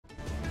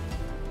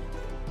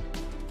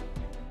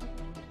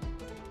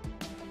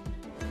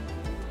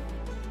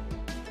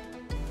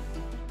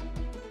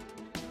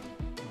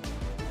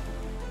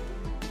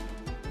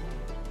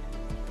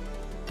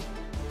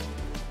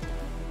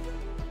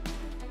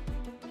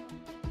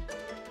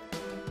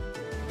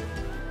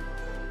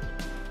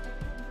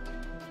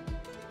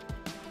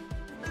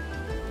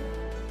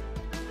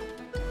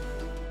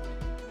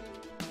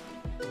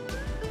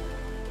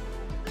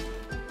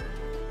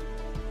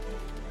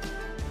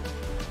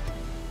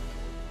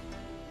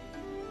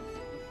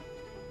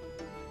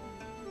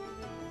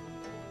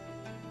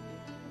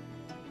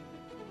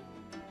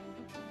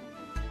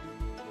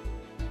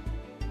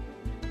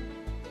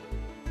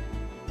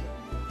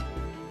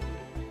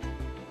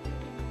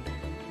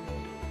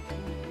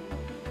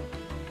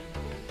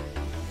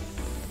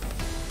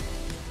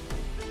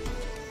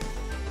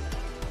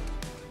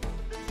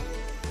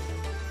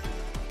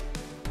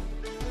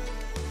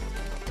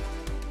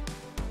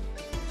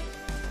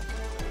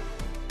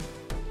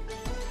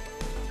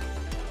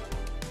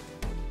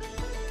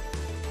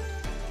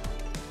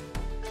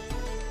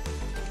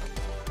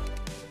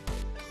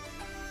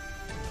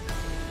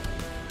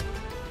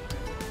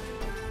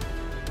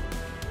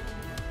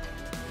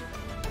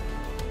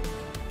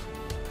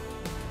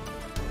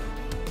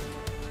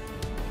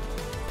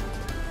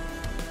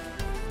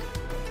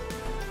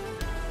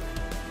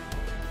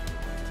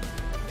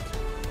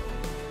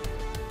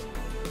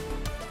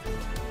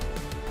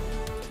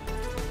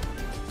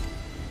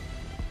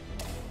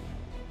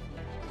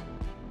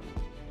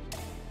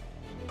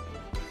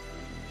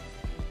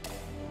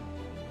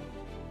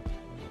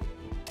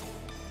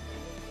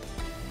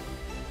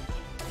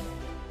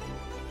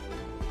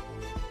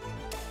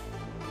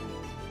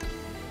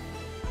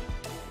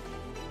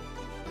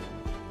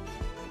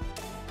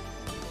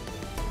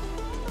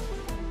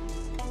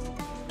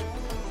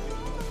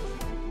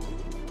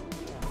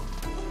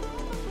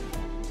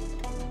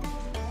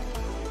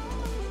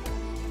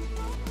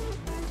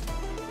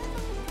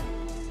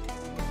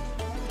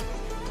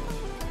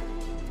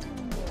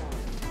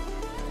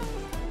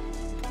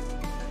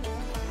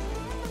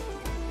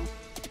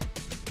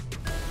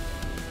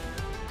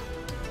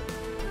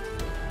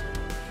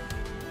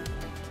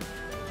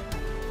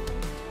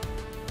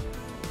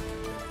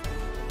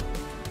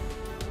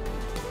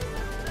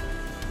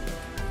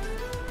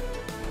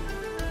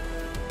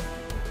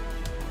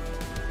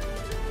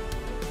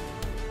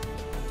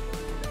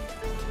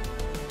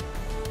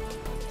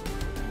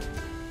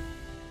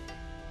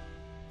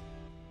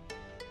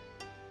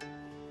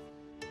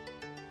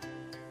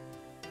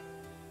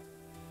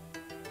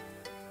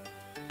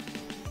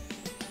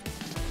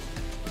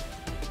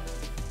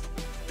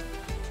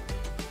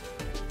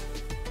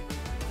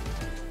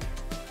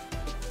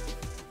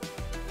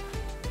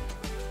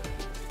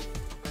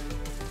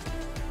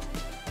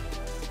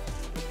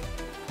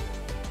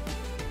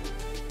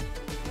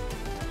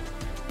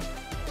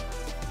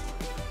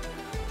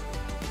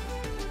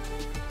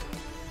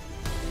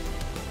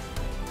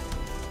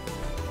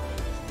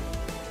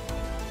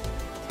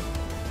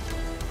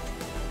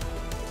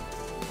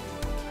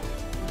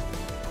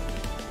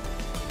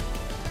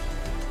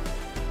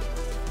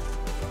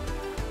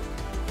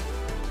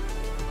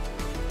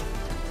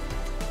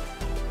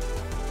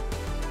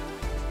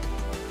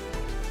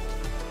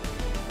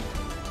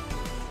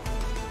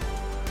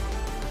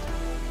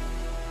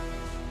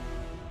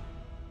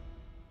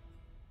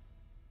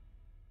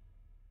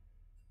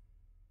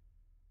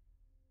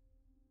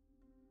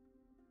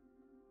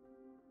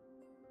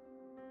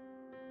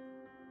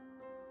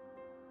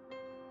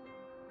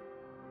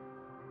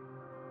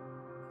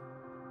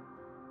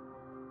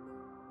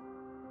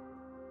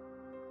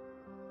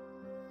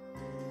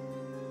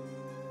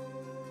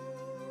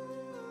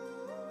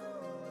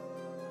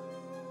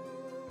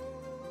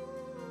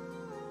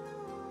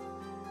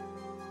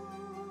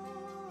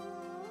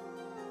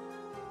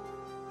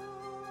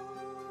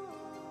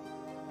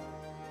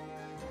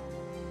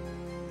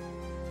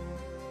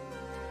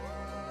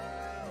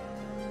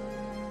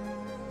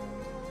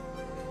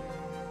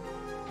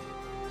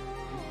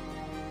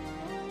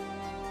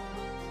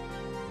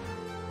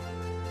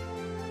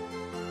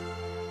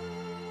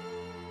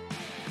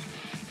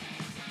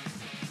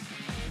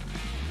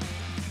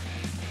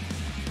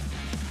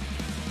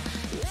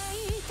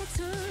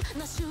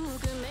な宿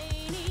命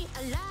に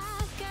抗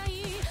い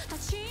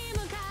立ち向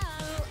か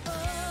う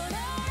己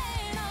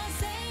の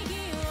正義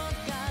を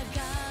掲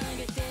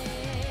げて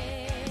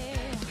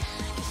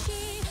決し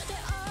て終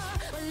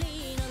わり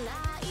のな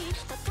い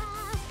戦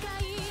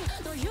い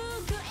の行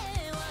方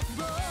は僕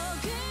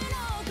の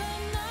こ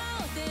の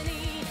手に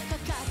か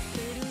かって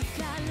る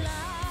から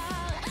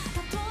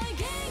たとえ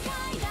限界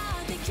だ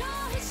って恐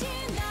怖心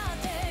だっ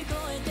て超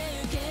えて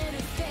ゆける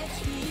って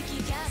言い聞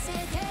かせ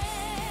て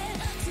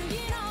次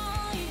の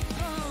一歩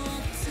を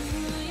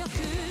強く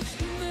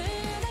踏む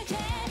だけレ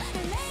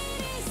イ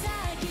リー先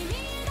未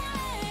来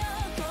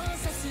を交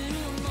差する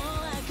思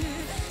惑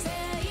正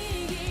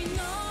義の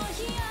火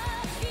を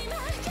今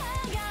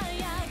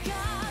輝か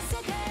せ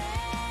て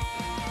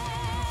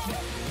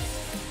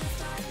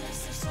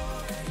Darkness is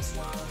already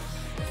small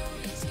We'll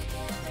be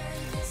together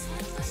in this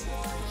endless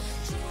war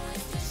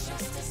Truth is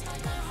justice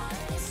like my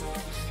heart is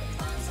one The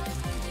bonds I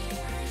hold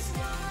dear is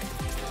what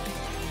I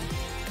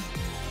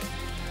claim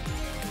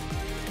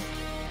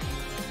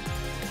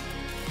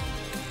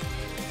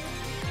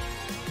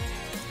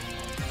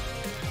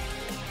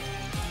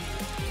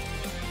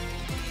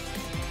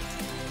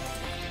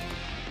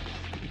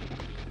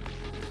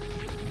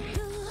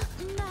ど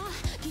んな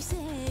犠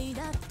牲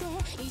だって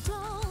いと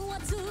わ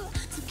ず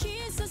突き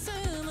進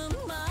む守る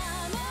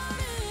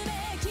べ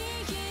き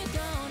人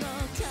の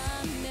た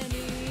めに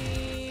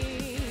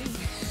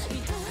痛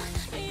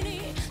みに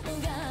も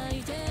がい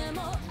ても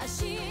足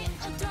を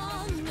止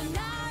めな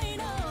い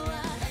のは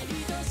愛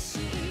し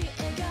い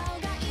笑顔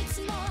がいつ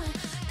も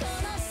こ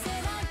の背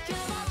中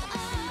を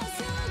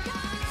預か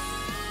た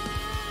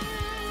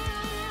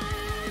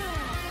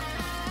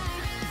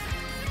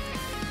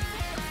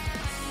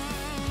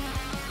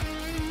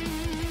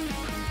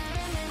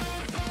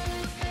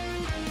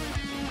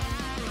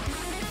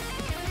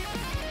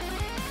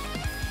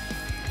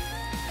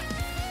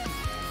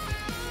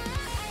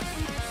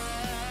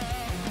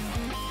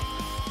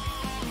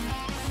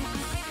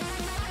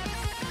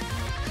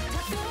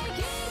とえ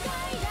限界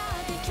だ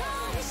って恐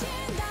怖心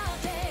だっ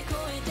て超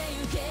えて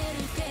ゆける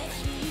って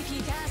言い聞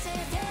かせ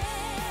て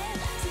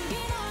次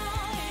の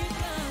一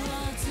歩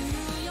を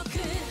強く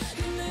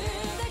踏む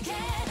だけ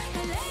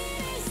レイ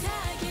リー先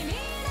未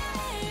来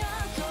を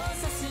交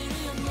差する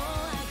思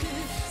惑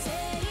正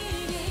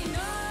義の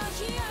火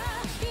を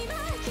今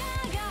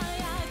輝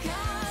か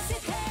せ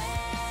て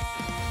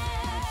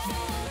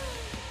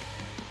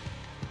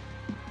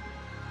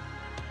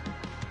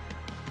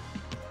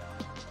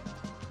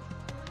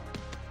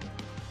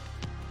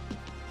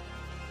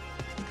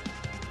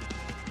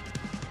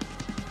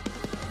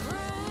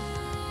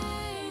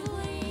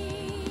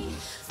Bravely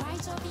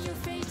fight over your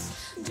fate.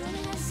 Don't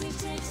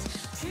hesitate.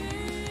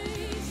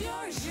 Prove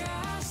your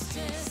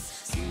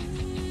justice. 進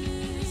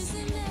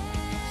め。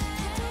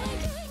たとえ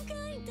限界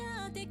だ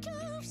って恐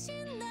怖心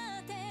だ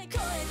って超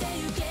えて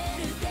ゆけ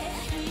るって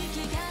言い聞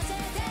かせ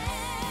て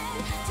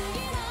次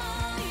の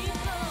一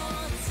歩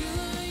を強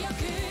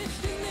く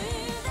踏む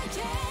だけ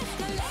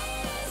レイ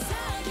リー先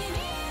未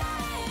来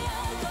を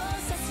交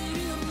差する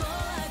思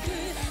惑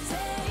正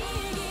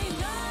義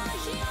の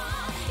火を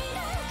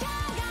今輝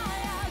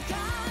か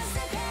せ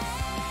て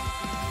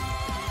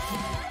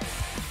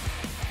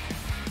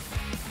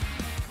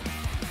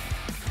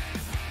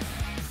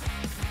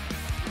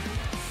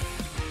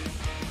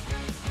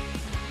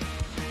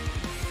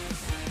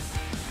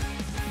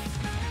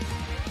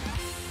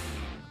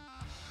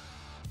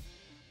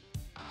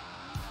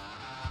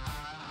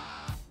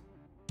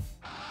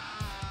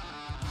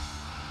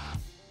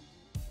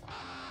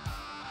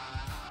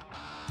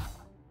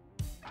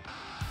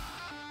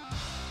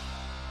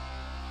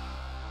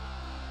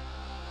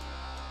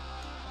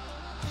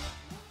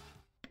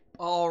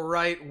All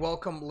right,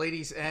 welcome,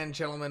 ladies and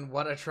gentlemen.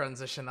 What a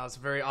transition. That was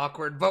very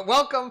awkward, but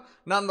welcome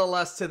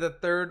nonetheless to the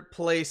third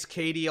place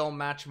KDL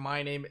match.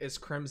 My name is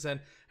Crimson,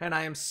 and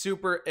I am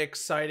super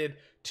excited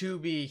to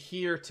be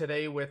here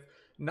today with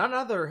none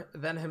other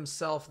than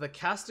himself, the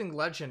casting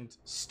legend,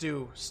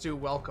 Stu. Stu,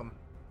 welcome.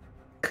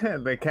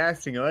 The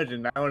casting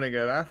legend. I wouldn't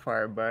go that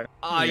far, but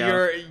you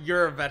know.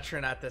 You're a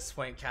veteran at this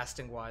point,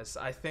 casting wise.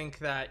 I think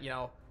that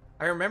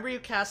I remember you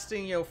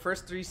casting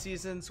first 3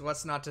 seasons.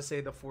 What's not to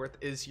say the 4th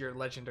is your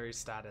legendary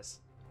status.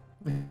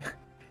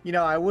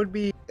 I would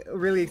be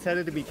really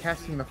excited to be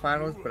casting the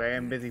finals, but I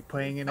am busy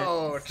playing in it.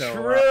 Oh, so,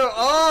 true.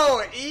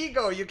 Oh,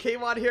 ego. You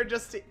came on here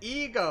just to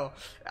ego.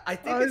 I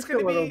think it's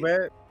gonna a little be.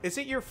 bit. Is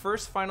it your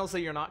first finals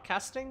that you're not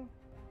casting?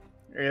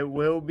 It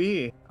will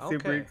be.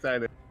 Super Okay.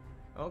 excited.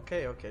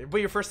 Okay. But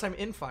your first time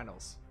in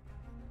finals.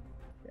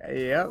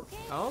 Yep.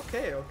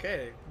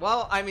 Okay.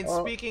 Well, I mean,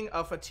 speaking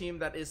of a team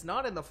that is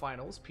not in the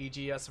finals,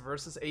 PGS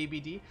versus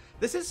ABD,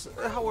 this is,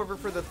 however,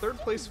 for the 3rd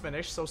place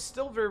finish, so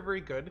still very, very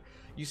good.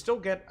 You still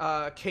get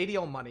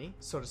KDL money,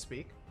 so to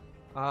speak.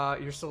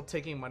 You're still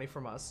taking money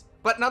from us.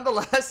 But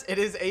nonetheless, it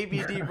is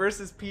ABD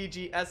versus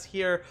PGS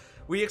here.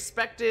 We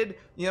expected,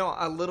 you know,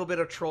 a little bit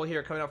of troll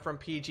here coming up from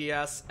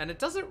PGS, and it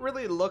doesn't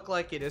really look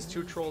like it is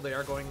too troll. They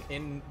are going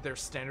in their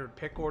standard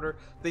pick order.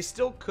 They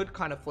still could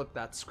kind of flip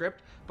that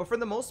script, but for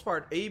the most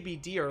part,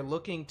 ABD are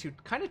looking to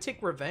kind of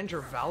take revenge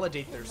or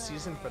validate their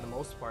season for the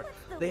most part.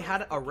 They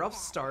had a rough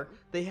start.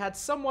 They had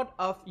somewhat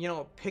of, you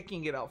know,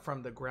 picking it up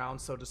from the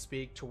ground, so to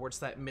speak, towards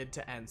that mid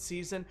to end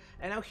season,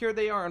 and now here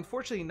they are,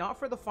 unfortunately not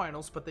for the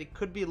finals, but they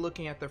could be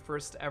looking at their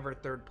first ever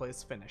third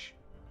place finish.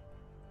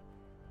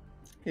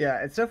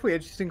 Yeah, it's definitely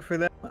interesting for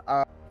them.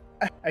 I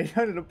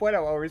wanted to point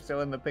out while we're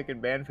still in the pick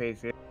and ban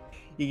phase here,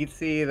 you can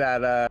see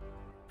that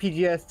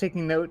PGS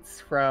taking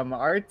notes from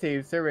our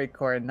team survey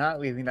core and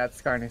not leaving that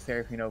Skarner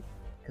Seraphine open,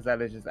 because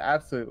that is just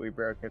absolutely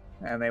broken,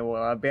 and they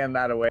will ban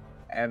that away.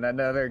 And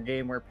another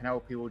game where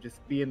Penelope will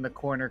just be in the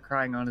corner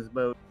crying on his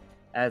boat,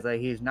 as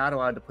he's not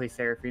allowed to play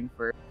Seraphine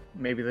for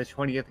maybe the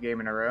 20th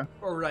game in a row.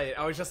 Right,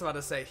 I was just about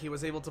to say, he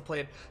was able to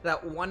play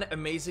that one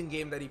amazing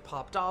game that he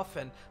popped off,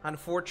 and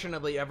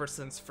unfortunately ever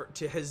since,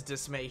 to his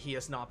dismay, he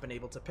has not been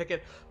able to pick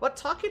it. But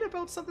talking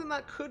about something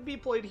that could be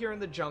played here in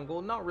the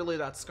jungle, not really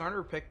that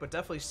Skarner pick, but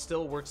definitely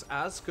still works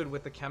as good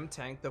with the Chem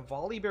Tank. The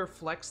Volibear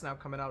Flex now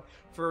coming out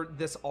for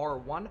this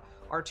R1.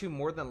 R2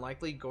 more than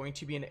likely going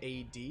to be an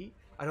AD.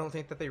 I don't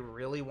think that they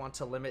really want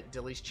to limit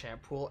Dilly's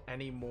champ pool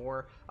any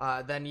more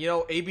than, you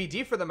know,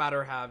 ABD for the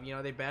matter have. You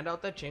know, they banned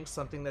out that Jinx,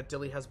 something that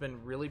Dilly has been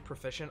really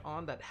proficient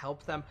on, that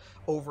helped them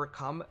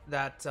overcome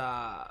that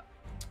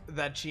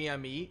that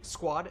GME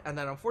squad, and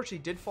that unfortunately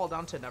did fall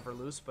down to Never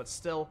Lose, but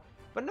still.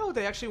 But no,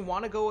 they actually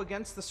want to go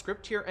against the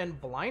script here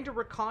and blind a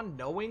Rakan,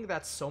 knowing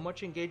that so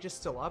much engage is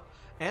still up,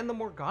 and the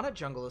Morgana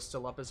jungle is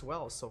still up as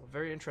well. So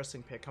very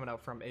interesting pick coming out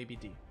from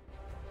ABD.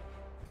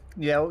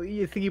 Yeah, well,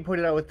 you think you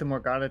pointed out with the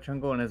Morgana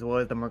jungle, and as well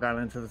as the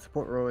Morgana into the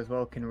support role as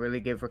well, can really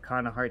give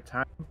Rakan a hard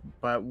time.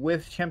 But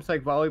with champs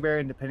like Volibear,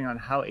 and depending on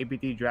how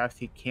ABD drafts,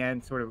 he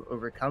can sort of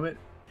overcome it.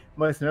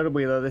 Most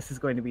notably, though, this is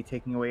going to be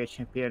taking away a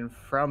champion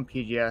from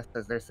PGS,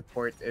 as their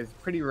support is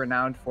pretty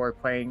renowned for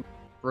playing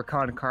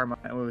Rakan Karma,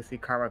 and when we see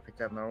Karma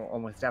picked up, they'll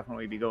almost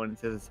definitely be going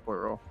into the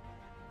support role.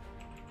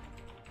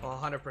 Well,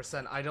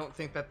 100%. I don't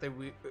think that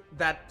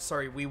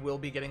we will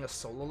be getting a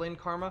solo lane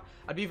Karma.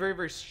 I'd be very,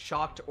 very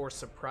shocked or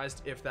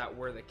surprised if that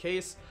were the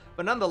case.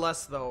 But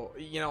nonetheless, though,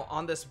 you know,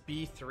 on this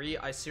B3,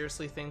 I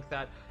seriously think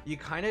that you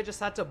kind of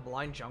just had to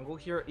blind jungle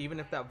here, even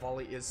if that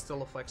volley is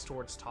still a flex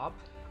towards top.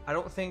 I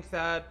don't think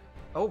that...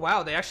 Oh,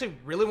 wow, they actually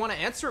really want to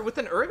answer it with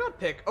an Urgot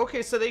pick.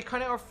 Okay, so they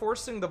kind of are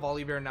forcing the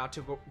Volibear now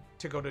to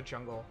go to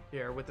jungle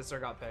here with this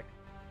Urgot pick.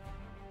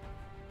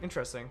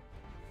 Interesting.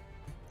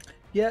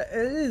 Yeah,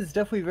 it is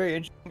definitely very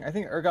interesting. I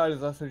think Urgot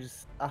is also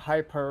just a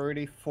high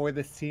priority for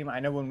this team. I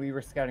know when we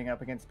were scouting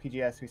up against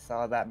PGS, we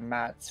saw that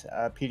Matt,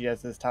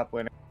 PGS's top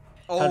winner,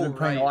 has been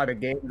playing a lot of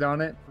games on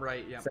it.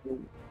 Right, yeah. So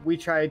we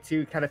tried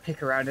to kind of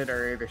pick around it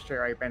or either straight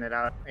right ban it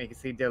out. And you can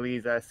see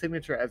Dilly's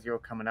signature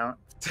Ezreal coming out.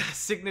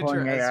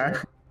 Signature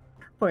Ezreal.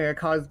 Playing a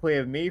cosplay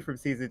of me from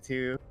Season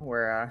 2,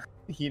 where,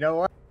 you know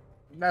what?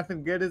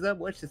 Nothing good is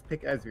up, let's just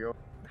pick Ezreal.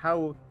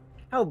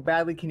 How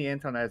badly can you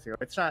int on Ezreal?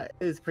 It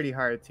is pretty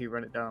hard to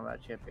run it down on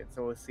that champion,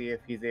 so we'll see if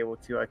he's able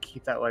to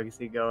keep that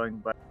legacy going.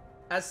 But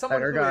as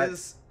someone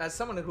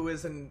who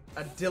is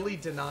a Dilly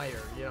denier,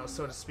 you know,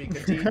 so to speak,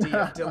 a DD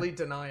of Dilly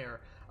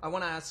denier, I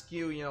want to ask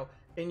you, you know,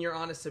 in your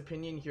honest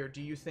opinion here,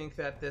 do you think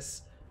that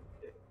this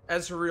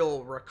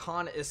Ezreal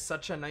Rakan is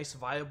such a nice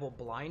viable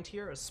blind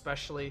here,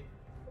 especially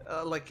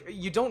like,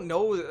 you don't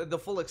know the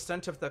full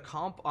extent of the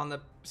comp on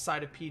the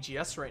side of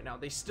PGS right now.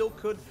 They still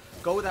could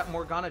go that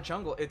Morgana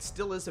jungle. It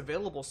still is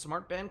available.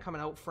 Smart ban coming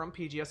out from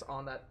PGS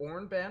on that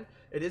Ornn ban.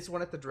 It is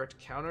one of the direct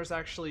counters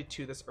actually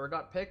to this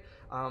Urgot pick.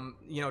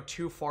 You know,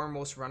 two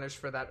foremost runners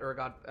for that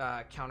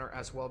Urgot counter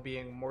as well,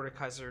 being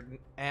Mordekaiser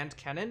and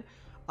Kennen.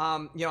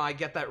 You know, I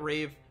get that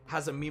Rave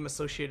has a meme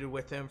associated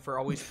with him for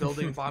always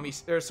building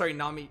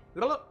Nami.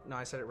 No,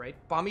 I said it right.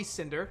 Bomby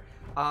Cinder.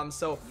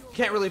 So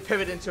can't really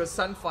pivot into a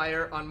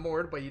Sunfire on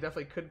Mord, but you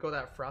definitely could go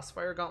that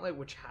Frostfire Gauntlet,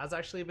 which has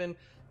actually been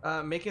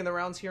making the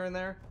rounds here and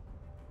there.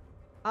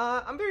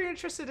 I'm very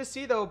interested to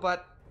see though,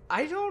 but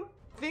I don't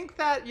think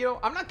that, you know,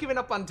 I'm not giving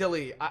up on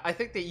Dilly. I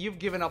think that you've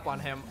given up on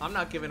him. I'm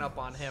not giving up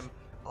on him.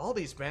 All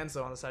these bans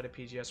though on the side of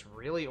PGS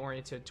really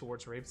oriented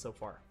towards Rave so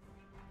far.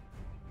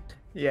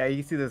 Yeah,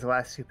 you see those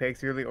last two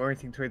picks really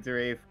orienting towards the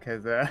Rave,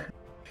 because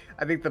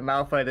I think the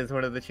Malphite is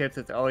one of the champs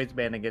that's always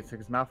banned against,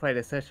 because Malphite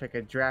is such like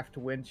a draft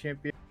win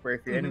champion, where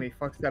if your enemy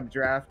fucks up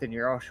draft and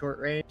you're all short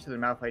range, then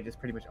Malphite just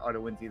pretty much auto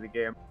wins you the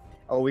game.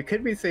 Oh, we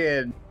could be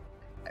saying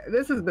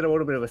this has been a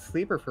little bit of a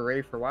sleeper for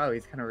Rave for a while.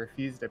 He's kind of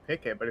refused to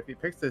pick it, but if he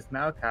picks this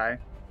Maokai,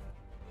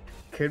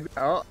 could be,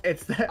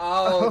 it's that.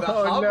 Oh, the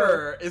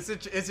hover. No. Is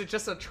it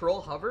just a troll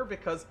hover?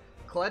 Because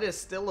Kled is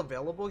still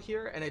available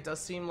here, and it does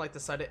seem like the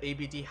side of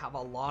ABD have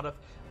a lot of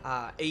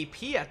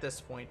AP at this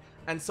point.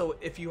 And so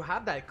if you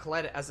have that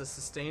Kled as a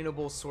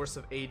sustainable source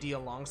of AD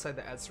alongside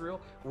the Ezreal,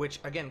 which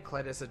again,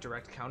 Kled is a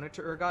direct counter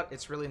to Urgot,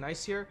 it's really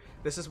nice here.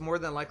 This is more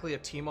than likely a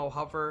Teemo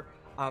hover,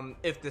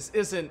 if this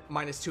isn't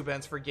 -2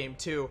 bans for game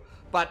 2.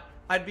 But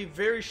I'd be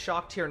very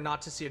shocked here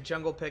not to see a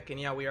jungle pick, and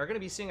yeah, we are going to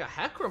be seeing a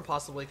Hecarim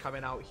possibly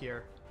coming out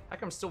here.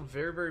 Hecarim's still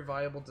very, very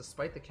viable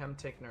despite the chem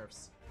take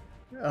nerfs.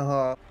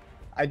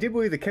 I do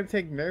believe the chem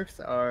take nerfs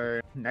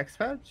are next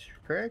patch,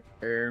 correct?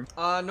 Or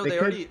No, they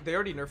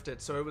already nerfed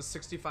it, so it was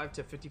 65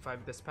 to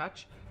 55 this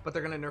patch, but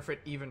they're going to nerf it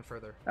even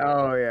further.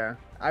 Oh yeah,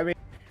 I mean,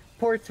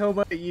 poor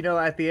Toma, you know,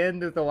 at the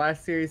end of the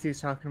last series, he was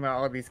talking about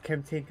all these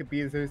chem tank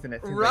abusers, and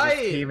it seems like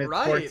his team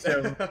has forced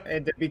him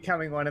into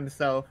becoming one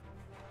himself.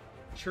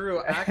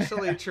 True,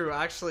 actually true.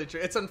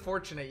 It's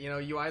unfortunate, you know,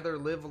 you either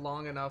live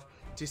long enough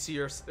to see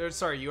you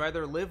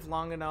either live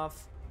long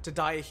enough to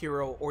die a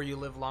hero, or you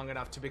live long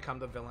enough to become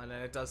the villain,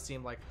 and it does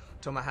seem like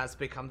Toma has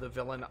become the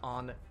villain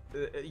on,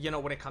 you know,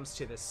 when it comes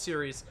to this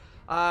series.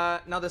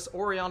 Now this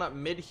Orianna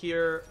mid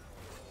here,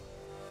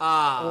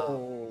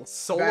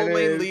 solo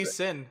lane Lee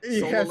Sin.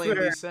 Solo lane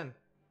Lee Sin.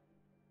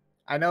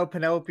 I know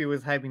Penelope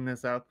was hyping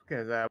this up,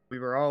 because we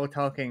were all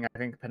talking, I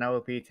think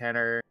Penelope,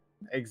 Tanner,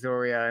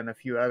 Exoria, and a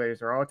few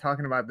others were all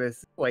talking about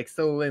this, like,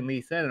 solo lane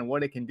Lee Sin and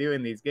what it can do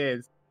in these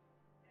games.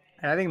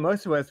 And I think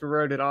most of us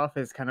wrote it off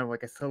as kind of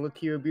like a solo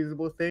queue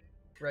abusable thing.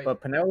 Right.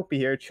 But Penelope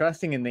here,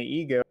 trusting in the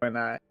ego, and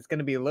is going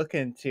to be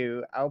looking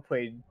to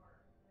outplay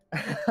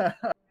the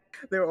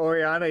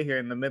Orianna here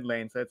in the mid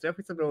lane. So it's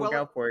definitely something to look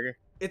out for.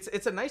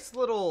 It's a nice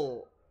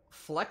little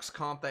flex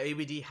comp that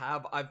ABD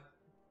have. I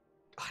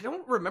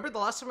don't remember the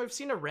last time I've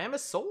seen a Rammus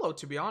solo,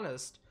 to be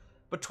honest.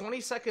 But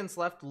 20 seconds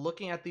left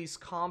looking at these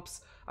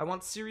comps. I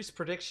want series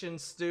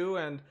predictions, Stu,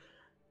 and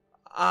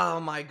oh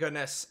my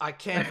goodness, I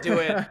can't do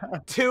it.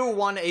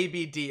 2-1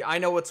 ABD. I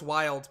know it's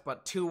wild,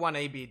 but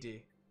 2-1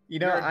 ABD. You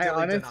know, I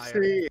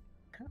honestly,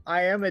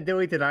 I am a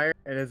Dilly denier,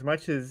 and as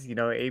much as, you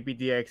know,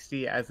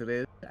 ABDXD as it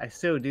is, I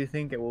still do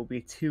think it will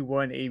be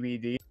 2-1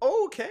 ABD.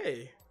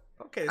 Okay,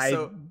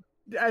 so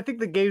I think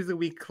the games will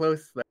be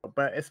close though,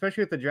 but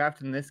especially with the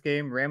draft in this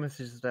game, Rammus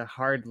is just a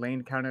hard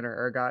lane counter to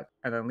Urgot,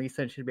 and then Lee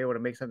Sin should be able to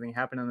make something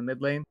happen in the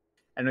mid lane.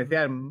 And with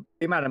that,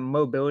 the amount of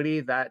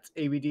mobility that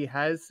ABD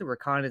has,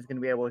 Rakan is going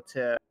to be able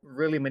to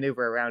really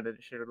maneuver around it.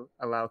 It should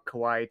allow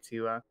Kawhi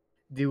to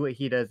do what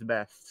he does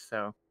best.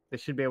 So they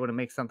should be able to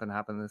make something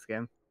happen in this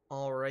game.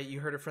 All right, you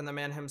heard it from the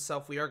man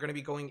himself. We are going to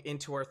be going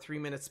into our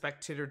 3-minute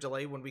spectator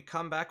delay. When we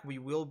come back, we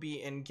will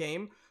be in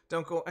game.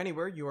 Don't go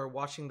anywhere. You are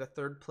watching the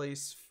third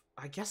place,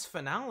 I guess,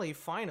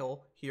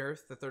 final here,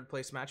 the third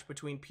place match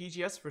between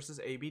PGS versus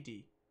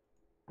ABD.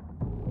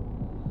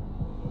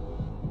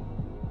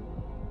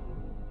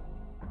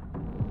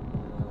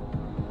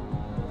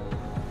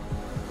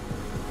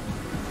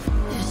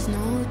 There's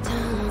no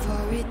time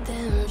for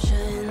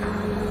redemption.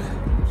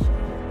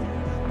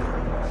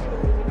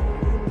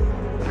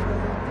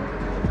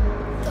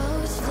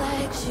 Those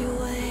flags you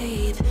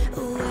wave,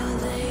 will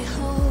they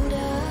hold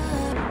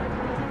up?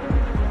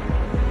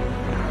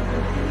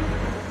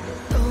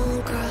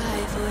 Don't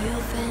cry for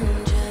your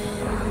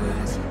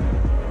vengeance.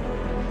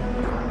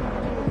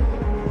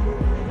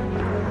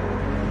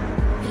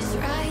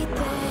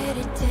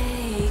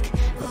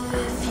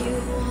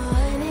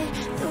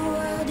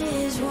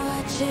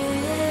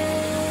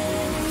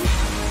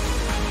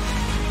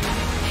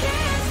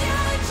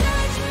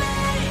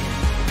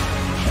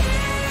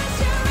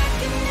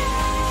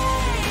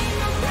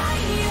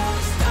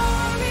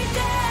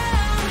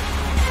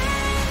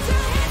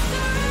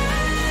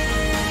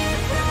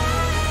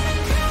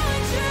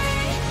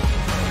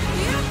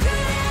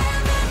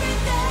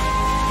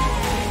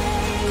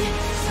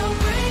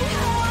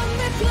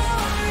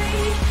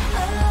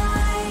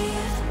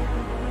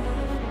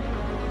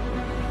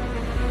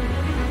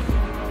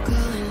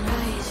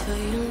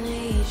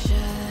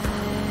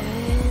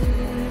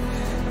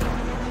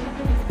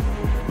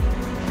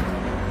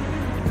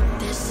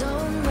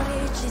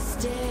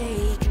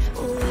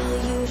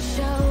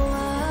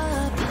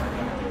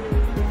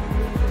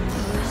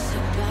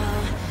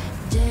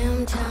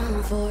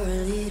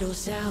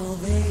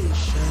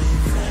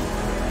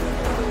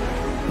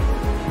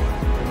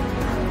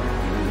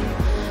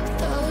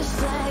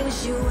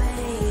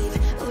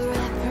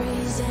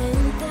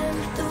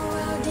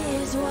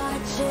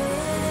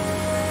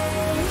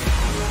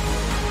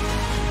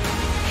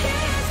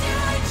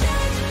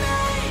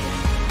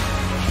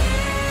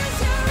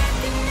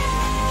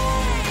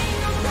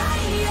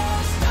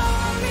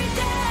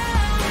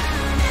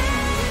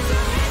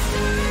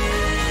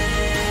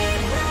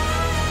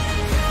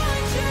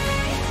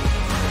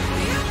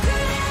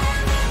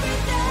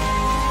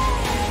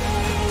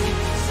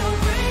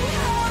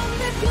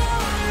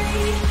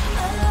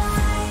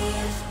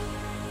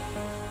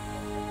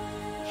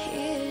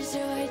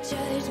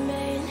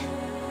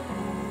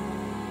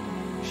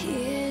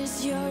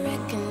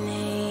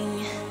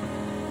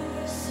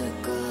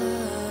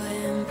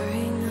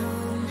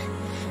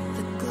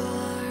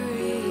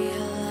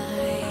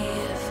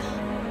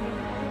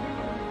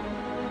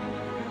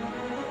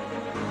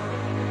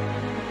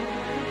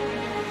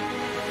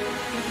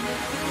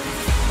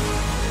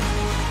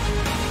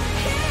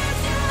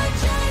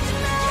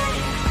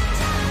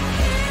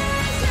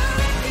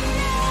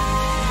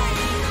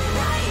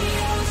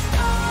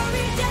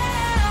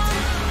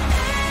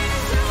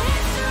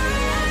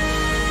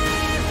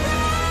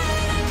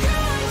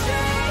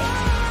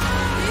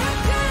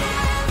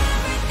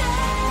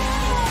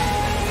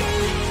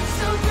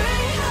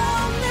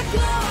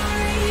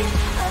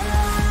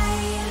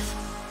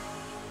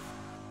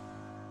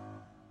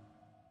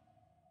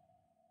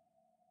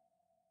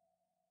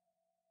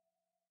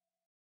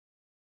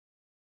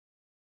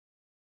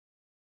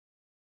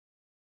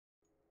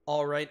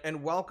 All right,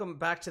 and welcome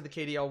back to the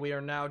KDL. We are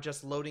now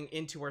just loading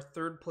into our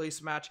third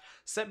place match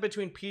set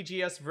between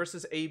PGS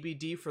versus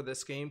ABD for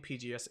this game.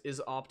 PGS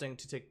is opting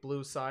to take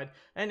blue side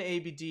and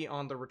ABD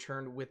on the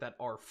return with that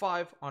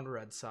R5 on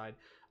red side.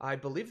 I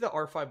believe the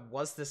R5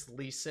 was this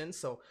Lee Sin,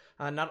 so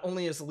not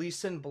only is Lee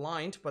Sin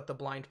blind, but the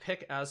blind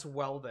pick as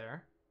well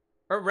there.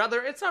 Or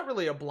rather, it's not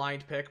really a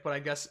blind pick, but I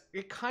guess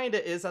it kind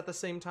of is at the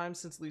same time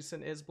since Lee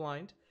Sin is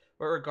blind.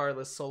 But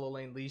regardless, solo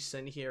lane Lee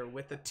Sin here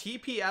with the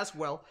TP as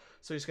well.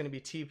 So he's going to be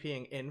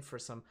TPing in for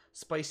some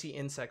spicy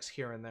insects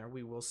here and there.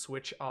 We will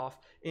switch off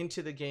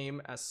into the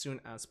game as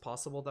soon as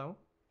possible though.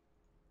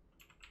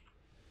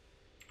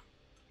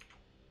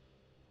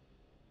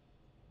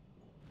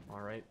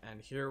 Alright, and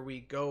here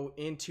we go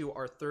into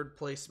our third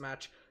place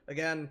match.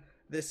 Again,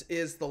 this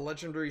is the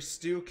legendary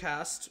Stu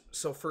cast,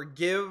 so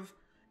forgive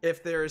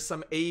if there is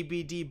some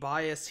ABD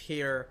bias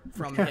here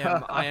from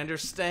him. I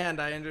understand,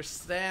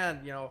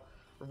 you know.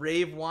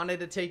 Rave wanted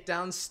to take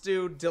down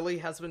Stu. Dilly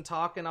has been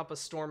talking up a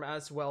storm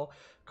as well.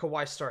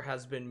 Kawaii Star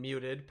has been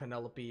muted.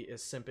 Penelope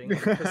is simping.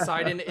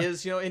 Poseidon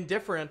is, you know,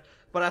 indifferent.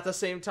 But at the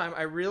same time,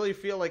 I really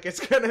feel like it's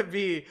going to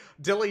be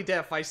Dilly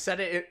Diff. I said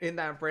it in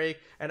that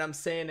break, and I'm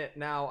saying it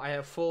now. I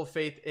have full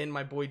faith in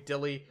my boy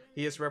Dilly.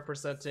 He is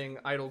representing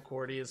Idol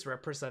Court. He is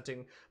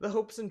representing the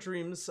hopes and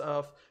dreams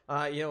of,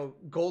 you know,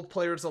 gold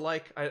players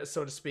alike,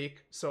 so to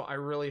speak. So I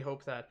really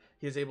hope that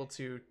he is able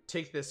to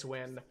take this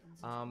win.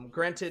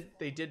 Granted,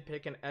 they did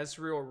pick an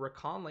Ezreal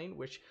Rakan lane,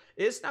 which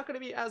is not going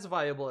to be as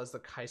viable as the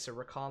Kai'Sa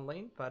Rakan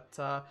lane, but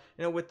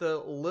you know, with the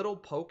little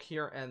poke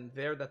here and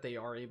there that they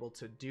are able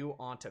to do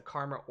onto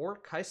Karma or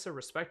Kai'Sa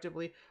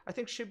respectively, I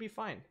think should be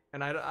fine.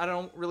 And I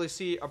don't really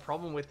see a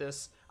problem with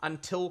this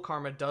until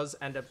Karma does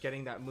end up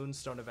getting that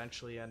Moonstone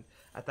eventually, and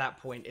at that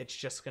point, it's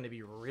just going to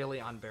be really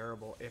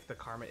unbearable if the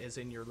Karma is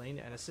in your lane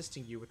and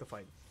assisting you with the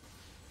fight.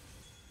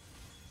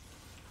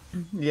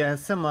 Yeah,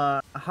 some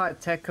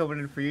hot tech coming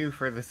in for you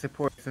for the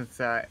support, since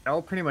it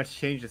all pretty much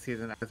changed this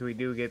season as we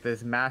do get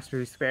this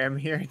mastery spam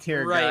here and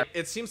here. Right,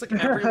 it seems like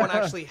everyone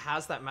actually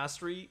has that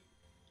mastery,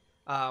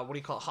 what do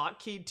you call it,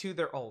 hotkey to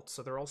their ult,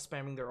 so they're all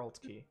spamming their ult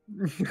key.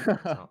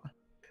 So.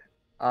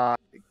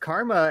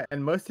 Karma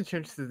and most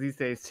entrances these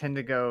days tend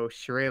to go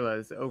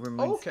Shirela's over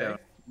Moonstone.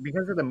 Okay.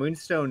 Because of the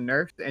Moonstone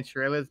nerfs and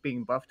Shirela's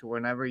being buffed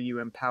whenever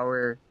you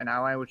empower an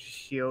ally, which is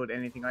shield,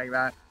 anything like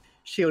that,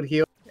 shield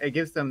heal, it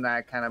gives them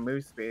that kind of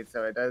move speed,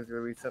 so it does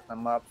really set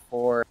them up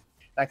for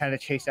that kind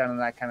of chase down and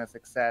that kind of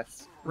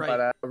success. Right.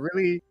 But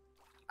really,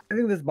 I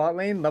think this bot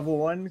lane, level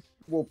 1,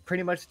 will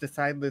pretty much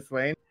decide this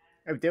lane.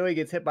 If Dilly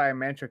gets hit by a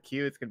Mantra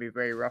Q, it's going to be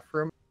very rough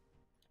for him.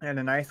 And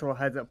a nice little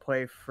heads-up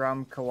play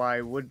from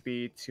Kawaii would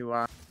be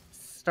to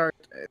start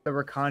the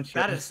Rakan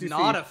shield. That is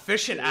not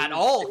efficient at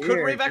all. Could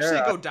Rave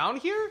actually go down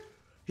here?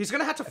 He's going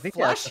to have to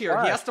flash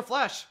here. He has to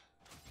flash.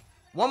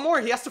 One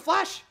more. He has to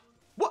flash.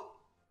 What?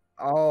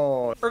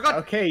 Oh, Urgot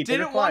okay.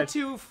 Didn't want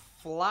to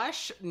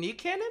flash knee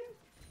cannon?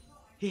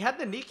 He had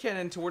the knee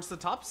cannon towards the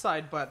top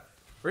side, but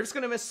Rave's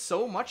going to miss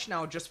so much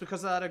now just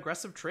because of that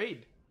aggressive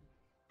trade.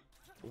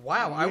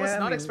 Wow, yeah, I was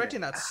not expecting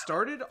that.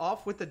 Started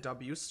off with the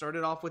W,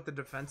 started off with the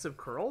defensive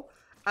curl,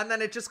 and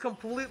then it just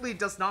completely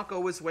does not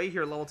go his way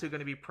here. Level 2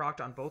 going to be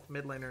procced on both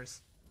mid laners.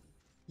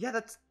 Yeah,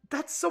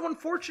 that's so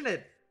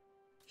unfortunate.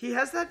 He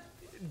has that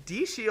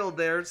D shield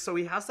there, so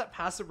he has that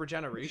passive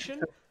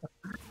regeneration,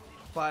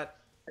 but...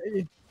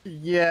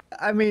 Yeah,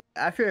 I mean,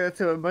 I feel that's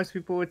what most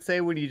people would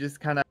say when you just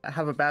kind of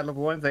have a bad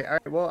level 1. It's like, all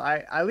right, well,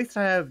 at least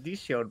I have D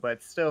shield,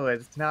 but still,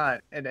 it's not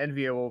an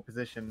enviable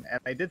position. And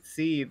I did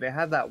see they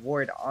had that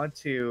ward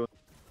onto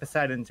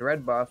Poseidon's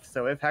red buff,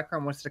 so if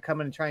Hecarim wants to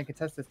come in and try and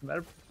contest this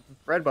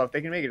red buff,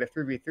 they can make it a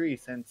 3v3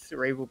 since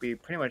Rave will be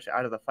pretty much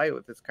out of the fight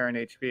with his current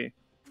HP.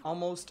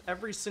 Almost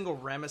every single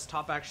Rammus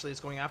top actually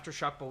is going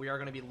Aftershock, but we are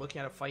going to be looking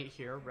at a fight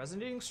here.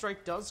 Resonating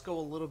Strike does go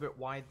a little bit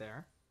wide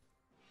there.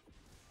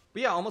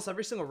 But yeah, almost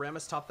every single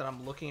Rammus top that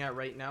I'm looking at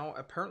right now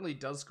apparently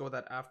does go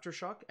that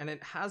Aftershock, and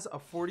it has a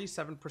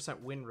 47%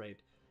 win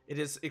rate. It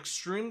is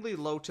extremely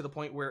low to the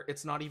point where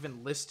it's not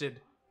even listed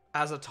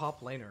as a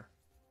top laner.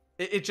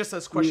 It just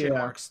says question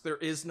marks. There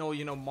is no,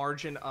 you know,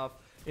 margin of,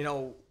 you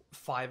know,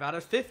 5 out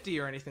of 50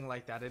 or anything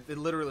like that. It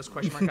literally is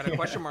question mark out of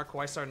question mark.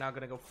 Kawaii Star now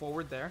going to go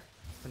forward there.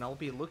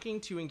 Penelope looking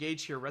to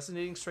engage here.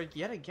 Resonating Strike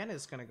yet again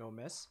is going to go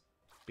miss.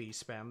 B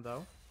spam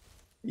though.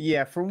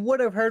 Yeah, from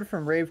what I've heard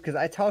from Rave, because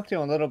I talked to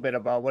him a little bit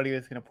about what he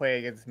was going to play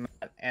against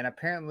Matt, and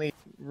apparently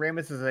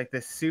Rammus is like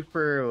this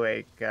super,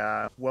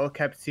 like,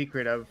 well-kept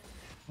secret of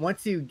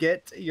once you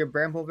get your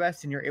Bramble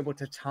Vest and you're able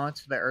to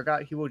taunt the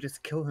Urgot, he will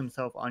just kill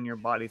himself on your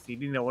body, so you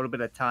need a little bit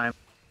of time.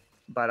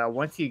 But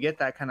once you get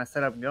that kind of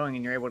setup going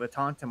and you're able to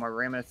taunt him, or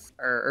Rammus,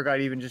 or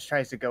Urgot even just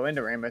tries to go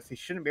into Rammus, he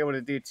shouldn't be able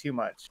to do too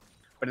much.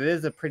 But it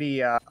is a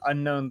pretty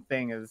unknown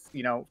thing, is,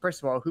 you know,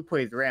 first of all, who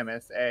plays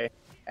Rammus, A,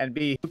 and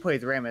B, who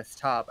plays Rammus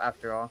top,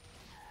 after all?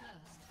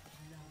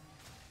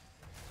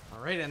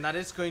 Alright, and that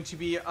is going to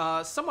be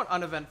somewhat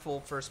uneventful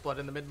first blood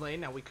in the mid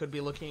lane. Now we could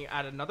be looking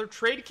at another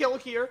trade kill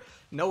here.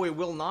 No, it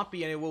will not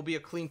be, and it will be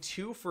a clean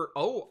 2 for,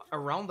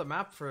 around the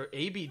map for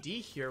ABD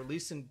here. Lee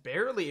Sin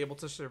barely able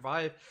to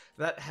survive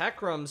that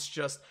Hecarim's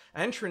just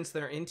entrance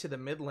there into the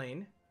mid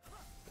lane.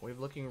 We're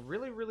looking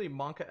really, really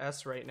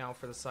Monka-esque right now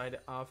for the side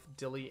of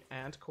Dilly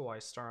and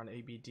Kawaii Star on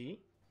ABD.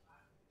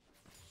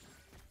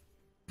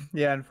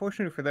 Yeah,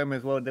 unfortunately for them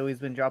as well, Dilly's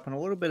been dropping a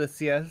little bit of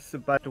CS,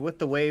 but with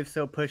the wave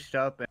so pushed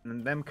up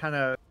and them kind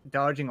of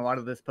dodging a lot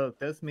of this poke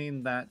does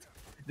mean that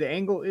the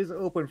angle is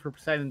open for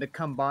Poseidon to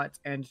come bot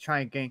and try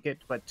and gank it,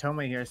 but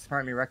Toma here is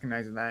smartly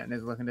recognizing that and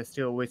is looking to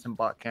steal away some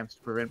bot camps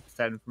to prevent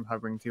Poseidon from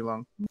hovering too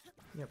long.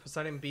 Yeah,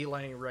 Poseidon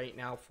beelining right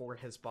now for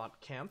his bot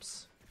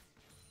camps.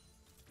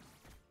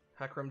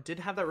 Hecarim did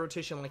have that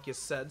rotation like you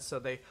said, so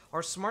they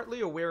are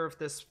smartly aware of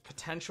this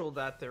potential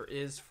that there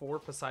is for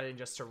Poseidon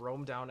just to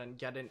roam down and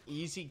get an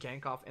easy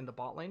gank off in the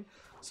bot lane.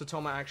 So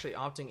Toma actually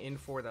opting in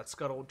for that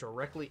scuttle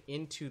directly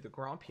into the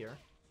Gromp here.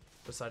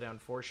 Poseidon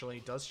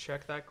unfortunately does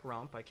check that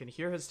Gromp. I can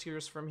hear his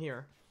tears from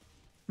here.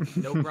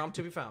 No Gromp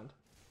to be found.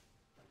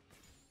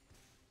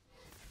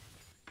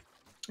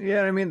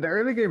 Yeah, I mean, the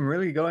early game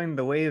really going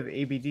the way of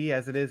ABD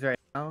as it is right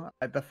now.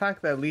 The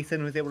fact that Lee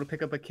Sin was able to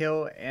pick up a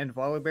kill and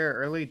Volibear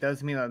early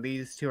does mean that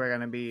these two are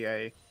going to be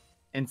a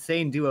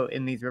insane duo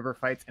in these river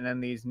fights and then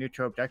these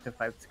neutral objective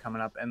fights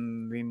coming up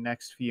in the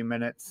next few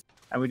minutes.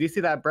 And we do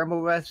see that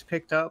Bramble West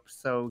picked up,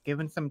 so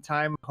given some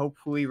time,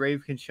 hopefully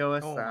Rave can show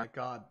us my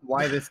God.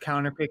 why this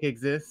counter pick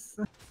exists.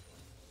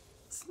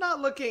 It's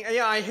not looking...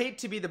 Yeah, I hate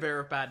to be the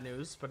bearer of bad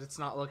news, but it's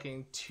not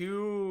looking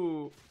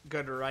too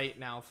good right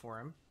now for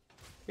him.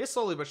 He's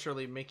slowly but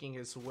surely making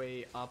his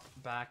way up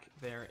back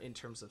there in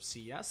terms of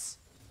CS.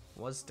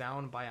 Was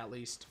down by at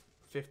least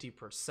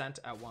 50%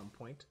 at one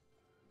point.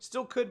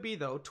 Still could be,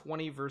 though,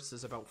 20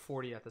 versus about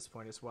 40 at this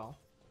point as well.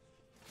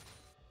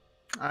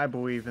 I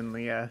believe in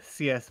the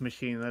CS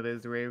machine that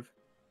is Rave.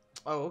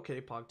 Oh, okay,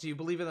 Pog. Do you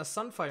believe in the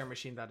Sunfire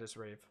machine that is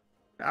Rave?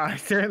 I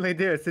certainly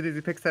do. As soon as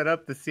he picks that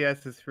up, the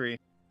CS is free.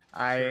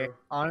 I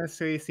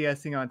honestly,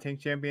 CSing on tank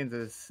champions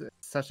is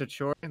such a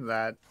chore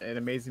that it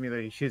amazes me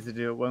that he chooses to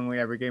do it when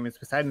every game is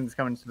Poseidon's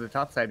coming to the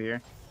top side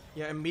here.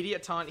 Yeah,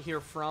 immediate taunt here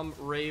from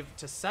Rave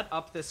to set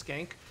up this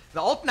gank. The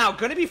ult now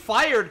going to be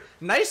fired.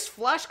 Nice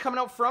flash coming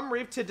out from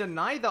Rave to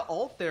deny the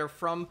ult there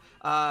from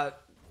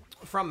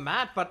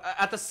Matt, but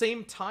at the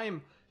same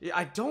time,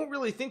 I don't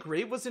really think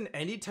Rave was in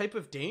any type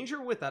of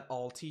danger with that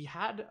ult. He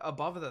had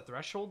above the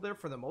threshold there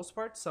for the most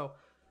part, so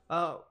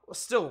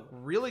still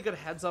really good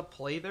heads up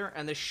play there,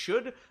 and this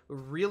should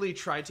really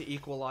try to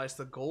equalize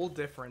the goal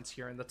difference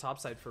here in the top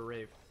side for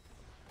Rave.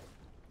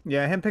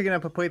 Yeah, him picking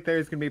up a plate there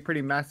is going to be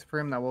pretty massive for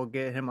him. That will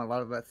get him a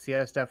lot of that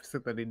CS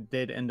deficit that he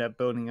did end up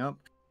building up.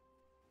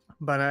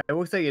 But I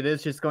will say it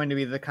is just going to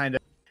be the kind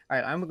of,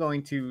 alright, I'm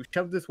going to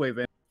shove this wave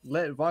in,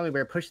 let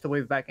Volibear push the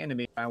wave back into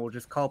me, I will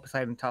just call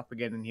Poseidon top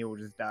again and he will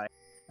just die.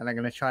 And I'm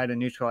going to try to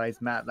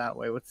neutralize Matt that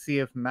way. Let's see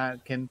if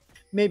Matt can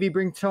maybe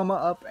bring Toma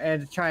up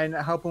and try and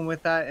help him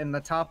with that in the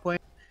top lane.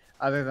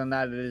 Other than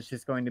that, it is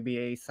just going to be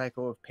a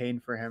cycle of pain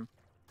for him.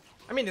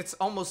 I mean, it's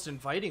almost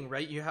inviting,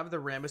 right? You have the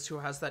Rammus who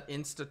has that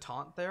insta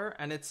taunt there,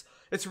 and it's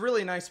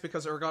really nice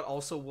because Urgot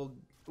also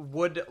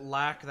would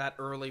lack that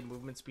early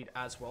movement speed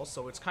as well,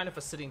 so it's kind of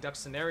a sitting duck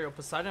scenario.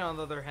 Poseidon, on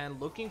the other hand,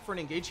 looking for an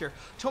engage here.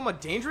 Toma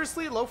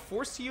dangerously low,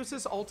 forced to use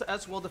his ult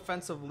as well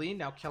defensively.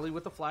 Now Kelly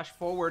with the flash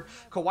forward.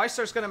 Kawaii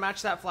Star's going to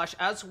match that flash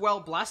as well.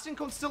 Blasting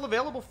cone still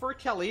available for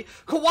Kelly.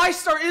 Kawaii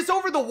Star is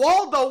over the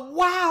wall, though.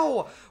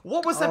 Wow!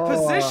 What was that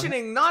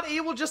positioning? Not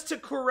able just to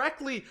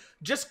correctly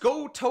just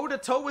go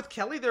toe-to-toe with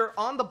Kelly there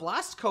on the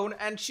blast cone,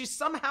 and she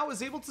somehow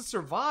is able to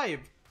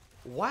survive.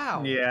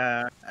 Wow.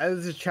 Yeah, that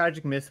was a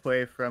tragic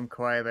misplay from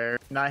Kawaii there.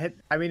 Not hit.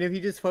 I mean, if you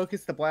just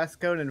focus the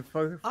blast cone and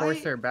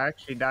force her back,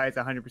 she dies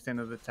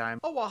 100% of the time.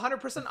 Oh,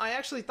 100%. I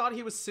actually thought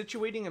he was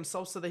situating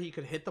himself so that he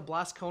could hit the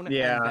blast cone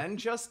and then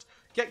just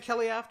get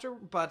Kelly after,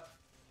 but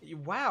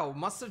wow,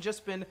 must have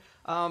just been,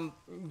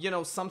 you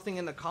know, something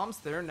in the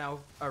comms there.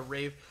 Now,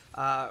 Rave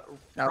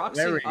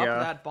proxying up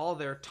that ball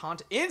there,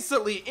 taunt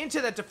instantly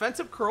into that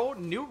defensive curl.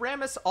 New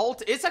Rammus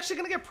ult. It's actually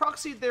going to get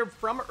proxied there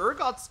from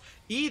Urgot's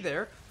E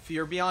there.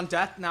 Fear Beyond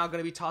Death now going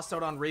to be tossed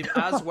out on Rave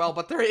as well,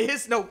 but there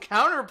is no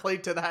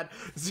counterplay to that.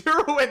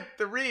 0 and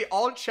 3,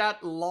 all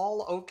chat,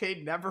 lol,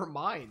 okay, never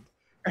mind.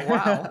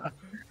 Wow.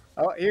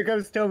 Oh, here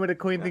comes Toma to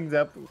clean things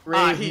up.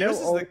 Rave, he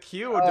uses the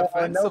Q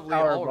defensively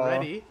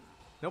already.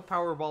 No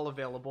power ball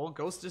available.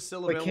 Ghost is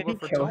still available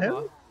for Toma.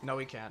 Him? No,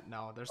 he can't.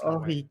 No, there's no way. Oh,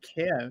 he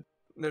can't.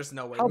 There's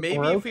no way. How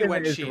maybe if we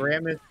went Sheen.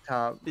 Rammus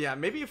top? Yeah,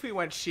 maybe if we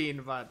went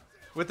Sheen, but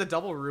with the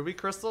double Ruby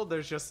Crystal,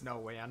 there's just no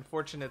way.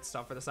 Unfortunate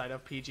stuff for the side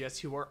of PGS,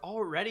 who are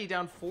already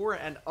down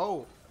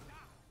 4-0.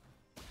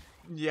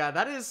 Yeah,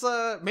 that is,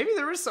 maybe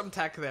there is some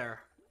tech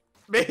there.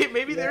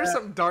 Maybe there's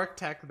some dark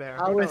tech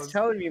there. I was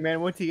telling you,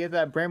 man, once you get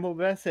that Bramble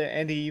Vest,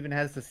 and he even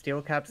has the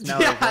steel caps now,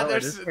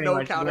 there's no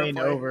counterplay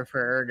over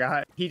for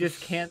Urgot. He just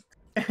can't.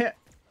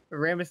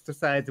 Rammus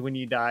decides when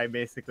you die,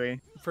 basically.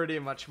 Pretty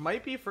much.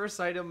 Might be first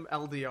item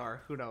LDR.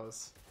 Who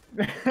knows?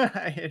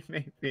 It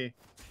may be.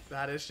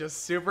 That is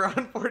just super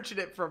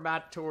unfortunate for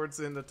Matt towards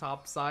in the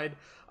top side.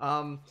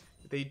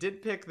 They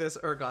did pick this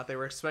Urgot. They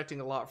were expecting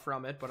a lot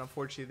from it, but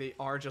unfortunately they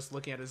are just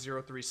looking at a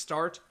 0-3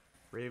 start.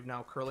 Rave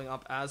now curling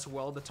up as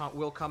well. The taunt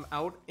will come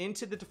out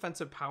into the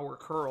defensive power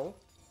curl.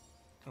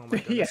 Oh my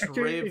goodness,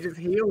 Rave. He just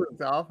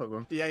heals off of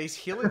him. Yeah, he's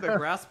healing the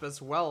grasp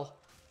as well.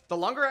 The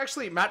longer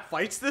actually Matt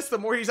fights this, the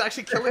more he's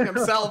actually killing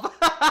himself.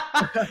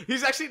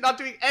 He's actually not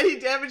doing any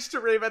damage to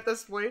Rave at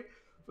this point.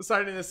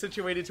 Poseidon is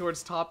situated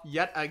towards top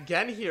yet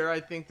again here. I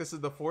think this is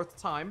the fourth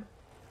time.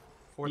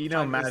 You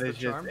know Matt is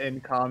just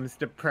in comms,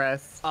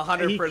 depressed.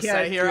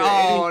 100% here.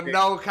 Oh,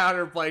 no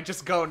counterplay.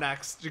 Just go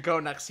next. Go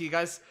next. You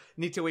guys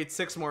need to wait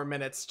 6 more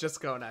minutes. Just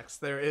go next.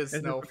 There is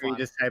no fun. You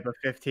just type a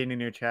 15 in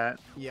your chat.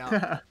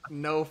 Yeah,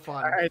 no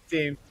fun. All right,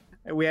 team.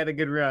 We had a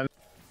good run.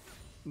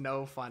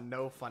 No fun,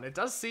 no fun. It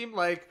does seem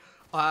like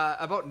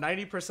about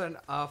 90%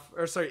 of,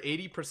 or sorry,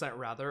 80%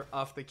 rather,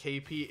 of the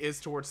KP is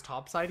towards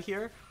topside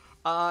here.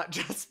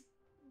 Just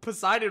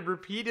Poseidon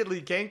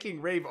repeatedly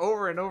ganking Rave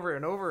over and over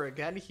and over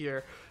again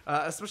here,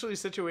 especially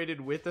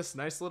situated with this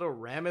nice little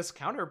Rammus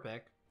counter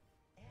pick.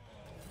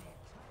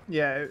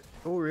 Yeah,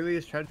 oh, really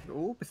is trying to.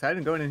 Oh,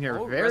 Poseidon going in here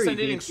very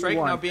resonating strike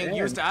now being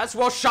used as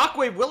well.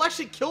 Shockwave will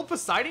actually kill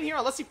Poseidon here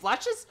unless he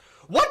flashes.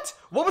 What?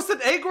 What was the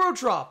aggro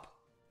drop?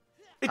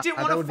 It didn't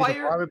want to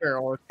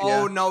fire.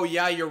 Oh no,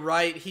 yeah, you're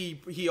right.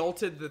 He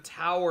ulted the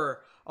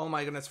tower. Oh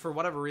my goodness, for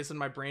whatever reason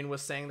my brain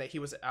was saying that he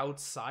was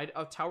outside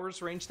of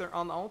tower's range there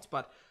on the ult,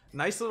 but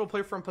nice little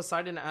play from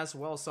Poseidon as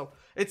well. So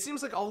it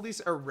seems like all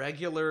these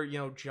irregular, you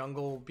know,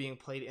 jungle being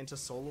played into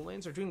solo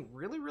lanes are doing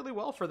really, really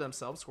well for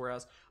themselves,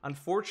 whereas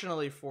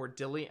unfortunately for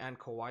Dilly and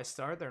Kawaii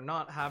Star, they're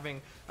not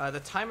having the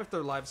time of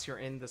their lives here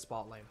in this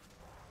bot lane.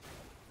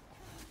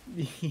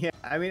 Yeah,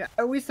 I mean,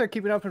 we start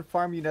keeping up in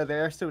farm. You know, they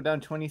are still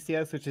down 20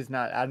 CS, which is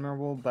not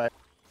admirable, but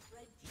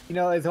you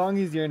know, as long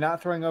as you're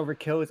not throwing over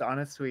kills,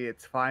 honestly,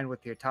 it's fine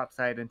with your top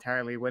side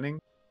entirely winning.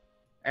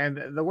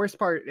 And the worst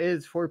part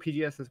is for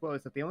PGS as well,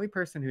 is that the only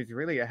person who's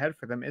really ahead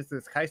for them is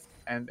this Kai'Sa.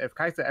 And if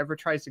Kai'Sa ever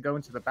tries to go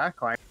into the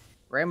backline,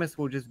 Rammus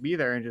will just be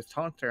there and just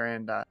taunt her,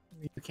 and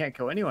you can't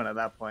kill anyone at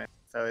that point.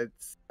 So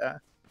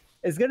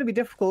it's going to be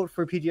difficult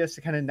for PGS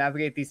to kind of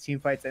navigate these team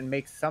fights and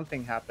make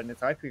something happen.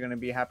 It's likely going to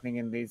be happening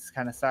in these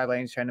kind of side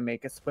lanes, trying to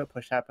make a split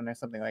push happen or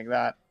something like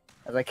that,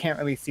 as I can't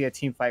really see a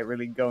team fight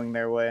really going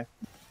their way.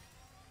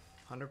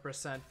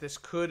 100%. This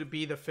could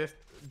be the 5th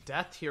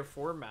death here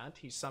for Matt.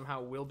 He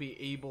somehow will be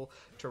able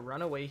to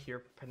run away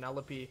here.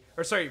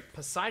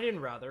 Poseidon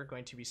rather,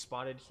 going to be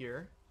spotted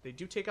here. They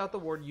do take out the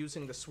ward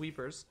using the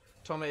sweepers.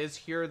 Toma is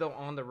here though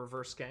on the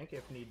reverse gank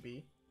if need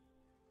be.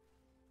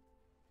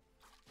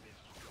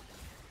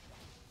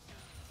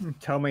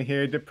 Toma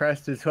here,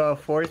 depressed as well,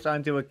 forced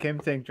onto a Kim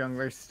Tank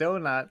jungler, still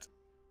not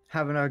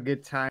having a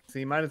good time. So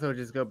you might as well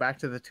just go back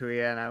to the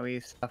Tuya and at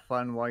least have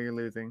fun while you're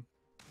losing.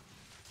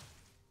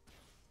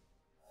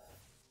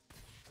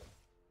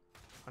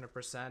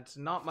 100%.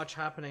 Not much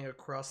happening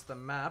across the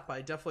map.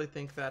 I definitely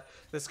think that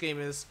this game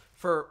is,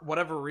 for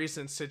whatever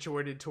reason,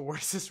 situated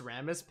towards this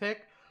Rammus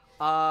pick.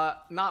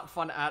 Not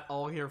fun at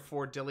all here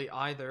for Dilly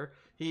either.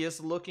 He is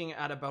looking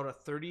at about a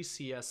 30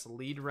 CS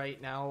lead right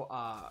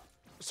now.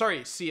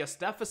 Sorry, CS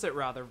deficit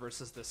rather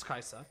versus this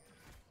Kai'Sa.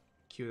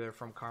 Q there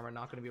from Karma,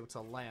 not going to be able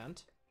to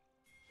land.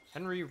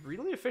 Henry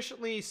really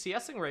efficiently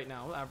CSing right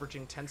now,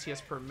 averaging 10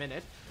 CS per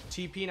minute.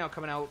 TP now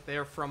coming out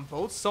there from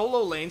both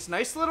solo lanes.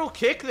 Nice little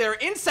kick there.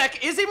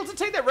 Insec is able to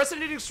take that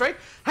resonating strike.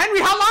 Henry,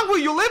 how long will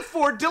you live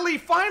for? Dilly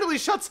finally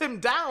shuts him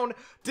down.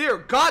 Dear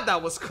God,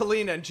 that was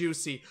clean and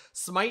juicy.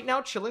 Smite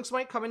now, Chilling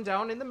Smite coming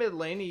down in the mid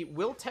lane. He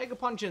will tag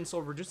upon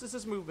Jinsoul, reduces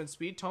his movement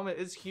speed. Toma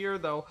is here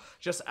though,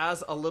 just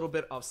as a little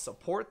bit of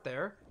support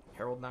there.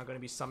 Herald now going to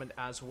be summoned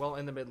as well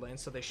in the mid lane,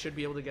 so they should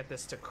be able to get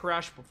this to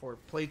crash before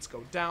plates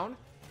go down.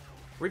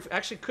 Reef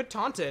actually could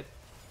taunt it.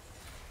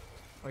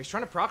 Oh, he's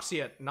trying to proxy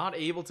it. Not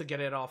able to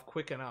get it off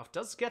quick enough.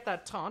 Does get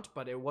that taunt,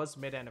 but it was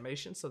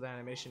mid-animation, so the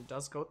animation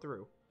does go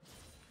through.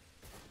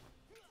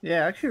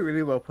 Yeah, actually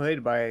really well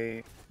played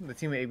by the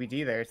team at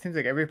ABD there. It seems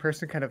like every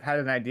person kind of had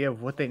an idea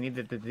of what they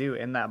needed to do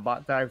in that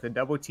bot dive. The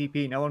double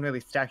TP, no one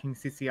really stacking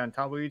CC on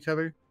top of each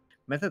other.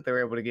 Meant that they were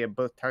able to get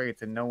both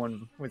targets and no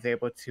one was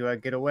able to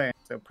get away.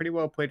 So pretty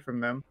well played from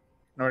them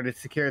in order to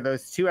secure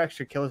those 2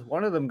 extra kills.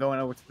 One of them going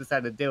over to the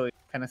side of Dilly,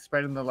 kind of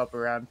spreading the love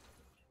around.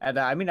 And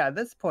I mean, at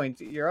this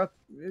point, you're up,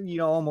 you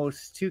know,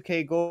 almost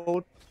 2k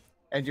gold,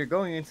 and you're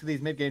going into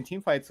these mid-game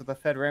team fights with a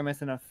fed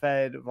Rammus and a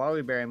fed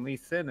Volibear and Lee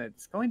Sin.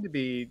 It's going to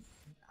be...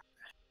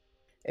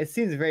 It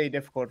seems very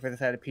difficult for the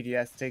side of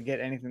PGS to get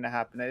anything to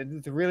happen.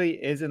 It really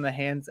is in the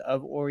hands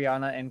of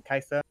Orianna and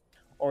Kai'Sa.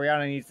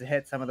 Orianna needs to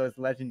hit some of those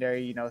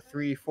legendary, you know,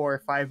 3,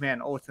 4,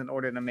 5-man ults in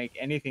order to make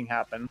anything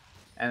happen.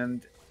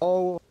 And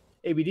all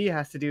ABD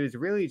has to do is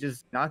really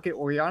just not get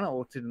Orianna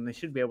ulted, and they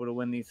should be able to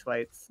win these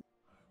fights.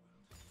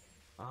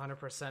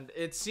 100%.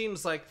 It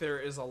seems like there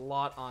is a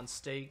lot on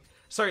stake.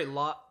 Sorry,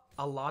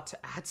 a lot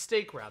at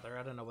stake rather.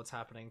 I don't know what's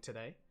happening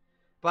today.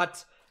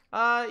 But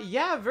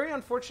Yeah, very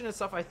unfortunate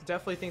stuff. I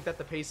definitely think that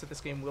the pace of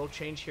this game will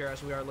change here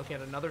as we are looking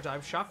at another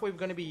dive. Shockwave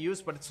going to be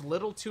used, but it's a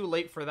little too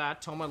late for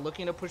that. Toma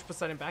looking to push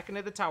Poseidon back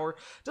into the tower.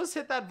 Does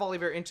hit that volley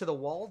bear into the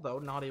wall, though.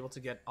 Not able to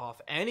get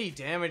off any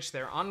damage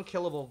there.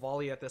 Unkillable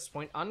volley at this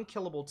point.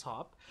 Unkillable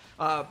top.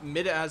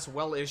 Mid as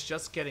well is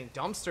just getting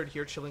dumpstered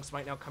here. Chilling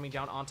Smite now coming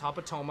down on top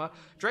of Toma.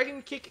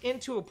 Dragon kick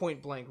into a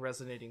point blank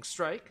resonating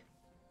strike.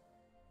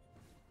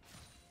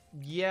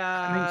 Yeah,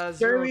 I mean,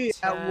 surely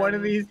 0-10. at one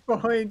of these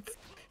points,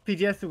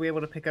 PGS will be able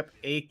to pick up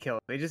a kill.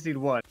 They just need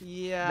one.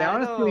 Yeah, They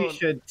honestly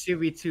should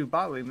 2v2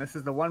 bot lane. This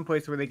is the one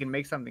place where they can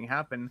make something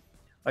happen.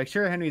 Like,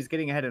 sure, Henry's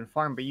getting ahead in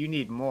farm, but you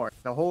need more.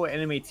 The whole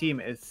enemy team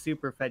is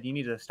super fed. You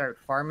need to start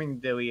farming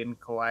Dilly and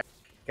Kawhi.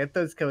 Get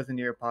those kills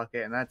into your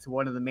pocket, and that's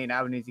one of the main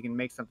avenues you can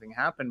make something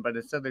happen, but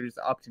instead they're just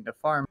opting to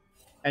farm.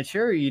 And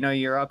sure, you know,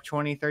 you're up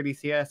 20, 30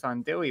 CS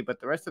on Dilly, but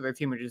the rest of their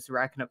team are just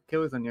racking up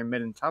kills on your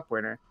mid and top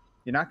winner.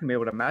 You're not going to be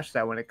able to match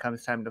that when it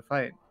comes time to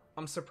fight.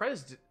 I'm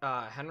surprised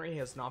Henry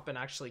has not been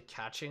actually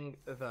catching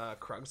the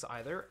Krugs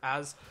either.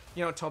 As,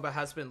 you know, Toba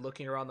has been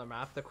looking around the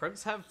map. The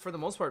Krugs have, for the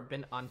most part,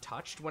 been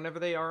untouched whenever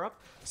they are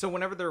up. So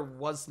whenever there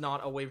was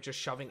not a wave just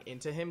shoving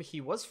into him,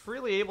 he was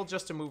freely able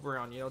just to move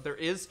around. You know, there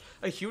is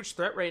a huge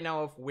threat right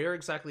now of where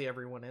exactly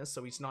everyone is.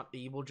 So he's not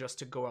able just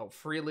to go out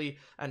freely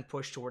and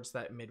push towards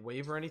that mid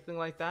wave or anything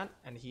like that.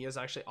 And he is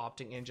actually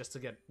opting in just to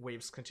get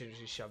waves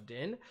continuously shoved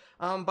in.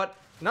 But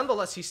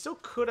nonetheless, he still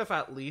could have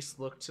at least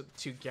looked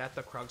to get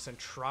the Krugs and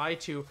try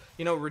to,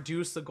 you know,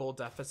 reduce the goal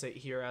deficit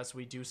here, as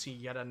we do see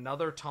yet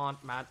another taunt.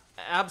 Matt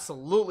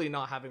absolutely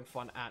not having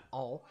fun at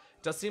all.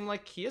 Does seem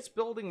like he is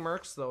building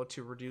mercs though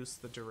to reduce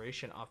the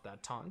duration of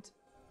that taunt.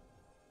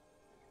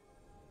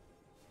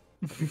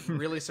 I'd be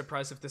really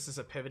surprised if this is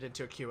a pivot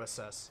into a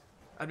QSS.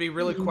 I'd be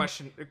really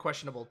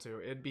questionable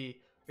too. It'd be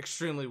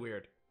extremely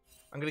weird.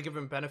 I'm gonna give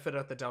him benefit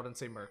of the doubt and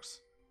say mercs.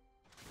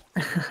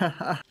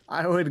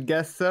 I would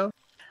guess so.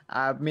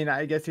 I mean,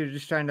 I guess you're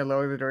just trying to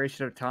lower the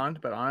duration of taunt,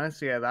 but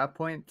honestly, at that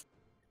point,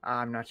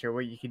 I'm not sure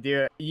what you could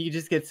do. You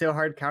just get so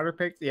hard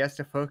counterpicked, he has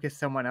to focus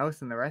someone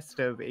else, and the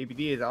rest of ABD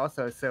is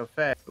also so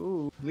fed.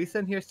 Ooh, Lee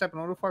Sin here stepping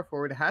a little far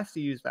forward, has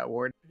to use that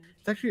ward.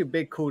 It's actually a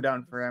big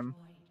cooldown for him,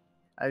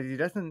 as he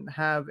doesn't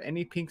have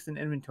any pinks in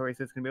inventory,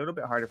 so it's going to be a little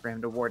bit harder for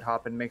him to ward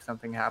hop and make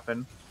something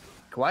happen.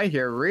 Kawhi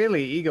here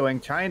really egoing,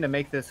 trying to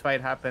make this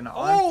fight happen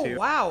onto... Oh,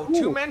 wow.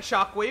 Two-man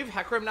Shockwave.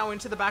 Hecarim now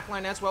into the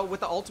backline as well with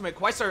the ultimate.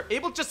 Kawhi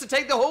able just to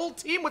take the whole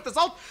team with this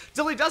ult.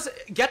 Dilly does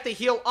get the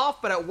heal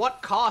off, but at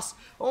what cost?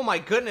 Oh my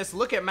goodness,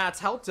 look at Matt's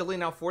health. Dilly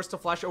now forced to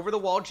flash over the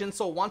wall.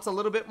 Jinsoul wants a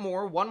little bit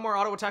more. One more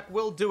auto attack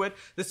will do it.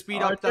 The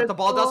speed up that the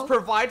ball does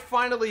provide.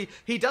 Finally,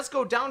 he does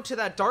go down to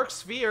that dark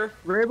sphere.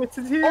 Ramus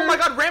is here. Oh my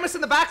god, Ramus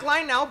in the back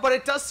line now, but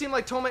it does seem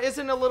like Toma is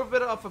in a little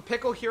bit of a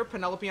pickle here.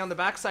 Penelope on the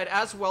backside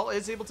as well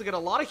is able to get a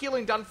lot of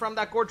healing done from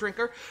that Gore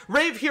Drinker.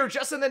 Rave here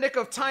just in the nick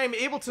of time,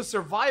 able to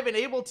survive and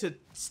able to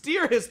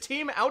steer his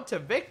team out to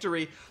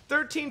victory.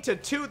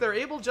 13-2, they're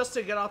able just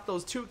to get off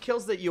those 2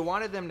 kills that you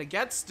wanted them to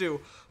get, Stu.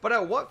 But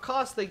at what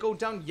cost? They go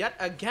down yet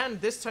again,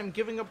 this time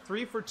giving up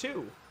 3 for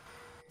 2.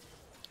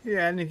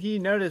 Yeah, and if you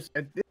notice,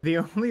 the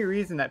only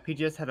reason that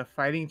PGS had a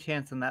fighting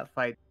chance in that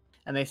fight,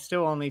 and they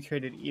still only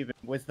traded even,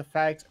 was the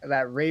fact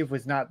that Rave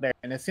was not there.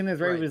 And as soon as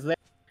Rave was there,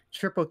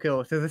 triple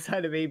kill to the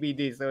side of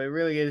ABD, so it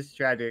really is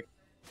tragic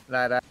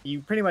that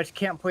you pretty much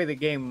can't play the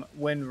game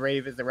when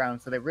Rave is around.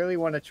 So they really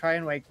want to try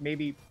and like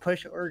maybe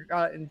push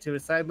Urgot into a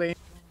side lane,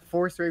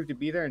 force Rave to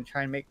be there, and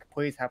try and make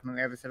plays happen on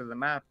the other side of the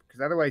map.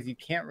 Because otherwise, you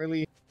can't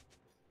really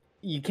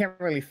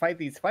fight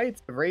these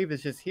fights. The Rave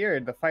is just here,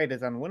 and the fight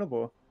is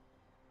unwinnable.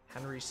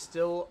 Henry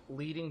still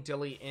leading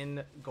Dilly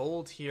in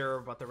gold here,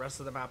 but the rest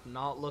of the map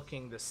not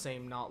looking the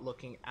same, not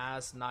looking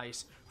as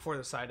nice for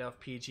the side of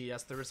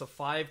PGS. There is a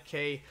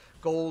 5k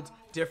gold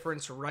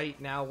difference right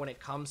now when it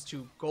comes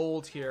to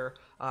gold here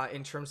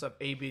in terms of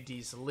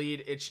ABD's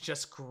lead. It's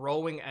just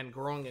growing and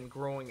growing and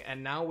growing,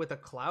 and now with a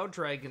Cloud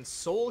Dragon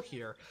Soul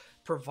here,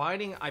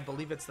 providing, I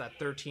believe it's that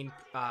 13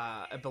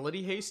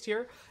 ability haste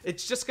here,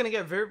 it's just going to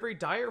get very, very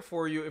dire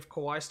for you if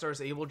Kawhi Star is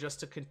able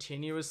just to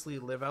continuously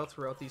live out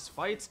throughout these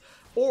fights.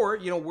 Or,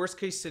 you know, worst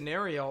case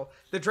scenario,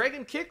 the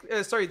Dragon Kick,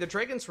 the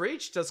Dragon's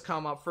Rage does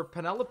come up for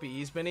Penelope.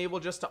 He's been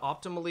able just to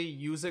optimally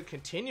use it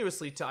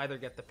continuously to either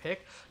get the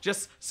pick,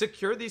 just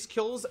secure these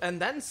kills, and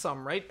then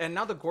some, right? And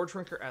now the Gore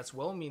Drinker as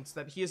well means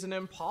that he is an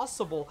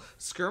impossible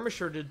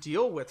skirmisher to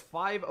deal with.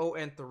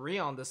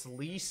 5-0-3 on this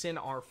Lee Sin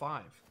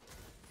R5.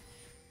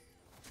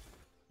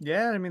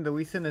 Yeah, I mean, the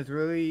Lee Sin has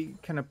really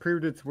kind of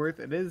proved its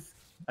worth. It is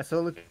a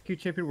solo queue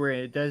champion where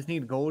it does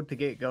need gold to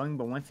get going,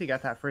 but once he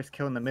got that first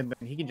kill in the mid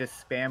lane, he can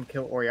just spam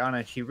kill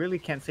Orianna. She really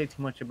can't say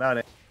too much about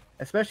it,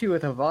 especially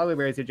with a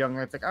Volibear as a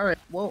jungler. It's like, all right,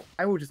 well,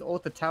 I will just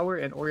ult the tower,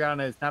 and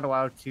Orianna is not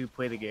allowed to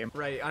play the game.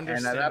 Right,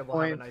 understandable. And at that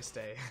point, have a nice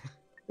day.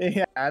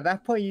 Yeah, at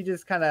that point, you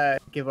just kind of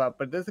give up.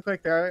 But it does look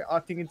like they're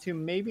opting into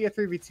maybe a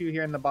 3v2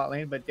 here in the bot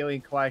lane, but Dilly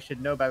and Kawhi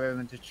should know better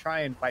than to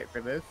try and fight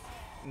for this.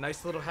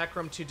 Nice little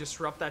Hecarim to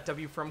disrupt that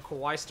W from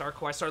Kawaii Star.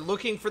 Kawaii Star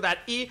looking for that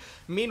E.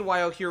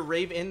 Meanwhile, here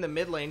Rave in the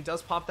mid lane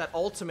does pop that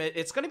ultimate.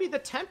 It's going to be the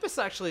Tempest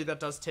actually that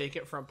does take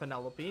it from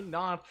Penelope.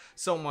 Not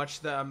so much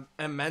the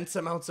immense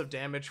amounts of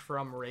damage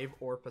from Rave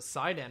or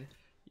Poseidon.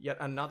 Yet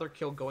another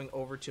kill going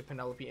over to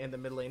Penelope in the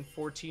mid lane.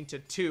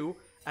 14-2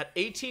 at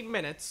 18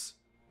 minutes.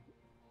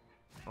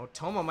 Oh,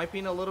 Toma might be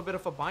in a little bit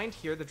of a bind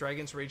here. The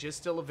Dragon's Rage is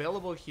still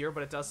available here,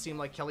 but it does seem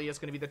like Kelly is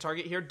going to be the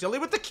target here. Dilly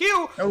with the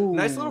Q! Oh.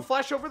 Nice little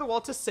flash over the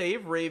wall to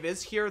save. Rave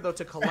is here, though,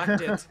 to collect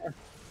it.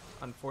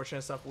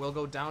 Unfortunate stuff will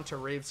go down to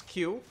Rave's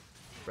Q.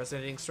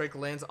 Resonating Strike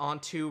lands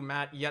onto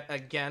Matt yet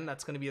again.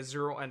 That's going to be a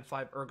 0 and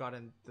 5 Urgot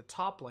in the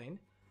top lane.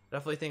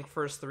 Definitely think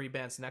first 3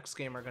 bans next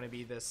game are going to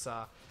be this.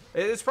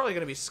 It's probably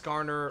going to be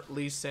Skarner,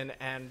 Lee Sin,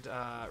 and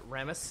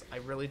Rammus. I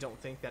really don't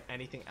think that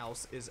anything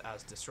else is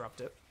as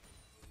disruptive.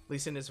 Lee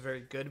Sin is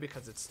very good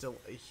because it's still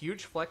a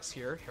huge flex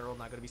here. Herald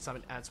not going to be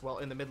summoned as well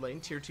in the mid lane.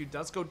 Tier 2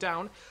 does go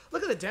down.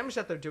 Look at the damage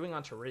that they're doing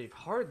onto Rave.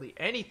 Hardly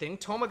anything.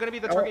 Toma going to be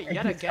the target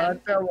yet again.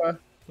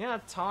 Yeah,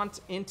 taunt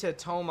into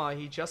Toma.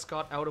 He just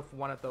got out of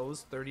one of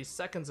those 30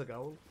 seconds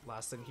ago.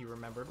 Last thing he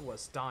remembered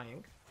was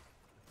dying.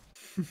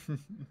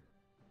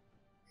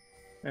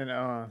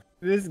 And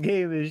this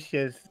game is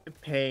just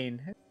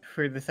pain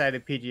for the side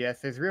of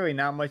PGS. There's really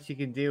not much you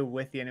can do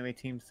with the enemy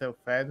team so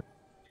fed.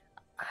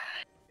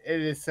 It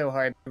is so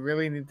hard. You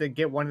really need to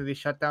get one of these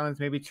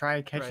shutdowns, maybe try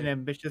and catch an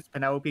ambitious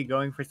Penelope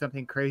going for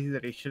something crazy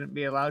that he shouldn't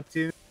be allowed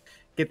to.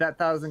 Get that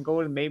 1,000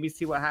 gold and maybe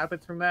see what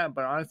happens from that.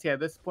 But honestly, at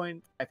this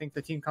point, I think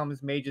the team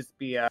comms may just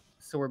be,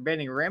 so we're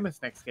banning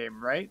Rammus next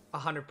game, right?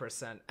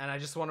 100%. And I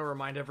just want to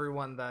remind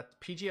everyone that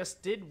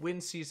PGS did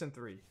win Season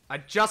 3. I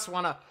just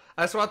want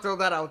to throw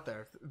that out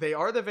there. They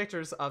are the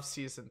victors of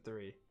Season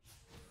 3.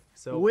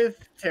 So with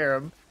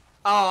Tarim.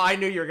 Oh, I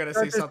knew you were going to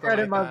say something like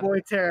that. My boy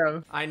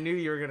Tarim. I knew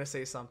you were going to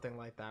say something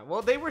like that.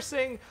 Well, they were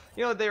saying,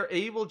 you know, they're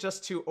able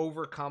just to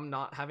overcome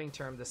not having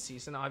Tarim this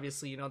season.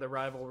 Obviously, you know, the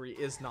rivalry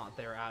is not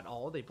there at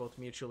all. They both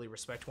mutually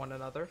respect one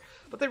another.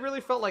 But they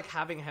really felt like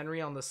having Henry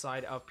on the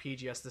side of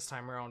PGS this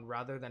time around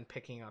rather than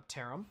picking up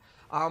Tarim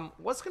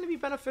was going to be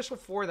beneficial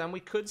for them.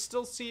 We could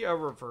still see a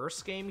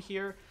reverse game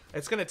here.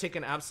 It's going to take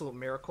an absolute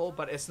miracle,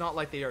 but it's not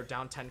like they are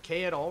down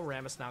 10k at all.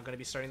 Rammus now going to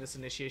be starting this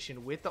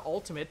initiation with the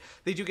ultimate.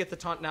 They do get the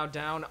taunt now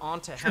down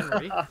onto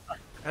Henry.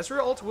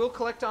 Ezreal ult will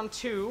collect on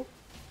 2.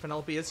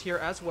 Penelope is here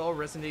as well.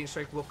 Resonating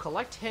Strike will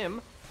collect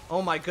him.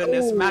 Oh my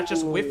goodness, Matt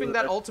just whiffing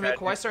that ultimate.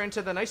 Kawaii Star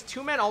into the nice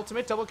 2-man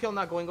ultimate. Double kill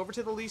now going over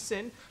to the Lee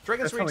Sin.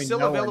 Dragon's Rage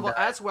still available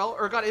as well.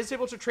 Urgot is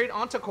able to trade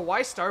onto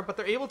Kawaii Star, but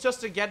they're able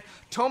just to get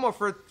Toma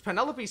for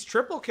Penelope's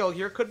triple kill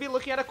here. Could be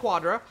looking at a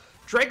quadra.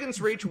 Dragon's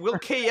Rage will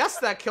KS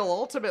that kill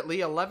ultimately.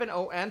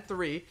 11-0 and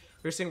 3.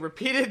 We're seeing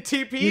repeated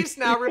TPs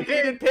now,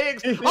 repeated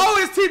pigs. Oh,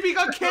 his TP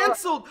got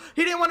canceled.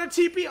 He didn't want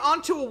to TP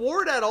onto a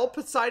ward at all.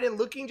 Poseidon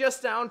looking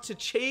just down to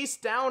chase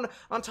down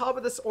on top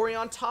of this Ori,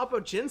 on top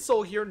of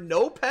Jinsoul here.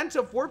 No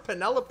Penta for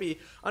Penelope.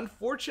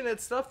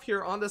 Unfortunate stuff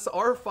here on this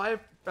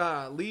R5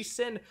 Lee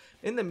Sin.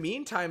 In the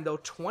meantime, though,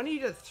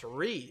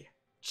 20-3.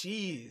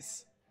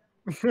 Jeez.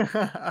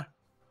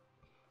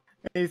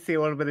 You see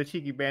a little bit of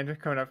cheeky banter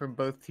coming up from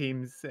both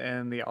teams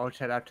in the all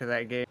chat after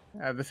that game.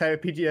 The side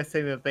of PGS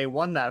saying that they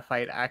won that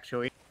fight,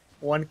 actually.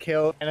 1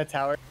 kill and a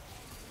tower.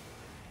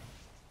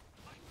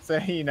 So,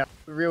 you know,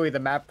 really the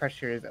map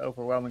pressure is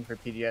overwhelming for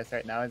PGS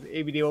right now. As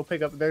ABD will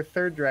pick up their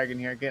 3rd dragon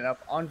here, getting up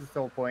onto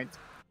soul points.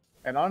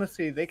 And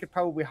honestly, they could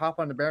probably hop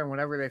on the Baron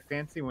whenever they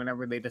fancy,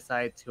 whenever they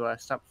decide to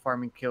stop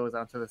farming kills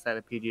onto the side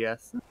of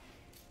PGS.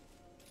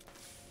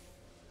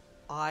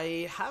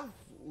 I have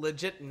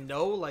legit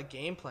no like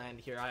game plan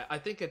here. I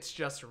think it's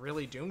just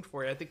really doomed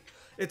for you. I think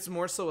it's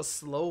more so a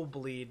slow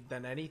bleed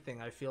than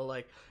anything. I feel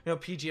like, you know,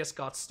 PGS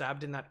got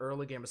stabbed in that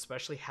early game,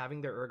 especially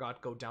having their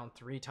Urgot go down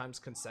 3 times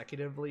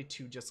consecutively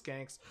to just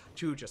ganks,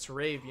 to just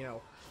Rave, you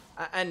know.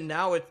 And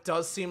now it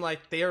does seem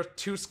like they are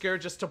too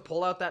scared just to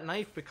pull out that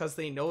knife because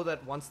they know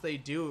that once they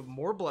do,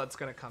 more blood's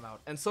going to come out.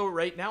 And so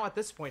right now at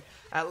this point,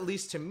 at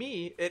least to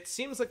me, it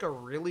seems like a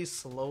really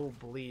slow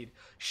bleed.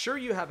 Sure,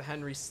 you have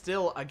Henry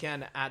still,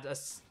 again, at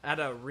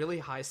a really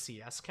high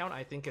CS count.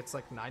 I think it's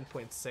like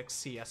 9.6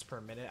 CS per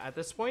minute at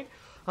this point.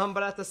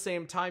 But at the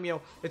same time, you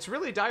know, it's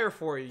really dire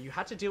for you. You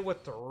had to deal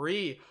with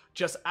 3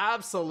 just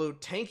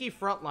absolute tanky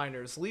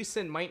frontliners. Lee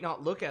Sin might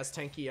not look as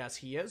tanky as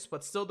he is,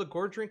 but still the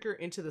Gore Drinker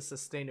into the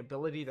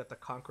sustainability that the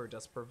Conqueror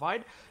does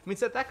provide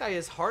means that that guy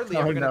is hardly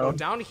ever going to go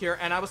down here.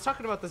 And I was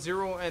talking about the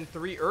 0 and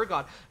 3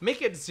 Urgot.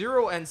 Make it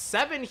 0 and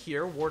 7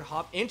 here. Ward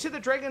hop into the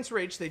Dragon's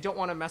Rage. They don't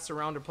want to mess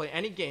around or play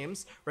any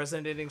games.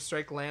 Resonating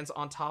Strike lands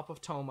on top of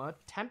Toma.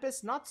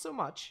 Tempest, not so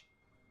much.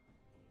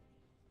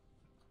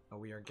 Oh,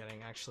 we are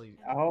getting actually...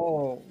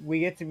 Oh, we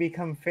get to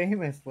become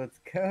famous. Let's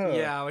go.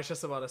 Yeah, I was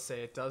just about to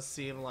say, it does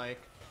seem like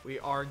we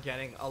are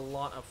getting a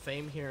lot of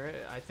fame here.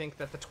 I think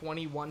that the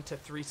 21-3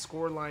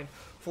 scoreline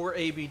for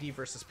ABD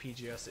versus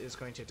PGS is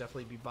going to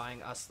definitely be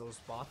buying us those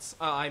bots.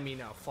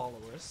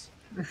 Followers.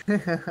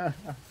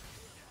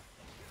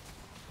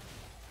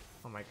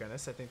 Oh my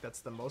goodness, I think that's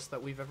the most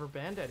that we've ever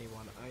banned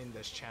anyone in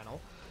this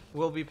channel.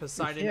 Will be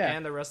Poseidon Yeah.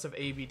 and the rest of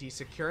ABD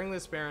securing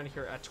this Baron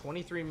here at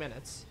 23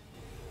 minutes.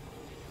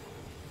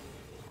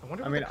 I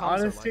wonder I what mean, the comms are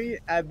honestly,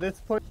 like. at this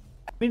point,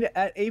 I mean,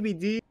 at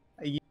ABD,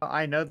 you know,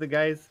 I know the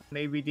guys on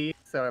ABD,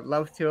 so I'd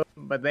love to,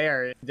 but they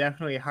are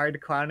definitely hard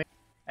clowning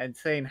and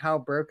saying how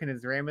broken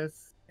is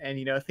Ramus, and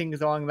you know,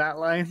 things along that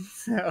line.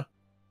 So,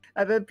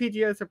 at the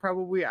PGS are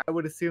probably, I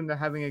would assume they're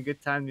having a good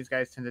time. These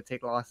guys tend to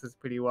take losses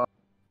pretty well,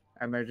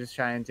 and they're just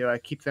trying to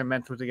keep their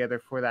mental together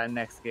for that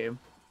next game.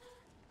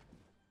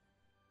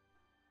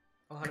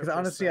 Because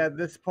honestly, 100%. at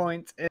this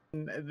point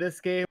in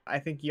this game, I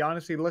think you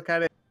honestly look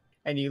at it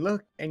and you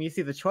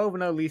see the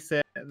 12-0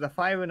 Lisa, the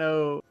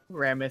 5-0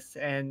 Ramus,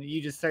 and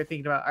you just start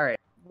thinking about, all right,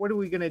 what are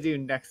we gonna do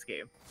next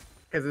game?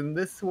 Because in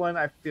this one,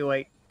 I feel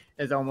like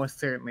is almost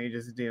certainly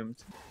just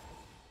doomed.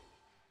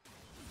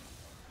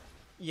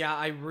 Yeah,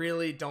 I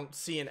really don't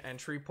see an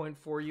entry point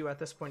for you at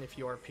this point if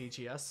you are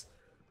PGS.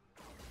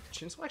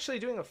 Jinso actually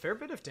doing a fair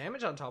bit of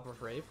damage on top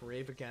of Rave.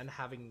 Rave again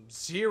having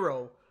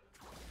 0.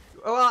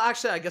 Well,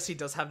 actually, I guess he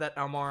does have that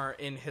MR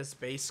in his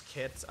base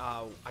kit.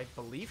 I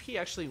believe he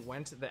actually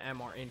went the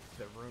MR into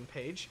the rune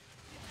page.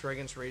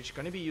 Dragon's Rage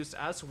going to be used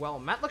as well.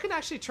 Matt looking to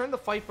actually turn the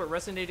fight, but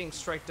Resonating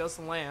Strike does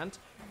land.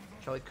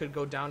 Kelly could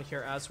go down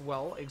here as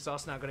well.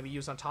 Exhaust now going to be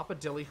used on top of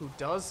Dilly, who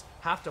does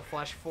have to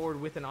flash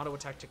forward with an auto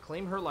attack to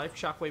claim her life.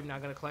 Shockwave now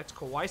going to collect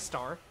Kawaii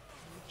Star.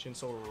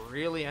 Jinso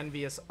really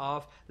envious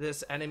of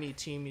this enemy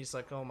team. He's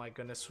like, oh my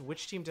goodness,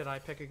 which team did I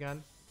pick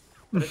again?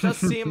 But it does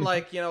seem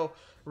like, you know,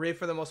 Rave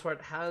for the most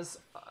part has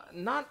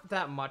not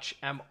that much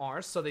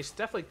MR, so they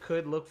definitely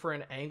could look for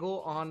an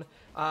angle on,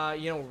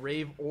 you know,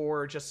 Rave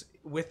or just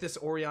with this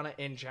Orianna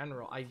in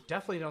general. I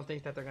definitely don't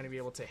think that they're going to be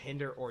able to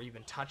hinder or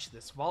even touch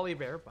this Volley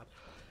Bear, but,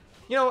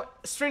 you know,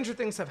 stranger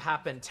things have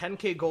happened.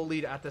 10k goal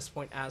lead at this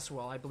point as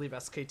well. I believe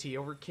SKT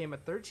overcame a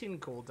 13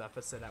 goal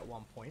deficit at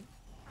one point.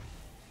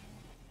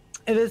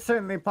 It is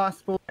certainly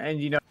possible, and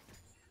you know,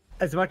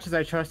 as much as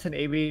I trust in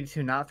ABD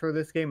to not throw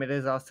this game, it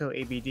is also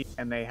ABD,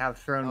 and they have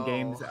thrown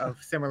games of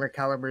similar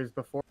calibers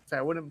before, so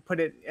I wouldn't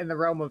put it in the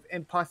realm of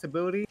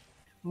impossibility,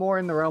 more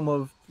in the realm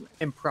of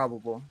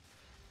improbable.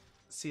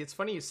 See, it's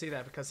funny you say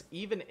that, because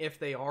even if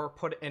they are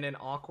put in an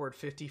awkward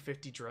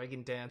 50-50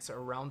 dragon dance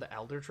around the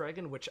Elder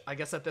Dragon, which I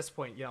guess at this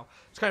point, you know,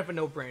 it's kind of a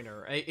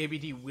no-brainer.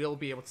 ABD will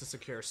be able to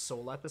secure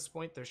Soul at this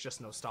point. There's just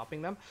no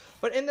stopping them.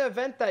 But in the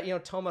event that, you know,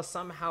 Toma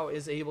somehow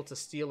is able to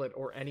steal it,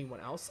 or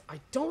anyone else, I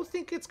don't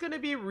think it's going to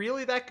be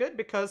really that good,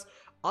 because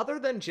other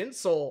than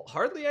Jinsoul,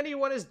 hardly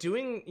anyone is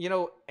doing, you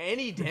know,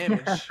 any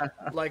damage.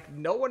 Like,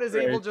 no one is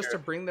able just to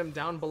bring them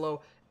down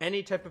below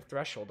any type of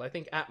threshold. I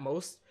think at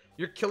most,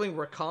 you're killing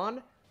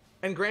Rakan.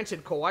 And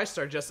granted, Kawaii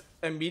Star just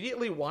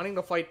immediately wanting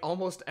to fight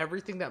almost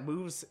everything that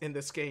moves in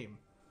this game.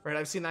 Right?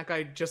 I've seen that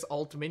guy just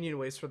ult minion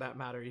waves for that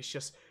matter. He's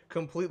just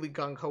completely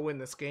gung-ho in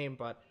this game,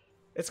 but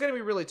it's going to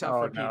be really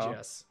tough for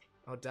PGS.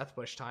 Oh, Death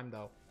Bush time,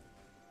 though.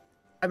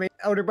 I mean,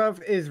 Outer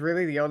Buff is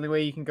really the only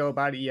way you can go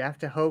about it. You have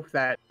to hope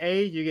that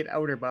A, you get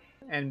Outer Buff,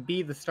 and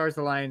B, the stars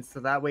align, so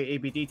that way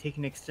ABD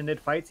taking extended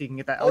fights, you can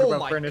get that Outer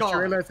Buff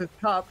furniture unless it's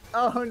top.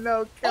 Oh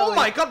no, Kelly. Oh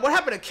my god, what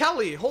happened to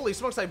Kelly? Holy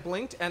smokes, I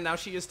blinked, and now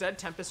she is dead.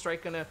 Tempest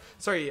Strike gonna,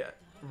 sorry,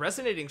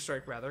 Resonating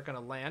Strike rather, gonna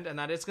land, and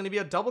that is gonna be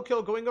a double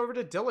kill going over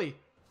to Dilly.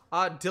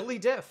 Dilly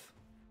Diff.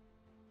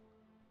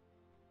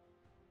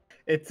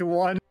 It's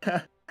one.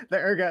 The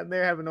Urgot,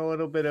 they're having a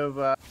little bit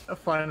of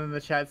fun in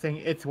the chat saying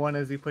it's one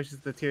as he pushes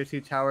the tier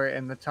 2 tower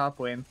in the top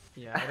lane.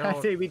 Yeah, I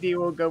don't... ABD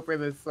will go for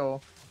this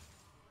soul.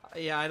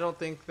 Yeah, I don't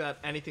think that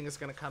anything is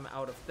going to come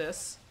out of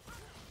this.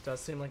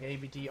 Does seem like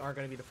ABD are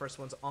going to be the first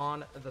ones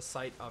on the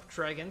site of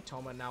Dragon.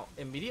 Toma now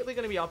immediately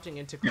going to be opting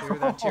in to clear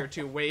that tier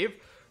 2 wave.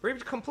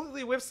 Rave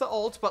completely whiffs the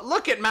ult, but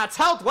look at Matt's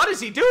health. What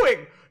is he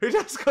doing? He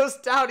just goes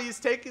down. He's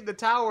taking the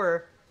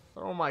tower.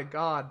 Oh my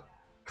god.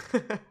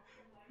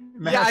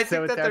 Yeah, I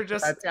think that they're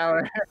just... That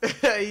tower.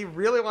 He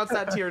really wants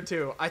that tier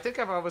 2. I think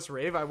if I was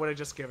Rave, I would have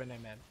just given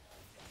him in.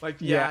 Like,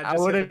 yeah, I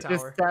would have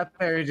just sat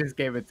there and just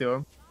gave it to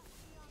him.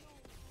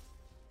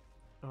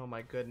 Oh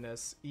my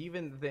goodness.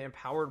 Even the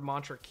empowered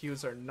mantra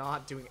Qs are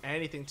not doing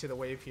anything to the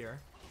wave here.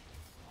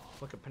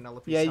 Look at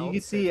Penelope's Yeah, health. you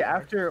can see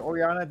after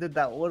Orianna did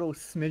that little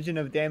smidgen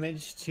of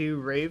damage to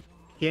Rave,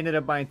 he ended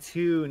up buying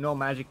 2 no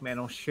magic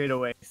mantle straight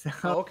away. So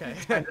okay.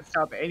 trying to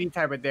stop any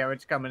type of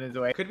damage coming his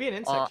way. Could be an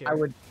insect here.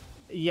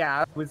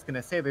 I was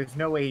gonna say there's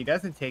no way he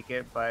doesn't take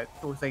it, but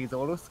it looks like he's a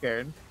little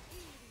scared.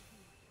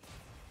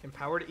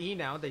 Empowered E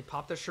now. They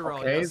pop the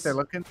Shirelles. Okay, they're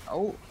looking.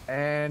 Oh,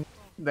 and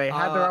they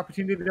had their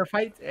opportunity to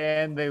fight,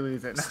 and they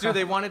lose it. Dude,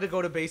 they wanted to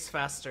go to base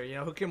faster. You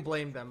know, who can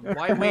blame them?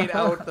 Why wait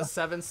out the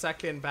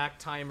 7-second back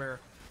timer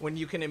when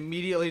you can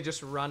immediately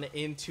just run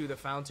into the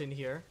fountain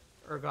here?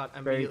 Urgot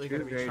immediately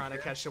going to be trying to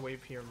catch the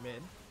wave here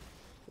mid.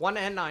 1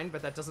 and 9,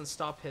 but that doesn't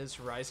stop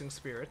his rising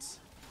spirits.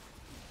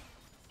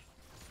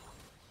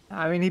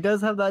 I mean, he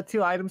does have that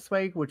 2 item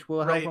spike, which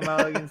will help him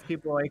out against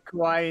people like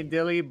Kawaii and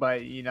Dilly,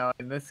 but, you know,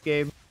 in this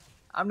game,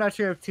 I'm not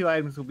sure if 2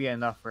 items will be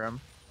enough for him.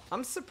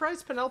 I'm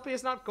surprised Penelope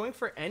is not going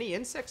for any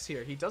insects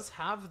here. He does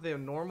have the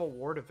normal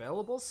ward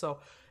available, so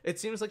it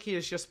seems like he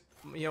is just,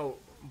 you know,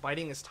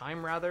 biding his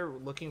time rather,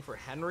 looking for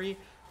Henry.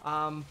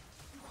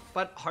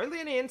 But hardly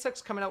any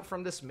insects coming out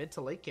from this mid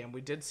to late game.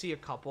 We did see a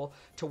couple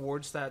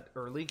towards that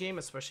early game,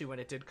 especially when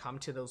it did come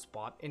to those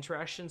bot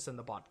interactions and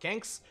the bot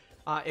ganks.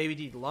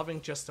 ABD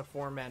loving just a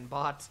 4-man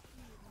bot.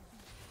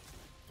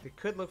 They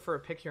could look for a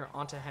pick here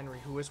onto Henry,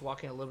 who is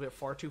walking a little bit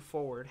far too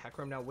forward.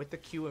 Hecarim now with the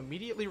Q,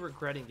 immediately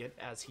regretting it,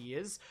 as he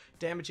is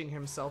damaging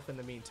himself in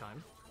the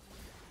meantime.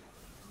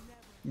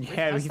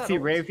 Yeah, we can see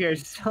Rave here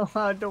is still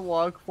allowed to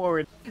walk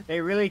forward. They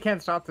really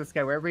can't stop this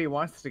guy wherever he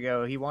wants to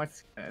go.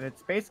 And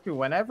it's basically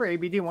whenever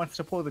ABD wants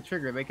to pull the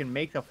trigger, they can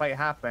make the fight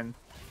happen.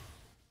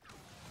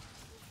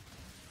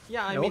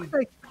 Yeah, I mean, looks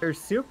like they're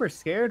super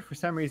scared for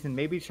some reason,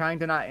 maybe trying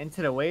to not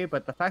enter the way,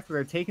 but the fact that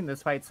they're taking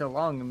this fight so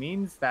long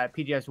means that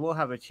PGS will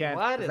have a chance.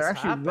 They're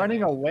actually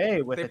running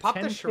away with a 10K gold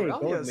lead. They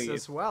popped the Shirelias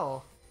as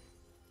well.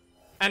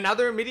 And now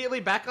they're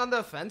immediately back on the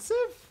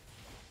offensive?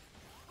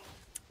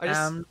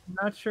 I'm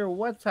not sure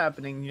what's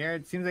happening here.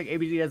 It seems like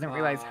ABD doesn't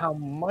realize how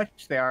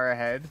much they are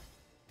ahead.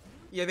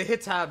 Yeah, they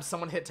hit tab.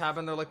 Someone hit tab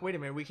and they're like, wait a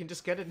minute, we can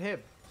just get inhib.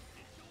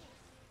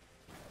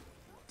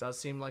 Does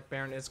seem like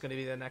Baron is going to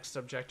be the next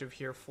objective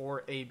here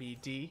for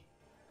ABD.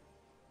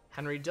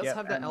 Henry does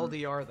have the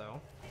LDR though.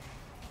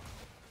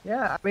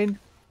 Yeah, I mean,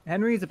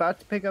 Henry's about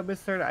to pick up his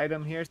third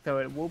item here, so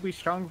it will be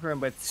strong for him,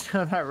 but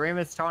still that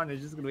Ramus taunt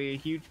is just going to be a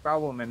huge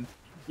problem. And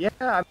yeah,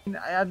 I mean,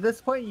 at this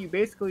point, you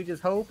basically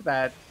just hope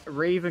that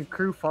Rave and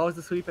crew falls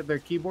asleep at their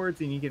keyboards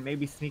and you can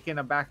maybe sneak in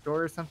a back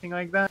door or something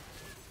like that.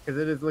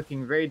 Because it is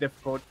looking very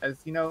difficult, as,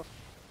 you know,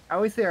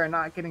 obviously are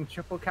not getting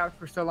triple capped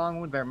for so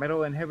long. Their middle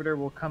inhibitor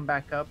will come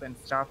back up and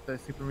stop the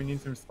super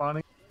minions from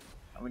spawning.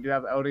 And we do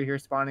have Elder here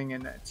spawning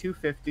in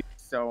 250,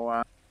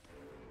 so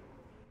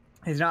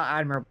it's not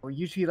admirable.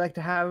 Usually you like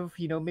to have,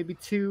 you know, maybe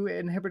 2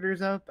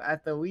 inhibitors up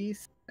at the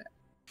least.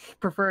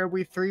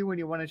 Preferably 3 when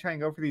you want to try and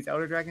go for these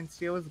Elder Dragon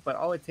steals, but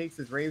all it takes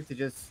is Rave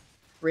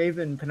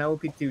and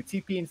Penelope to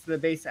TP into the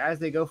base as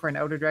they go for an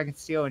Elder Dragon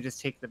steal and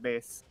just take the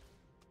base.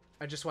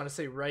 I just want to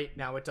say right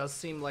now, it does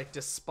seem like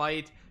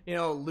despite, you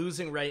know,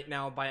 losing right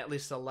now by at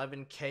least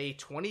 11k,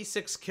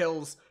 26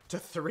 kills to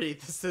 3,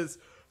 this is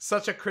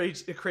such a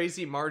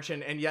crazy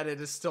margin, and yet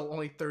it is still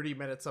only 30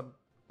 minutes.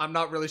 I'm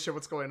not really sure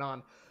what's going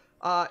on.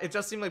 It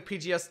does seem like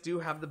PGS do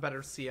have the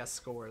better CS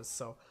scores,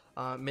 so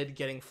mid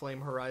getting Flame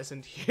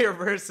Horizon here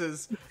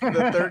versus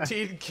the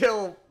 13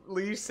 kill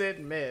Lee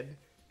Sin mid.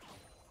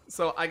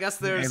 So I guess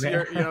there's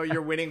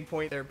your winning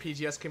point there.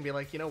 PGS can be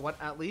like, you know what,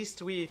 at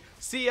least we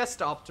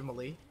CS'd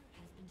optimally.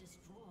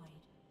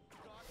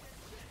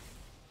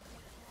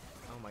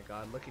 Oh my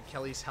god, look at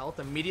Kelly's health,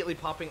 immediately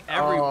popping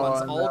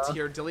everyone's ult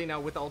here. Dilly now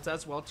with ult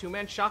as well.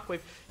 2-man shockwave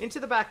into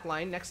the back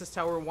line. Nexus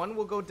Tower 1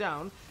 will go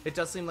down. It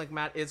does seem like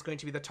Matt is going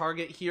to be the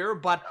target here,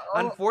 but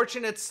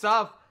unfortunate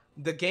stuff.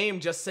 The game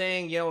just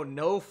saying, you know,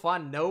 no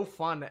fun, no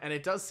fun. And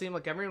it does seem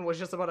like everyone was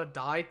just about to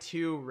die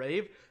to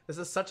Rave. This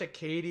is such a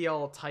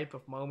KDL type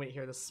of moment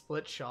here, the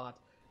split shot.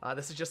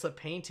 This is just a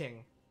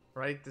painting,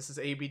 right? This is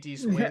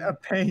ABD's win. Yeah, a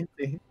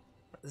painting.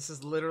 This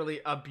is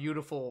literally a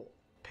beautiful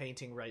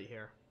painting right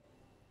here.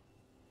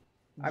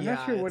 I'm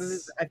not sure what it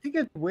is. I think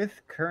it's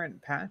with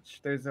current patch.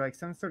 There's like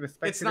some sort of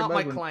spectator. It's not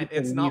my client.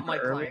 It's not my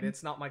client.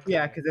 It's not my client.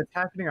 Yeah, because it's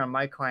happening on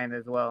my client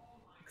as well.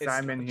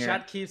 I'm in here.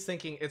 Chat keeps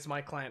thinking it's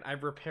my client.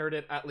 I've repaired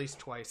it at least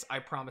twice. I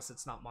promise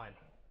it's not mine.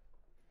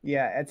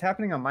 Yeah, it's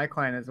happening on my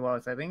client as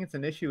well. So I think it's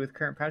an issue with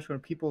current patch when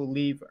people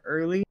leave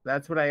early.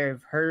 That's what I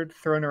have heard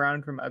thrown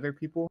around from other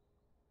people.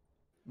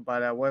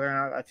 But whether or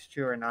not that's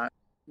true or not,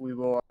 we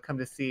will come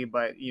to see.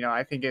 But, you know,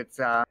 I think it's,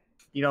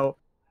 you know,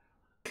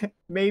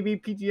 maybe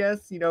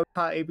PGS, you know,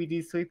 caught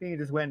ABD sleeping and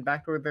just went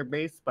back toward their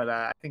base. But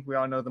I think we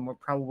all know the more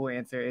probable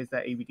answer is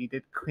that ABD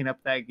did clean up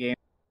that game.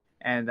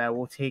 And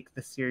we'll take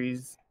the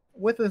series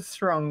with a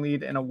strong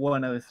lead and a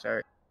 1-0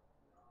 start.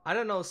 I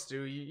don't know,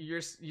 Stu.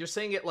 You're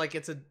saying it like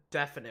it's a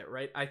definite,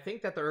 right? I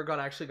think that the Urgot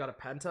actually got a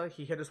penta.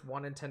 He hit his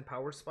 1 in 10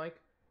 power spike.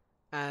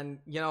 And,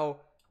 you know,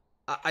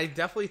 I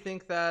definitely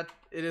think that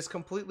it is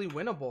completely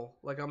winnable.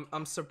 Like,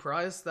 I'm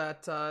surprised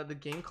that the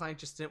game client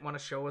just didn't want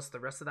to show us the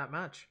rest of that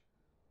match.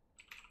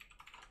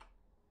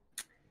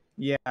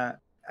 Yeah.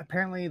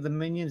 Apparently the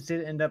minions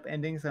did end up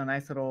ending, so a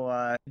nice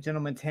little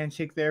gentleman's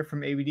handshake there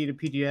from ABD to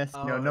PGS.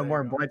 You know, no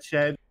more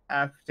bloodshed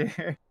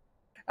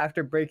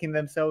after breaking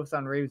themselves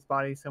on Rave's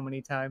body so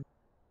many times.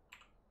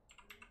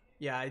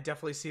 Yeah, I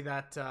definitely see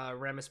that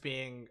Ramus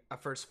being a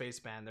first phase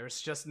ban. There's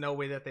just no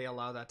way that they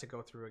allow that to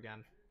go through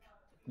again.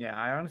 Yeah,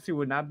 I honestly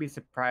would not be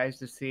surprised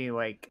to see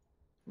like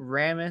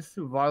Ramus,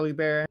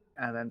 Volibear,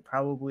 and then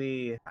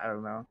probably, I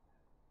don't know,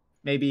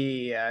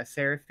 maybe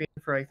Seraphine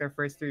for like their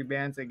first 3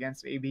 bans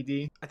against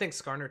ABD. I think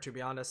Skarner, to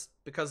be honest,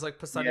 because like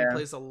Poseidon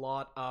plays a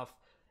lot of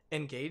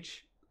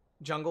engage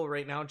jungle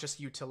right now, just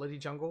utility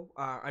jungle.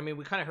 I mean,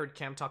 we kind of heard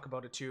Cam talk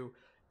about it too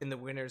in the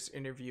winners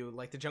interview.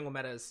 Like the jungle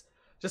meta is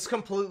just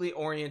completely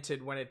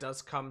oriented when it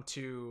does come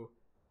to,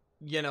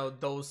 you know,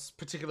 those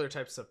particular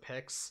types of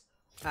picks.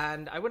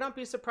 And I would not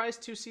be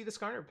surprised to see the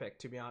Skarner pick,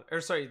 to be honest.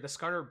 Or sorry, the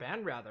Skarner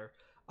ban, rather.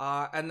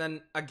 And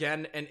then,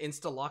 again, an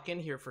insta-lock-in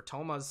here for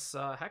Toma's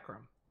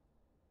Hecarim.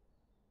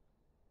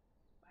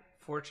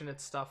 Fortunate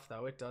stuff,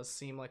 though. It does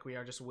seem like we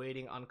are just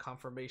waiting on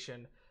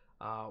confirmation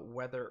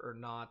whether or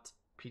not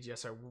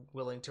PGS are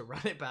willing to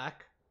run it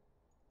back.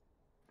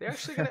 They're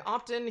actually going to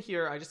opt in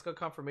here. I just got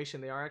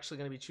confirmation. They are actually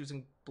going to be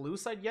choosing blue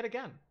side yet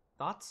again.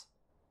 Thoughts?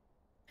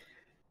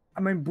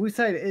 I mean, blue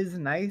side is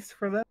nice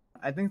for them.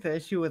 I think the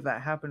issue with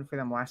that happened for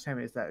them last time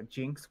is that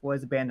Jinx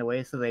was banned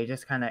away, so they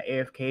just kind of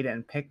AFK'd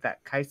and picked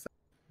that Kai'Sa.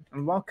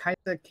 And while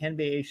Kai'Sa can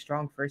be a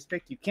strong first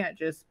pick, you can't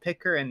just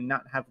pick her and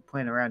not have a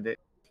plan around it.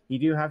 You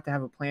do have to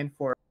have a plan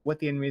for what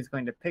the enemy is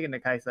going to pick into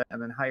Kai'Sa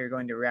and then how you're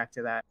going to react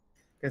to that.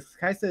 Because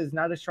Kai'Sa is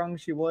not as strong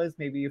as she was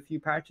maybe a few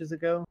patches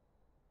ago.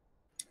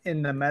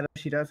 In the meta,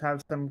 she does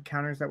have some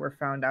counters that were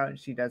found out, and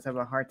she does have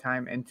a hard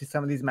time into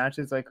some of these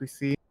matches like we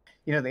see.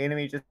 You know, the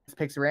enemy just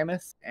picks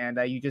Rammus, and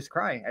you just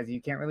cry, as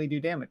you can't really do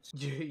damage.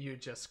 You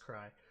just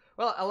cry.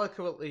 Well,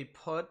 eloquently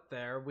put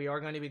there. We are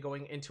going to be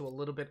going into a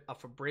little bit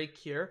of a break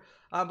here.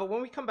 But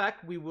when we come back,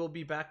 we will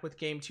be back with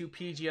Game 2,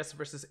 PGS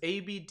versus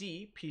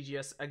ABD.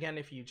 PGS, again,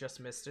 if you just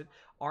missed it,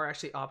 are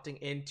actually opting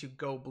in to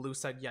go blue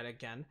side yet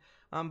again.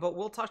 But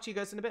we'll talk to you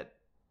guys in a bit.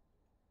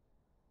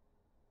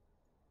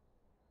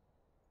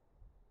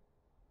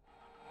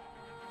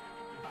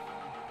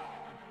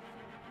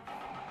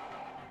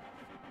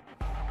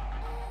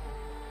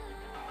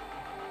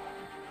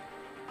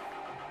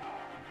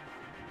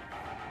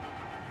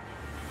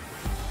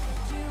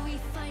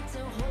 To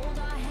hold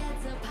our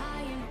heads up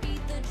high and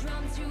beat the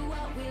drums to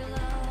what we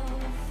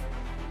love.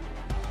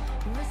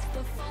 Risk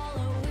the fall,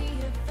 oh, we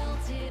have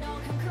felt it all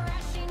come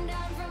crashing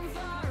down from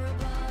far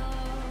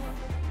above.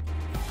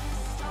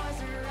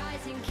 Stars are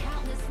rising,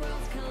 countless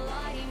worlds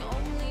colliding.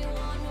 Only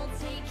one will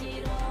take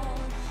it all.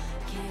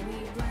 Can we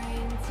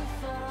bring to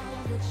fall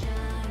the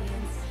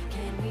giants?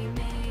 Can we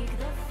make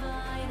the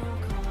final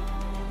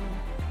call?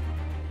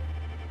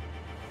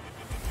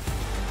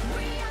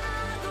 We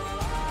are the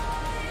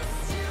ones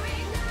to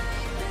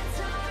ignite the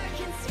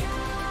darkened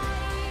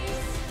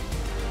skies,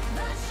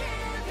 the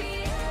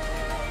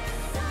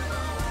champions of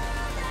a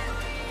world that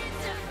we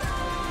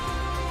defy.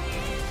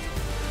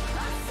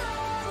 A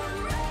soul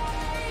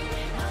ray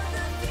of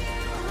the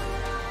few who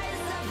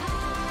rise up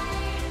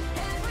high,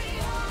 and we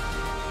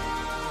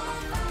all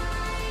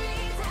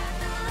fight at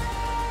the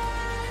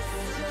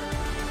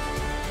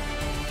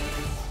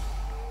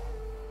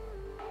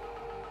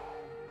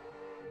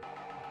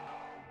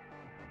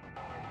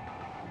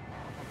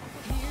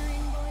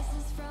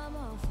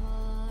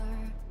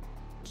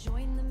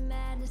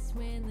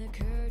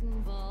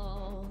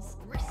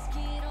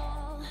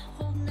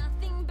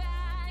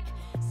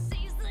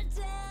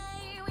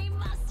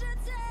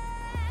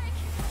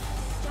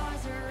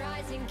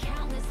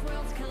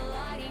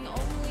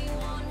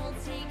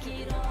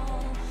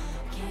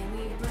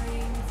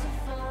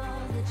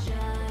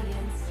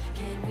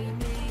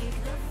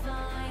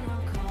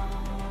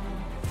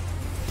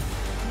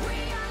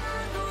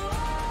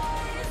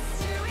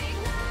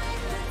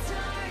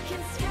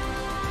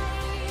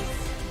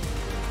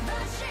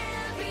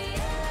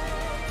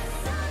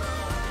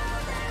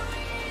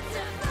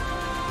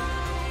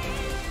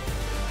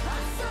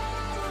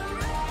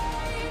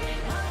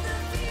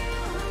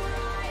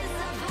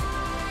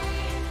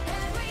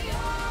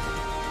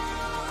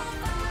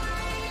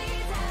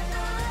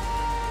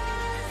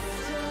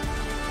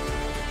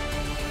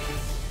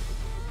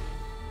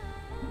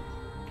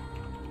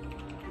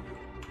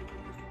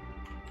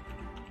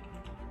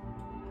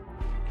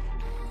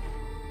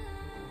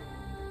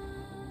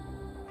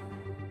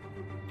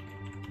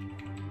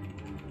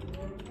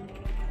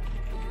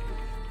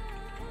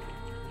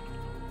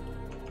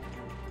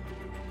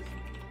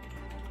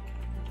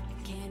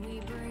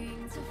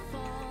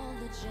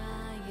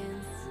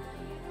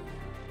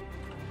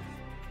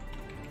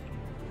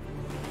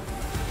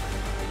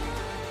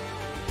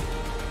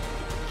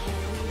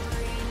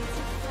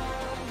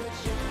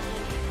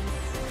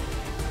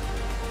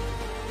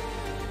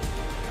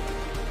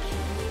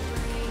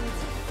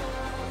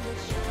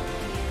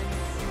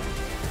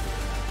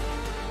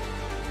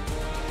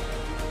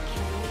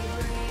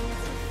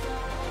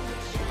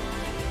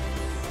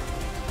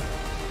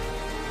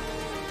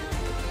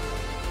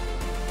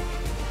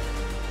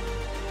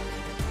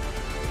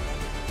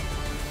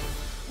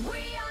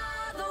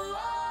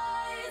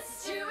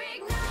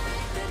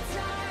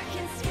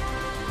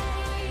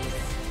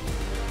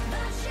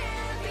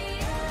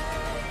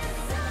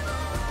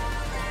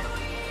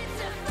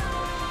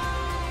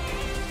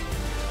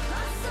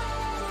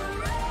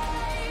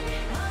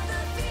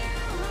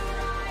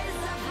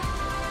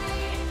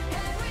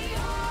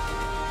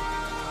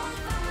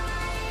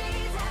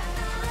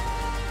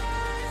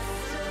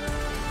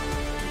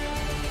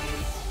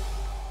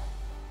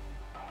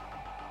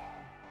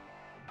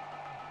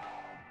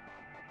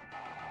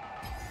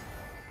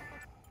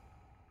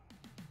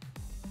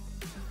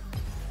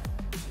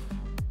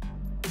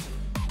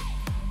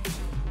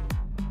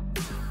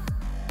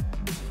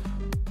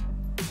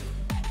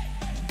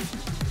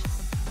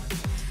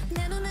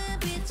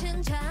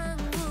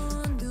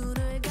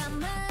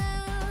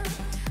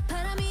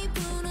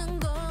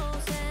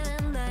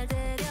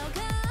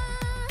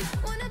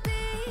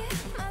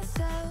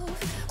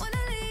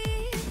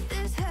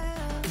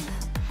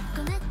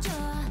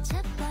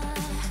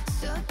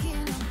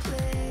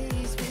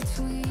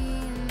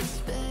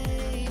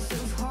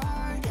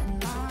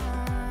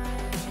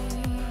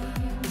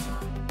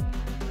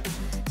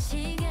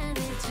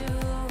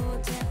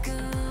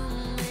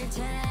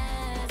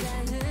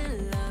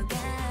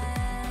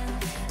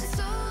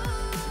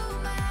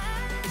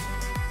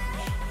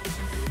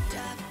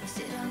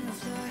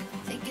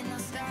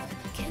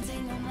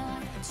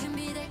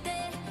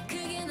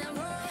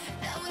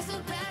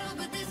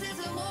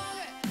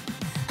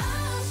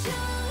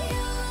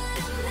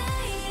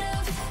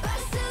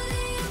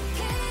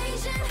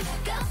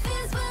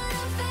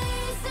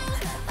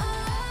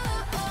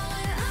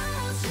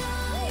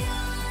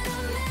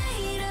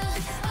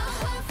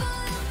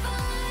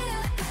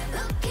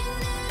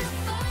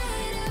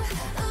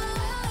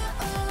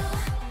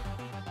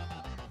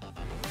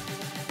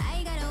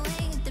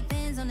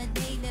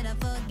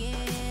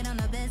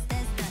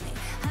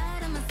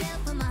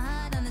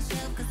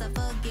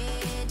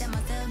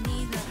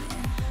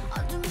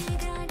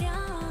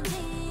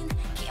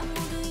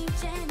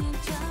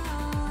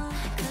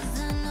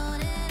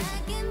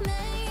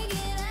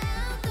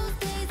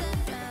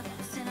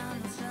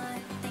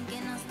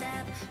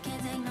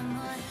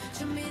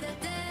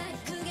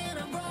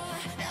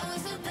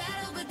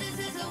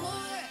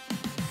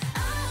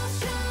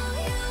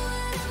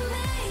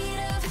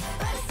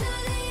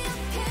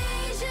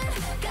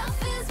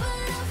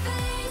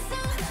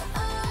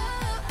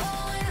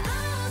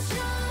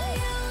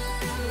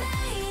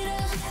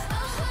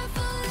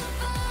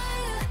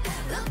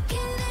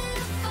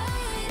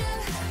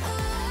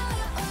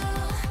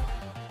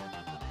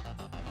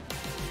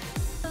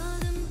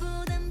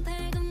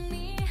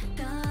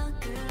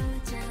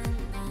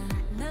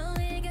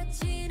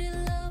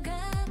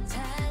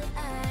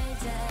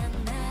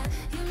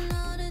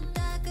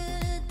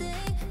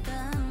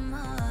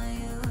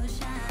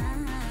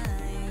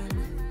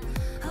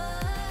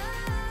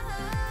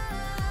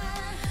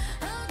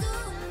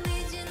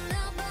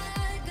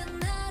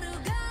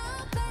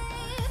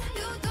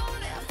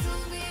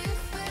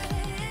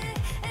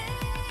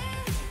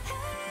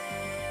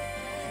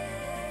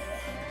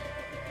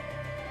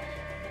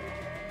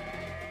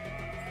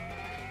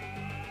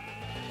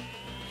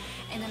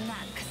and I'm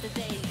not cause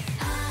today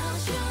I'll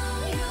show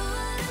you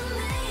what I'm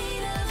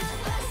made of.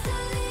 Rise to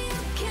the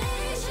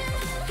occasion.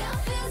 Got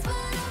fears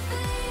but no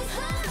face.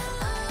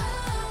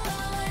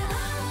 And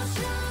I'll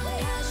show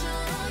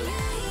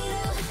you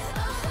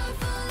a heart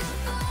full of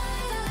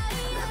fire.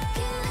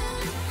 Looking at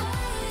the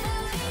fire.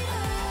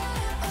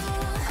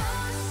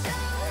 I'll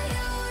show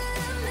you what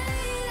I'm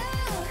made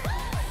of.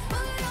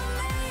 What I'm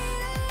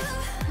made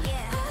of.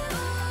 Yeah.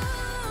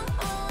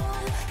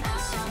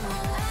 I'll show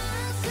you what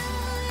I'm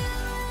made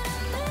of.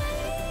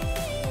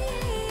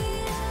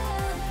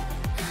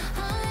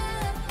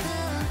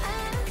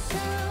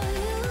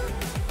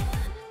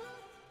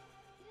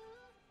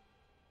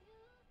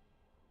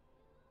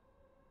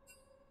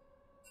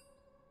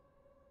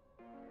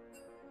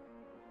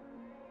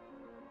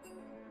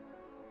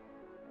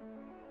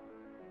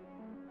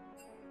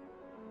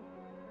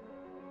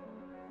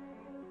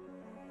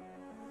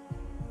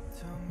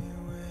 Tell me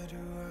where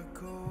do I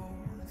go?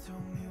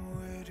 Tell me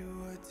where do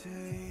I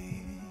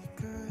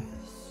take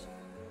us?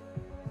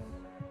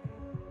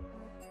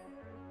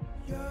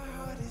 Your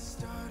heart is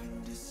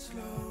starting to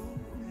slow.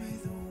 May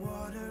the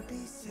water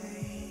be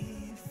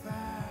safe.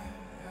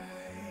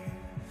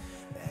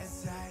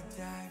 As I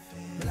dive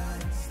in,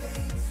 blood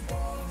stains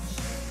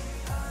washing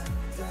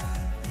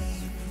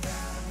underneath the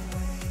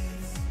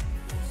waves.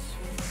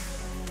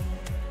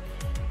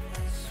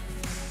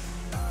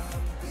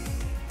 I'll be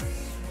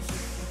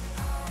reaching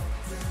out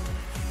to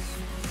kiss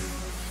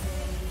your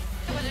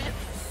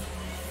face.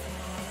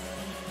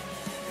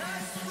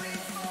 As we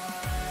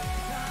fall,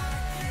 I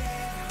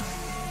can't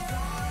hold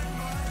on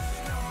much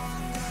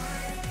longer.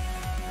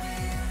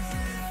 We're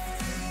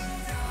drifting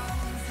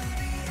down to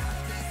the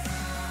other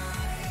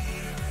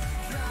side.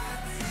 Try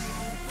to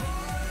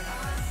pull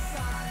us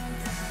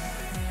under.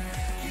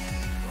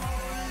 Keep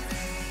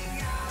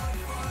holding out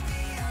for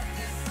the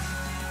other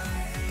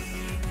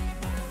side.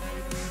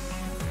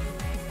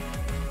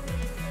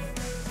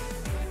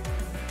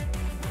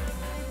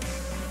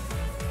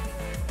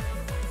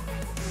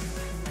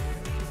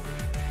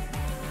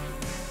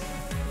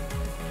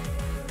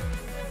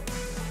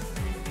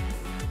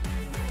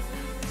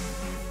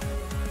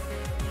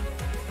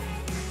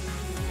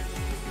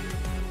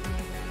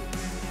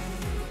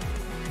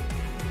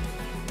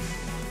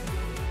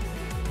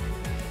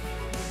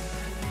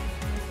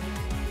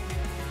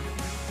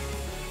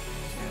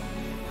 Tell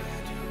me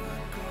where do I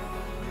go?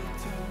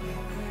 Tell me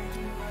where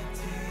do I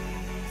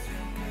take?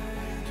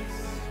 Where do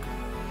I go?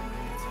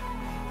 Tell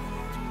me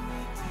where do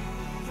I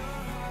take? Your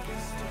heart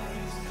is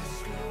starting to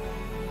slow.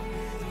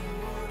 May the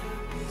water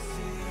be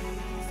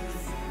safe.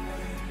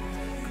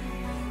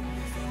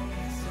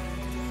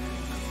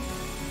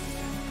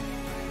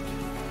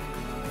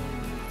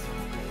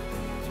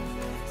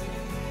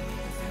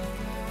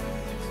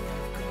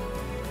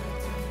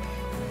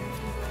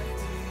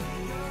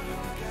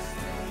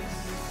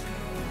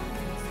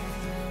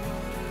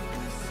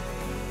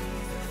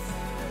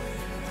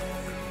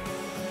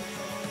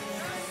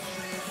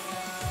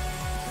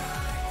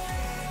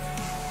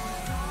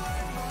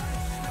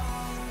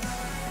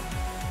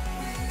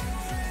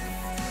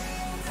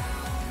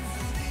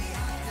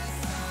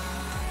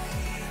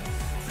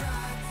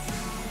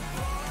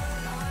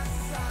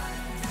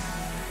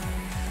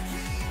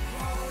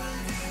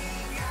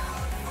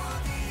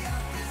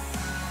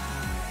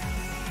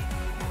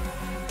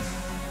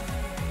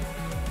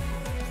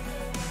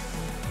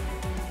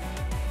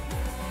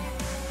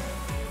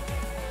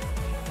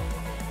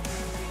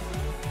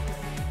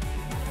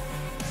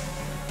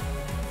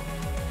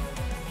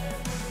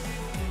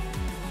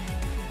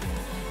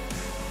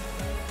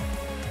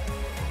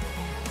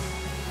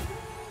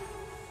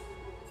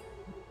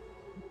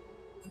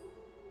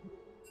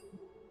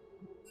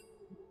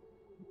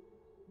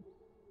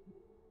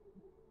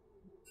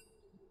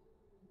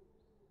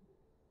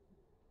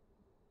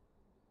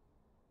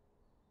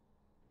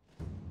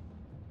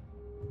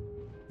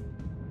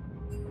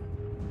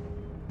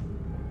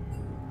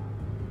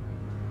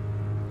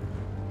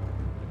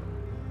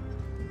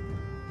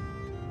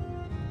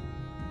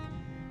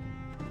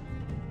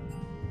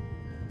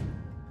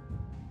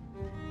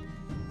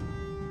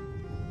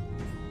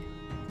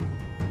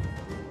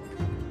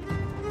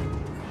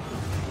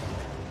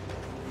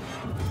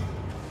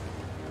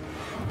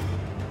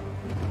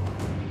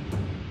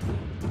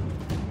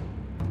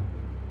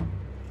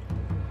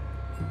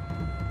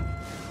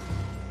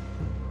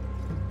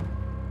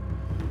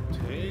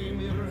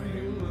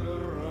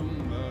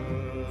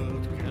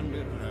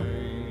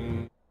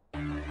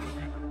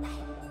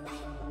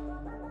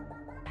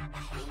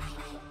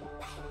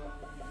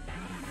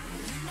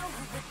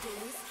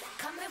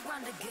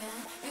 again.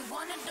 We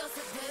want a dose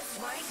of this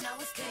right now.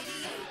 It's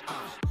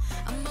KDL.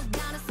 I'm a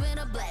goddess with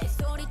a blaze.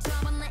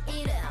 소리처럼 내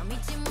이름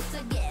믿지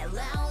못하게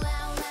loud,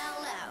 loud, loud,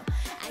 loud.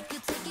 I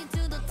could take you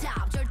to the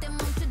top. 절대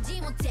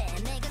멈추지 못해.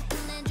 내가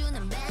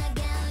끝내주는 bad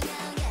gal,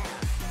 gal, gal.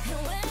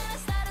 And when I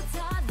started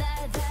talk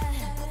that,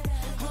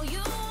 oh,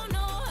 you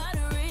know how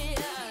to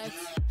react.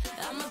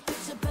 I'm a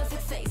picture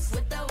perfect face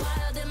with that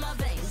wild in my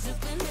veins. You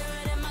can hear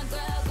it in my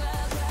growl,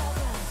 growl, growl,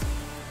 growl.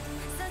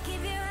 So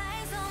keep your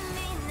eyes on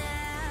me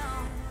now.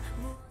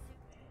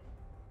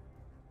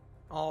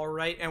 All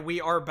right, and we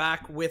are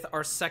back with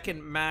our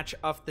second match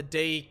of the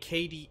day,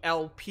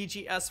 KDL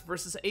PGS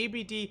versus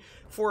ABD,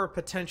 for a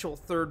potential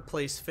third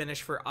place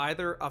finish for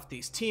either of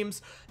these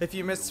teams. If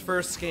you missed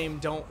first game,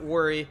 don't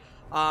worry.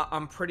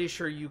 I'm pretty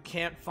sure you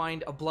can't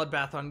find a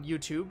bloodbath on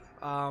YouTube,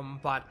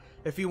 but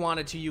if you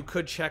wanted to, you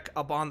could check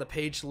up on the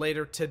page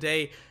later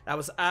today. That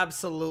was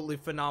absolutely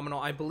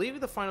phenomenal. I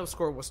believe the final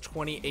score was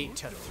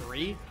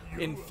 28-3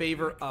 in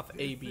favor of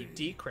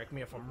ABD. Correct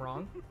me if I'm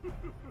wrong.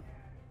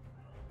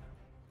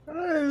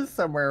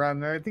 Somewhere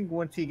around there. I think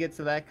once you get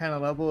to that kind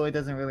of level, it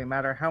doesn't really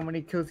matter how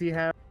many kills you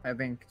have. I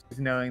think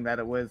just knowing that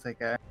it was like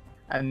a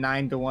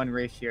 9-to-1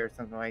 ratio or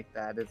something like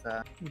that is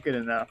good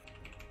enough.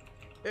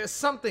 It's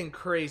something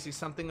crazy,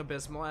 something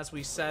abysmal. As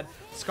we said,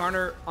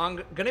 Skarner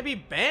gonna be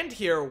banned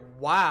here.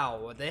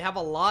 Wow, they have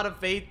a lot of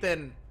faith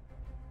in...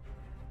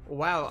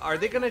 Wow, are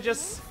they gonna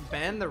just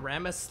ban the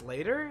Rammus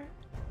later?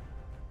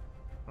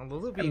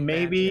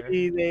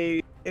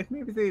 Maybe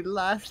they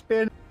last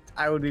ban,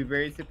 I would be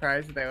very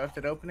surprised if they left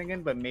it open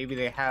again, but maybe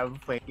they have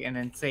like an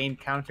insane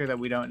counter that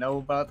we don't know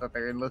about that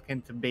they're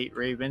looking to bait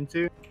Rave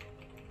into.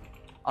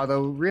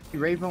 Although really,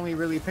 Rave only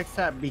really picks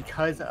that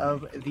because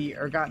of the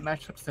Urgot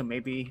matchup, so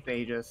maybe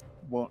they just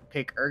won't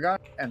pick Urgot,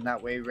 and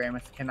that way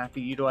Rammus cannot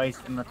be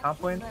utilized in the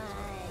top lane.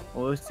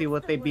 We'll see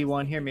what they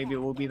B1 here. Maybe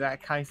it will be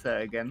that Kaisa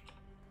again.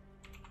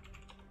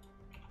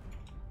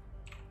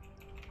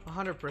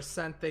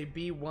 100% they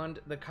B1'd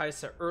the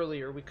Kaisa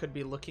earlier. We could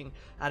be looking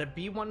at a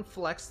B1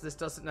 flex. This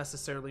doesn't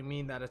necessarily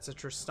mean that it's a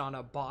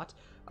Tristana bot,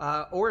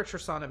 or a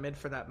Tristana mid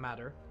for that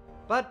matter.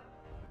 But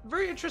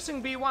very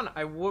interesting B1.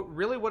 I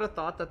really would have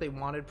thought that they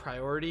wanted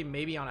priority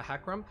maybe on a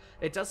Hecarim.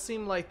 It does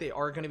seem like they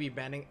are going to be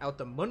banning out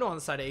the Mundo on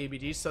the side of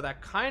ABD, so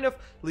that kind of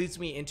leads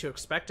me into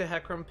expect a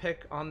Hecarim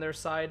pick on their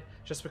side,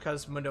 just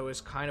because Mundo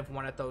is kind of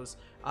one of those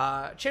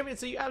champions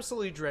that you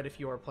absolutely dread if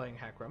you are playing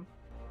Hecarim.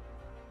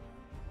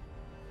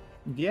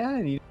 Yeah,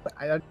 and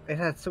it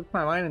had slipped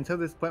my mind until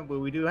this point, but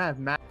we do have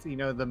Matt,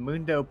 the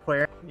Mundo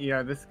player.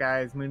 This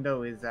guy's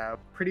Mundo is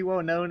pretty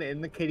well known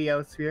in the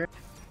KDL sphere.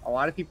 A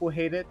lot of people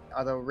hate it,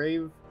 although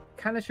Rave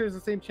kind of shares the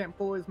same champ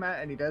pool as Matt,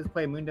 and he does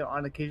play Mundo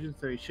on occasion,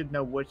 so he should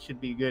know what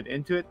should be good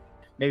into it.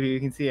 Maybe we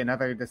can see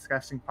another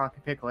disgusting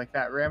pocket pick like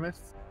that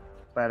Rammus,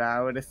 but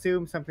I would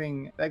assume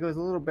something that goes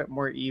a little bit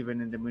more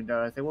even into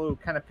Mundo, as they will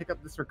kind of pick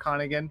up this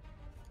Rakan again.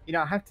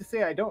 I have to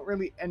say, I don't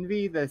really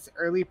envy this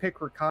early pick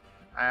Rakan.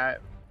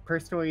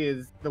 Personally,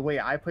 is the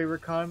way I play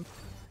Rakan.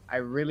 I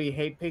really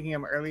hate picking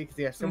him early because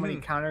he has so many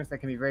counters that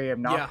can be very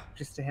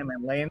obnoxious to him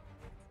in lane.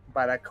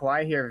 But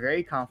Kawhi here,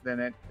 very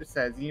confident, it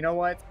says, you know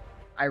what?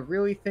 I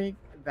really think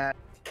that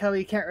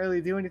Kelly can't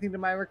really do anything to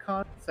my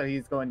Rakan, so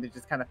he's going to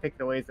just kind of pick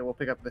the ways that we'll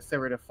pick up the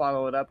Sivir to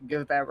follow it up,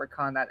 give that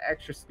Rakan that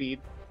extra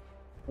speed.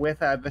 With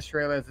the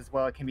Shrelas as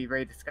well, it can be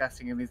very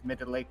disgusting in these mid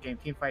to late game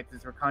team fights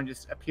as Rakan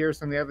just appears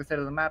from the other side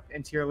of the map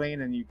into your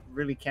lane and you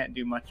really can't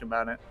do much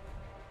about it.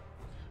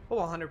 Oh,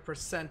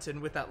 100%,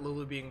 and with that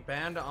Lulu being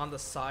banned on the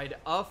side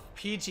of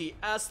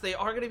PGS, they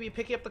are going to be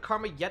picking up the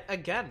Karma yet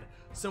again.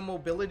 So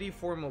mobility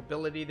for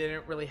mobility, they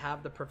didn't really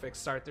have the perfect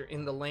start. They're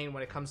in the lane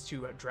when it comes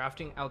to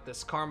drafting out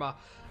this Karma.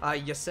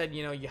 You said,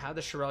 you have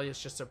the Shirelius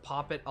just to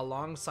pop it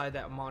alongside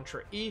that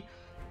Mantra E.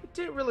 It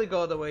didn't really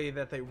go the way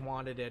that they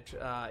wanted it,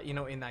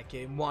 in that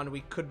game one.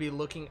 We could be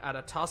looking at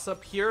a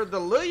toss-up here. The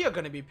Lilia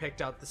going to be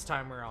picked out this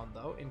time around,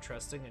 though.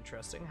 Interesting.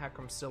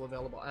 Hecarim's still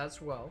available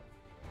as well.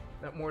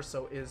 That more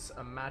so is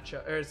a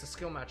matchup, or is a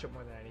skill matchup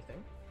more than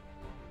anything.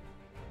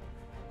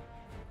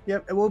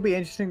 Yep, it will be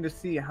interesting to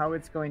see how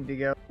it's going to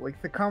go.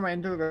 Like the Karma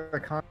into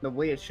Rakan, the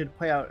way it should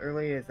play out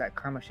early is that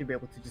Karma should be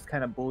able to just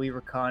kind of bully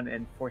Rakan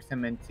and force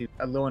him into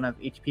a low enough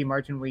HP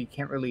margin where you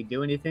can't really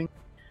do anything.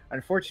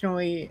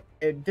 Unfortunately,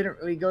 it didn't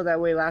really go that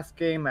way last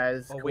game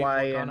as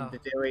Kawhi and the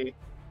Daily...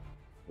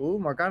 Ooh,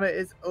 Morgana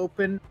is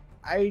open.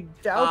 I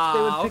doubt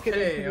they would pick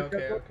it in.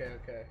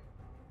 Okay.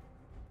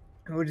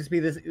 It will just be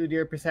this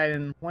Udyr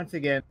Poseidon once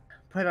again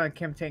put on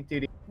Chem Tank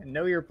duty and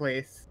know your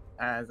place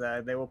as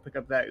they will pick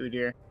up that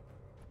Udyr.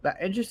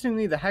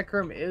 Interestingly, the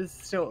Hecarim is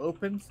still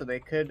open, so they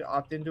could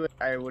opt into it.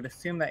 I would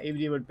assume that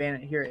ABD would ban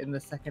it here in the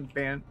second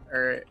ban,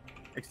 or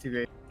excuse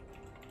me,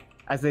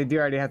 as they do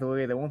already have the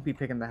Lily, they won't be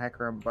picking the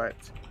Hecarim, but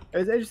it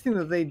was interesting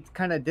that they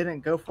kind of didn't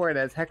go for it,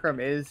 as Hecarim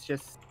is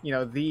just,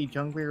 the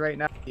jungler right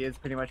now. He is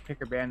pretty much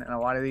pick or ban in a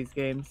lot of these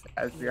games,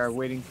 as we are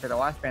waiting for the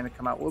last ban to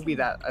come out. Will be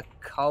that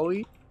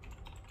Akali.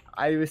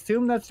 I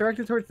assume that's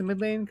directed towards the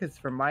mid lane, because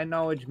from my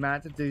knowledge,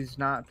 Matt does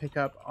not pick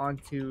up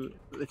onto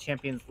the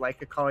champions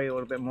like Akali, a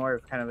little bit more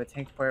of kind of a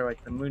tank player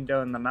like the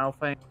Mundo and the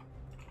Malphite.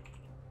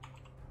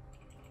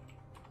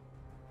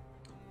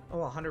 Oh,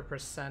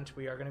 100%.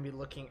 We are going to be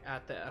looking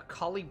at the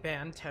Akali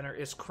ban. Tanner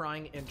is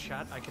crying in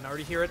chat. I can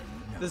already hear it.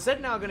 The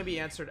Zed now going to be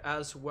answered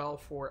as well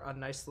for a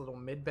nice little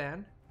mid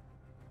ban.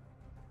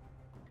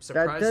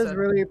 That does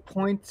really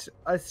point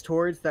us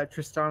towards that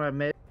Tristana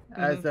mid,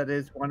 as that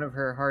is one of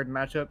her hard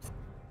matchups.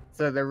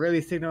 So they're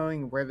really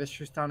signaling where this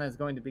Tristana is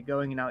going to be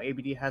going, and now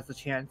ABD has the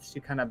chance to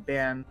kind of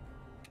ban,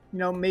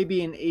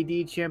 maybe an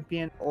AD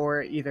champion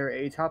or either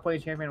a top lane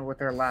champion with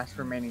their last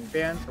remaining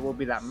ban. It will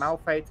be that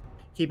Malphite.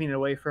 keeping it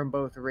away from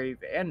both Rave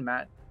and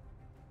Matt.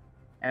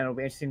 And it'll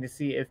be interesting to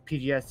see if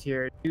PGS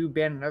here do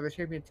ban another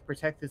champion to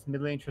protect this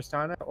mid lane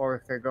Tristana, or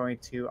if they're going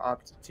to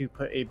opt to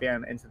put a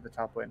ban into the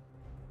top lane.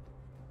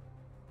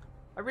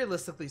 I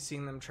realistically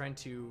seeing them trying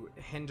to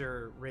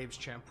hinder Rave's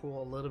champ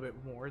pool a little bit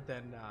more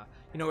than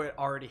it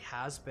already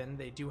has been.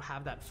 They do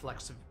have that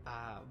flex of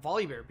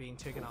Volibear being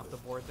taken off the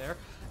board there,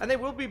 and they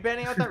will be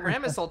banning out that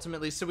Rammus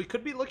ultimately, so we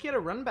could be looking at a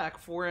run back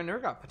for an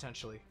Urgot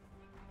potentially.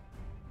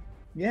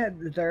 Yeah,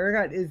 the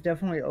Urgot is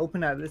definitely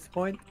open at this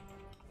point.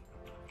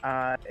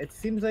 It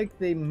seems like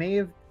they may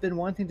have been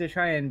wanting to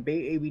try and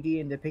bait ABD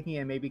into picking it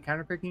and maybe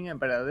counter picking it,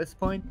 but at this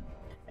point,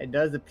 it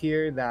does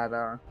appear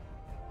that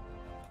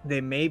they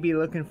may be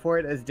looking for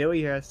it, as Dilly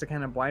here has to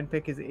kind of blind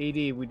pick his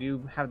AD. We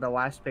do have the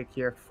last pick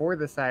here for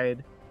the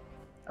side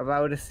of,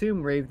 I would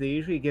assume, Rave. They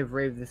usually give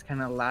Rave this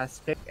kind of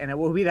last pick, and it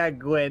will be that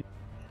Gwen.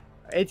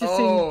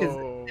 Interesting,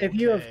 because if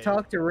you have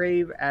talked to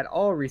Rave at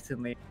all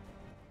recently,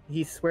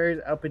 he swears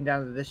up and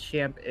down that this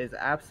champ is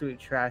absolute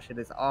trash. It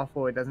is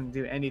awful. It doesn't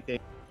do anything.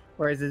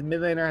 Whereas his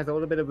mid laner has a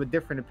little bit of a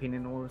different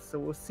opinion. So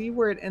we'll see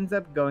where it ends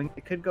up going.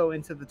 It could go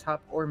into the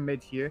top or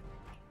mid here,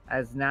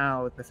 as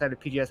now the side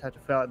of PGS have to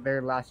fill out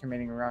their last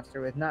remaining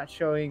roster with not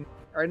showing,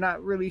 or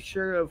not really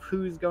sure of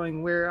who's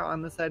going where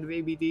on the side of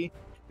ABD.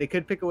 They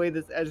could pick away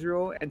this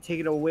Ezreal and take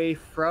it away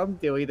from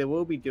Dilly. They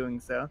will be doing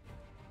so.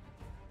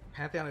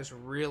 Pantheon is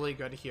really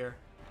good here.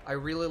 I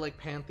really like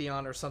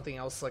Pantheon or something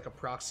else like a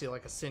proxy,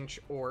 like a Cinch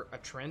or a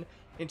Trin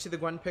into the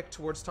Gwen pick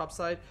towards top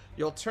side.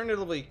 You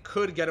alternatively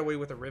could get away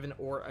with a Riven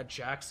or a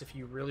Jax if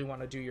you really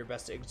want to do your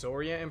best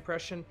Exoria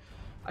impression.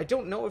 I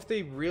don't know if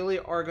they really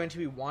are going to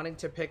be wanting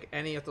to pick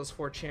any of those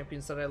 4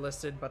 champions that I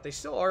listed, but they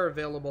still are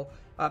available.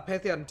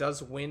 Pantheon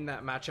does win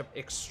that matchup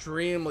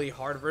extremely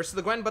hard versus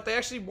the Gwen, but they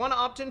actually want to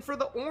opt in for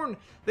the Ornn.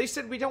 They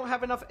said we don't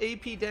have enough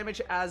AP damage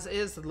as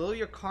is.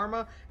 Lilia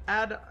Karma,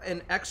 add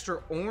an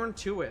extra Ornn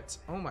to it.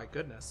 Oh my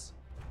goodness.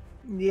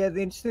 Yeah,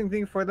 the interesting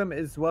thing for them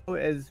as well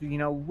is,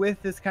 with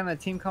this kind of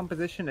team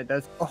composition, it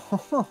does...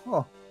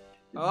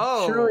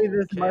 Oh, surely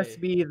this okay.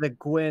 must be the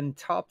Gwen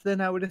top then,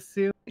 I would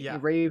assume. Yeah.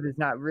 Rave is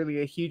not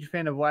really a huge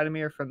fan of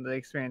Vladimir from the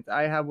experience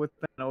I have with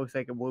them. It looks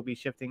like it will be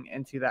shifting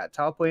into that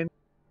top lane,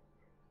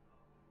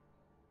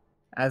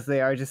 as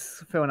they are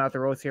just filling out the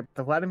roles here.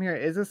 The Vladimir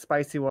is a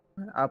spicy one.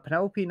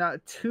 Penelope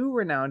not too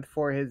renowned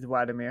for his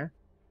Vladimir.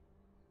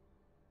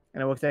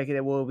 And it looks like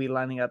it will be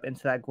lining up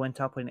into that Gwen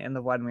top lane and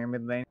the Vladimir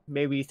mid lane.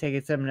 Maybe he's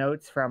taking some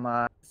notes from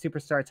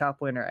superstar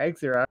top laner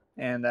Exera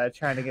and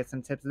trying to get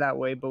some tips that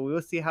way, but we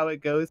will see how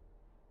it goes.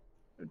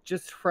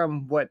 Just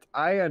from what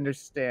I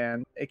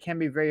understand, it can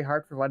be very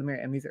hard for Vladimir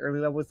in these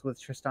early levels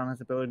with Tristana's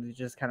ability to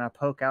just kind of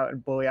poke out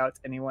and bully out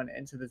anyone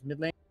into this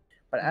mid lane.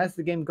 But as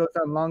the game goes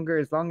on longer,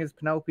 as long as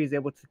Penelope is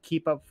able to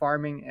keep up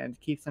farming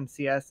and keep some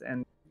CS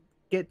and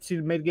get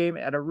to mid game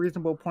at a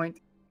reasonable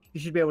point, you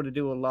should be able to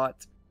do a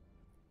lot.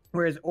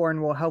 Whereas Ornn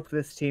will help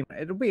this team.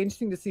 It'll be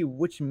interesting to see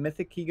which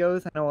mythic he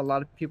goes. I know a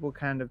lot of people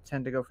kind of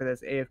tend to go for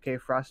this AFK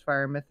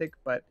Frostfire mythic,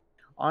 but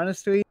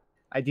honestly,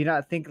 I do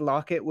not think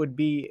Locket would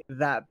be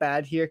that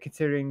bad here,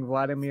 considering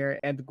Vladimir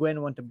and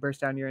Gwen want to burst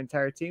down your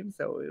entire team,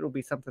 so it'll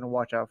be something to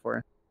watch out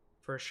for.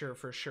 For sure,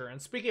 for sure.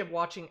 And speaking of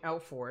watching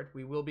out for it,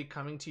 we will be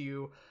coming to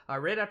you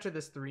right after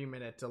this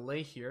 3-minute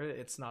delay here.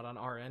 It's not on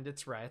our end,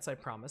 it's Riot's, I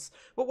promise.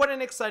 But what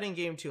an exciting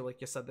game too. Like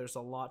you said, there's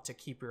a lot to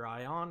keep your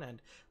eye on, and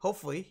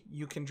hopefully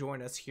you can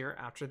join us here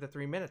after the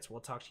 3 minutes. We'll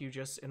talk to you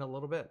just in a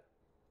little bit.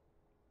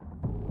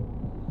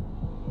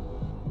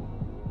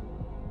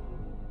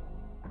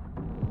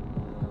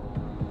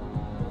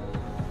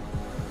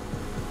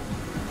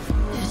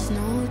 There's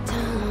no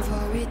time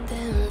for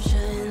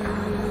redemption.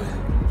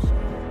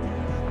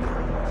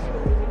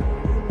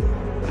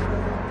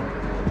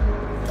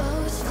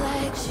 Those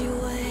flags you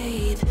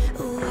wave,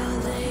 will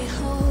they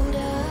hold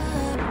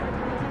up?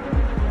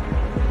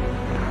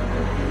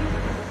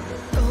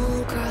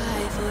 Don't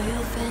cry for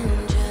your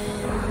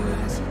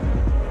vengeance.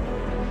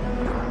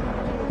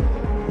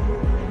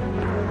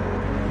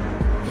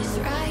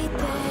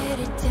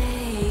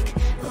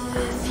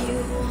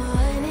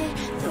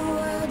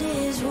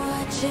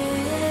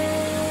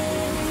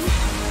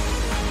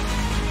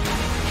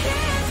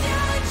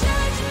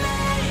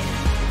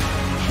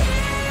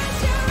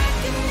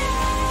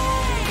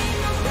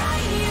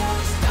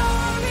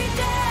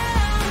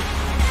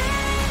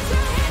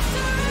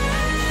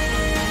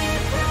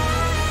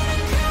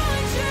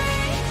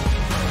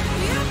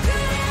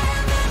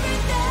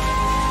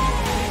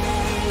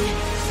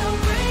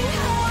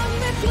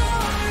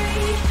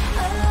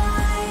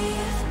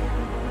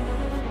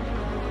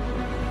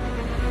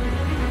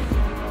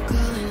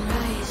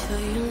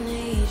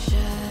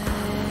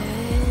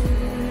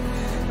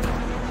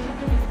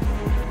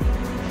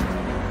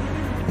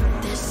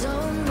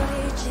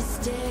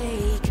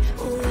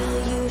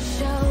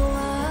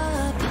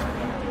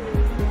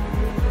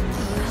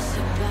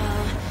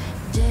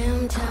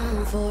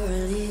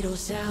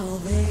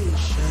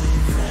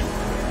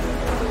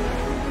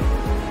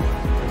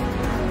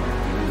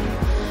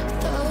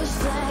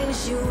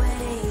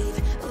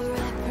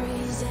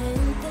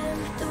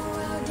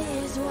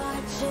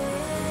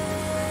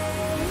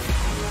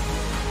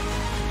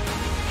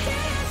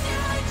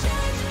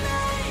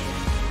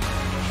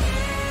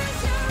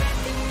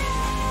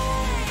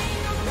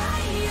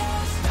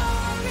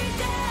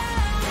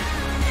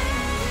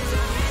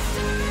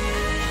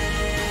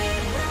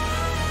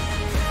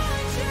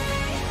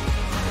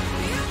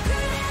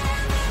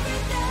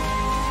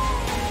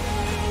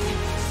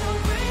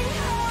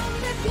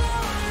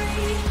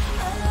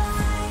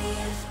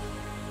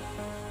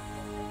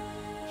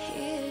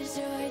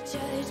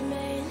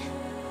 judgment.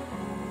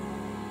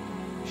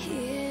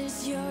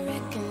 Here's your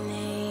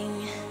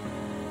reckoning.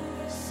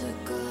 So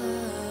go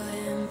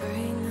and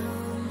bring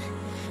home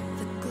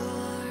the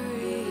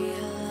glory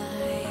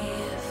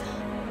alive.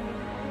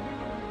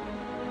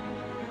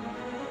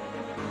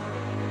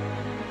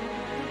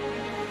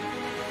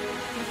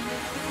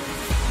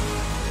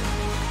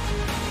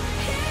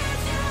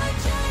 Here's your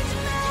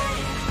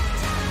judgment.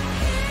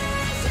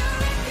 Here's your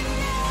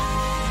reckoning.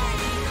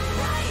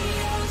 Write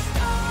your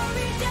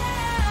story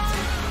down.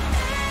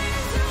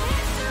 There's a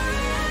history.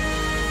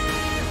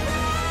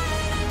 Pride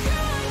and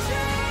country.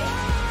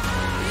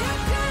 You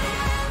could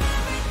have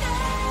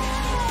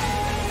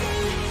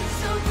everything.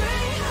 So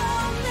bring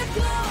home the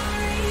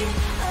glory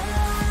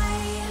alive.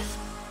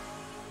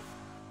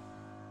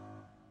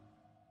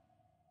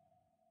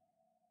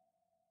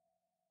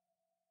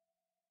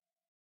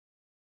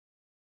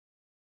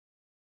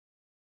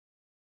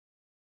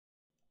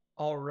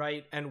 All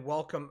right, and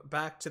welcome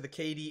back to the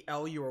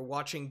KDL. You are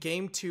watching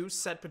Game 2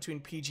 set between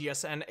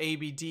PGS and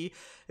ABD.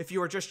 If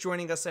you are just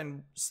joining us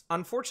and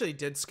unfortunately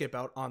did skip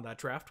out on that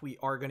draft, we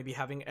are going to be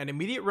having an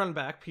immediate run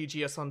back,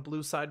 PGS on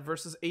blue side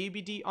versus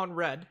ABD on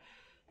red.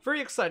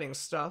 Very exciting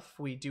stuff.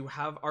 We do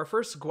have our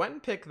first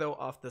Gwen pick, though,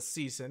 of the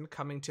season,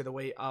 coming to the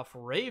way of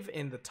Rave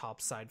in the top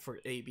side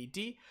for ABD.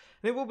 And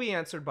it will be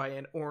answered by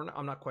an Ornn.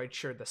 I'm not quite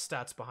sure the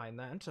stats behind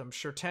that. I'm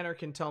sure Tanner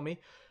can tell me.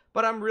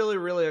 But I'm really,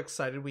 really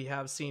excited. We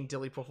have seen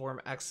Dilly perform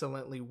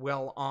excellently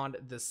well on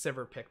the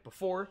Sivir pick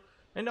before,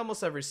 and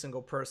almost every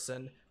single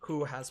person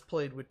who has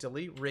played with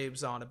Dilly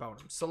raves on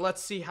about him. So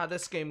let's see how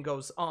this game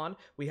goes on.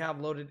 We have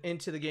loaded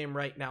into the game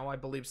right now. I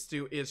believe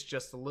Stu is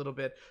just a little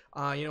bit,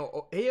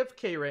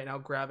 AFK right now,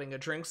 grabbing a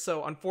drink.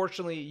 So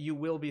unfortunately, you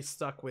will be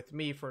stuck with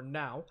me for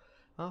now.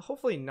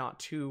 Hopefully not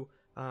too,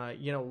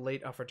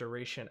 late of a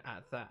duration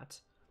at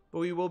that. But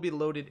we will be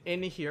loaded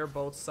in here,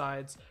 both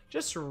sides,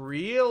 just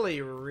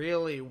really,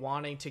 really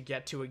wanting to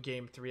get to a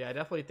Game 3. I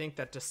definitely think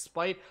that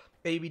despite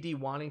ABD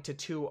wanting to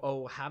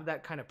 2-0, have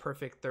that kind of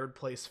perfect third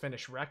place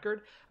finish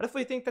record, I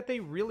definitely think that they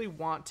really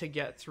want to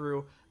get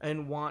through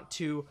and want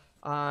to,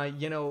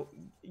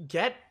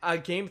 get a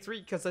Game 3,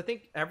 because I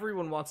think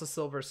everyone wants a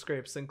Silver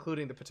Scrapes,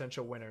 including the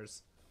potential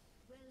winners.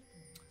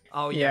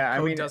 Oh yeah,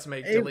 Code does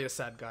make Dilly a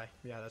sad guy.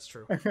 Yeah, that's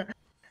true.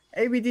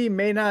 ABD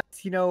may not,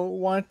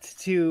 want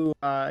to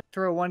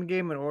throw one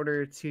game in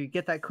order to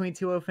get that Queen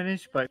 2-0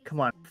 finish, but come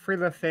on, for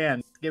the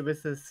fans, give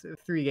us this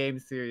 3-game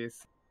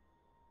series.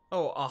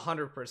 Oh,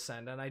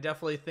 100%. And I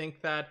definitely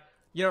think that,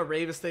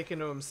 Rave is thinking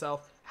to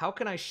himself, how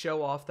can I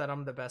show off that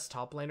I'm the best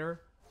top laner?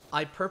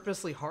 I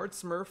purposely hard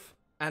smurf,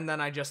 and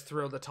then I just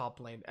throw the top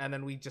lane, and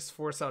then we just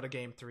force out a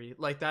Game 3.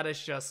 Like, that is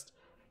just...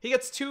 He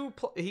gets two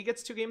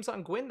games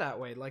on Gwyn that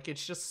way. Like,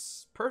 it's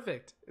just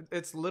perfect.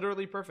 It's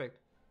literally perfect.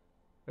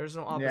 There's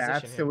no opposition. Yeah,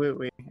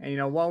 absolutely. Here.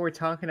 And while we're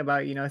talking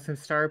about, some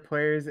star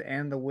players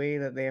and the way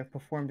that they have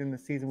performed in the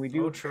season, we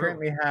do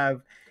currently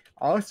have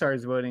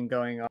All-Stars voting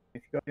going on.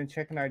 If you go ahead and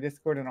check in our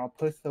Discord, and I'll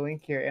post the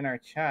link here in our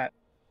chat,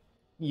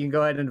 you can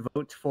go ahead and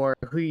vote for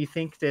who you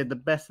think did the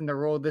best in the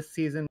role this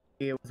season.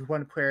 It was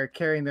one player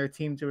carrying their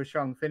team to a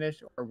strong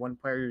finish, or one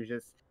player who's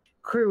just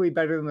clearly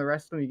better than the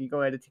rest of them. You can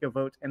go ahead and take a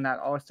vote in that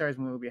All-Stars,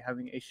 and we'll be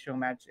having a show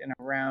match in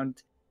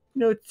around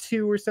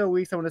 2 or so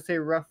weeks. I want to say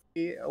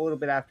roughly a little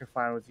bit after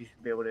finals, you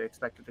should be able to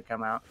expect it to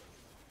come out.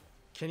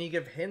 Can you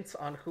give hints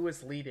on who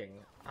is leading?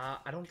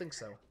 I don't think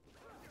so.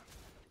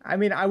 I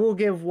mean, I will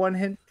give one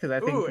hint, because I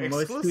think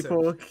most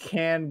people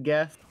can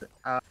guess.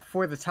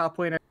 For the top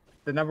laner,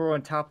 the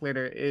 #1 top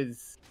laner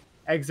is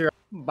Exer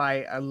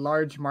by a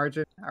large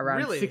margin.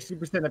 Around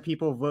 60% of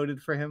people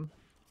voted for him.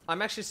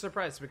 I'm actually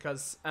surprised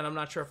because, and I'm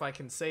not sure if I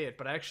can say it,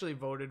 but I actually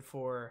voted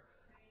for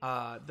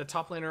the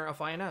top laner of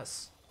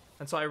INS.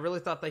 And so I really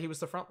thought that he was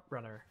the front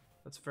runner.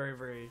 That's very,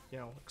 very,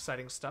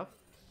 exciting stuff.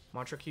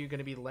 Mantra Q going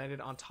to be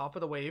landed on top of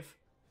the wave.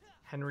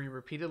 Henry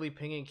repeatedly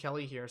pinging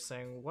Kelly here,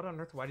 saying, what on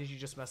earth, why did you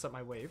just mess up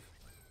my wave?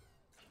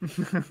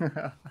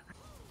 Yeah,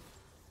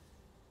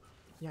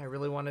 I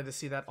really wanted to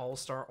see that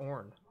all-star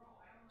Ornn.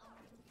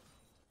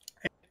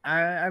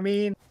 I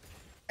mean,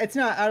 it's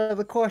not out of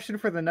the question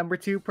for the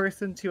 #2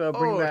 person to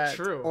bring that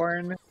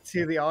Ornn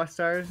to the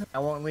All-Stars. I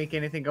won't leak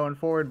anything going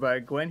forward,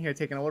 but Gwen here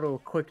taking a little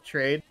quick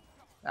trade.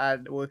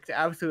 Looked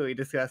absolutely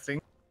disgusting.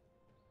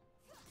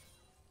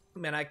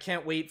 Man, I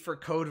can't wait for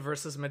Code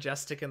versus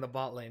Majestic in the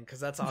bot lane, because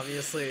that's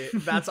obviously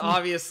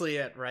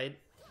it, right?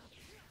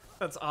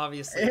 That's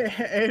obviously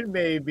it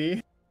may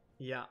be.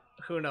 Yeah,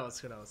 who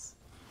knows?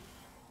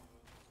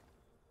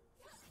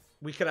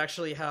 We could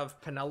actually have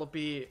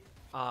Penelope,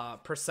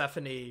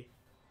 Persephone,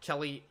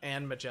 Kelly,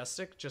 and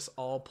Majestic just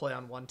all play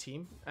on one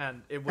team,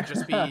 and it would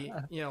just be,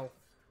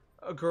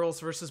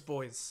 girls versus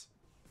boys.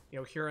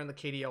 Here in the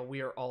KDL,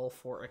 we are all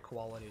for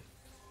equality.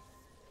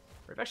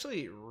 We're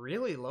actually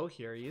really low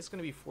here. He is going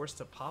to be forced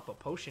to pop a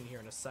potion here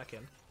in a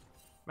second.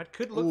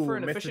 Could look for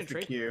an efficient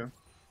trade here.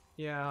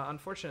 Yeah,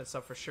 unfortunate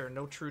stuff for sure.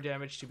 No true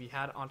damage to be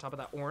had on top of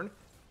that Ornn.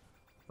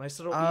 Nice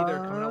little E there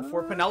coming out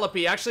for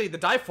Penelope. Actually, the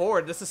dive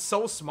forward, this is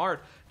so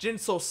smart.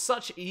 Jinso,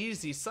 such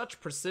easy, such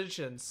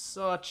precision,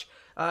 such,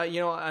 you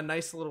know, a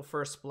nice little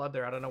first blood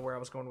there. I don't know where I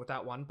was going with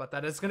that one, but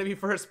that is going to be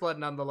first blood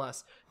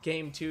nonetheless.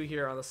 Game 2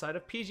 here on the side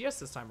of PGS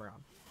this time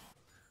around.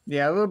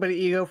 Yeah, a little bit of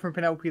ego from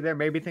Penelope there,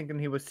 maybe thinking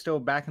he was still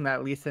back in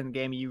that Lee Sin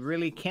game. You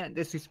really can't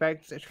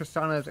disrespect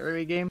Tristana's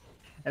early game.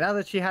 And now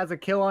that she has a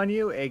kill on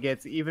you, it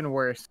gets even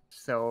worse.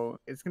 So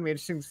it's going to be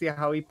interesting to see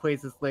how he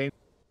plays this lane.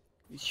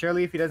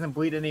 Surely if he doesn't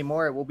bleed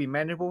anymore, it will be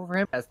manageable for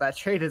him, as that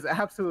trade is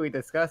absolutely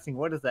disgusting.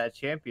 What is that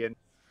champion?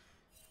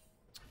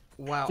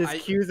 Wow.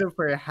 Just queues him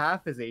for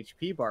half his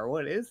HP bar.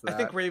 What is that? I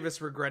think Rave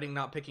is regretting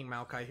not picking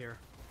Maokai here.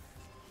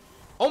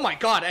 Oh my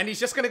god, and he's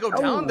just going to go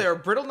down there.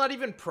 Brittle not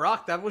even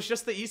proc. That was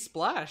just the E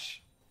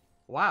splash.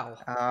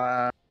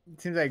 Wow.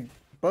 It seems like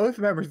both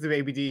members of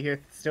ABD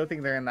here still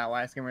think they're in that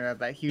last game without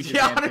that huge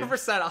Yeah, advantage.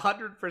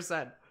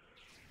 100%.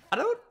 I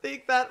don't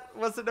think that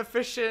was an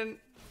efficient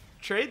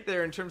trade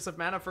there in terms of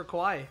mana for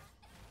Kwai.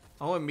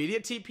 Oh,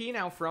 immediate TP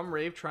now from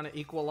Rave, trying to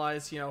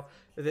equalize, you know,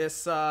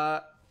 this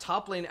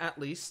top lane at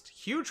least.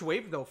 Huge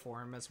wave though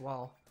for him as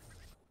well.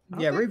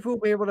 Yeah, Rave will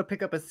be able to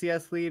pick up a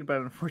CS lead, but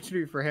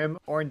unfortunately for him,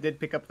 Ornn did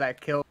pick up that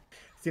kill. So,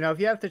 you know,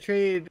 if you have to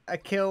trade a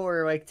kill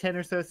or like 10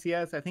 or so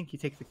CS, I think you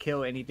take the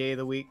kill any day of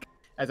the week.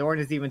 As Ornn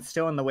is even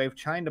still in the wave,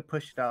 trying to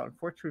push it out.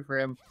 Unfortunately for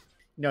him,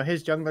 you know,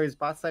 his jungler is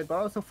bot side, but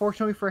also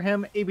fortunately for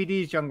him,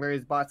 ABD's jungler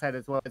is bot side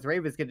as well. As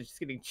Rave is just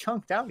getting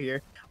chunked out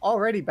here,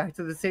 already back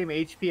to the same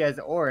HP as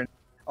Ornn.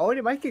 Oh, and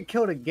he might get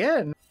killed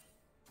again.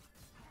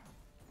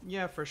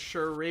 Yeah, for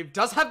sure. Rave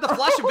does have the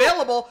flash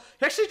available.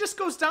 He actually just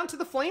goes down to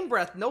the flame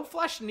breath. No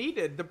flash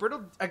needed. The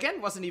Brittle,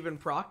 again, wasn't even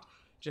procced.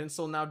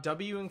 Jinsel now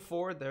Wing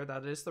forward there.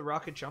 That is the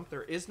rocket jump.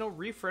 There is no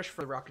refresh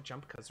for the rocket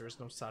jump because there is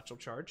no satchel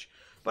charge.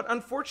 But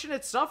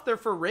unfortunate stuff there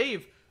for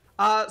Rave.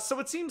 So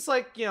it seems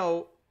like, you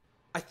know,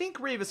 I think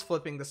Rave is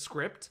flipping the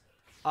script.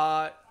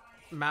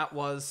 Matt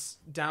was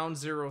down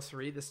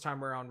 0-3. This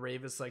time around,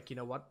 Rave is like, you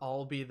know what?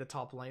 I'll be the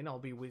top lane. I'll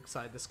be weak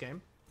side this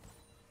game.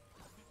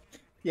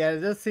 Yeah,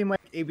 it does seem like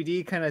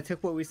ABD kind of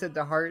took what we said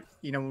to heart.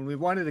 You know, when we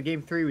wanted a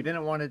game 3, we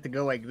didn't want it to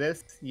go like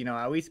this. You know,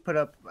 at least put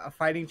up a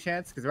fighting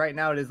chance, because right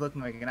now it is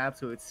looking like an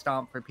absolute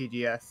stomp for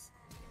PGS.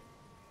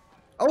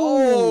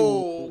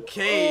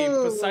 Okay,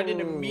 Poseidon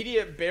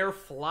immediate bear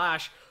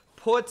flash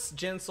puts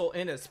Jinsel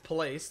in his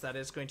place. That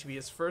is going to be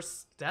his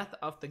first death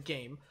of the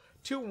game.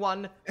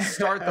 2-1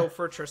 start though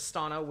for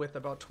Tristana with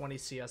about 20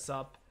 CS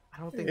up.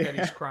 I don't think that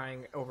he's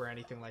crying over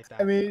anything like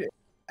that. I mean,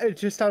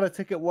 Tristana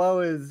took it well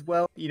as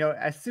well. You know,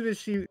 as soon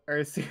as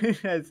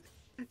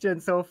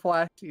Jinsel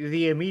flashed,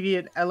 the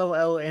immediate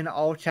LOL in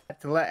all chat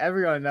to let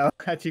everyone know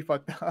that she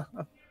fucked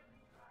up.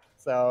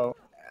 So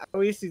at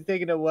least he's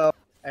taking it well,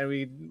 and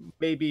we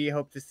maybe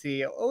hope to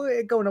see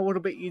it going a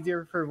little bit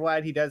easier for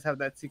Vlad. He does have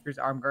that Seeker's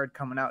Arm Guard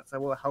coming out,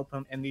 so will help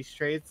him in these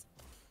trades.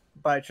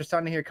 But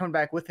Tristana here coming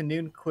back with the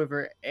Noon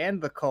Quiver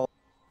and the Cult.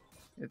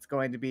 It's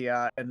going to be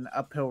an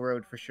uphill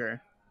road for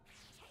sure.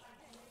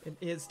 It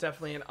is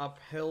definitely an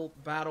uphill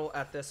battle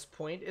at this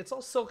point. It's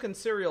all Silk and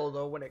Serial,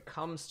 though, when it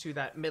comes to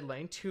that mid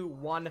lane.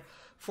 2-1,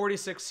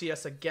 46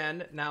 CS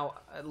again. Now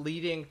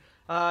leading,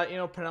 you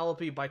know,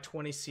 Penelope by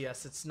 20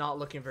 CS. It's not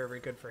looking very,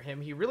 very good for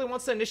him. He really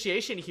wants the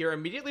initiation here.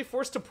 Immediately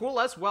forced to Pool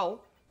as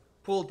well.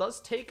 Pool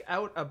does take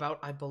out about,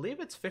 I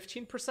believe it's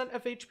 15%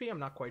 of HP. I'm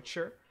not quite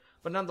sure.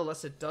 But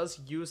nonetheless, it does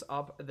use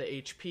up the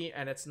HP,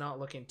 and it's not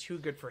looking too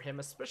good for him,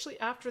 especially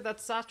after that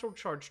Satchel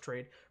Charge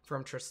trade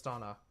from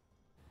Tristana.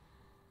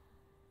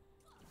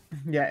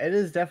 Yeah, it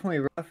is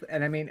definitely rough.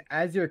 And I mean,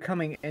 as you're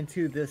coming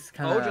into this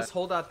kind of... Oh, just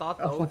hold that thought,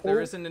 though.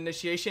 There is an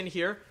initiation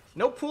here.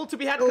 No pool to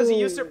be had because he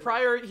used it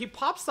prior. He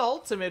pops the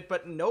ultimate,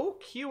 but no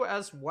Q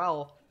as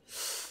well.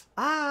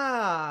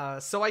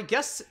 So I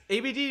guess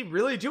ABD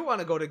really do want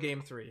to go to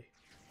game 3.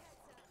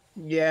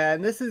 Yeah,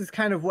 and this is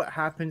kind of what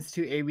happens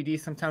to ABD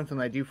sometimes when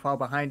they do fall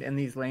behind in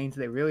these lanes.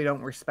 They really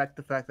don't respect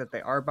the fact that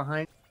they are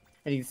behind.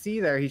 And you see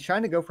there, he's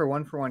trying to go for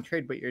 1-for-1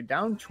 trade, but you're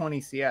down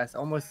 20 CS,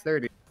 almost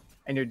 30.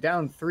 And you're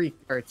down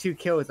 2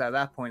 kills at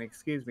that point,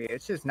 excuse me.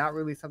 It's just not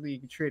really something you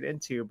can trade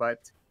into,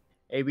 but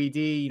ABD,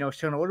 you know,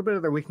 showing a little bit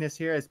of their weakness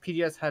here, as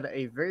PGS had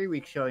a very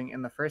weak showing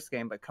in the first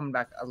game, but coming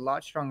back a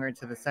lot stronger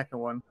into the second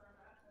one.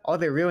 All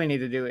they really need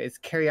to do is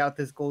carry out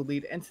this gold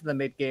lead into the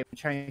mid game and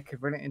try and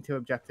convert it into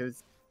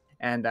objectives,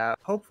 and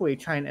hopefully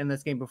try and end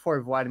this game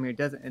before Vladimir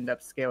doesn't end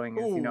up scaling,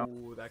 as you know.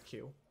 Ooh, that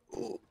Q.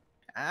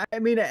 I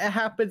mean, it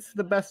happens to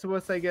the best of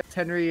us, I guess.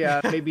 Henry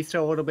maybe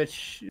still a little bit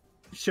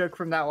shook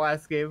from that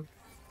last game.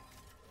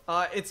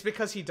 It's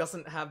because he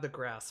doesn't have the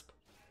grasp.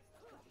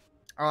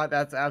 Oh,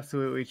 that's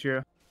absolutely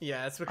true.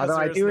 Yeah, it's because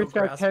Although I do no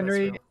respect grasp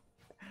Henry. Ezreal.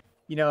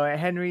 You know,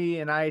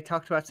 Henry and I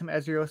talked about some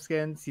Ezreal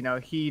skins. You know,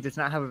 he does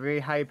not have a very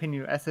high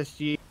opinion of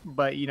SSG,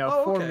 but you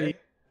know, for me,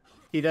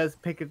 he does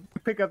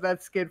pick up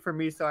that skin for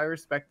me, so I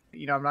respect.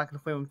 You know, I'm not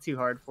gonna blame him too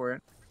hard for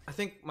it. I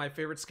think my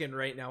favorite skin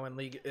right now in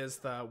League is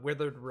the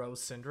Withered Rose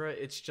Syndra.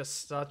 It's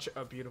just such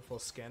a beautiful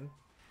skin.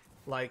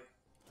 Like,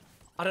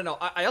 I don't know.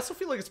 I also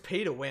feel like it's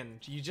pay to win.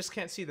 You just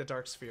can't see the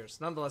Dark Spheres.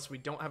 Nonetheless, we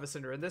don't have a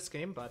Syndra in this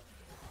game, but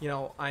you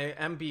know, I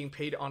am being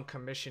paid on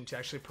commission to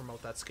actually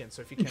promote that skin.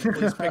 So if you can,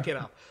 please pick it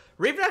up.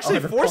 Raven actually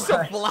the forced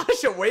a flash.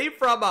 flash away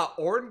from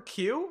Orn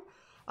Q.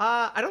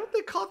 I don't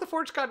think Call of the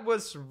Forge God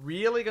was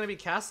really going to be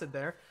casted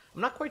there. I'm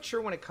not quite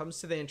sure when it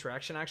comes to the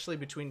interaction actually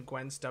between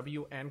Gwen's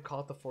W and Call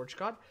of the Forge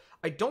God.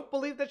 I don't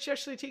believe that she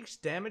actually takes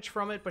damage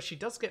from it, but she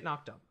does get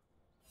knocked up.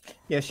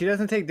 Yeah, she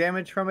doesn't take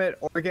damage from it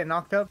or get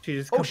knocked up.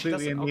 She's just Oh, she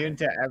completely doesn't? immune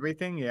Okay. to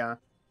everything. Yeah.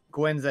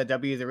 Gwen's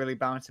W is a really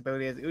balanced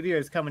ability as Udyr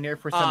is coming here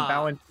for some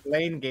balanced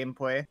lane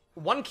gameplay.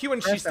 1Q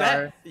and she's Press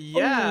dead. R.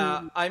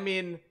 Yeah, I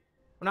mean,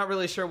 I'm not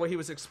really sure what he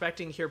was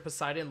expecting here.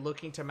 Poseidon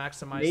looking to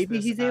maximize Maybe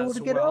this he's able as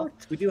to get well. out.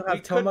 We do We have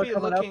could Toma be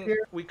coming up looking. here.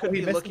 We could Oh, he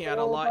be missed looking the at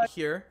a wall, lot but-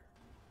 here.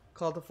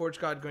 Call of the Forge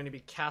God going to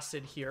be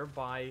casted here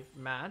by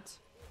Matt.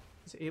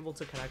 He's able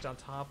to connect on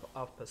top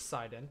of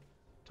Poseidon.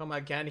 Toma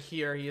again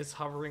here. He is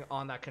hovering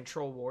on that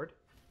control ward.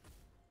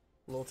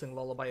 Lilting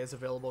Lullaby is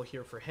available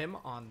here for him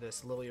on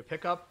this Lilia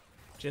pickup.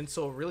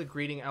 Jinso really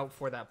greeting out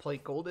for that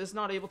plate gold. Is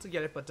not able to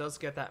get it, but does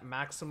get that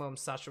maximum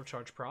satchel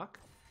charge proc.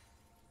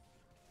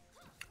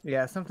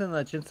 Yeah, something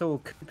that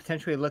Jinso could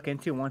potentially look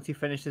into once he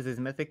finishes his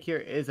mythic here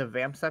is a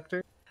Vamp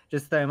Scepter.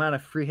 Just the amount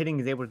of free hitting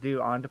he's able to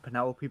do onto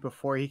Penelope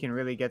before he can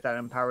really get that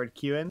empowered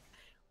Q in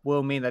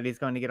will mean that he's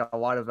going to get a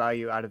lot of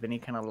value out of any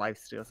kind of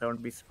lifesteal. So I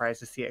wouldn't be surprised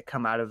to see it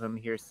come out of him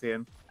here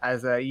soon.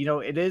 As you know,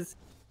 it is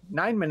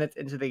 9 minutes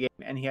into the game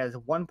and he has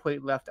 1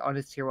 plate left on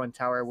his tier 1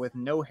 tower with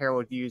no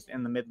herald used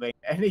in the mid lane.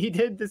 And he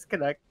did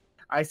disconnect.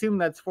 I assume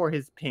that's for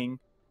his ping.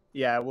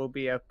 Yeah, it will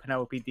be a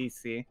Penelope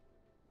DC.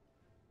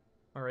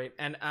 All right,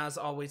 and as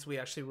always, we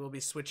actually will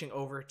be switching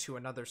over to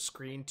another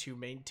screen to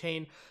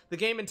maintain the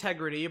game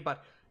integrity,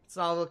 but it's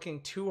not looking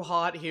too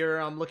hot here.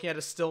 I'm looking at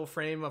a still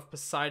frame of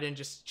Poseidon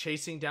just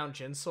chasing down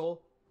Jinsoul.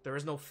 There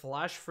is no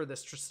flash for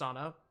this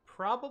Tristana.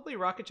 Probably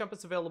Rocket Jump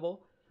is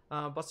available.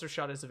 Buster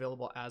Shot is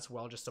available as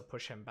well, just to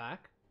push him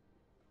back.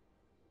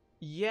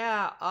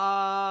 Yeah,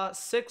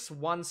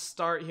 6-1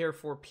 start here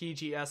for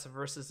PGS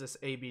versus this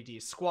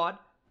ABD squad.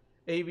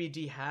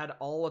 ABD had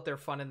all of their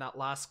fun in that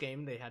last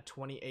game. They had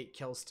 28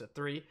 kills to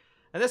 3.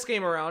 And this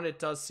game around, it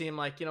does seem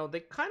like, you know, they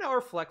kind of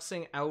are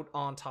flexing out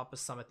on top of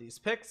some of these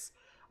picks.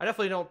 I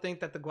definitely don't think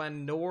that the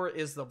Gwen nor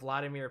is the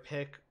Vladimir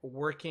pick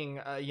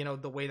working, you know,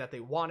 the way that they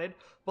wanted.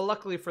 But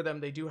luckily for them,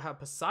 they do have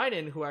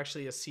Poseidon, who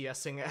actually is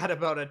CSing at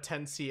about a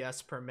 10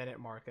 CS per minute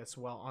mark as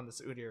well on this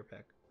Udyr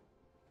pick.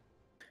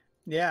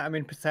 Yeah, I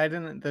mean,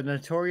 Poseidon, the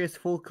notorious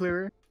full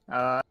clearer.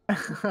 A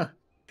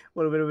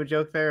little bit of a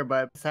joke there,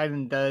 but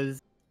Poseidon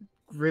does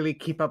really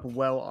keep up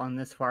well on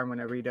this farm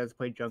whenever he does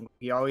play jungle.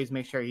 He always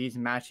makes sure he's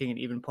matching and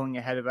even pulling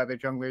ahead of other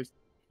junglers.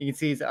 You can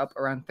see he's up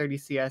around 30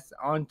 CS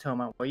on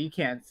Toma. Well, you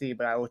can't see,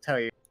 but I will tell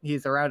you.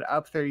 He's around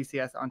up 30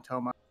 CS on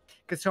Toma.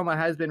 Because Toma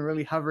has been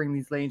really hovering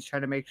these lanes,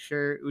 trying to make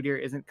sure Udyr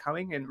isn't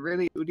coming. And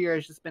really, Udyr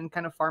has just been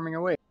kind of farming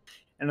away.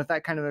 And with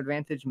that kind of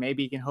advantage,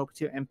 maybe he can hope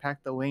to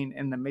impact the lane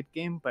in the mid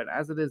game. But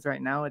as it is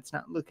right now, it's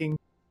not looking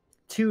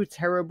too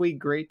terribly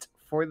great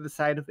for the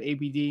side of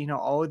ABD. You know,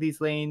 all of these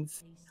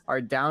lanes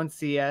are down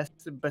CS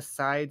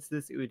besides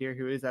this Udyr,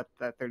 who is up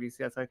that 30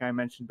 CS, like I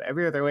mentioned. But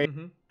every other way,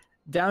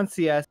 down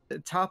CS,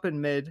 top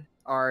and mid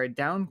are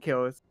down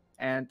kills.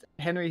 And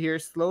Henry here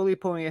slowly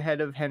pulling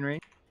ahead of Henry,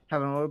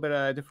 having a little bit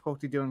of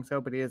difficulty doing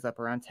so, but he is up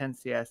around 10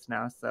 CS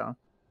now. So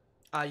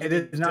it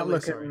is not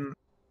looking.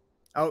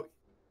 Oh,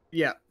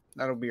 yeah,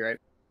 that'll be right.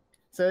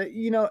 So,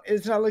 you know,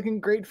 it's not looking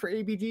great for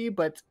ABD,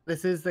 but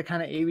this is the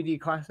kind of ABD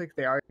classic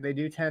they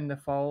do tend to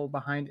fall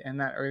behind in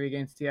that early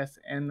game CS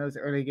and those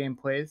early game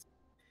plays.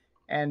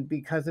 And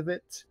because of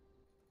it,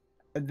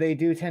 they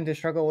do tend to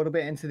struggle a little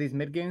bit into these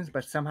mid games,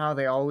 but somehow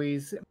they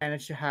always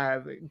manage to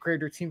have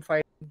greater team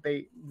fight.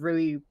 They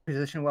really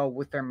position well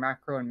with their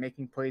macro and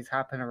making plays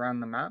happen around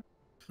the map.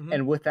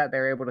 And with that,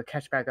 they're able to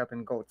catch back up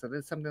in gold. So this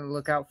is something to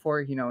look out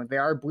for. You know, they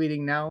are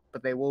bleeding now,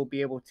 but they will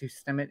be able to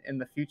stem it in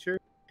the future.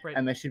 Right.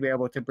 And they should be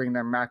able to bring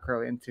their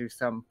macro into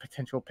some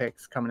potential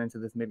picks coming into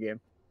this mid game.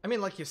 I mean,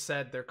 like you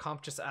said, their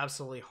comp just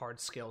absolutely hard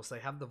skills. They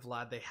have the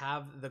Vlad, they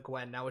have the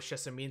Gwen. Now it's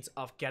just a means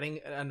of getting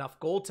enough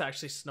gold to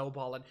actually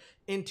snowball it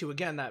into,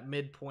 again, that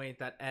midpoint,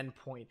 that end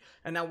point.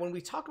 And now when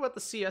we talk about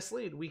the CS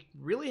lead, we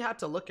really had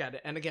to look at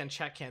it. And again,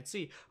 chat can't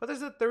see, but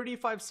there's a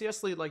 35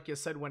 CS lead, like you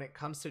said, when it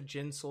comes to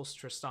Jinsoul's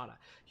Tristana.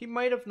 He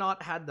might have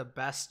not had the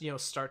best, you know,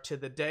 start to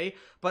the day.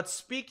 But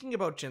speaking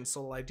about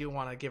Jinsoul, I do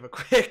want to give a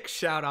quick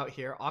shout out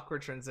here.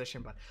 Awkward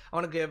transition, but I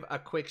want to give a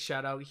quick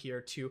shout out here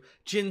to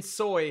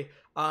Jinsoy,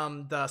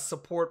 the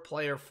support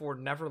player for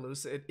Never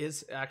Lose. It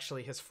is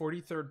actually his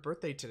 43rd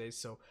birthday today,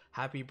 so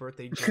happy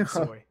birthday,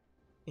 Jinsoy.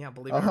 Yeah,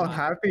 believe it or Oh, not.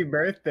 happy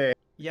birthday.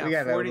 Yeah, we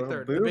got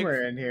 43rd. a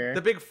boomer in here.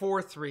 The big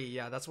 4-3.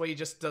 Yeah, that's why he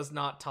just does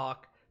not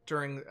talk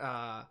during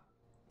the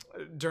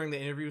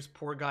interviews.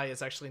 Poor guy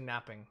is actually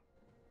napping.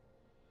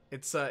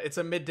 It's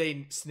a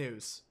midday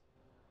snooze.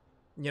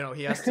 You know,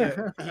 he has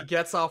to he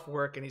gets off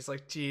work and he's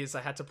like, geez,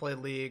 I had to play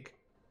League.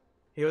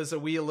 He was a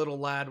wee little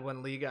lad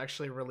when League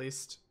actually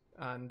released,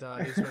 and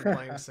he's been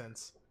playing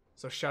since.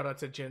 So shout out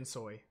to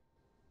Jinsoy.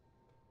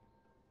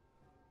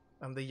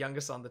 I'm the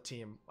youngest on the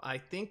team. I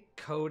think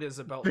Code is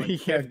about like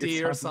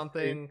 50 or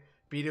something.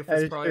 Diff That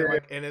was is probably true.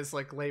 like in his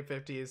like late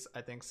 50s.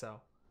 I think so.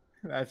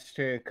 That's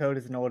true. Code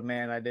is an old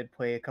man. I did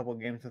play a couple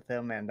games with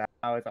him, and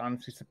I was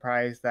honestly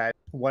surprised that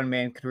one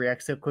man could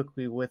react so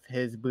quickly with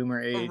his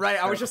boomer age.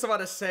 Right, I was So, just about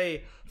to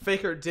say,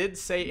 Faker did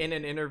say in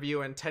an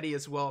interview, and Teddy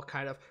as well,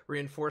 kind of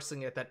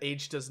reinforcing it, that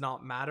age does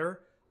not matter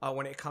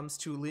when it comes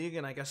to League,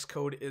 and I guess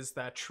Code is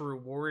that true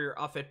warrior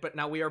of it. But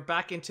now we are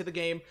back into the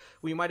game.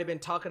 We might have been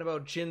talking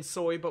about Jin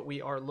Soy, but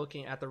we are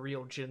looking at the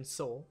real Jin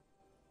Soul.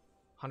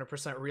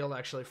 100% real,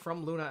 actually,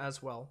 from Luna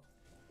as well.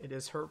 It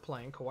is her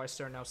playing. Kawaii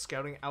Star now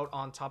scouting out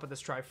on top of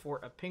this drive for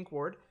a pink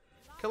ward.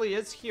 Kelly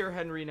is here.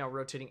 Henry now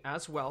rotating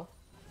as well.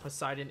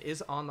 Poseidon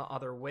is on the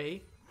other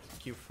way.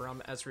 Q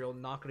from Ezreal,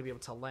 not going to be able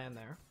to land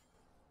there.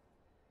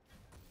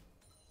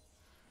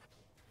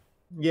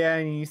 yeah,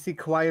 and you see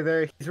Kawhi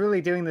there. He's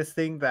really doing this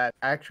thing that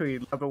I actually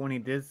love it when he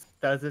does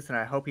this, and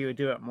I hope he would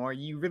do it more.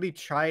 You really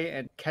try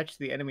and catch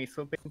the enemy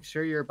slipping.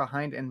 Sure, you're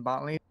behind in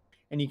bot lane,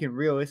 and you can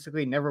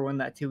realistically never win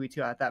that 2v2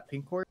 at that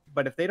pink ward.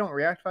 But if they don't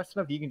react fast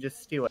enough, you can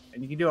just steal it.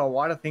 And you can do a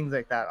lot of things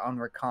like that on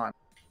Rakan.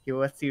 He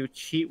lets you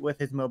cheat with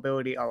his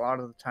mobility a lot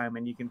of the time,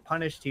 and you can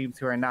punish teams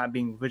who are not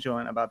being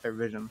vigilant about their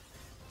vision.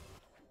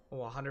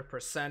 Oh,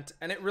 100%.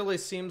 And it really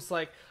seems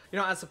like, you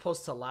know, as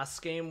opposed to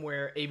last game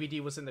where ABD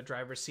was in the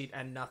driver's seat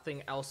and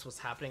nothing else was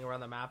happening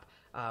around the map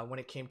when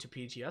it came to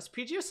PGS.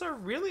 PGS are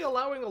really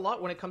allowing a lot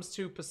when it comes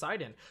to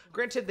Poseidon.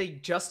 Granted, they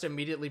just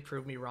immediately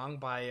proved me wrong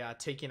by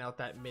taking out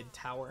that mid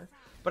tower.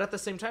 But at the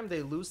same time,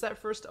 they lose that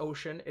first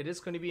ocean. It is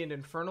going to be an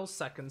infernal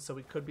second, so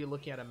we could be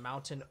looking at a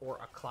mountain or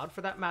a cloud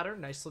for that matter.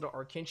 Nice little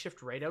arcane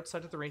shift right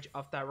outside of the range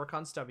of that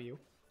Rakan's W.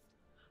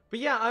 But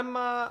yeah,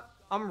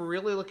 I'm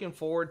really looking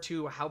forward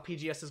to how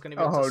PGS is going to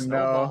be able to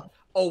snowball. No.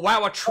 Oh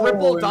wow, a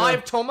triple Oh, dive.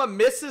 no. Toma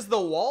misses the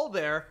wall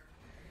there.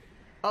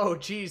 Oh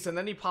geez, and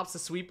then he pops the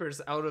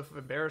sweepers out of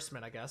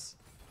embarrassment, I guess.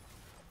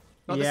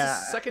 No, this Yeah.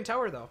 is second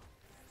tower though.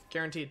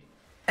 Guaranteed.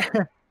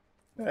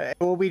 It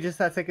will be just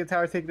that second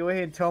tower taken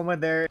away, and Toma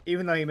there,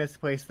 even though he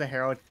misplaced the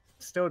Herald,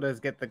 still does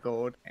get the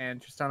gold, and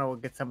Tristana will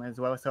get some as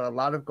well. So a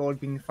lot of gold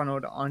being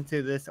funneled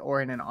onto this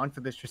Orin and onto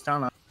this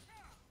Tristana.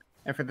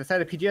 And for the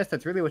side of PGS,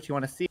 that's really what you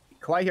want to see.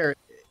 Kawhi here,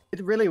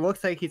 it really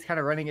looks like he's kind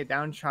of running it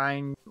down,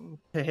 trying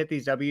to hit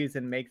these Ws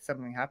and make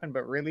something happen.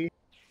 But really,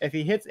 if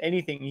he hits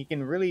anything, he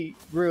can really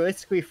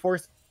realistically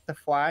force the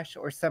flash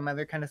or some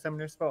other kind of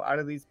summoner spell out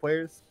of these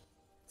players.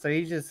 So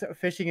he's just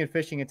fishing and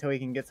fishing until he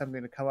can get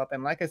something to come up.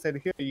 And like I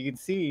said here, you can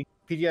see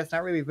PGS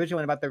not really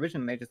vigilant about their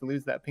vision. They just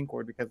lose that pink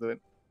ward because of it.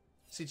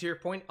 See, to your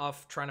point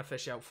of trying to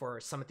fish out for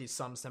some of these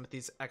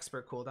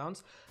expert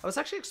cooldowns, I was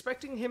actually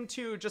expecting him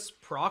to just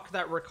proc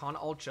that Rakan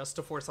ult just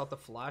to force out the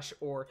flash,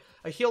 or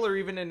a heal, or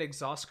even an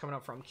exhaust coming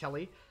up from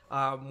Kelly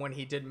when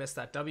he did miss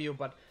that W,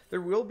 but there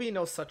will be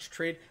no such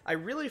trade. I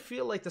really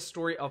feel like the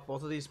story of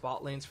both of these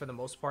bot lanes, for the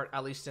most part,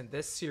 at least in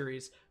this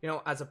series, you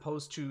know, as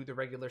opposed to the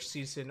regular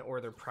season or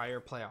their prior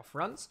playoff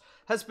runs,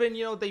 has been,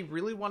 you know, they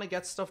really want to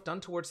get stuff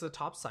done towards the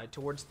top side,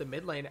 towards the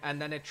mid lane,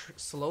 and then it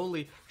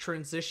slowly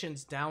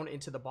transitions down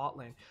into the bot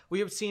lane. We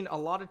have seen a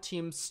lot of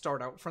teams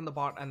start out from the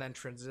bot and then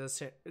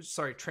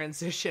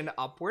transition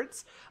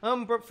upwards.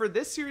 But for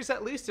this series,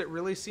 at least, it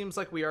really seems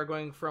like we are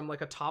going from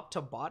like a top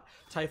to bot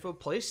type of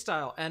play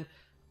style. And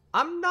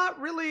I'm not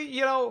really,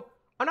 you know,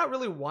 I'm not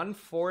really one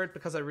for it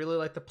because I really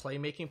like the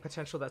playmaking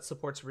potential that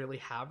supports really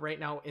have right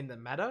now in the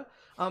meta.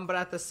 But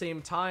at the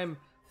same time,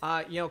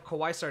 you know,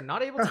 Kawaii Star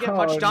not able to get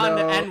much done.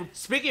 No. And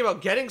speaking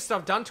about getting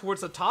stuff done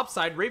towards the top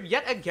side, Rave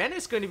yet again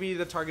is going to be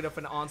the target of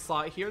an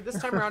onslaught here.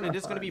 This time around, it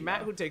is going to be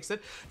Matt who takes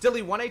it.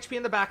 Dilly 1 HP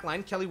in the back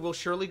line. Kelly will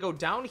surely go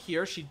down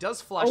here. She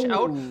does flash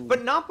out,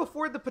 but not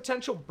before the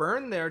potential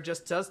burn there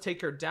just does take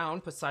her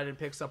down. Poseidon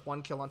picks up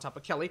 1 kill on top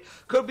of Kelly.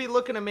 Could be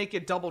looking to make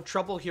it double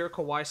trouble here.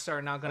 Kawaii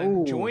Star now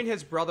going to join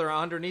his brother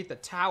underneath the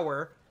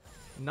tower.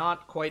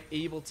 Not quite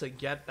able to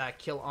get that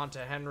kill onto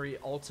Henry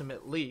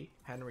ultimately.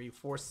 Henry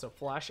forced to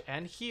flash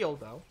and heal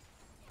though.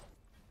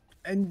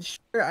 And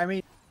sure, I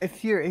mean,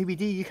 if you're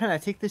ABD, you kind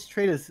of take this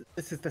trade as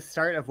this is the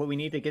start of what we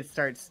need to get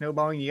started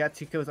snowballing. You got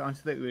 2 kills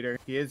onto the Udyr.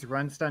 He is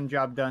run stun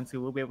job done, so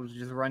we'll be able to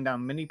just run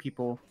down many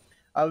people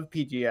of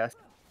PGS.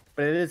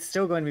 But it is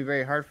still going to be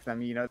very hard for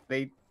them. You know,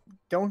 they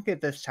don't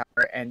get this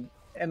tower, and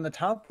in the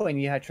top lane,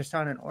 you had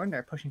Tristan and Ornn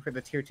there pushing for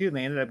the tier 2, and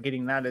they ended up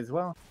getting that as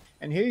well.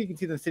 And here you can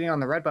see them sitting on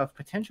the red buff,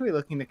 potentially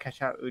looking to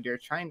catch out Udyr,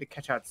 trying to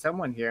catch out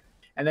someone here.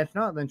 And if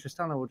not, then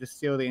Tristana will just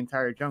steal the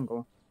entire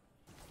jungle.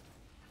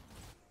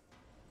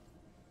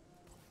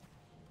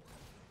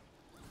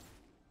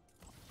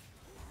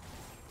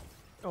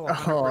 Oh,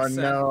 Oh, 100%.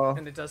 no.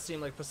 And it does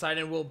seem like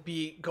Poseidon will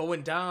be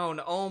going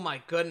down. Oh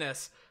my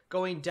goodness.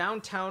 Going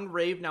downtown.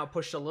 Rave now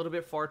pushed a little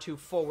bit far too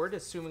forward,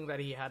 assuming that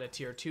he had a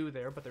tier 2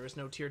 there, but there is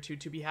no tier 2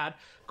 to be had.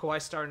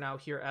 Kawaii Star now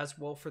here as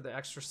well for the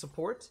extra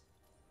support.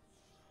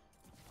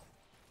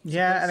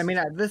 Yeah, and I mean,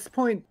 at this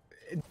point,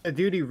 the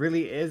duty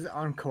really is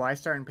on Kawaii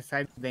Star and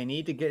Poseidon. They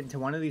need to get into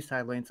one of these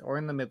side lanes or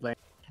in the mid lane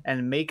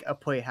and make a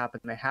play happen.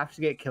 They have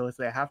to get kills.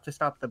 They have to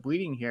stop the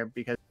bleeding here,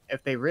 because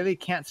if they really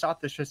can't stop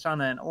this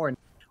Tristana and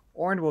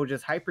Ornn will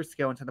just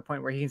hyperscale into the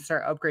point where he can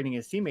start upgrading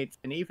his teammates.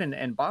 And even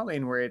in bot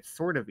lane where it's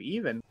sort of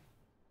even,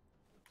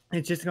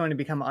 it's just going to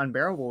become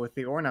unbearable with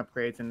the Ornn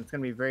upgrades, and it's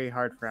going to be very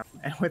hard for him.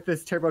 And with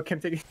this Turbo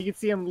Kimtic, you can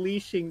see him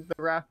leashing the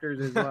Raptors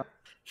as well.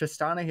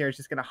 Tristana here is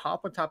just going to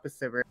hop on top of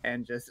Sivir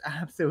and just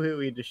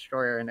absolutely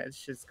destroy her, and it's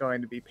just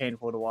going to be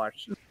painful to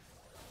watch.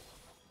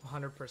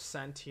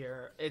 100%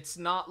 here. It's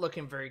not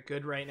looking very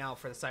good right now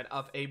for the side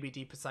of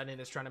ABD. Poseidon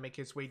is trying to make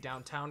his way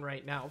downtown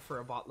right now for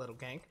a bot little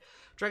gank.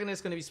 Dragon is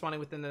going to be spawning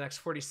within the next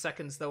 40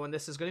 seconds though, and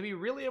this is going to be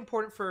really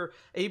important for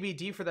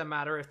ABD for that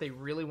matter if they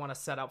really want to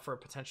set up for a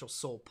potential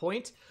soul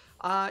point.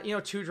 You know,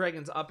 2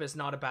 dragons up is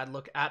not a bad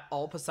look at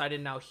all.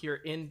 Poseidon now here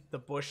in the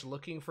bush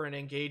looking for an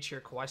engage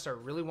here. Kawaii Star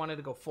really wanted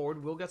to go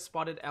forward. Will get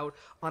spotted out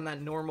on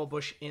that normal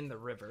bush in the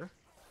river.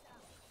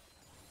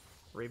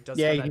 Rave does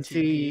have You that can TP.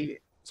 see.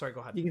 Sorry, go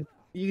ahead.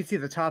 You can see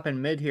the top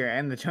and mid here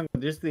and the jungle,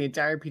 just the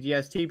entire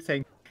PGS team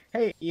saying,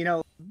 hey, you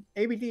know,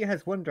 ABD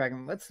has 1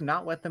 dragon, let's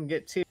not let them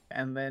get 2.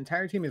 And the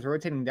entire team is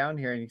rotating down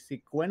here, and you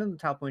see Gwen in the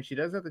top lane. She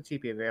does have the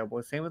TP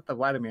available, same with the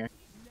Vladimir.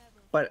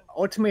 But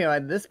ultimately,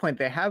 at this point,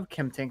 they have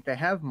Kimtink, they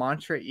have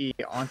Mantra E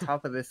on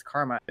top of this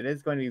Karma. It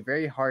is going to be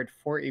very hard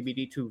for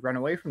ABD to run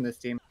away from this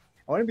team.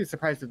 I wouldn't be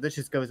surprised if this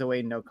just goes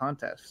away no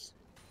contest.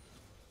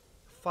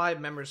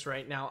 5 members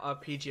right now of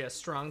PGS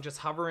Strong just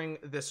hovering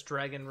this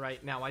dragon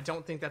right now. I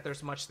don't think that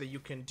there's much that you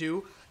can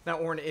do. Now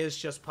Ornn is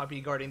just puppy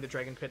guarding the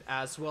dragon pit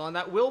as well, and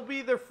that will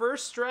be their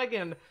first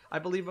dragon, I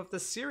believe, of the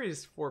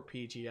series for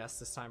PGS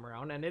this time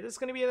around, and it is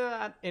going to be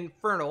that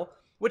Infernal,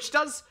 which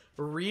does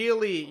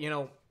really, you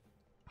know,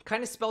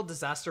 kind of spell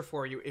disaster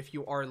for you if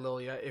you are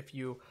Lilia, if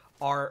you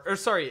are, or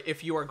sorry,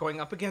 if you are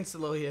going up against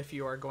Lilia, if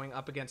you are going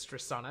up against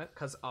Tristana,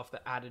 because of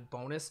the added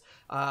bonus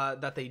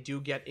that they do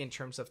get in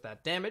terms of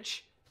that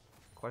damage.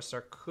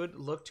 Questar could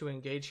look to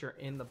engage here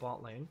in the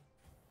bot lane.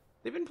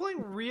 They've been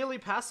playing really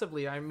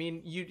passively. I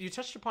mean, you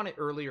touched upon it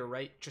earlier,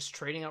 right? Just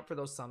trading up for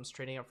those sums,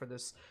 trading up for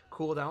this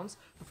cooldowns.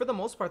 But for the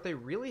most part, they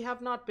really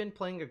have not been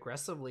playing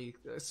aggressively.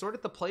 Sort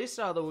of the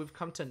playstyle that we've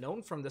come to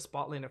know from this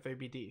bot lane of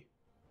ABD.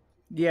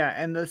 Yeah,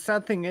 and the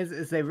sad thing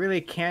is they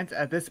really can't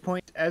at this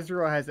point.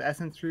 Ezreal has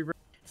Essence Reaver.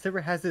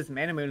 Sivir has his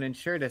Mana Moon, and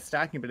sure, it is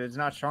stacking, but it's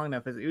not strong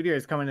enough as Udyr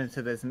is coming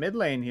into this mid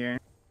lane here.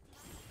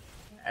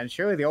 And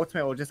surely the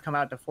ultimate will just come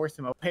out to force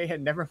him away,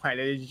 and never mind,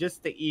 it is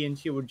just the E and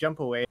she will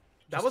jump away.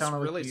 That was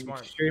really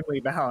smart.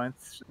 Extremely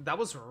balanced. That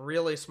was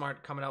really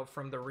smart coming out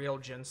from the real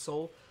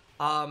Jinsoul.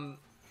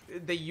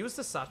 They used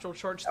the satchel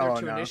charge there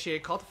to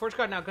initiate. Call to Forge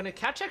God now going to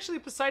catch actually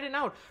Poseidon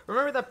out.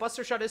 Remember that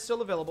Buster Shot is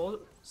still available.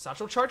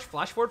 Satchel charge,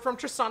 flash forward from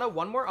Tristana.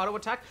 1 more auto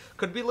attack.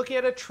 Could be looking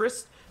at a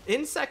Trist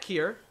Insect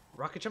here.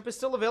 Rocket Jump is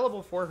still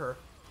available for her.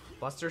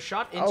 Buster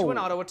Shot into an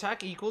auto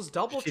attack equals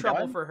double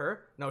trouble for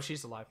her. No,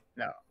 she's alive.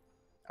 No.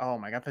 Oh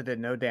my god, that did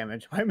no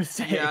damage. My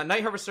mistake. Yeah,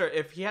 Night Harvester,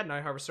 if he had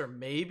Night Harvester,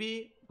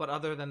 maybe. But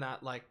other than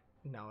that, like,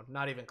 no,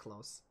 not even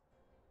close.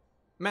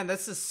 Man,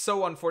 this is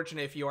so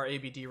unfortunate if you are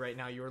ABD right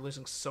now. You are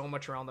losing so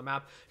much around the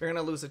map. You're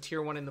going to lose a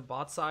tier 1 in the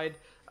bot side.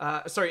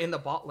 Sorry, in the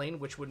bot lane,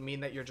 which would mean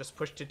that you're just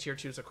pushed to tier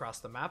 2s across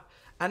the map.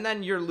 And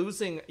then you're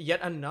losing yet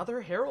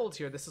another Herald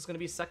here. This is going to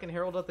be 2nd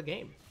Herald of the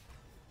game.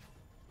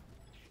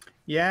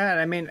 Yeah, and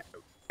I mean,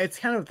 it's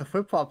kind of the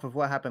flip-flop of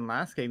what happened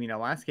last game. You know,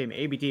 last game,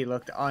 ABD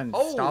looked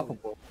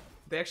unstoppable.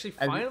 They actually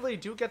finally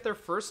do get their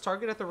first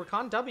target at the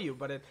Rakan W,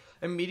 but it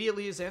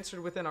immediately is answered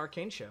with an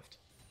Arcane Shift.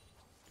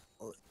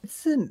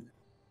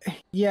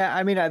 Yeah,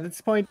 I mean, at this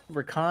point,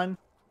 Rakan,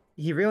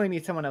 you really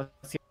need someone else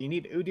here. You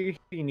need Udyr,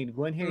 you need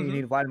Gwen here, you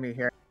need Vladimir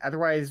here.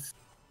 Otherwise,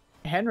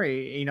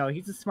 Henry, you know,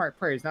 he's a smart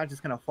player. He's not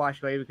just going to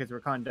flash away because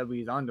Rakan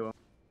W is onto him.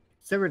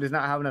 Sivir does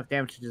not have enough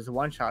damage to just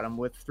one-shot him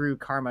through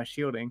Karma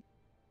shielding.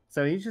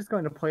 So he's just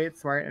going to play it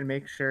smart and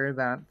make sure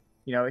that,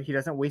 you know, he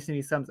doesn't waste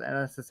any sums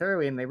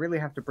unnecessarily, and they really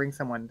have to bring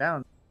someone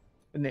down.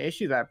 And the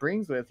issue that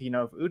brings with, you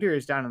know, if Udyr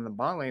is down in the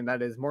bot lane,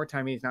 that is more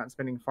time he's not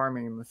spending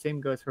farming, and the same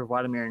goes for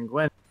Vladimir and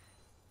Gwen.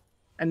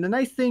 And the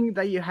nice thing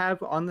that you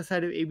have on the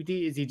side of ABD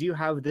is you do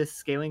have this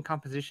scaling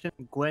composition.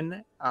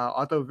 Gwen,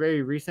 although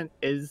very recent,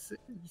 is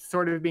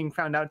sort of being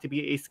found out to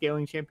be a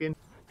scaling champion.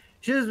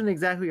 She doesn't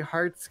exactly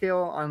hard scale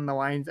on the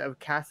lines of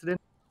Kassadin,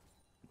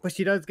 but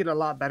she does get a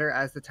lot better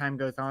as the time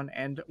goes on,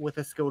 and with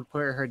a skilled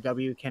player, her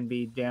W can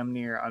be damn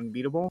near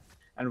unbeatable.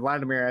 And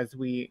Vladimir, as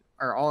we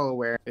are all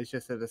aware, is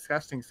just a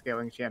disgusting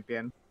scaling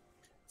champion.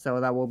 So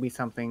that will be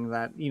something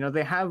that, you know,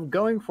 they have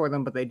going for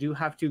them, but they do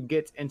have to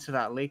get into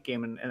that late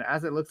game. And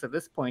as it looks at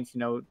this point, you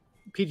know,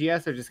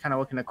 PGS are just kind of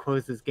looking to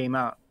close this game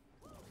out.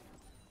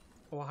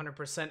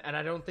 100%, and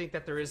I don't think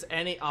that there is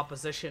any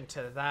opposition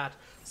to that.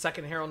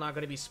 2nd Herald not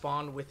going to be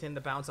spawned within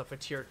the bounds of a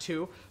tier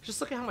 2. Just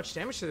look at how much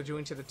damage they're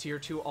doing to the tier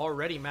 2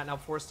 already. Matt now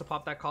forced to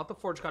pop that call. The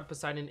Forge God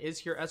Poseidon is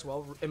here as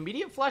well.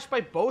 Immediate flash by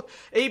both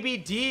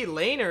ABD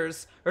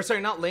laners, or sorry,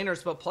 not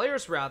laners, but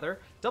players rather.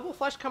 Double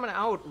flash coming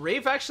out.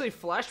 Rave actually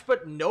flashed,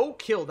 but no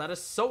kill. That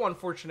is so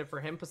unfortunate for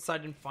him.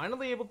 Poseidon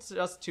finally able to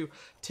just to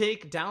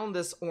take down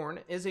this Ornn,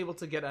 is able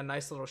to get a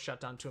nice little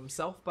shutdown to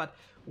himself, but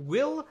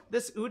will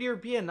this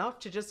Udyr be enough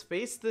to just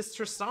face this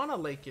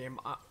Tristana late game?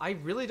 I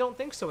really don't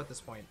think so at this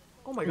point.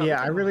 Oh my god.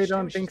 Yeah, I really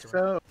don't think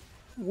so.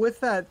 with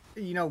that,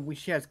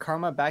 she has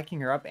Karma backing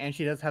her up, and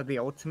she does have the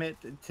ultimate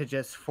to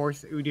just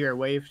force Udyr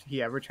away if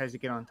he ever tries to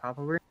get on top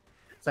of her.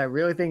 So I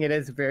really think it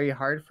is very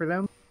hard for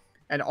them.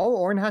 And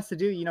all Ornn has to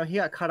do, he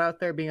got caught out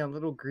there being a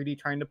little greedy,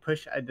 trying to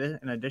push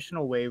an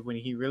additional wave when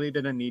he really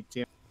didn't need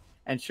to.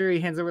 And sure, he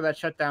hands over that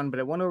shutdown, but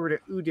it went over to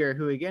Udyr,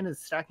 who again is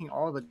stacking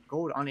all the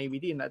gold on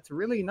ABD, and that's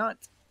really not,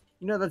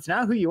 that's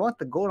not who you want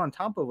the gold on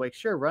top of. Like,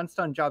 sure, run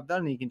stun, job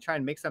done, and you can try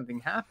and make something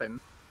happen.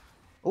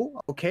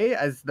 Oh, okay,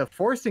 as the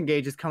force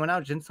engage is coming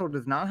out, Jinsoul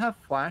does not have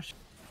flash.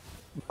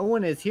 No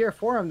one is here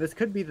for him. This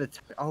could be the...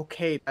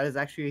 Okay, that is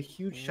actually a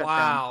huge shutdown.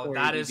 Wow,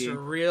 that is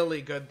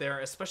really good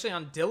there, especially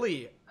on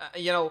Dilly.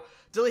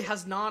 Dilly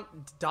has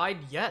not died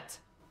yet.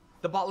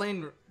 The bot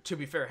lane, to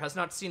be fair, has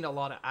not seen a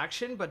lot of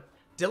action, but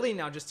Dilly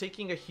now just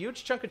taking a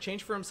huge chunk of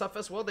change for himself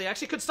as well. They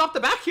actually could stop the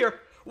back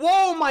here.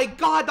 Whoa, my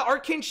god, the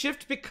arcane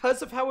shift,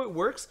 because of how it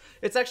works,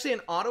 it's actually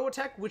an auto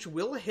attack, which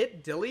will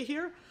hit Dilly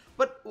here.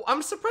 But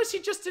I'm surprised he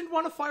just didn't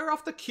want to fire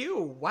off the Q.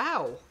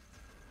 Wow.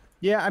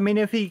 Yeah, I mean,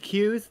 if he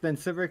Qs, then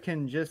Sivir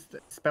can just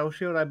spell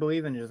shield, I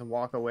believe, and just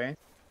walk away.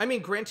 I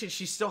mean, granted,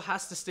 she still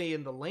has to stay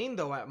in the lane,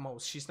 though, at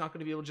most. She's not going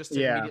to be able just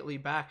to immediately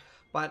back.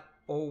 But,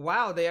 oh,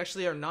 wow, they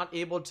actually are not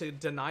able to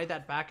deny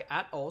that back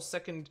at all.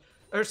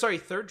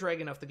 Third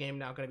dragon of the game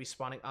now going to be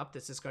spawning up.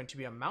 This is going to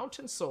be a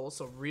Mountain Soul,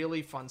 so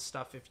really fun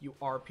stuff if you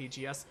are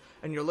PGS.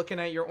 And you're looking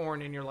at your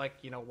Ornn and you're like,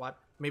 you know what?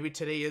 Maybe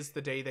today is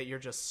the day that you're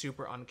just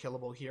super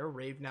unkillable here.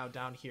 Rave now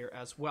down here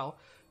as well.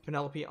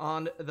 Penelope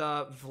on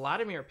the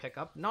Vladimir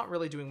pickup. Not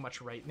really doing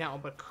much right now,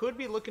 but could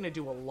be looking to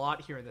do a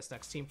lot here in this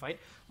next team fight.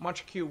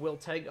 Mantra Q will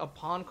tag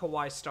upon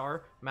Kawaii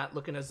Star. Matt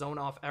looking to zone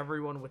off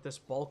everyone with this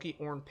bulky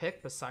Ornn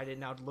pick. Poseidon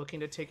now looking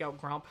to take out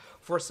Gromp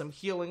for some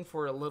healing,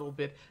 for a little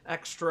bit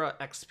extra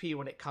XP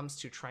when it comes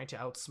to trying to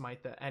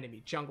outsmite the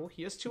enemy jungle.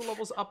 He is 2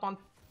 levels up on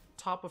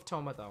top of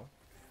Toma, though.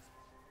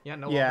 Yeah,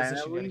 no yeah,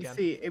 position yet again.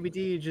 See,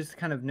 ABD just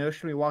kind of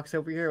notionally walks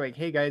over here like,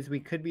 hey guys, we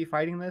could be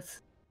fighting this.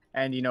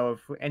 And, if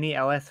any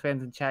LS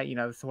fans in chat,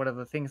 this is one of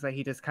the things that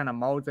he just kind of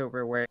mulls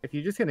over, where if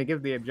you're just going to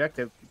give the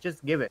objective,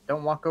 just give it.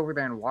 Don't walk over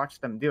there and watch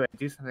them do it.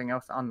 Do something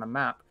else on the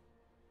map.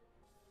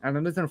 And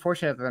it is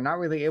unfortunate that they're not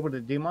really able to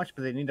do much,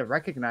 but they need to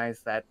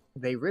recognize that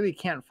they really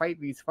can't fight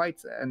these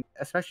fights. And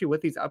especially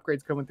with these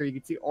upgrades coming through, you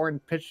can see Ornn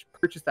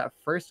purchase that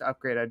first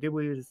upgrade. I do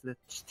believe it is the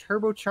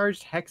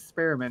turbocharged Hex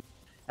Experiment.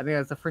 I think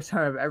that's the first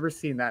time I've ever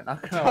seen that,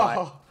 not gonna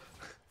lie.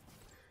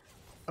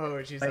 Oh,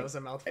 jeez, that was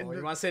a mouthful.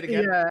 You want to say it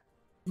again? Yeah.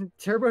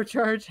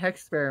 Turbocharged Hex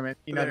Experiment.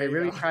 They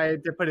really go.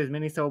 tried to put as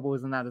many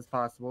syllables in that as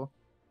possible.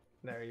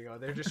 There you go.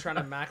 They're just trying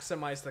to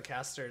maximize the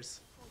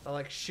casters. They're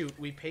like, shoot,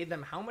 we paid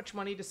them how much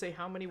money to say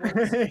how many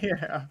words?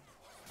 Yeah.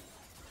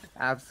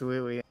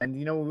 Absolutely. And,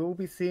 we will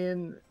be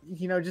seeing,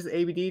 just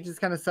ABD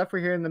just kind of suffer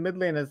here in the mid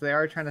lane as they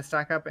are trying to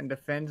stack up and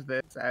defend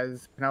this,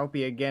 as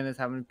Penelope again is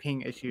having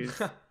ping issues.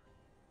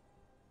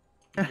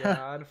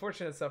 Yeah,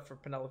 unfortunate stuff for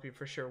Penelope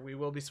for sure. We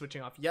will be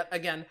switching off yet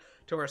again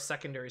to our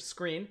secondary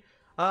screen.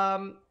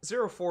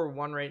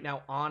 0-4-1 right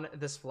now on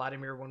this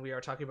Vladimir when we are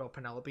talking about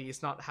Penelope.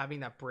 He's not having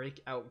that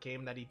breakout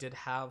game that he did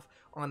have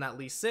on that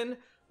Lee Sin.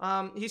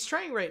 He's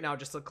trying right now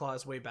just to claw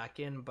his way back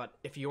in, but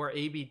if you are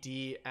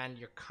ABD and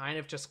you're kind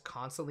of just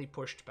constantly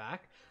pushed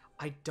back,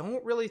 I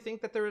don't really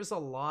think that there is a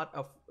lot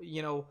of,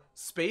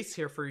 space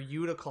here for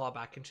you to claw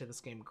back into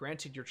this game.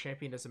 Granted, your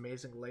champion is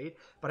amazing late,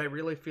 but I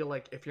really feel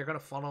like if you're going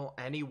to funnel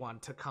anyone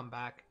to come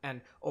back and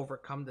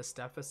overcome this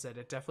deficit,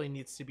 it definitely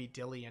needs to be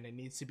Dilly, and it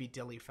needs to be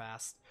Dilly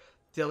fast.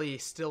 Dilly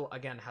still,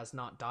 again, has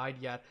not died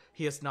yet.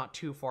 He is not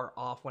too far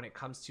off when it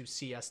comes to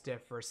CS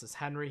Diff versus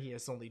Henry. He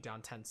is only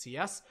down 10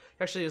 CS.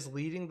 He actually is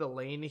leading the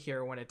lane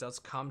here when it does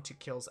come to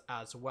kills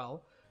as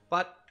well.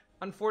 But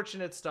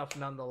unfortunate stuff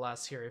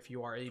nonetheless here if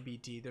you are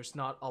ABD. There's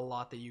not a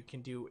lot that you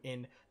can do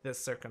in this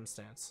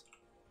circumstance.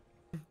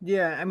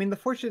 Yeah, I mean, the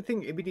fortunate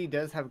thing ABD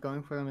does have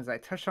going for them is I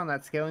touched on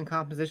that scaling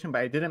composition, but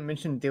I didn't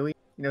mention Dilly.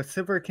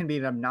 Sivir can be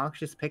an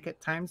obnoxious pick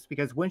at times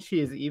because when she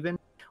is even,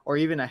 or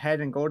even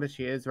ahead in gold as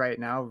she is right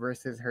now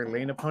versus her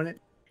lane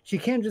opponent, she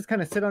can just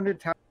kind of sit under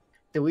tower,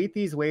 delete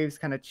these waves,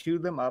 kind of chew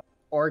them up,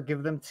 or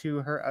give them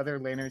to her other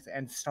laners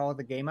and stall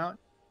the game out.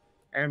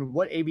 And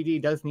what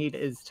ABD does need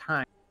is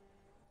time.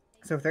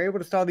 So if they're able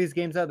to stall these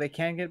games out, they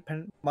can get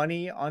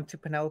money onto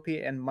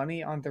Penelope and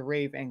money onto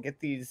Rave and get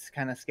these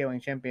kind of scaling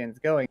champions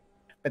going.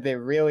 But they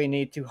really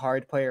need to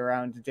hard play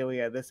around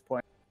Dilly at this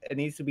point. It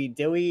needs to be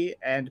Dilly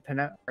and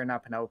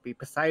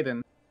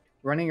Poseidon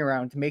running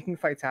around, making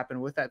fights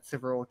happen with that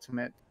Sivir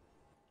ultimate,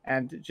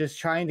 and just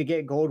trying to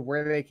get gold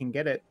where they can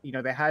get it.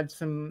 They had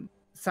some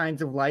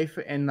signs of life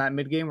in that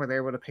mid game where they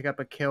were able to pick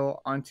up a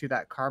kill onto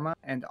that Karma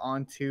and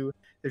onto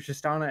their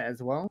Tristana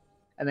as well.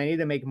 And they need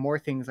to make more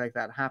things like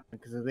that happen,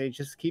 because if they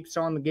just keep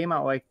stalling the game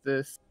out like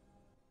this,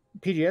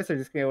 PGS are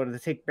just going to be able to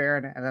take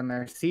Baron, and then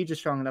their siege is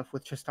strong enough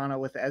with Tristana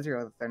with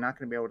Ezreal that they're not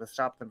going to be able to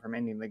stop them from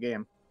ending the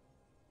game.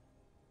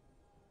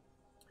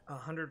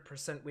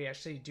 100%. We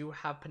actually do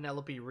have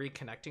Penelope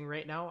reconnecting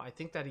right now. I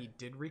think that he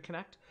did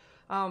reconnect,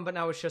 but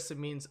now it's just a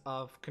means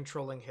of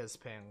controlling his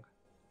ping.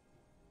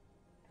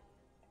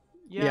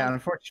 Yeah,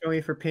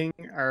 unfortunately for Ping,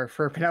 or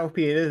for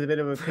Penelope, it is a bit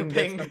of a For ping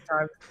Ping. bit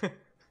sometimes.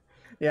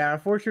 Yeah,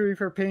 unfortunately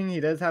for Ping, he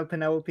does have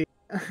Penelope.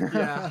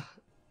 Yeah,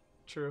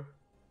 true.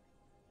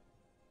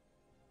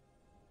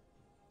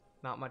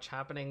 Not much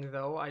happening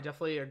though. I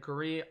definitely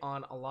agree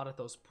on a lot of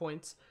those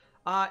points.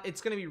 It's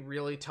going to be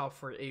really tough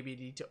for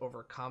ABD to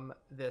overcome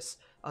this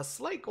a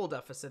slight goal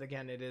deficit.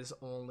 Again, it is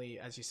only,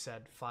 as you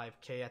said,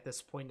 5k at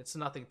this point. It's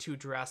nothing too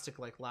drastic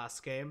like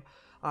last game.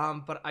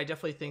 But I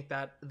definitely think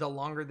that the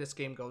longer this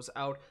game goes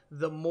out,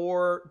 the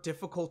more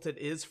difficult it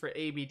is for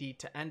ABD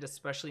to end,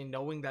 especially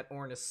knowing that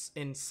Ornn is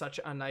in such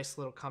a nice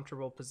little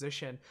comfortable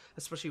position,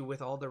 especially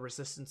with all the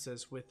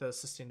resistances, with the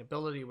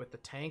sustainability, with the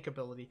tank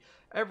ability,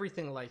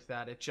 everything like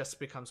that. It just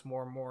becomes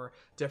more and more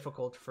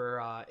difficult for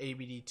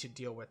ABD to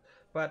deal with.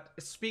 But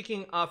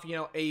speaking of,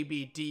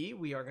 ABD,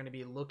 we are going to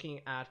be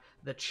looking at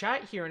the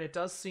chat here, and it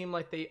does seem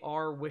like they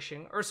are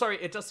wishing, or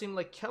sorry, it does seem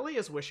like Kelly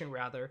is wishing,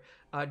 rather,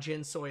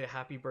 Jin Soy a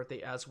happy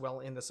birthday as well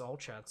in this all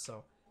chat,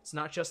 so it's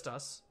not just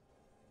us.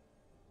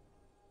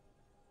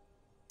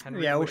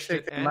 Henry Yeah, wished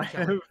it, they and might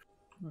Kelly.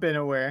 have been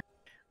aware.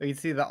 We can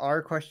see the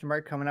R question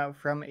mark coming out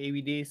from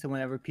ABD, so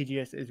whenever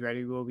PGS is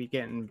ready, we'll be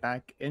getting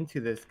back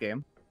into this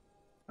game.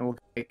 And we'll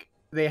take...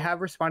 They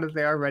have responded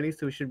they are ready,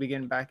 so we should be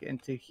getting back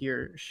into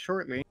here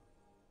shortly.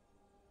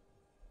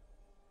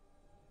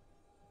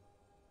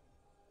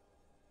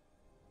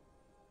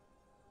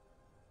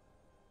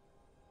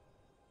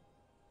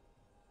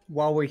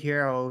 While we're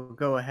here, I'll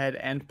go ahead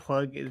and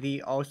plug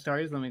the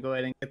All-Stars. Let me go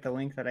ahead and get the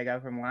link that I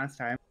got from last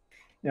time.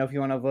 If you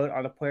want to vote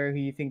on a player who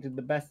you think did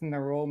the best in the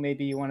role,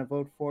 maybe you want to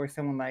vote for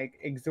someone like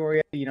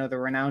Exoria, the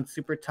renowned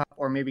super top,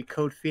 or maybe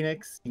Code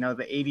Phoenix, the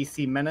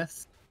ADC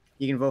menace.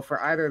 You can vote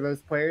for either of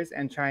those players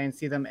and try and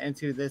see them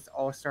into this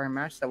All-Star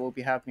match that will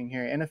be happening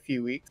here in a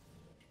few weeks.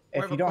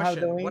 If you don't have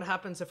the link, what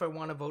happens if I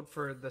want to vote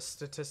for the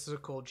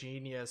statistical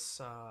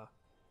genius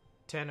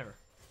Tanner?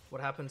 What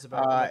happens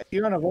about if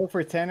you want to vote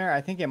for Tanner, I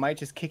think it might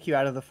just kick you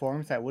out of the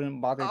forum, so I wouldn't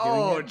bother doing it.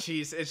 Oh,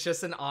 jeez. It's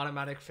just an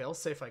automatic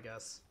failsafe, I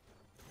guess.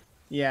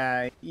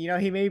 Yeah,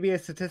 he may be a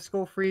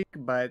statistical freak,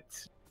 but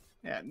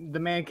the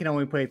man can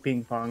only play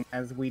ping pong,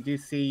 as we do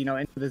see,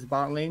 into this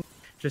bot lane.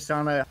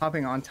 Tristana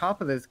hopping on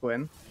top of this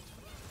Gwen.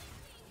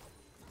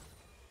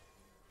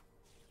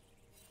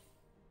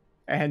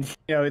 And,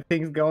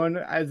 things going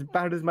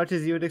about as much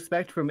as you would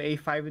expect from a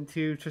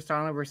 5-2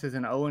 Tristana versus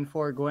an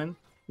 0-4 Gwen.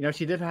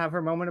 She did have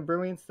her moment of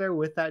brilliance there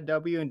with that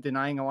W and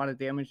denying a lot of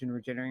damage and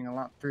regenerating a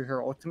lot through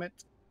her ultimate.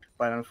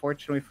 But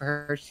unfortunately for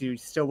her, she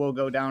still will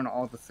go down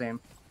all the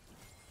same.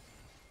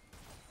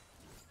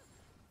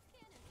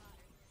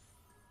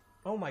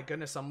 Oh my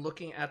goodness, I'm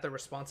looking at the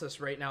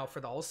responses right now for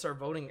the All-Star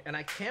voting, and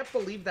I can't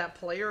believe that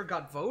player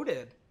got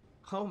voted.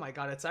 Oh my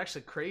god, it's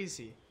actually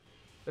crazy.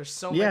 There's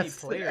so many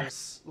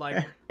players.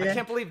 Like, I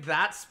can't believe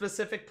that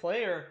specific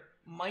player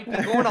might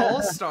be going to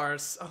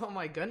All-Stars. Oh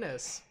my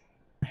goodness.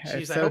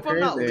 Jeez, I hope I'm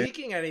not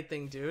leaking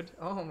anything, dude.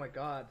 Oh my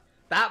god.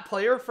 That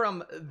player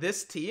from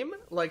this team?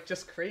 Like,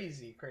 just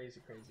crazy.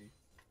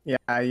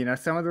 Yeah,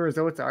 some of the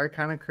results are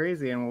kind of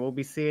crazy, and we'll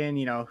be seeing,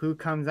 who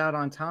comes out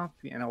on top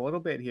in a little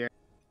bit here.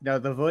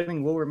 The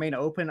voting will remain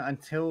open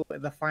until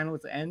the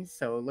finals end,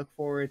 so look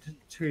forward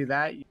to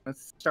that.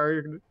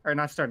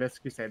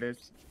 Stardust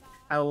Crusaders.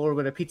 A little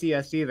bit of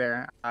PTSD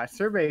there.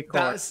 Survey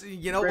Core.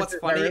 What's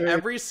funny?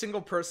 Every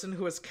single person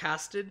who has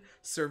casted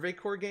Survey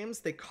Core games,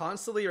 they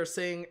constantly are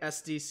saying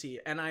SDC.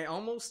 And I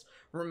almost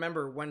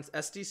remember when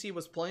SDC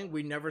was playing,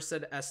 we never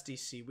said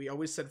SDC. We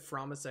always said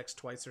Framus X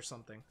twice or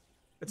something.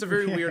 It's a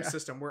very weird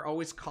system. We're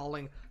always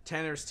calling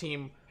Tanner's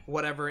team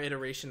whatever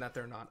iteration that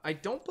they're not. I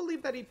don't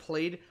believe that he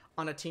played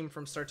on a team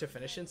from start to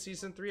finish in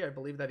Season 3. I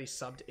believe that he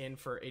subbed in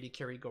for AD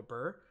Carry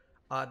Gobert.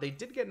 They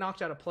did get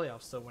knocked out of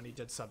playoffs, though, when he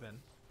did sub in.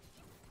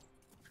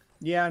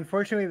 Yeah,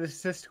 unfortunately, the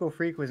statistical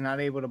freak was not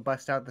able to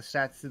bust out the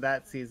stats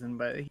that season,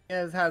 but he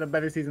has had a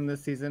better season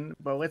this season.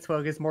 But let's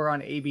focus more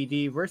on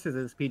ABD versus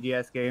this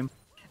PGS game,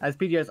 as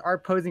PGS are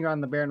posing on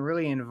the Baron,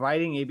 really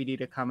inviting ABD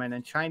to come in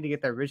and trying to get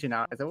their vision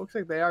out, as it looks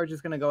like they are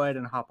just going to go ahead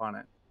and hop on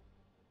it.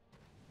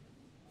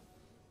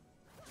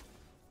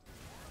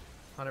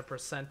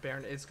 100%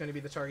 Baron is going to be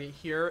the target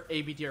here.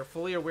 ABD are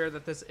fully aware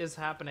that this is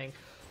happening.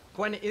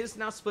 Gwen is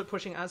now split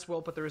pushing as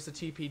well, but there is a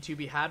TP to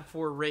be had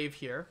for Rave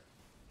here.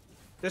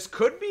 This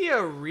could be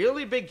a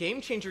really big game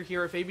changer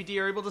here if ABD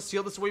are able to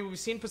steal this away. We've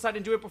seen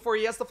Poseidon do it before.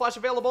 He has the flash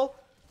available.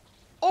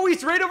 Oh,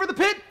 he's right over the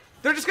pit.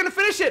 They're just going to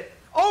finish it.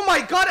 Oh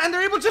my god, and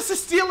they're able just to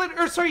steal it,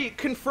 or sorry,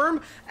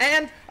 confirm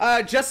and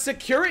just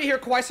secure it here.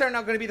 Kawhi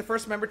now going to be the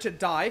first member to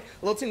die.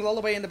 Lilting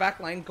Lullaby in the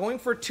back line, going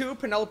for two.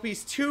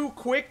 Penelope's too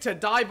quick to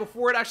die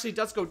before it actually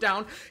does go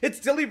down. It's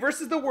Dilly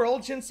versus the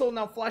world. Jinsol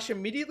now flash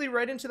immediately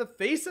right into the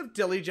face of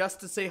Dilly just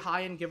to say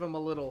hi and give him a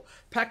little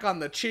peck on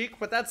the cheek,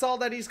 but that's all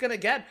that he's going to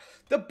get.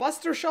 The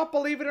Buster Shot,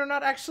 believe it or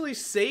not, actually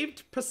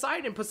saved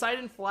Poseidon.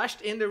 Poseidon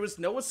flashed in, there was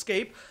no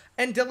escape,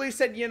 And Dilly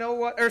said, you know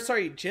what, or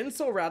sorry,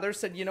 Jinso rather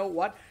said, you know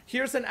what,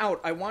 here's an out.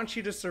 I want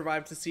you to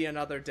survive to see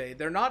another day.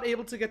 They're not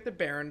able to get the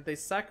Baron. They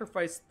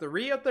sacrificed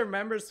 3 of their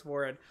members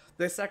for it.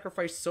 They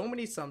sacrificed so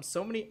many sums,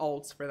 so many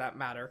ults for that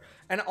matter.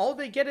 And all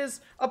they get is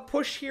a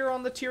push here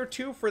on the tier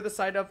 2 for the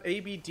side of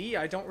ABD.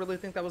 I don't really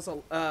think that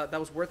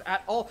was worth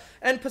at all.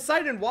 And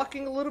Poseidon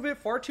walking a little bit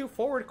far too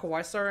forward.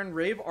 Kawaii and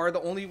Rave are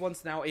the only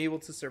ones now able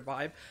to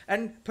survive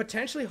and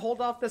potentially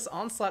hold off this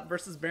onslaught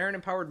versus Baron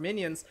empowered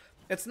minions.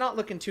 It's not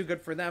looking too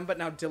good for them, but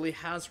now Dilly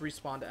has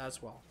respawned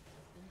as well.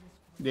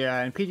 Yeah,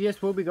 and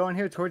PGS will be going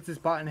here towards this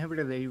bot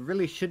inhibitor. They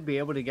really should be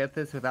able to get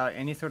this without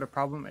any sort of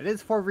problem. It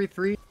is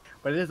 4v3,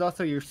 but it is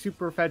also your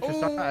super fed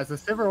Tristana as the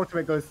Sivir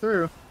ultimate goes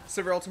through.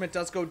 Sivir ultimate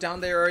does go down.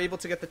 They are able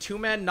to get the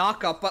 2-man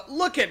knockup, but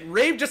look at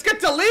Rave just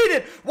get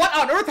deleted! What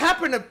on earth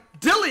happened to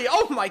Dilly?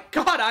 Oh my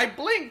god, I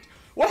blinked!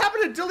 What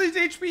happened to Dilly's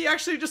HP? He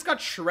actually just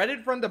got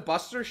shredded from the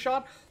Buster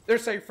shot.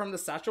 From the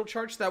satchel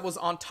charge that was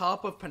on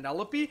top of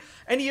Penelope,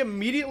 and he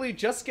immediately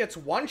just gets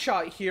one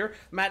shot here.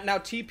 Matt now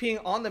TPing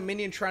on the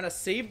minion trying to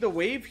save the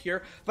wave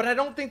here, but I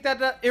don't think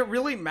that it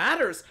really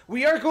matters.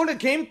 We are going to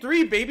game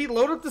 3, baby.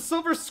 Load up the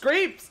silver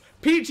scrapes.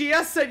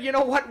 PGS said, you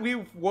know what,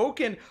 we've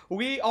woken,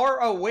 we are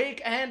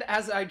awake, and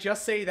as I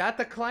just say that,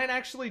 the client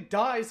actually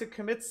dies, it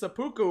commits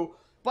seppuku,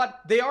 but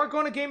they are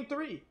going to game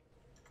 3.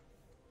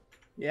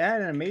 Yeah,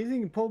 an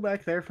amazing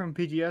pullback there from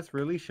PGS,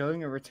 really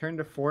showing a return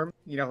to form.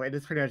 You know, it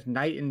is pretty much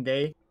night and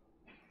day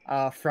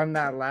from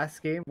that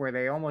last game where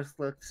they almost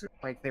looked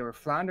like they were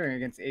floundering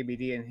against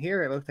ABD, and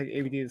here it looks like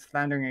ABD is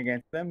floundering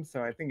against them,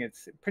 so I think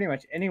it's pretty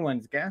much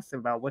anyone's guess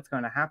about what's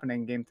going to happen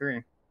in Game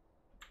 3.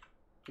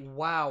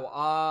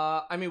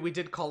 Wow, I mean, we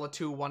did call it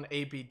 2-1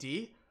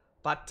 ABD,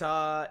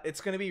 but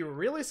it's going to be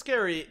really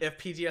scary if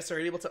PGS are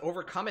able to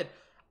overcome it.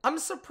 I'm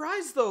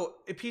surprised, though,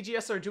 if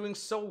PGS are doing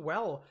so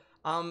well.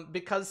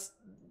 Because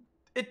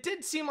it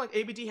did seem like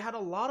ABD had a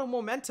lot of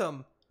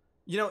momentum,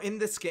 you know, in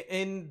this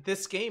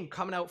game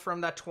coming out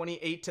from that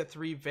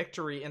 28-3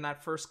 victory in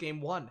that first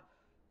game 1.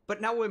 But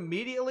now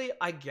immediately,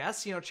 I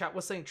guess, you know, chat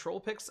was saying troll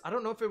picks. I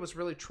don't know if it was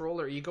really troll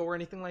or ego or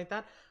anything like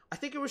that. I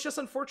think it was just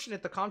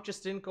unfortunate the comp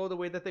just didn't go the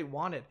way that they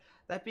wanted.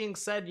 That being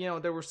said, you know,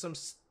 there were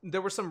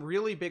some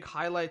really big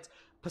highlights.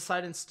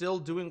 Poseidon still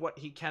doing what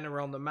he can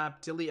around the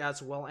map, Dilly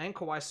as well, and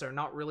Kawaii are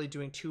not really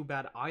doing too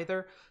bad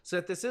either. So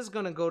if this is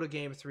going to go to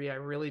game 3, I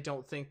really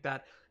don't think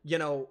that, you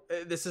know,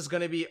 this is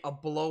going to be a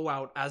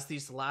blowout as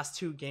these last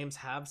 2 games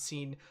have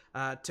seen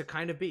to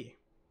kind of be.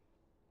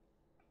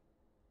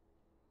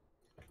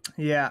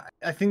 Yeah,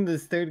 I think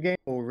this third game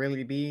will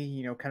really be,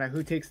 you know, kind of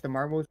who takes the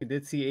marbles. We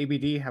did see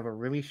ABD have a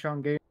really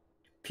strong game.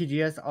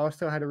 PGS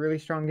also had a really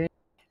strong game.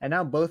 And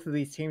now both of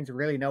these teams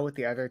really know what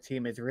the other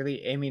team is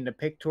really aiming to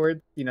pick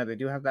towards. You know, they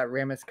do have that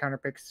Rammus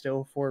counterpick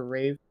still for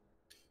Rave.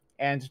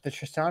 And the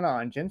Tristana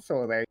on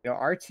Jinso there. You know,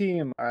 our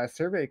team,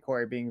 Survey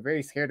Core, being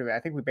very scared of it. I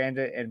think we banned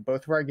it in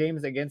both of our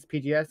games against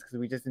PGS because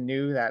we just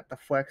knew that the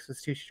flex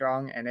was too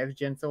strong. And if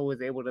Jinso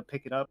was able to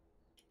pick it up,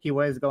 he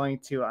was going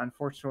to,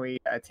 unfortunately,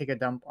 take a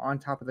dump on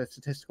top of the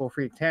statistical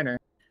freak Tanner.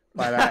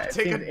 But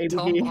take a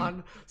dump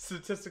on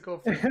statistical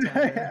freak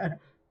Tanner.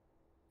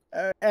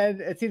 And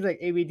it seems like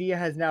ABD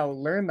has now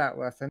learned that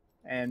lesson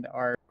and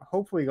are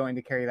hopefully going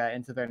to carry that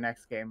into their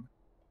next game.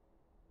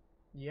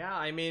 Yeah,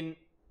 I mean,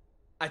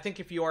 I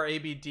think if you are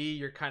ABD,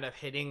 you're kind of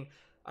hitting,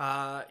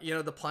 you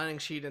know, the planning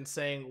sheet and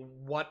saying,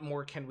 what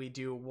more can we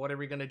do? What are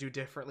we going to do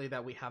differently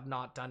that we have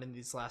not done in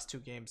these last 2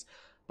 games?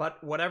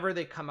 But whatever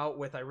they come out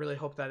with, I really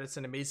hope that it's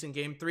an amazing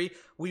game 3.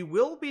 We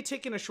will be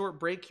taking a short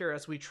break here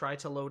as we try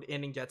to load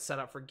in and get set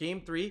up for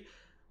game 3.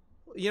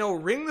 You know,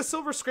 ring the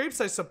silver scrapes,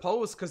 I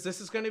suppose, because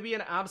this is going to be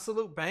an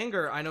absolute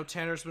banger. I know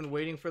Tanner's been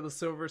waiting for the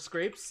silver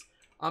scrapes.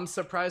 I'm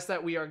surprised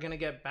that we are going to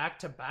get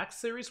back-to-back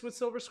series with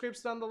silver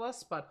scrapes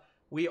nonetheless, but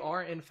we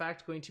are, in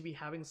fact, going to be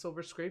having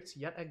silver scrapes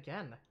yet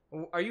again.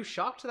 Are you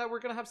shocked that we're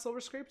going to have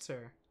silver scrapes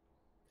here?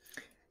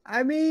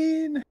 I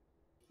mean,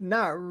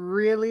 not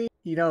really.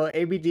 You know,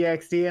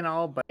 ABDXD and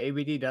all, but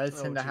ABD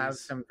does tend to have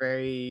some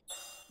very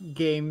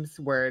games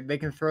where they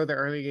can throw the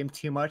early game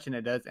too much, and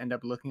it does end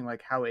up looking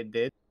like how it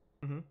did.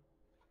 Mm-hmm.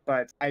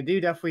 But I do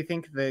definitely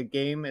think the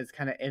game is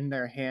kind of in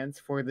their hands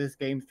for this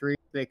game 3.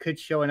 They could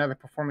show another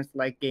performance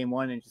like game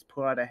 1 and just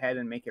pull out ahead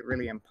and make it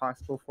really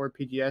impossible for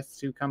PGS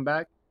to come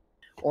back.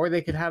 Or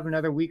they could have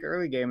another weak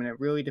early game, and it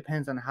really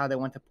depends on how they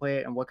want to play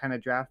it and what kind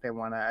of draft they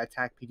want to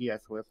attack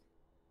PGS with.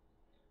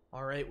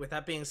 All right, with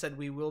that being said,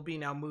 we will be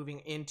now moving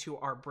into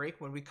our break.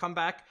 When we come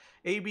back,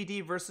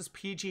 ABD versus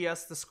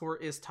PGS, the score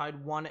is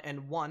tied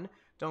 1-1.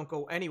 Don't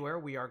go anywhere.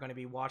 We are going to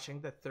be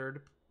watching the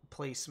third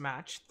place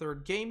match,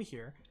 third game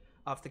here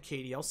of the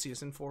KDL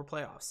Season 4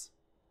 playoffs.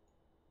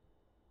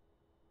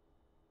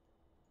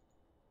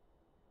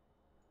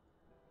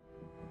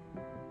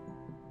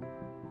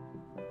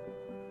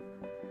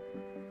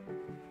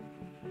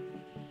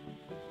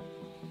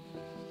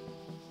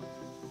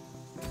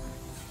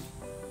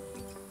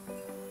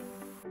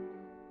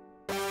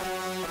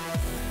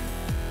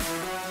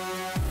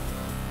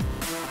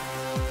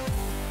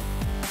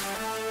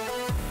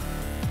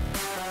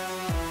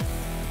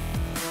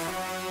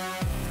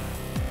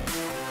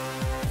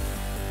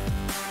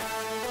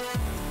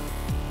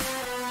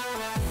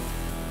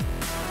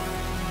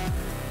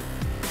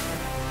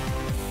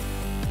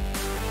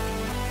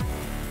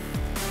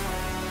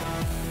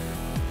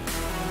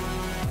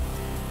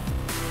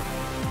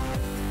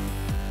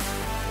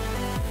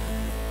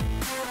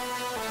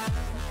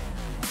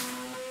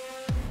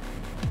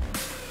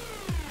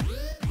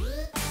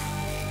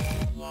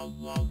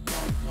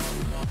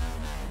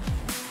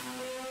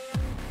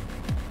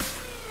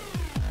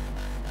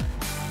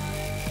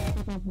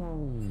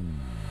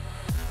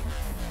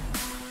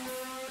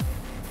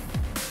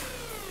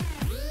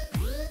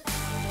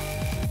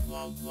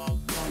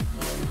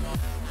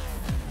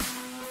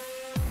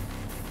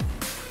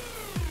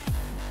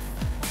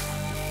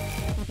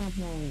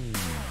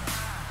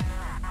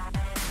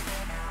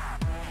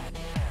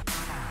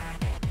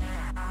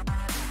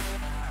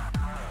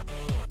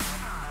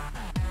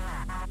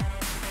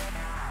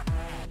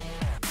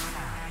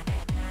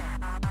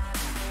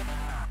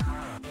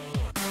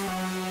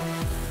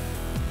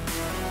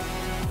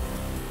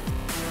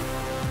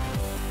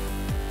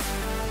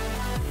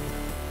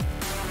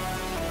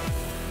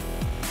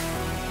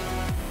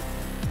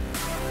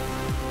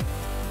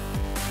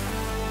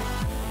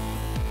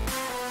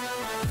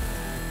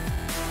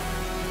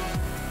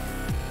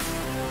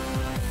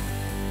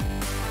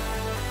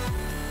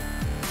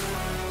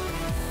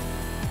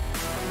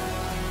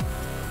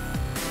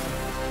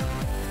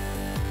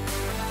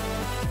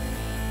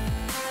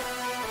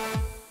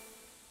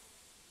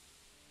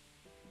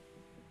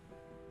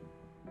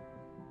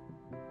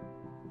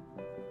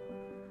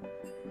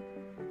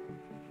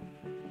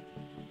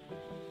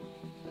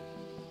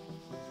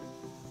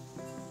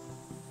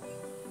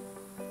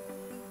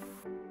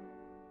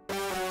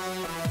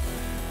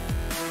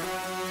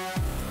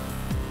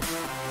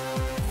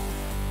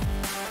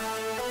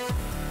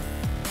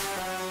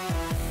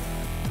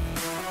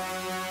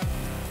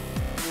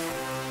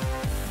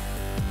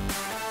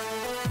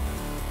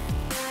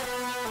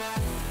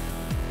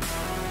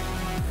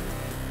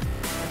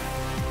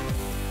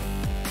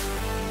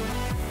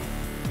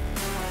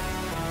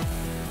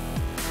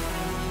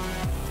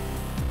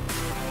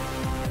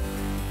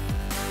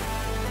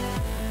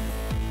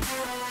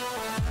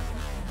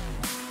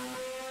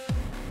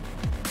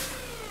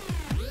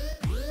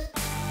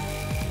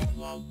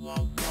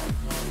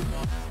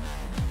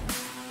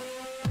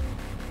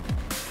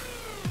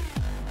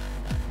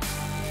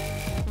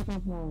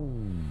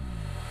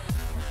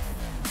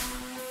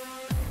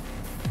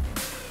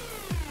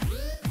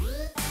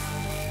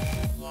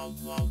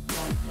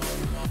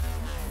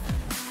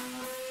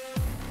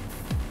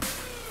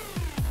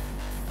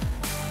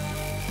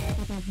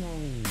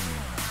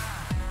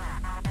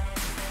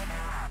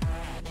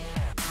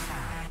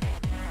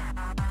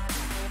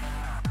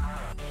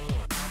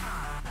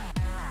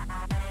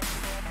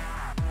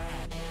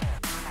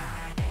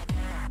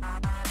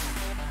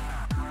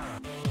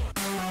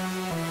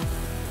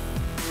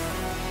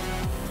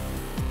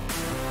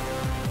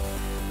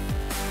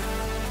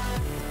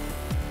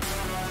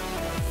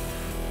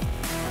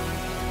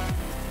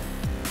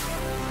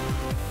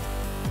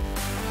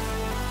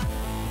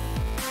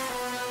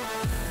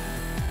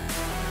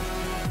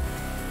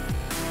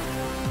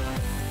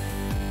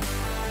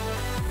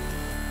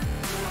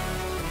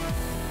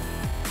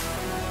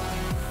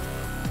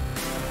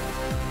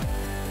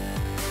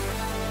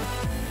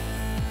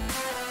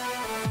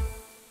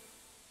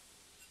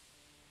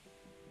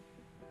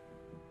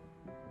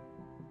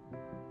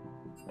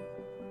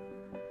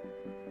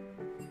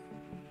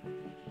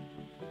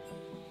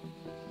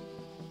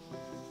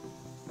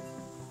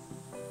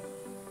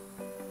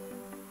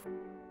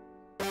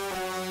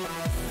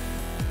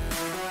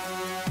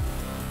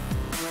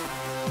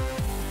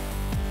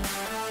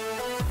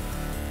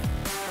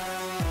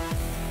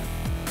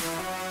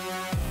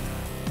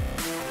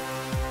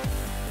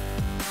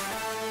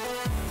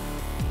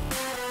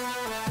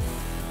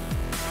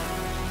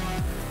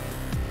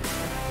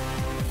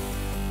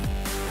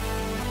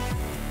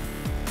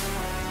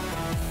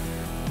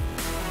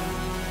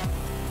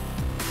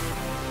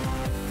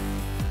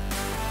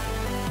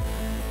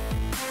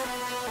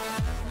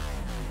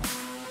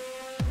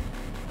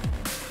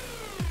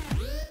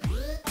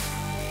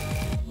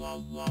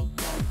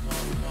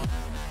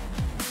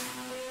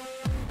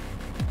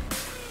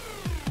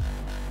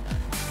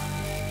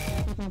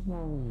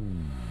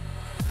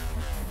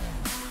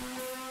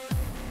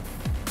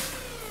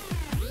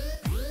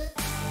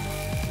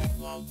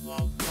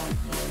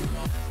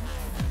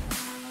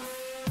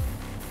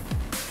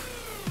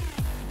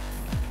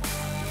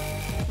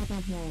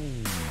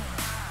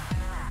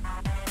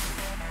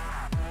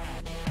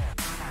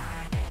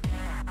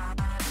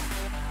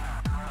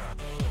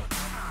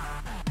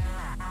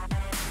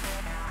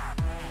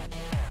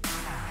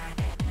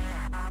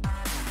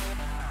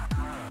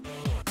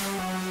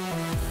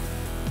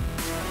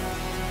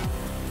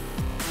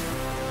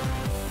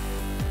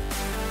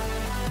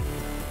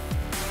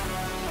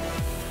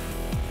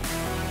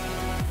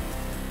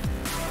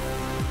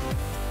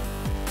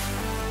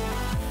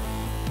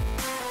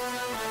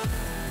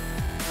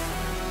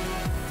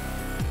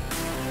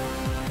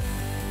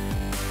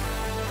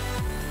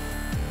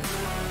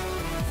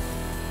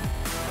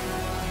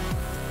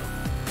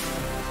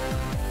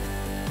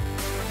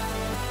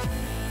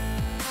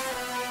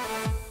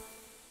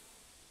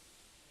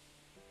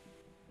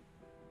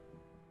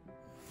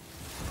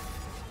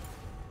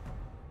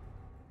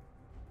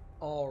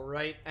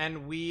 right,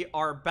 and we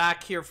are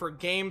back here for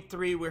game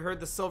 3. We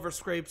heard the Silver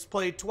Scrapes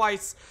play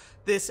twice.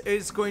 This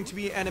is going to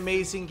be an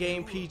amazing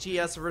game,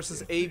 PGS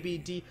versus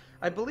ABD.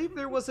 I believe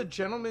there was a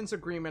gentleman's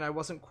agreement. I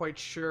wasn't quite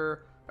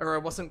sure, or I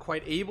wasn't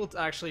quite able to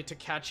actually to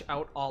catch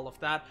out all of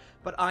that.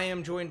 But I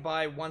am joined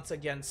by, once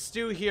again,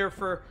 Stu here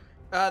for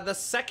the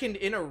second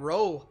in a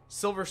row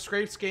Silver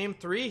Scrapes game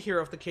 3 here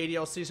of the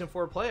KDL Season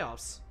 4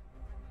 playoffs.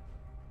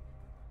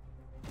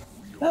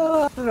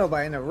 I don't know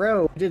about in a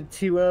row. We did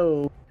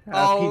 2-0.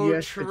 Oh,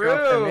 PGS to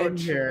drop them in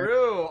here.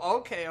 true.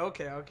 Okay.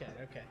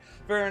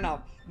 Fair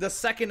enough. The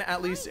second,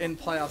 at least, in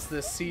playoffs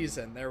this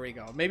season. There we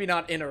go. Maybe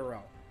not in a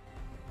row.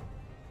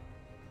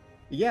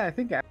 Yeah, I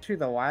think actually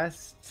the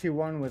last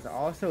 2-1 was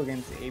also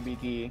against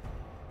ABD.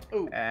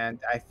 Ooh. And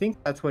I think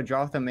that's what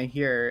dropped them in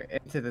here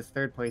into this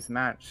third place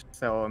match.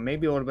 So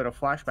maybe a little bit of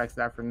flashbacks to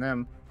that from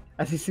them.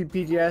 As you see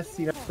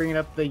PGS, bringing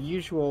up the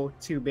usual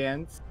 2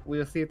 bans.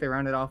 We'll see if they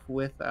round it off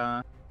with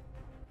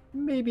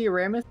maybe a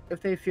Rammus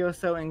if they feel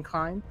so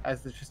inclined,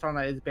 as the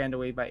Tristana is banned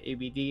away by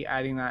ABD,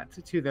 adding that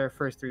to their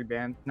first 3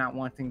 bans, not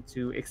wanting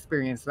to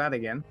experience that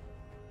again.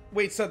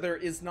 Wait, so there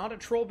is not a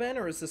troll ban,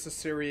 or is this a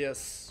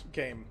serious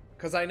game?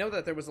 Because I know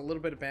that there was a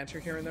little bit of banter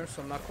here and there,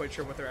 so I'm not quite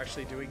sure what they're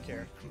actually doing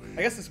here.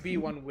 I guess this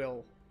B1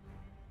 will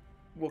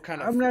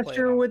kind of I'm not play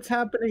sure it out. what's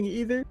happening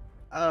either.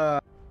 I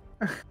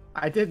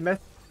did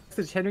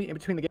message Henry in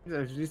between the games.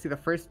 As you see the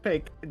first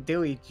pick,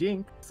 Dilly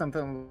Jink,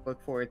 something to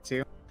look forward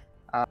to.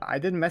 I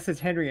did message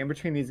Henry in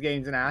between these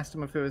games and asked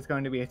him if it was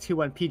going to be a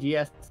 2-1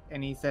 PGS,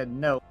 and he said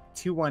no,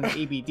 2-1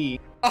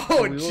 ABD. Oh,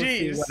 so we will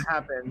see jeez. what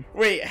happened.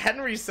 Wait,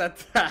 Henry said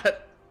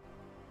that.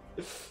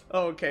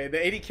 Okay,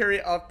 the AD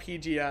carry of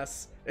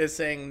PGS is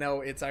saying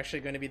no, it's actually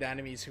going to be the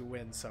enemies who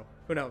win, so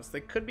who knows? They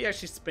could be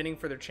actually spinning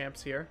for their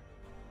champs here.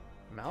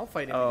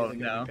 Malphite is going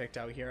to be picked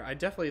out here. I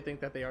definitely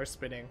think that they are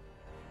spinning.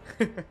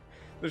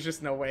 There's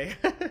just no way.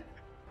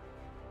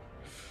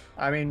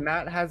 I mean,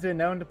 Matt has been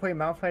known to play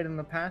Malphite in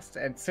the past,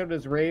 and so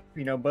does Rave.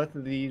 Both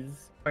of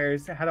these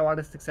players had a lot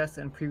of success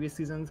in previous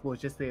seasons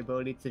with just the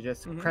ability to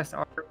just press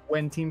R,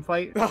 win team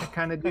fight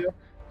kind of deal.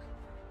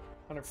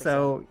 100%.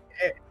 So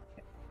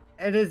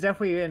it is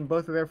definitely in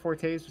both of their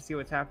fortes to see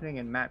what's happening,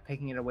 and Matt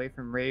picking it away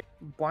from Rave.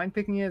 Blind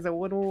picking is a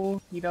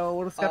little, a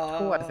little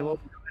skeptical, as it will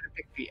be going to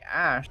pick the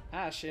Ashe.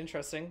 Ashe,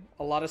 interesting.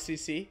 A lot of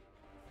CC.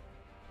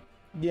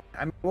 Yeah,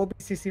 I mean, we'll be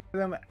CC for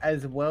them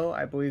as well.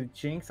 I believe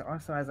Jinx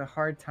also has a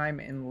hard time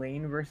in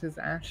lane versus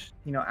Ashe.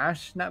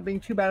 Ashe not being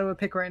too bad of a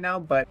pick right now,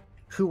 but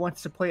who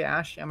wants to play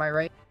Ashe, am I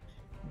right?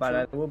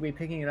 But we'll be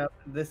picking it up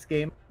this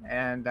game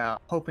and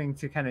hoping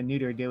to kind of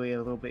neuter Dilly a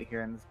little bit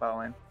here in this bot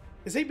lane.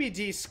 Is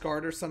ABD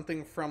scarred or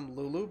something from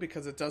Lulu?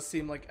 Because it does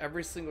seem like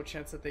every single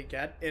chance that they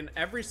get, in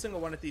every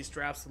single one of these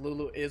drafts,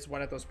 Lulu is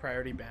one of those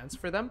priority bans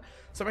for them.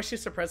 So I'm actually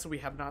surprised that we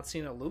have not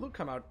seen a Lulu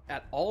come out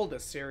at all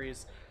this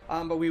series.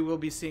 But we will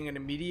be seeing an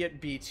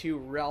immediate B2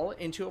 Rel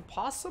into a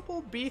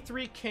possible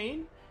B3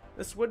 Kayn.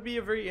 This would be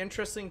a very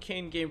interesting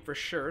Kayn game for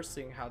sure,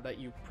 seeing how that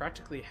you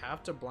practically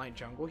have to blind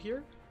jungle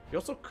here. You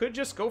also could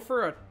just go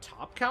for a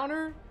top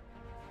counter.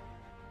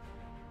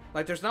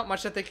 Like, there's not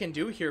much that they can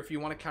do here if you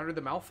want to counter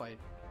the Malphite.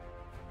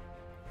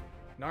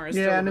 Nara is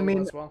still and I mean,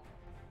 as well.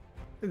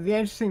 The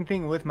interesting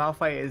thing with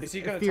Malphite is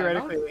he gonna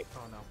theoretically.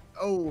 Oh no.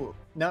 Oh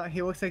no,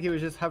 he looks like he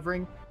was just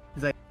hovering.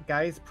 He's like,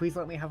 guys, please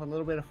let me have a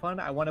little bit of fun.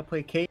 I want to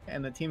play Kate,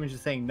 and the team is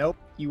just saying, nope,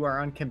 you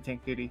are on Kim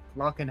Tank duty.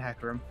 Lock and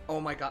hack room.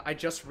 Oh my god, I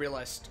just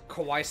realized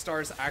Kawaii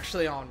Star is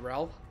actually on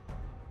Rel.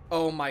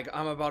 Oh my god,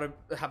 I'm about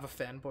to have a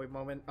fanboy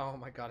moment. Oh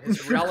my god,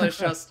 his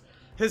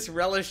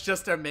Rel is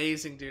just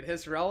amazing, dude.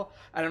 His Rel,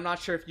 and I'm not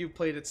sure if you've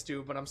played it,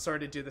 Stu, but I'm sorry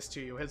to do this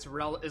to you. His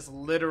Rel is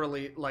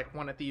literally like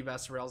one of the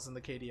best Rels in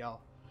the KDL.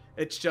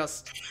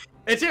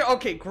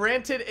 Okay,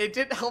 granted, it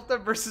didn't help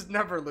them versus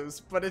Never Lose,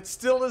 but it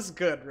still is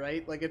good,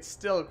 right? Like, it's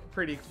still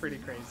pretty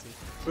crazy.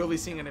 We'll be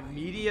seeing an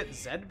immediate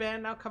Zed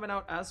ban now coming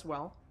out as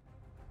well.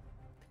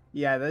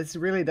 Yeah, this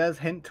really does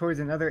hint towards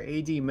another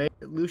AD mid.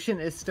 Lucian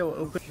is still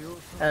open.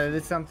 It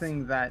is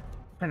something that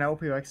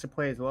Penelope likes to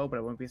play as well, but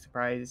I wouldn't be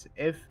surprised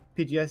if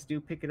PGS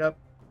do pick it up.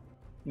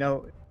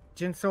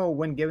 Jinso,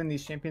 when given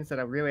these champions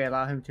that really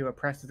allow him to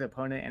oppress his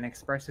opponent and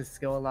express his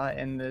skill a lot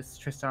in this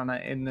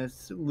Tristana, in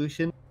this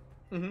Lucian,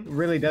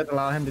 really does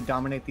allow him to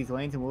dominate these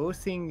lanes. And we're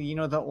seeing, the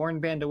Ornn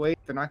band away.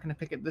 They're not going to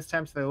pick it this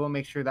time, so they will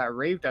make sure that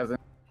Rave doesn't.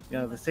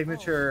 The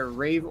signature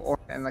Rave Ornn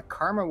and the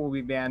Karma will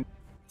be banned,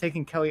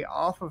 taking Kelly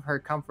off of her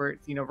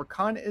comfort.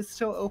 Rakan is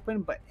still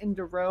open, but in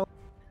Darrell,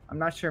 I'm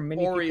not sure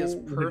many Ori people is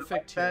would perfect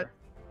like that.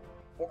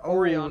 here.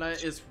 Orianna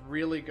is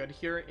really good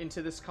here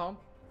into this comp.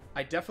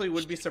 I definitely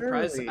would be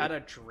surprised at a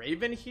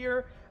Draven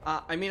here.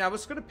 I mean, I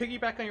was going to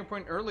piggyback on your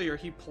point earlier.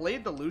 He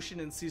played the Lucian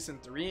in Season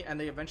 3, and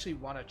they eventually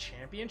won a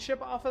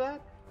championship off of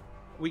that.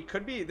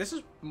 This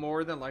is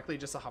more than likely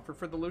just a huffer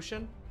for the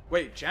Lucian.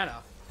 Wait, Janna.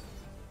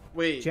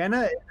 Wait.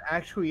 Janna is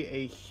actually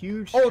a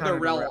huge... Oh, the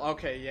Rel.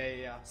 Okay,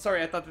 yeah.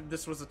 Sorry, I thought that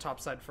this was a top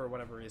side for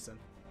whatever reason.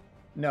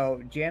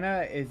 No,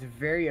 Janna is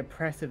very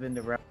oppressive in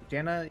the realm.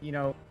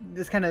 Janna,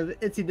 this kind of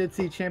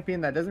itsy-ditsy champion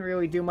that doesn't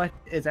really do much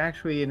is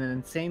actually an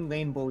insane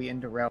lane bully in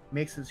the realm.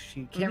 Makes it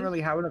she can't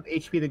really have enough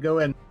HP to go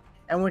in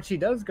And when she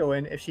does go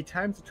in, if she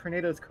times the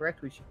tornadoes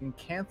correctly, she can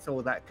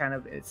cancel that kind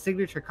of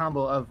signature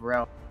combo of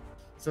Rel.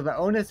 So the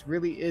onus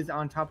really is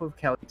on top of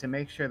Kelly to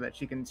make sure that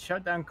she can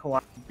shut down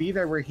Kawhi, be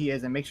there where he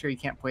is, and make sure he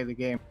can't play the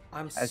game.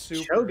 As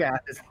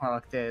Cho'Gath is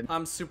locked in.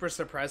 I'm super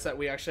surprised that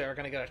we actually are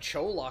going to get a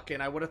Cho lock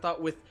in. I would have thought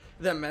with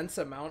the immense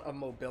amount of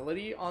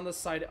mobility on the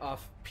side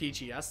of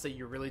PGS that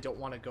you really don't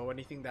want to go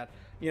anything that,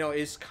 you know,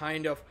 is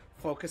kind of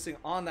focusing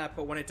on that.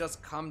 But when it does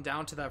come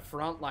down to that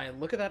front line,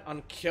 look at that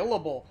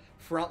unkillable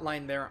front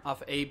line there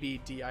of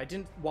ABD. I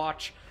didn't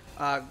watch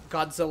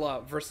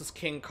Godzilla versus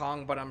King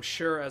Kong, but I'm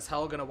sure as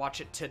hell gonna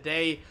watch it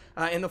today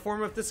in the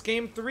form of this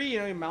game 3, you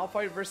know,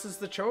 Malphite versus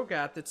the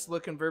Cho'Gath. It's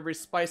looking very, very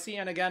spicy.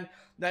 And again,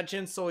 that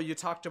Jinsoul, you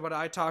talked about it,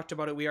 I talked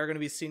about it, we are going to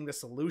be seeing the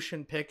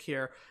solution pick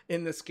here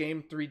in this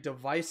game 3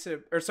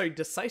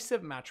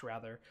 decisive match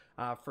rather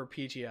for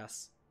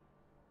PGS.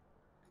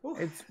 Ooh,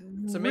 It's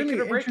so make it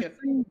or break it.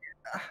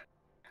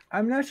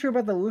 I'm not sure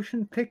about the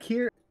Lucian pick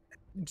here.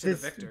 To the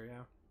victor,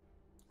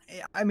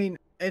 yeah. I mean,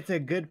 it's a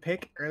good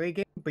pick early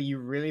game, but you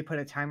really put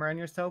a timer on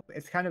yourself.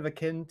 It's kind of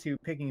akin to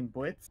picking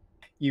Blitz.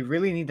 You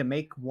really need to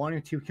make 1 or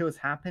 2 kills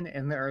happen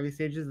in the early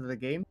stages of the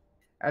game.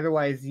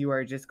 Otherwise, you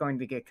are just going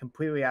to get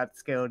completely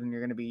outscaled and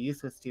you're going to be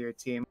useless to your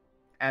team.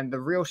 And the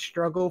real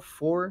struggle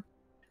for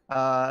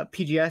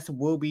PGS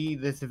will be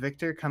this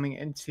Victor coming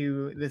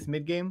into this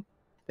mid game.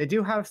 They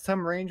do have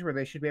some range where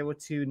they should be able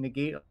to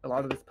negate a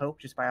lot of this poke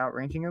just by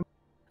outranging him.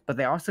 But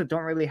they also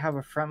don't really have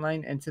a front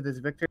line into this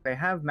Victor. They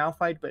have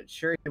Malphite, but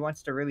sure, he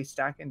wants to really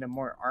stack into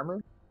more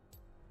armor.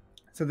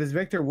 So this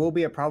Victor will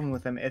be a problem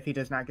with him if he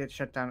does not get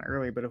shut down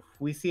early. But if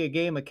we see a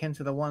game akin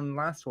to the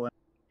last one,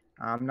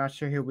 I'm not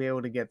sure he'll be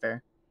able to get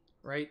there.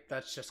 Right,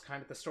 that's just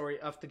kind of the story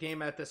of the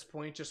game at this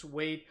point. Just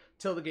wait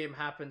till the game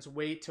happens,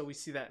 wait till we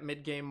see that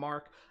mid-game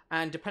mark,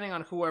 and depending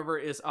on whoever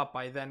is up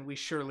by then, we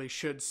surely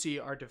should see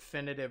our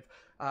definitive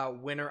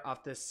winner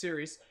of this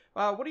series.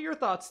 What are your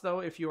thoughts,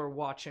 though, if you are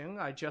watching?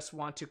 I just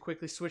want to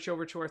quickly switch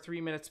over to our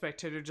 3-minute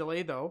spectator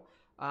delay, though,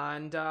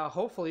 and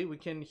hopefully we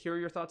can hear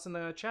your thoughts in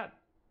the chat.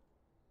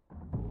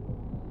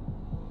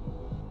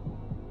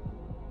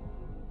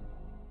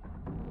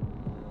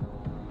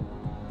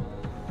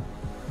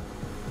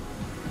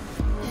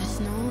 There's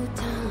no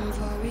time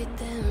for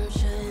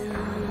redemption.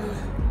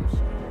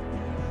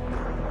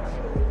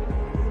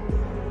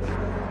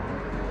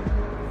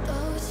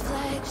 Those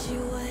flags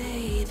you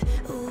wave,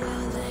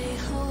 will they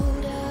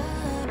hold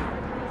up?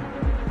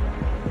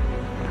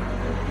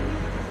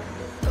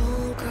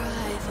 Don't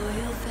cry for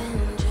your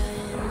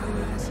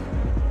vengeance.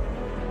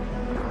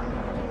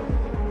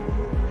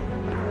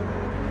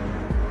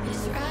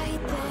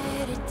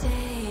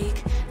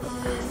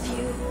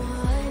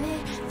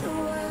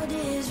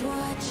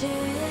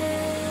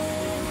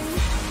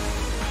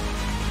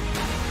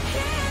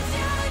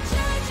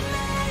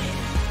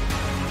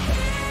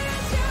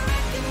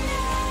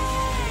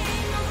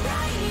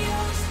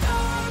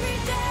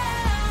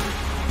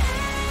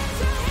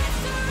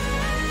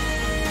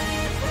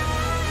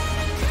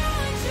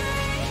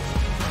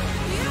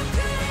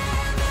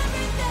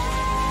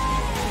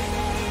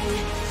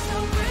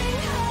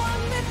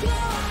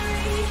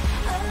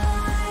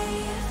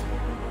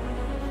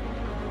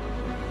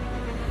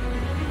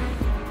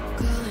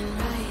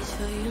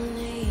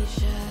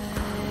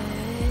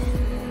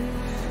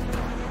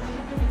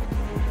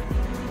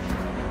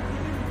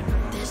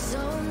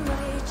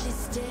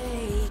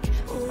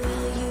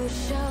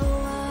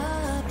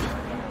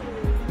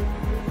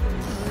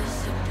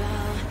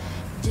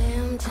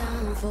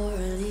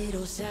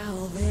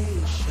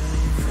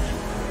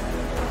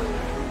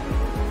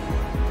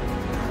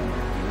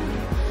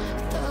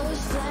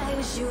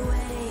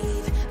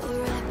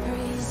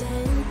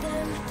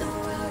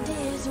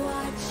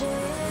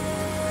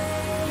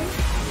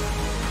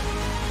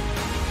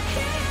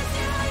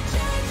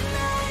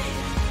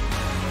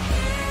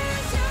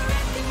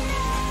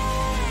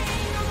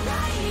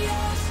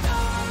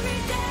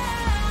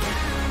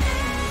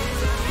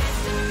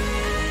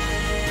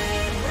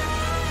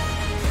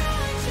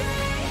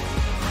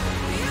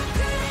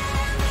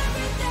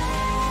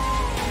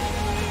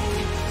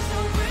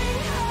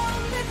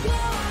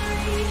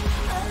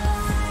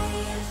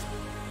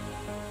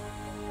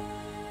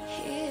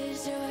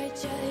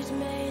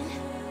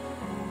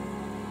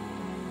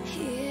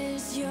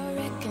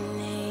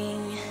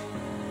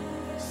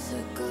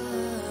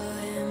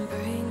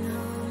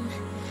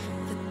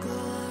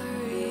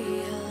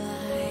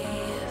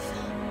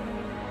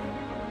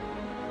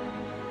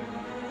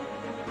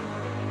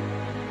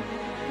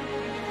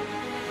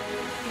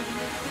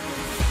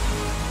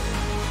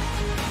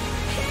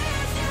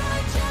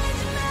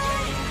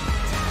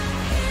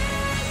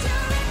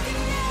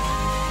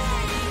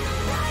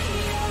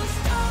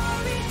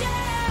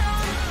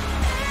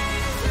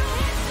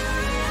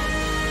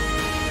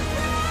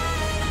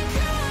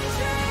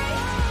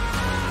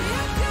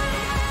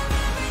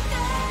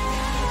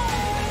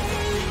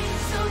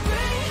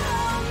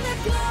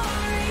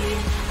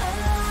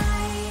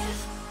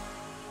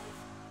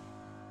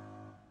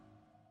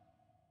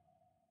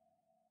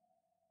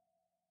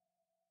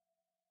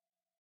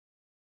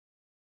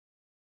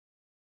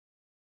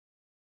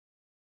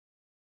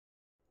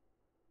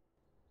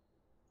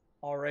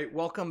 All right,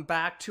 welcome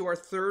back to our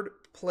third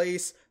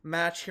place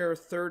match here,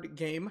 third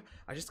game.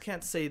 I just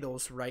can't say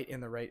those right in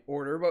the right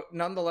order, but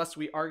nonetheless,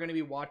 we are going to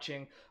be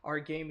watching our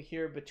game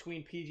here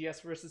between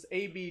PGS versus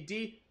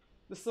ABD.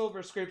 The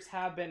Silver Scrapes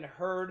have been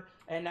heard,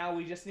 and now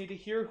we just need to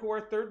hear who our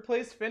third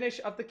place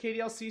finish of the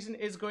KDL season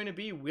is going to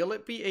be. Will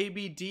it be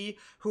ABD,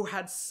 who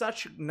had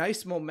such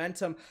nice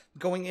momentum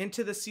going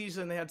into the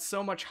season? They had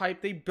so much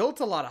hype. They built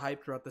a lot of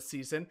hype throughout the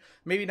season.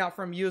 Maybe not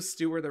from you,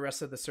 Stu, or the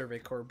rest of the Survey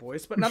Corps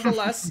boys, but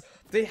nonetheless,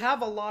 they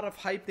have a lot of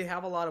hype. They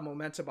have a lot of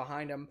momentum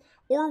behind them.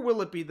 Or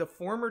will it be the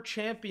former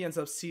champions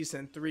of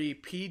Season 3,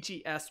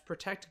 PGS,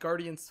 Protect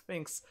Guardian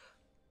Sphinx?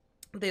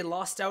 They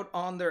lost out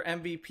on their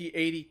MVP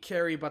 80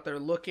 carry, but they're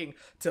looking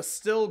to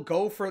still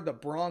go for the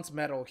bronze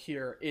medal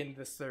here in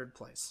this third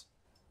place.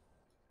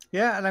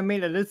 Yeah, and I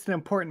mean, it is an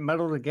important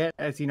medal to get,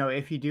 as you know,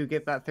 if you do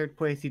get that third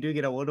place, you do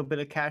get a little bit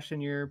of cash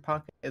in your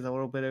pocket, is a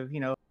little bit of,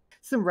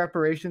 some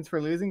reparations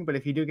for losing. But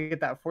if you do get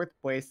that fourth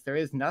place, there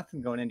is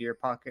nothing going into your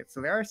pocket.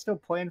 So they are still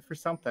playing for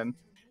something,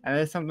 and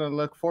it is something to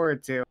look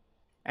forward to.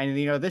 And,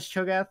 this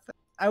Cho'Gath,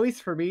 at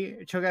least for me,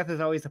 Cho'Gath is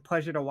always a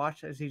pleasure to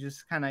watch as he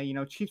just kind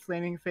of, cheats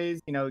laning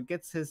phase,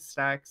 gets his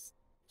stacks,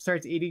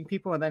 starts eating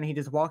people, and then he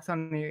just walks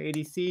on your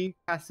ADC,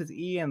 casts his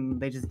E, and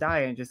they just die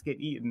and just get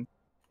eaten.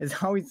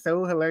 It's always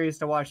so hilarious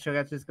to watch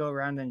Cho'Gath just go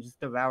around and just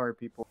devour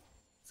people.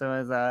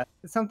 So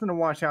it's something to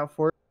watch out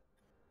for.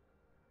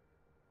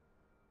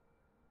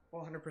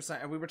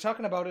 100%. And we were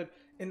talking about it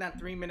in that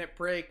 3-minute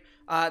break.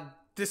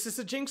 This is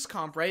a Jinx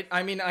comp, right?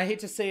 I mean, I hate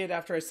to say it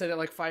after I said it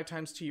like 5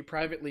 times to you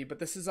privately, but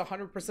this is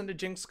 100% a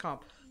Jinx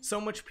comp.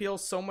 So much peel,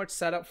 so much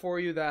setup for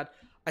you that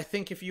I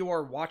think if you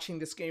are watching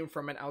this game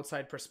from an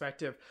outside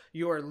perspective,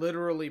 you are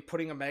literally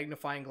putting a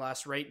magnifying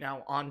glass right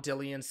now on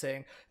Dilly and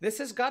saying, this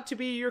has got to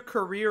be your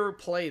career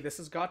play. This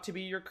has got to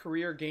be your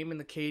career game in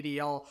the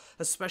KDL,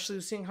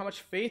 especially seeing how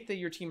much faith that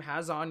your team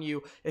has on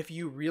you if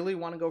you really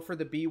want to go for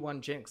the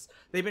B1 Jinx.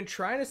 They've been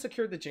trying to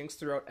secure the Jinx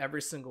throughout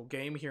every single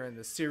game here in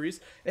this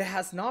series. It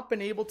has not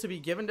been able to be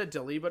given to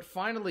Dilly, but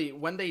finally,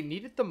 when they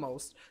need it the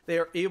most, they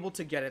are able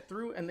to get it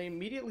through, and they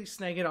immediately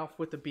snag it off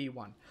with the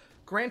B1.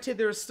 Granted,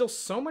 there is still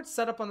so much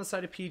setup on the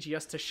side of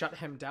PGS to shut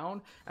him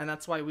down, and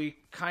that's why we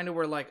kind of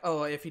were like,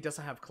 oh, if he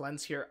doesn't have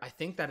cleanse here, I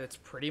think that it's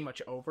pretty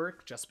much over,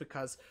 just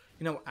because,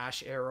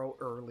 Ash Arrow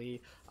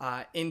early,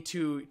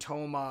 into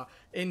Toma,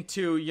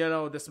 into,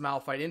 this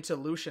Malphite, into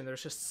Lucian,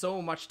 there's just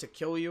so much to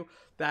kill you,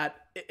 that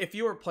if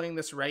you were playing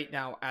this right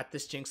now at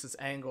this Jinx's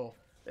angle,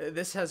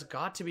 this has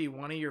got to be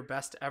one of your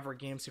best ever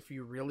games if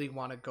you really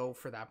want to go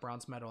for that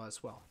bronze medal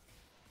as well.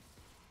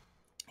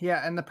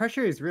 Yeah, and the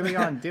pressure is really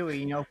on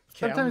Dewey.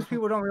 Sometimes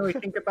people don't really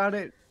think about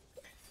it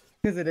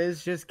because it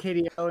is just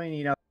KDL,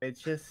 and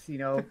it's just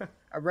a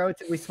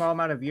relatively small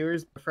amount of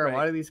viewers. But for a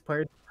lot of these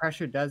players, the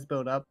pressure does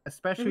build up,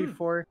 especially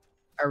for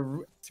a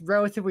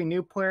relatively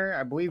new player.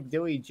 I believe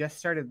Dewey just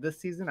started this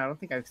season. I don't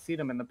think I've seen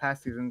him in the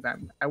past seasons.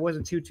 I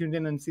wasn't too tuned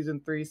in Season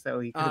 3, so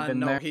he could have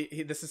been there.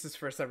 No, this is his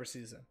first ever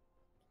season.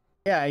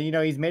 Yeah,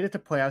 he's made it to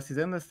playoffs. He's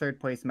in this third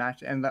place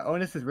match, and the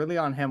onus is really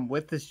on him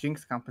with this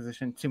Jinx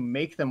composition to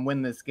make them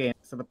win this game.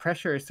 So the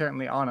pressure is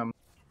certainly on him,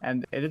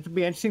 and it'll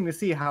be interesting to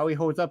see how he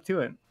holds up to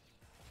it.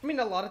 I mean,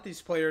 a lot of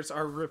these players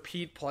are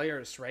repeat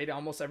players, right?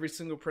 Almost every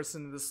single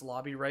person in this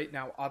lobby right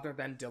now, other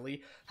than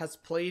Dilly, has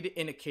played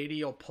in a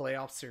KDL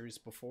playoff series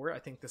before. I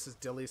think this is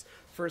Dilly's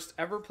first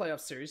ever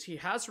playoff series. He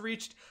has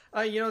reached,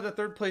 the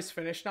third place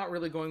finish, not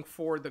really going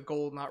for the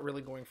gold, not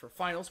really going for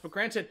finals. But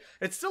granted,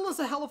 it still is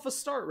a hell of a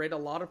start, right? A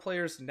lot of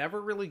players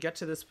never really get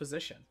to this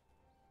position.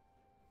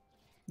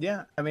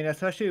 Yeah, I mean,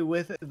 especially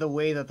with the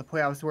way that the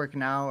playoffs work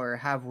now, or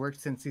have worked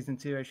since Season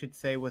 2, I should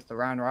say, with the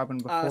round robin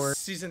before.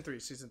 Season 3.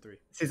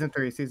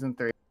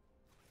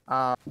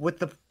 With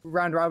the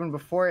round robin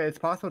before, it's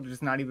possible to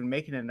just not even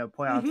make it into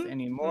playoffs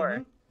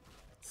anymore.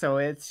 So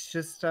it's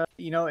just,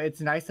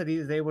 it's nice that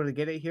he's able to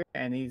get it here,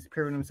 and he's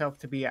proven himself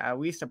to be at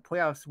least a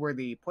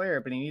playoffs-worthy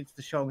player, but he needs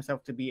to show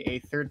himself to be a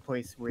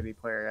third-place-worthy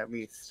player, at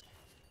least.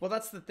 Well,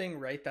 that's the thing,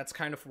 right? That's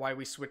kind of why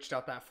we switched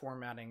out that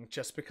formatting,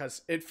 just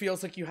because it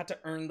feels like you had to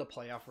earn the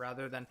playoff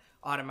rather than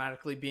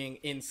automatically being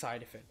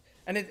inside of it.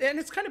 And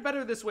it's kind of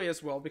better this way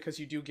as well, because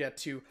you do get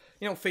to,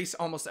 face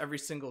almost every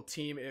single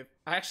team.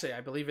 I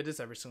believe it is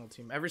every single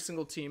team. Every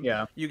single team,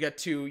 you get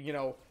to,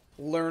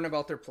 learn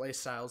about their play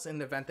styles in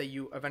the event that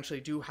you eventually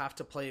do have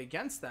to play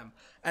against them.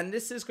 And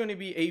this is going to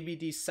be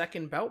ABD's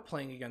second bout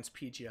playing against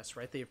PGS,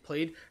 right? They've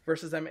played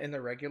versus them in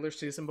the regular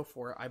season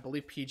before. I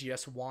believe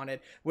PGS won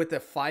it with the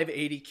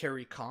 580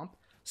 carry comp.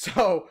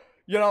 So,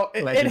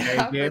 it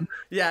happens.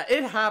 Yeah,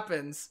 it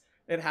happens.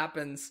 It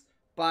happens.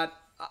 But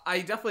I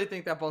definitely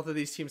think that both of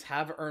these teams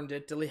have earned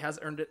it. Dilly has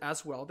earned it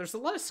as well. There's a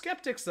lot of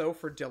skeptics, though,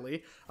 for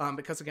Dilly,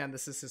 because, again,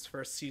 this is his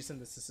first season.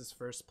 This is his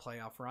first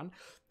playoff run.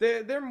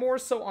 They're more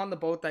so on the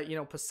boat that,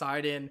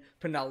 Poseidon,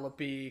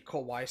 Penelope,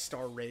 Kawaii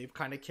Star, Rave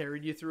kind of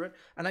carried you through it.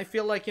 And I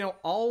feel like,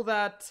 all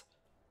that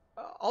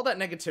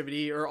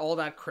negativity or all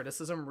that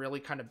criticism really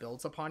kind of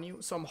builds upon you.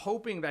 So I'm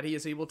hoping that he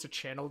is able to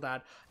channel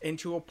that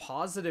into a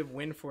positive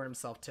win for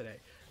himself today.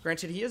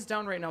 Granted, he is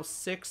down right now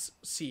 6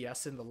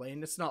 CS in the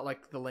lane. It's not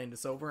like the lane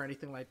is over or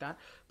anything like that.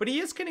 But he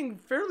is getting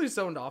fairly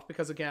zoned off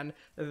because, again,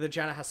 the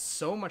Janna has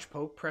so much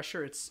poke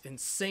pressure. It's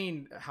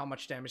insane how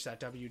much damage that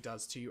W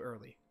does to you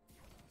early.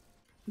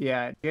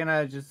 Yeah,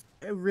 Janna just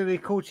a really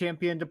cool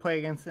champion to play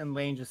against in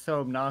lane, just so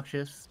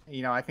obnoxious.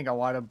 You know, I think a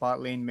lot of bot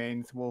lane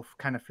mains will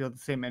kind of feel the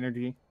same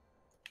energy.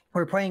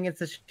 We're playing against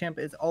this champ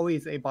is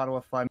always a bottle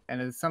of fun,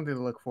 and it's something to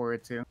look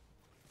forward to.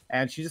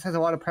 And she just has a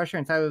lot of pressure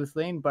inside of this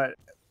lane, but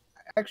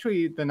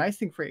actually the nice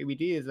thing for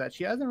ABD is that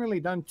she hasn't really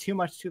done too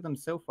much to them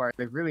so far.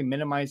 They've really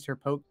minimized her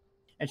poke,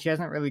 and she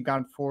hasn't really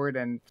gone forward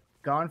and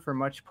gone for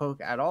much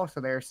poke at all,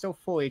 so they're still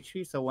full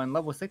HP. So when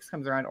level 6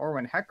 comes around, or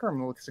when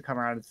Hecarim looks to come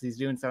around as he's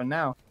doing so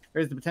now,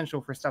 there's the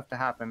potential for stuff to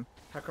happen.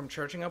 Hecarim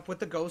charging up with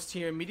the Ghost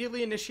here,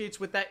 immediately initiates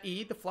with that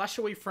E, the flash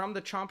away from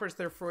the Chompers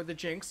there for the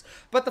Jinx,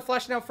 but the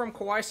flash now from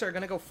Kawaii are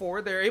going to go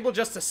forward. They're able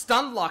just to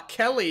stun lock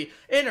Kelly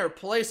in her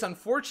place.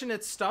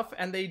 Unfortunate stuff,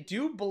 and they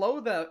do blow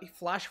the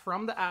flash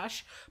from the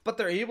Ashe, but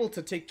they're able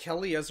to take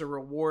Kelly as a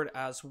reward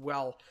as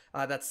well.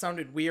 That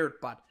sounded weird,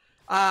 but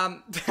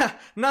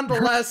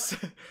nonetheless...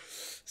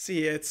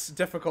 See, it's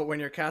difficult when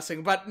you're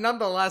casting, but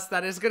nonetheless,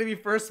 that is going to be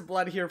first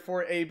blood here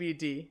for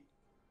ABD.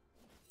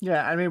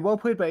 Yeah, I mean, well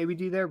played by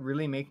ABD there,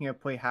 really making a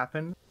play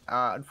happen.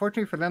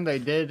 Unfortunately for them, they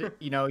did,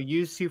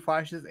 use 2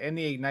 flashes and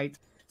the ignite,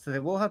 so they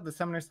will have the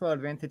summoner spell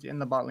advantage in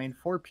the bot lane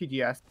for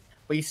PGS,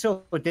 but you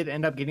still did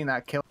end up getting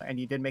that kill, and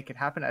you did make it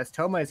happen, as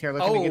Toma is here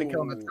looking to get a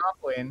kill in the top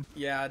lane.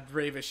 Yeah,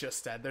 Rave is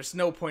just dead. There's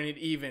no point in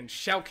even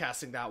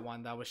shoutcasting that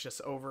one. That was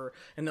just over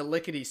in the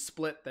lickety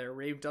split there.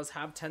 Rave does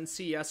have 10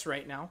 CS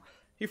right now.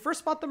 He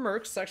first bought the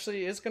Mercs,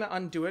 actually is going to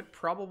undo it,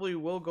 probably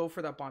will go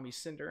for that Bomby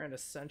Cinder, and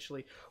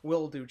essentially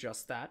will do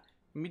just that.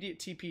 Immediate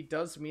TP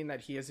does mean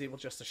that he is able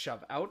just to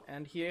shove out,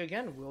 and he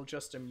again will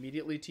just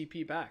immediately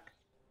TP back.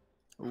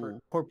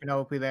 Ooh, poor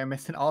Penelope there,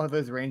 missing all of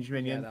those range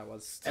minions. Yeah, that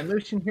was... And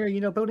Lucian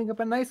here, building up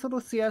a nice little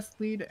CS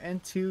lead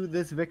into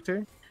this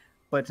victor,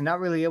 but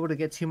not really able to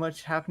get too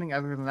much happening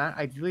other than that.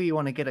 Ideally, you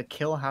want to get a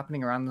kill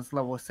happening around this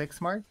level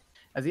 6 mark,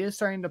 as he is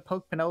starting to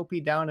poke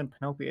Penelope down, and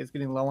Penelope is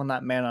getting low on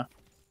that mana.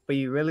 But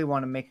you really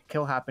want to make a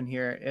kill happen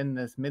here in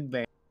this mid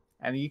lane.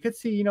 And you could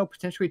see,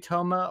 potentially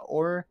Toma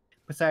or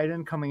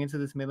Poseidon coming into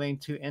this mid lane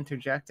to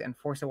interject and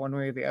force it one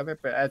way or the other.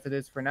 But as it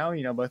is for now,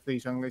 both of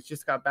these junglers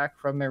just got back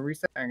from their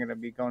reset and are going to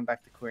be going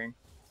back to clearing.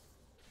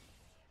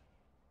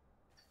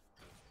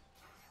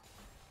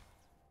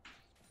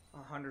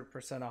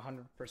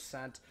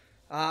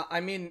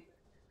 100%.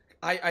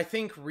 I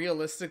think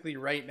realistically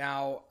right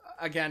now,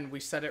 again, we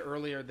said it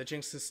earlier, the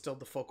Jinx is still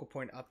the focal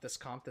point of this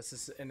comp. This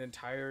is an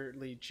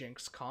entirely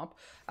Jinx comp.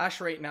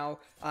 Ashe right now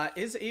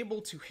is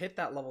able to hit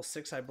that level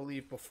 6, I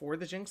believe, before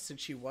the Jinx,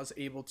 since she was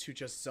able to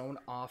just zone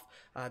off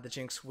the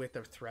Jinx with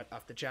the threat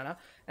of the Janna.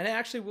 And it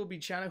actually will be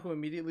Janna who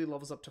immediately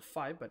levels up to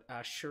 5, but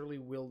Ashe surely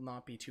will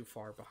not be too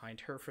far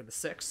behind her for the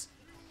 6.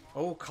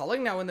 Oh,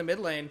 Culling now in the mid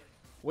lane.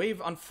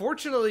 Wave,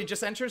 unfortunately,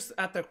 just enters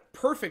at the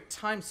perfect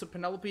time, so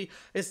Penelope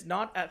is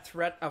not at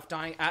threat of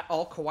dying at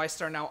all. Kawaii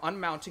Star now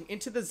unmounting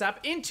into the zap,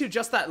 into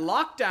just that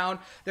lockdown.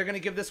 They're going to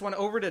give this one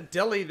over to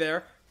Dilly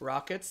there.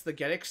 Rockets, the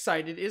Get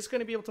Excited, is going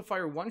to be able to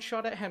fire one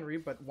shot at Henry,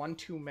 but one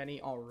too many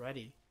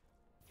already.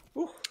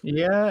 Ooh.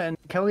 Yeah, and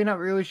Kelly not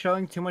really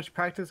showing too much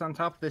practice on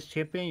top of this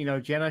champion.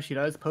 Janna, she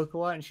does poke a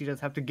lot, and she does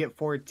have to get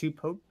forward to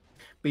poke.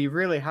 But you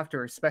really have to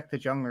respect the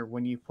jungler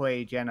when you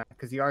play Janna,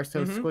 because you are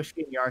so squishy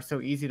and you are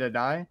so easy to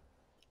die.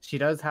 She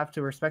does have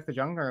to respect the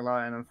jungler a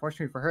lot, and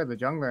unfortunately for her, the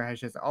jungler has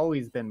just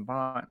always been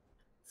bot.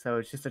 So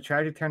it's just a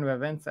tragic turn of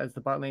events as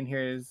the bot lane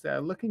here is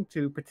looking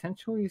to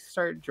potentially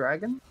start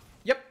Dragon.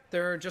 Yep,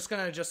 they're just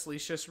going to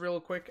leash this real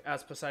quick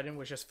as Poseidon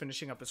was just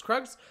finishing up his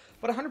Krugs.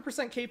 But 100%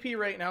 KP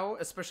right now,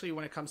 especially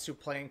when it comes to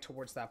playing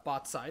towards that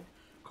bot side.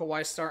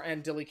 Kawaii Star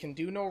and Dilly can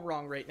do no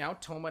wrong right now.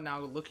 Toma now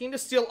looking to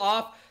steal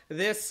off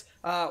this,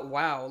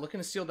 looking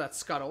to steal that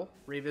Scuttle.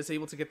 Rave is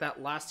able to get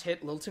that last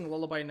hit. Lilting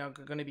Lullaby now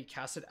going to be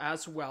casted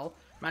as well.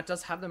 Matt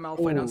does have the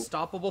Malphite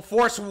Unstoppable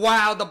Force.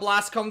 Wow, the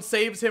Blast Cone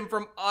saves him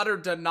from utter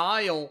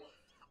denial.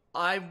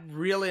 I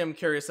really am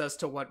curious as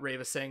to what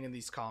Rave is saying in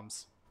these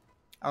comms.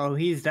 Oh,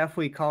 he's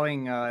definitely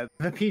calling the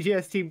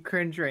PGS team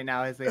cringe right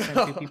now as they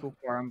send 2 people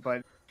for him.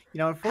 But,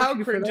 unfortunately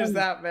how cringe is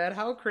that, man?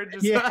 How cringe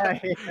is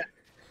that? Yeah.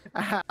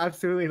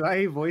 Absolutely,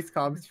 like voice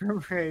comms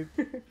from Rave.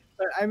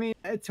 But I mean,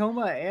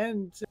 Toma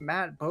and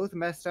Matt both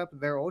messed up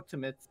their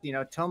ultimates.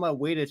 Toma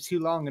waited too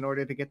long in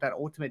order to get that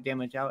ultimate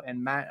damage out,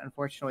 and Matt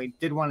unfortunately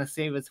did want to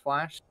save his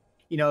flash.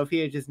 If he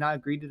had just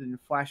not greeted and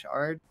flash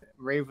Ard,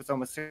 Rave was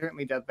almost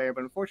certainly dead there.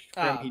 But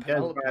unfortunately for him, he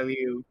does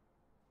value.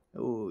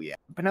 Oh yeah,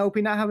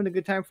 Penelope not having a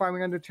good time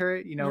farming under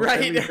turret.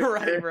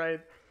 Right.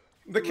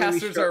 The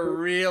casters are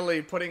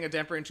really putting a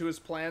damper into his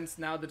plans.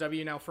 Now the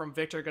W now from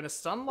Victor. Going to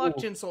stun lock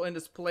Jinsol in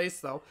his place,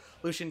 though.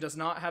 Lucian does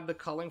not have the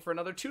culling for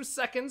another 2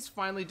 seconds.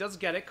 Finally does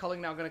get it.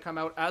 Culling now going to come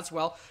out as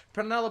well.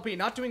 Penelope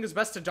not doing his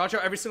best to dodge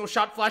out every single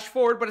shot flash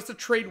forward, but it's a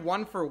trade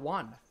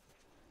 1-for-1.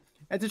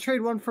 It's a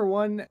trade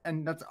 1-for-1,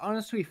 and that's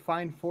honestly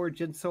fine for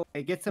Jinsol.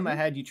 It gets him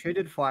ahead. You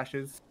traded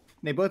flashes.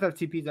 They both have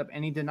TPs up,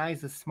 and he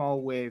denies a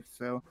small wave,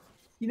 so...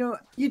 you know,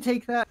 you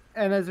take that,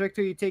 and as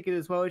Victor, you take it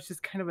as well. It's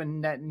just kind of a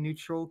net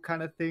neutral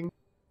kind of thing.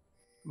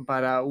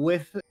 But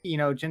with, you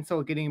know,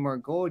 Jinsel getting more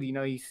gold, you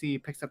know, you see he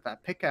picks up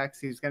that pickaxe.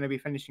 He's going to be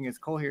finishing his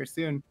coal here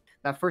soon.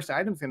 That first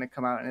item's going to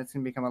come out, and it's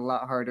going to become a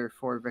lot harder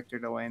for Victor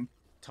to win.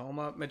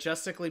 Toma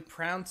majestically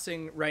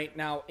pouncing right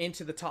now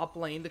into the top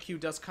lane. The Q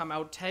does come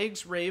out,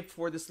 tags Rave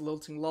for this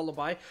Lilting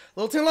Lullaby.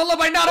 Lilting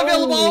Lullaby not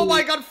available. Oh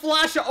my god,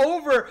 flash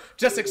over.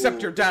 Just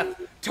accept your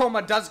death.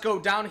 Toma does go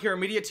down here.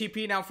 Immediate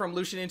TP now from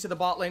Lucian into the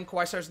bot lane.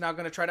 Kawhi now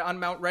going to try to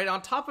unmount right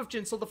on top of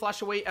Jinsel to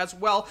flash away as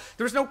well.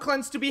 There's no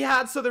cleanse to be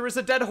had, so there is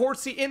a dead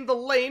horsey in the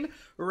lane.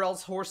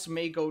 Urel's horse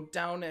may go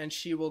down, and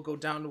she will go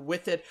down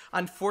with it.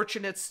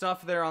 Unfortunate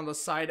stuff there on the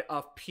side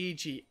of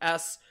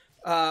PGS.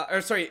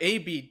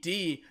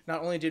 ABD.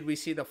 Not only did we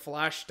see the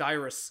flash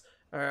Dyrus,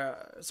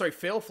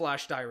 fail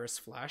flash Dyrus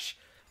flash,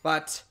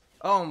 but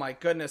oh my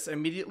goodness,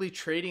 immediately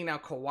trading now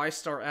Kawaii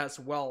Star as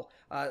well.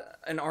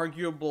 An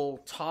arguable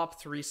top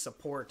 3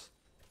 support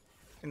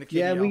in the KDL.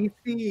 Yeah, we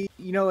see,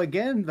 you know,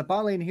 again, the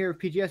bot lane here of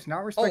PGS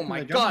not respecting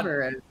the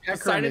jungler.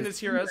 Poseidon is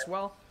here as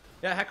well.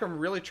 Yeah, Hecarim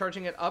really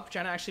charging it up.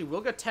 Janna actually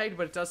will get tagged,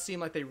 but it does seem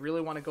like they really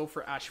want to go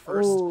for Ashe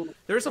first.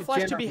 There's a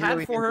flash to be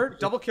had for her.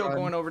 Double kill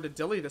going over to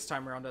Dilly this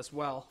time around as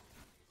well.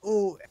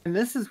 Oh, and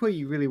this is what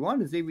you really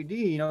want is ABD.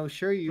 You know,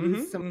 sure, you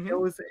lose some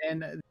kills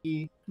in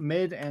the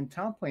mid and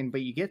top lane,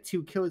 but you get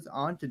 2 kills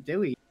onto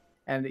Dilly.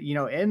 And, you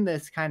know, in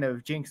this kind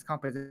of Jinx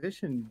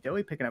composition,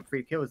 Dilly picking up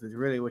free kills is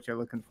really what you're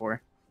looking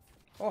for.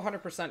 Oh,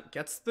 100%.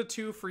 Gets the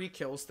 2 free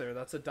kills there.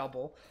 That's a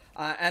double.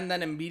 And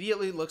then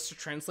immediately looks to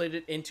translate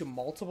it into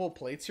multiple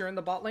plates here in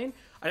the bot lane.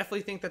 I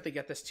definitely think that they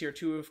get this tier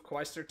 2 of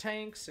Kawhi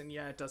tanks. And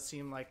yeah, it does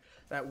seem like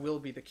that will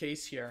be the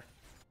case here.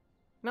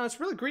 Now,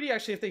 it's really greedy,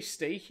 actually, if they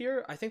stay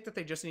here. I think that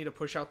they just need to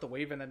push out the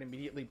wave and then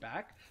immediately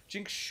back.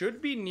 Jinx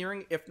should be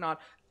nearing, if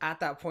not at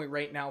that point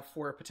right now,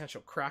 for a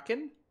potential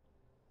Kraken.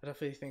 I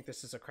definitely think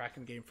this is a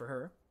Kraken game for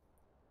her.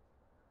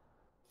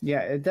 Yeah,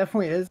 it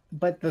definitely is.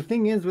 But the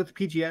thing is with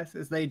PGS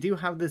is they do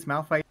have this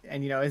Malphite.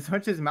 And, you know, as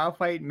much as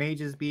Malphite may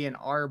just be an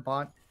R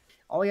bot,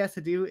 all he has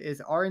to do is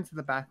R into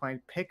the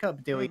backline, pick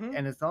up Dilly,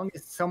 and as long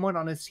as someone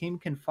on his team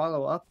can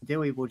follow up,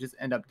 Dilly will just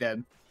end up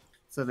dead.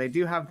 So they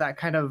do have that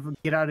kind of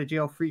get out of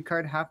jail free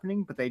card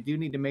happening, but they do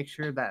need to make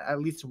sure that at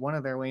least one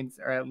of their lanes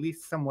are at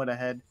least somewhat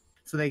ahead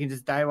so they can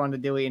just dive onto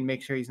Dilly and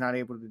make sure he's not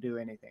able to do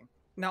anything.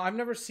 Now, I've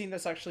never seen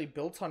this actually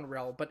built on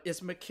Rel, but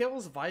is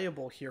McKill's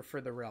viable here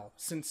for the Rel?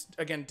 Since,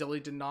 again, Dilly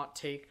did not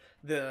take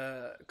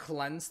the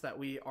cleanse that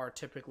we are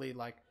typically,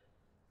 like,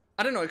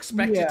 I don't know,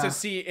 expected to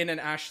see in an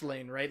Ashe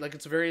lane, right? Like,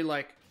 it's very,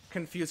 like,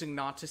 confusing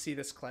not to see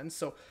this cleanse.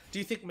 So, do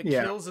you think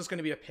McKill's is going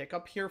to be a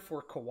pickup here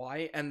for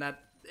Kawhi, and that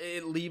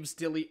it leaves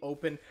Dilly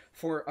open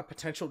for a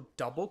potential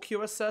double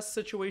QSS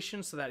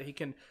situation so that he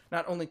can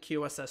not only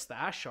QSS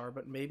the Ashar,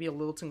 but maybe a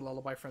Lilting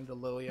Lullaby from the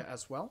Lilia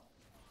as well?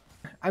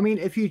 I mean,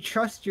 if you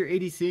trust your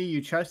ADC,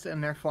 you trust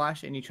in their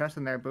flash, and you trust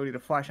in their ability to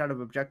flash out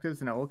of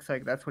objectives, and it looks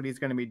like that's what he's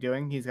going to be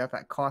doing. He's got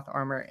that cloth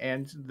armor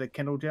and the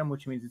Kindle gem,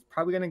 which means he's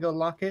probably going to go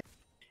Locket.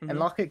 And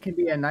Locket can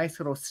be a nice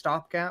little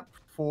stopgap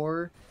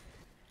for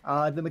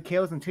the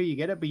McHale's until you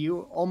get it, but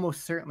you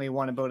almost certainly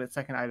want to build a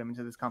second item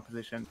into this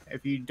composition.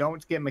 If you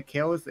don't get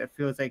McHale's, it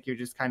feels like you're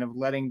just kind of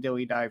letting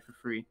Dilly die for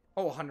free.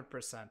 Oh,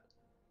 100%.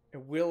 It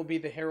will be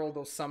the Herald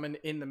of Summon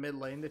in the mid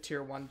lane. The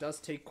tier 1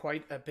 does take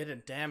quite a bit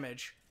of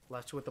damage.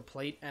 Left with a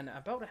plate and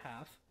about a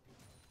half.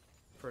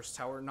 First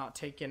tower not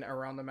taken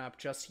around the map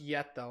just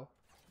yet, though.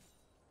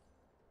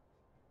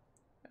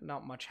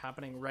 Not much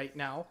happening right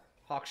now.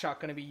 Hawkshot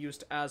going to be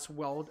used as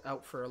well,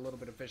 out for a little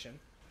bit of vision.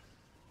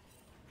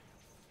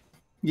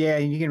 Yeah,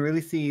 and you can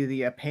really see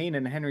the pain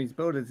in Henry's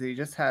build as he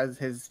just has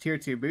his tier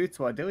 2 boots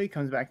while Dilly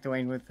comes back to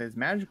lane with his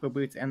magical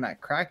boots and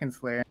that Kraken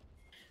Slayer.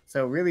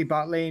 So really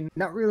bot lane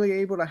not really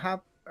able to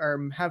have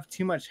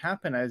too much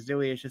happen as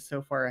Dilly is just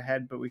so far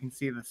ahead, but we can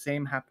see the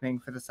same happening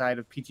for the side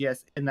of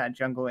PGS in that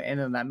jungle and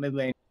in that mid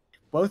lane.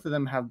 Both of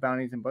them have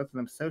bounties and both of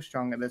them so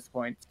strong at this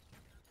point.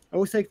 It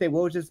looks like they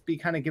will just be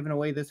kind of giving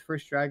away this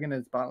first dragon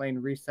as bot lane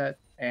reset,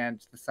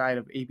 and the side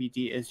of ABD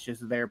is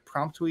just there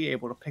promptly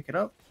able to pick it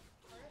up.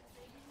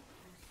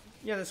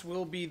 Yeah, this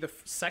will be the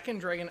second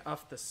dragon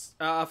of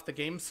the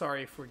game,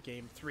 sorry, for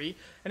game 3.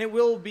 And it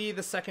will be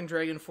the second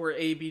dragon for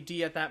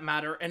ABD at that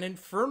matter. An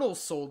Infernal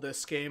Soul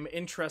this game,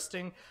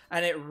 interesting.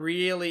 And it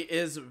really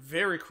is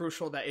very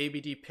crucial that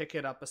ABD pick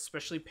it up,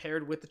 especially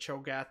paired with the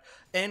Cho'Gath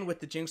and with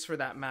the Jinx for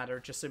that matter.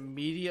 Just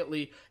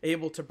immediately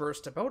able to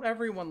burst about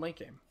every one late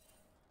game.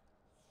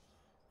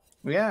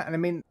 Yeah, and I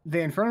mean, the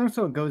Infernal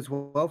Soul goes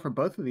well for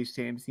both of these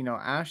teams. You know,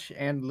 Ashe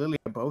and Lilia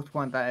both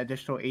want that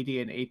additional AD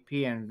and AP,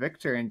 and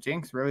Victor and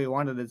Jinx really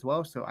want it as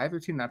well. So either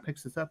team that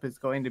picks this up is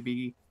going to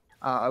be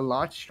a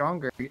lot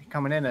stronger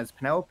coming in as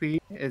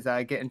Penelope is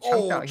getting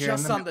chunked out here.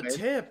 Just on the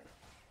tip.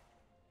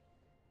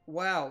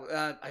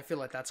 Wow, I feel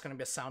like that's going to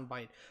be a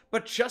soundbite.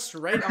 But just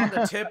right on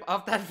the tip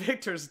of that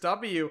Victor's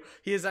W,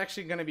 he is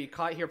actually going to be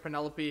caught here.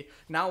 Penelope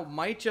now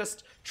might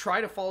just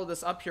try to follow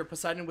this up here.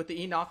 Poseidon with the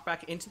E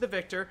knockback into the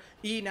Victor.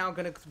 E now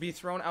going to be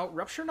thrown out.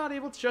 Rupture not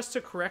able just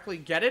to correctly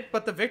get it,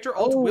 but the Victor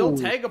ult will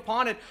tag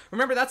upon it.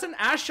 Remember, that's an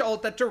Ashe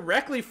ult that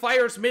directly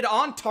fires mid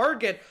on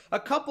target. A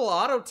couple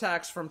auto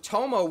attacks from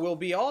Tomo will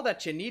be all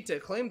that you need to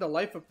claim the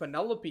life of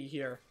Penelope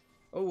here.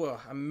 Oh,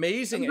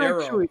 amazing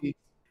arrow. Actually,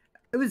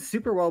 it was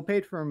super well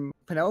paid from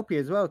Penelope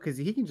as well, because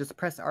he can just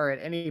press R at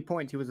any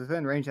point. He was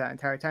within range that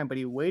entire time, but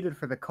he waited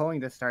for the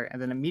culling to start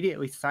and then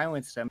immediately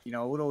silenced him. You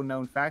know, a little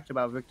known fact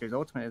about Victor's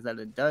ultimate is that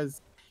it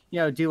does, you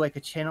know, do like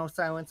a channel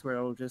silence where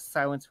it'll just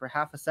silence for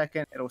half a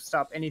second. It'll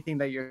stop anything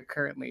that you're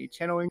currently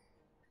channeling,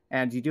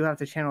 and you do have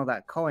to channel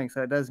that culling,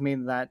 so it does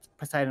mean that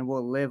Poseidon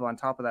will live on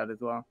top of that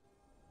as well.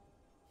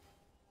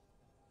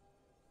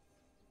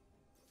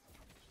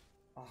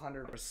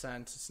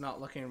 100%. It's not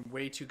looking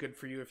way too good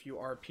for you if you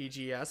are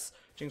PGS.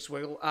 Jinx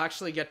will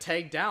actually get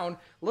tagged down.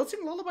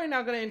 Lilting Lullaby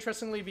now going to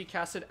interestingly be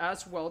casted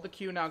as well. The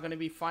Q now going to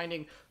be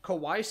finding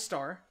Kawaii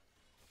Star.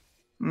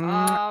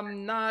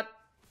 Not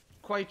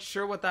quite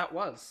sure what that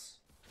was.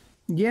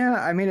 Yeah,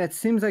 I mean, it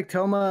seems like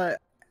Toma,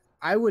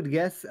 I would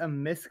guess a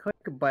misclick,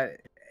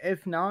 but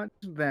if not,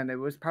 then it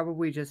was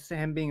probably just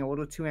him being a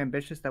little too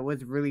ambitious. That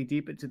was really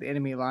deep into the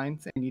enemy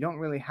lines, and you don't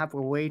really have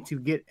a way to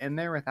get in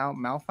there without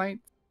Malphite.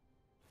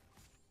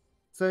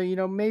 So, you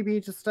know, maybe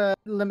just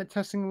limit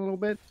testing a little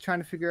bit, trying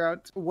to figure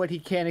out what he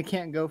can and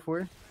can't go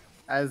for.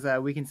 As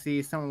we can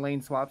see some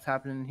lane swaps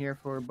happening here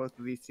for both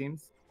of these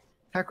teams.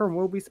 Tackworm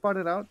will be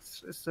spotted out,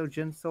 so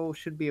Jinsoul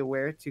should be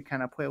aware to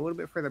kind of play a little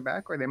bit further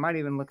back, or they might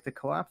even look to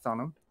collapse on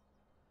him.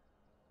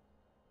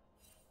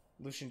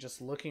 Lucian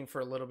just looking for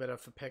a little bit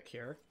of a pick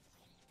here.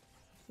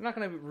 I'm not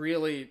going to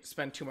really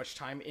spend too much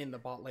time in the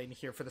bot lane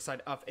here for the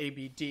side of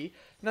ABD.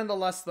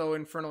 Nonetheless, though,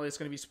 Infernal is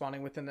going to be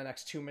spawning within the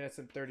next 2 minutes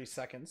and 30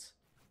 seconds.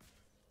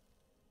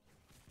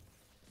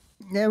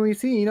 Yeah, we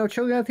see, you know,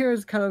 Cho'Gath here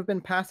has kind of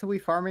been passively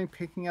farming,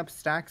 picking up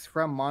stacks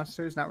from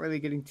monsters, not really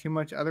getting too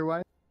much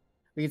otherwise.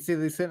 We can see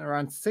they're sitting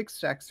around 6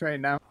 stacks right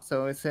now,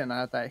 so it's sitting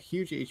at that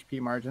huge HP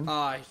margin.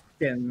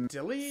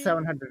 Dilly?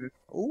 700.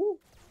 Ooh.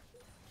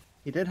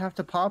 He did have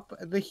to pop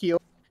the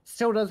heal.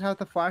 Still does have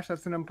the flash,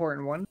 that's an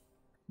important one.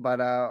 But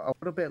a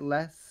little bit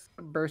less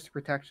burst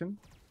protection.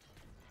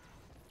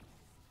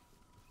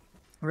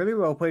 Really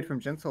well played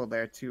from Jinsoul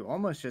there to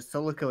almost just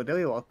solo kill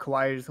Dilly while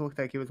Kawaii just looked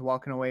like he was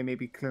walking away,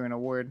 maybe clearing a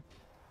ward.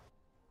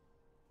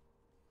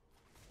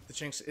 The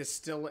Jinx is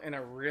still in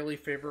a really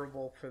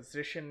favorable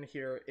position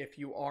here if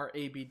you are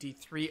ABD.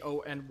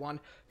 3-0-1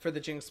 for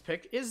the Jinx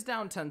pick. Is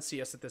down 10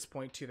 CS at this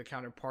point to the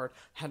counterpart,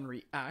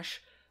 Henry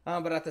Ashe.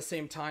 But at the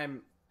same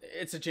time,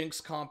 it's a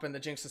Jinx comp and the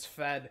Jinx is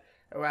fed.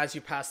 As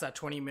you pass that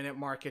 20-minute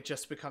mark, it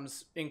just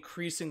becomes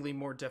increasingly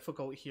more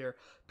difficult here.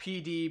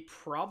 PD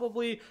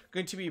probably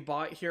going to be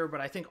bought here, but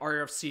I think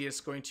RFC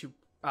is going to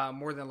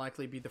more than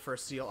likely be the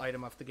first steal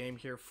item of the game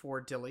here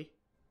for Dilly.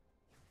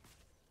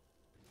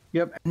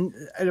 Yep, and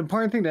an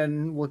important thing to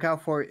look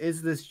out for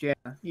is this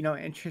Janna. You know,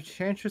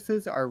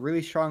 Enchantresses are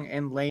really strong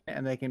in lane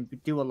and they can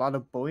do a lot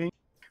of bullying.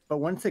 But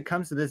once it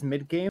comes to this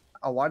mid game,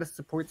 a lot of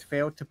supports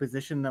fail to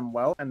position them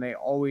well, and they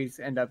always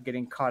end up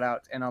getting caught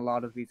out in a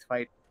lot of these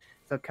fights.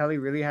 So Kelly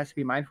really has to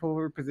be mindful of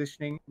her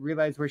positioning,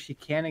 realize where she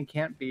can and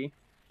can't be,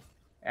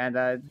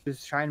 and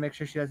just try and make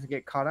sure she doesn't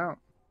get caught out.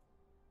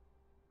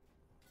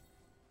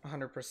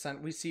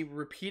 100%. We see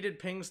repeated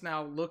pings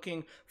now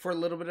looking for a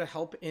little bit of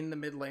help in the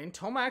mid lane.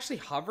 Toma actually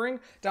hovering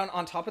down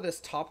on top of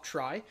this top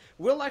try.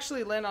 Will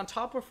actually land on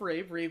top of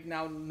Rave. Rave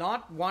now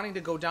not wanting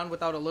to go down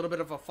without a little bit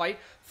of a fight.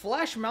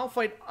 Flash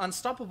Malphite,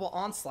 unstoppable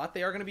onslaught.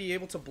 They are going to be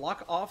able to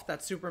block off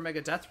that super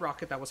mega death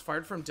rocket that was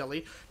fired from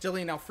Dilly.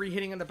 Dilly now free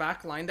hitting in the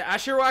back line. The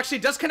Ashe arrow actually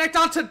does connect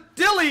onto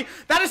Dilly.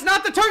 That is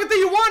not the target that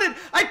you wanted.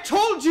 I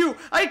told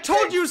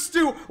you,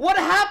 Stu. What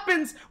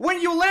happens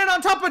when you land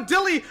on top of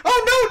Dilly?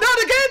 Oh no,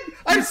 not again.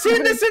 I've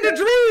seen this in a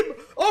dream!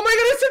 Oh my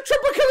god, it's a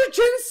triple kill of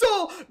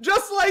Jinsoul!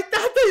 Just like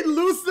that, they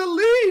lose the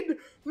lead!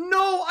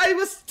 No, I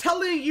was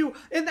telling you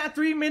in that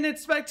 3-minute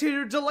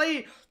spectator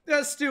delay,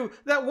 Stu,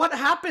 that what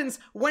happens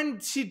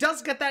when she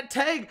does get that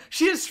tag,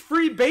 she is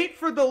free bait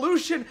for the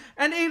Lucian,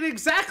 and it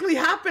exactly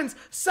happens.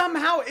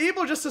 Somehow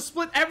able just to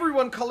split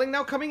everyone. Culling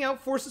now coming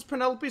out, forces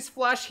Penelope's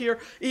flash here.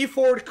 E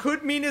forward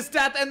could mean his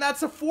death, and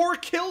that's a 4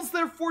 kills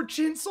there for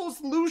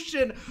Jinsoul's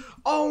Lucian.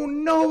 Oh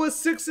no, a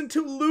 6-2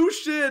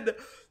 Lucian!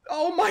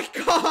 Oh my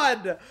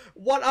god!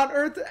 What on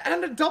earth?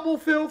 And a double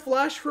fill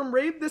flash from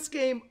Rave this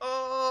game.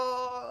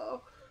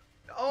 Oh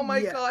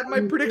my god, my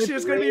prediction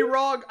is going to be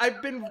wrong.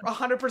 I've been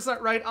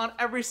 100% right on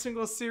every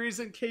single series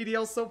in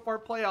KDL so far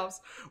playoffs.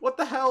 What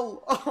the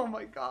hell? Oh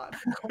my god.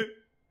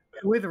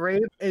 With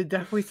Rave, it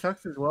definitely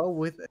sucks as well.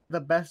 With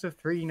the best of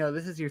 3, you know,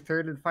 this is your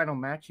third and final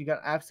match. You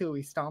got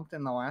absolutely stomped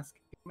in the last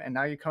game, and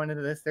now you're coming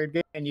into this third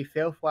game, and you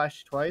fail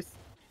flash twice.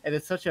 It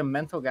is such a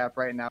mental gap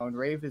right now, and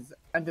Rave is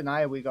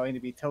undeniably going to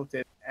be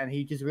tilted, and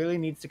he just really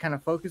needs to kind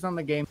of focus on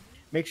the game,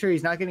 make sure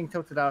he's not getting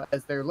tilted out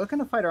as they're looking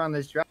to fight around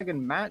this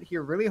dragon. Matt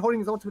here really holding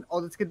his ultimate.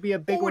 Oh, this could be a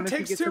big Oh, one it if he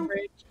takes gets some two.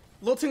 range.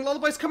 Lilting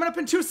Lullaby's coming up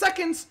in 2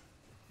 seconds.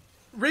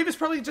 Rave is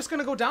probably just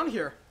gonna go down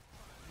here.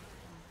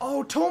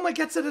 Oh, Toma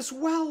gets it as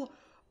well.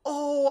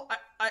 Oh,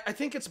 I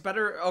think it's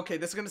better. Okay,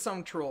 this is gonna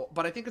sound troll,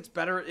 but I think it's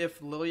better if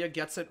Lilia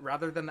gets it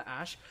rather than the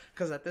Ashe,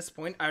 because at this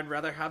point, I'd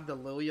rather have the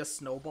Lilia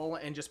snowball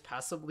and just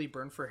passively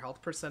burn for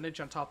health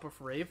percentage on top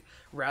of Rave,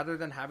 rather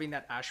than having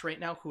that Ashe right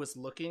now, who is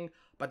looking,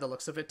 by the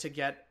looks of it, to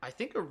get, I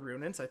think, a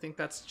Runins. I think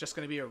that's just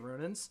gonna be a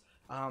Runins.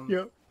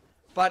 Yep.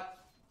 But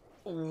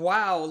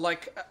wow,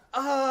 like,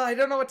 I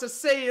don't know what to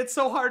say. It's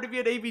so hard to be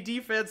an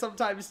ABD fan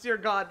sometimes. Dear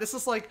God, this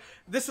is like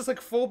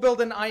full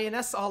build and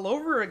INS all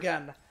over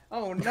again.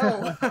 Oh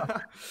no.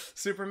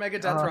 Super Mega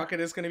Death Rocket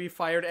is going to be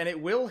fired, and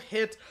it will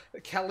hit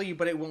Kelly,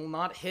 but it will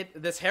not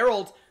hit this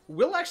Herald.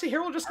 Will actually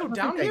Herald just go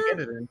down here?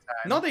 Get it in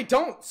time. No, they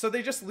don't. So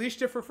they just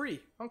leashed it for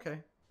free. Okay.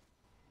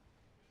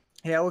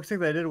 Yeah, it looks like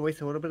they did waste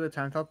a little bit of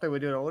time. Thought they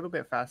would do it a little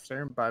bit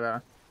faster,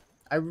 but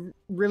I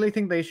really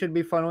think they should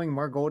be funneling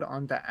more gold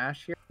onto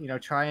Ashe here. You know,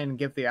 try and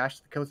give the Ashe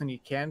the kills when you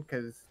can,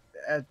 because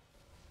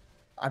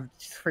I'm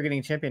just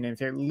forgetting champion names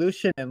here.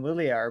 Lucian and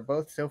Lilia are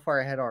both so far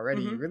ahead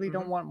already. You really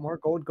don't want more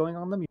gold going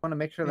on them. You want to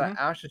make sure that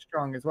Ashe is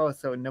strong as well.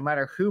 So no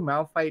matter who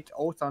Malphite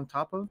ults on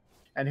top of,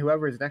 and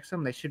whoever is next to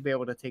them, they should be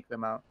able to take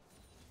them out.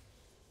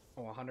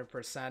 Oh,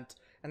 100%.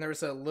 And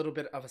there's a little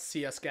bit of a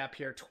CS gap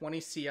here. 20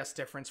 CS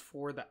difference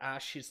for the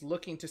Ashe. She's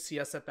looking to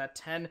CS at that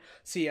 10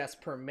 CS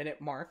per minute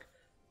mark.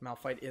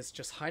 Malphite is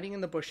just hiding in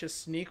the bushes,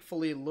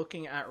 sneakfully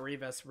looking at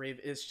Rave as Rave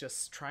is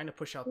just trying to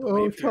push out the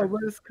wave here. Toma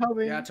is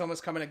coming. Yeah,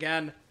 Toma's coming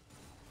again.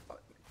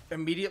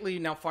 Immediately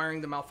now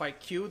firing the Malphite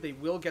Q. They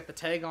will get the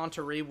tag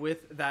onto Rave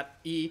with that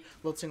E.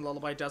 Lilting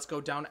Lullaby does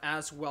go down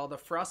as well. The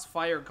Frost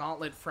Fire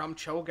Gauntlet from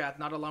Cho'Gath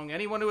not allowing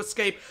anyone to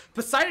escape.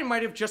 Poseidon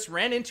might have just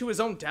ran into his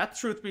own death,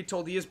 truth be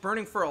told. He is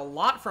burning for a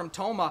lot from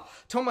Toma.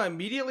 Toma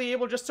immediately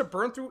able just to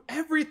burn through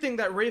everything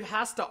that Rave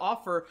has to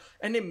offer.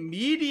 An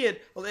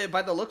immediate,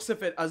 by the looks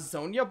of it, a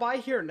Zonia buy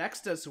here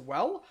next as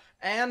well.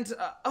 And,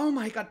 oh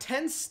my god,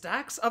 10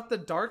 stacks of the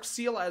Dark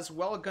Seal as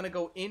well, gonna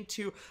go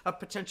into a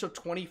potential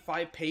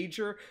 25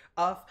 pager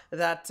of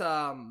that,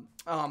 I'm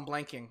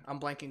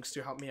blanking,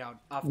 Stu, help me out.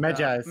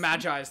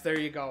 Magi's, there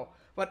you go.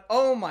 But,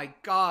 oh my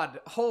god,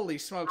 holy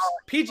smokes.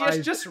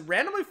 PGS just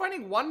randomly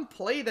finding one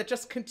play that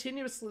just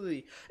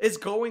continuously is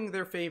going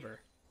their favor.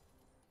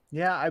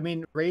 Yeah, I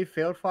mean, Rave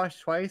failed Flash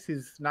twice.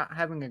 He's not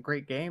having a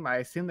great game. I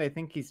assume they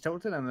think he's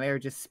tilted, and they're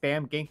just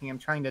spam ganking him,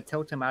 trying to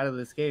tilt him out of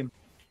this game.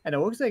 And it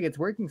looks like it's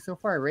working so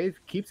far. Rave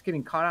keeps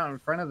getting caught out in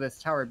front of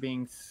this tower,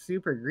 being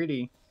super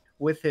greedy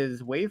with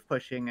his wave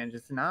pushing and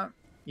just not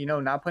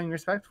playing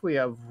respectfully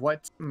of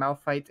what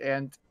Malphite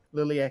and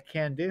Lilia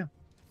can do.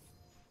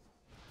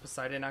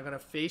 Poseidon now going to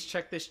face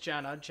check this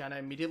Janna. Janna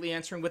immediately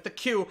answering with the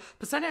Q.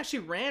 Poseidon actually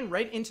ran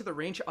right into the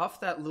range of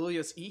that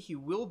Lilia's E. He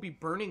will be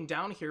burning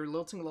down here.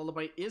 Lilting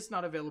Lullaby is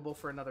not available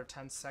for another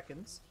 10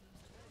 seconds.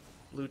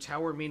 Blue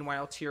Tower,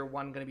 meanwhile, tier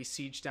 1 going to be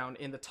sieged down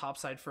in the top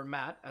side for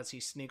Matt as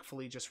he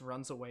sneakfully just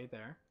runs away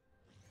there.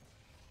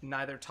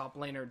 Neither top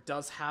laner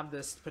does have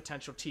this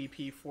potential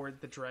TP for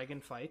the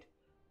dragon fight.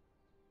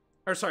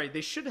 Or sorry,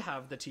 they should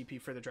have the TP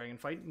for the dragon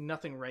fight.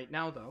 Nothing right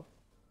now, though.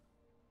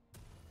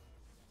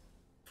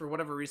 For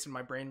whatever reason,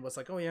 my brain was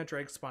like, oh yeah,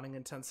 drag spawning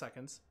in 10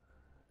 seconds.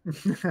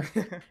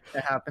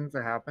 It happens.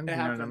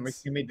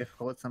 Numbers can be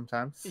difficult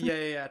sometimes.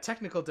 Yeah.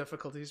 Technical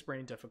difficulties,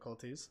 brain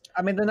difficulties.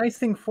 I mean, the nice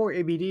thing for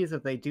ABD is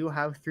that they do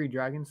have 3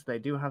 dragons. They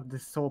do have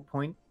this soul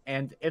point,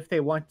 and if they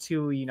want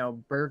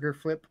to, burger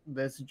flip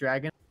this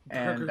dragon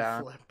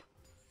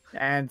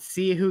and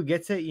see who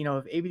gets it,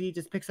 if ABD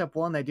just picks up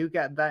one, they do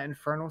get that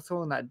Infernal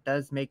Soul, and that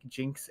does make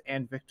Jinx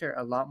and Victor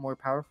a lot more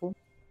powerful.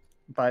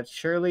 But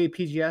surely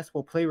PGS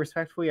will play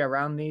respectfully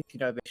around these.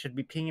 They should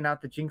be pinging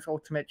out the Jinx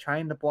ultimate,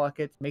 trying to block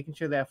it, making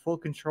sure they have full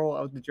control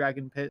of the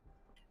Dragon Pit,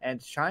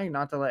 and trying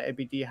not to let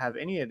ABD have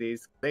any of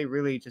these. They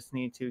really just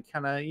need to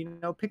kind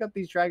of, pick up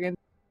these dragons,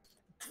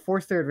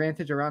 force their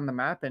advantage around the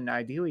map, and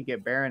ideally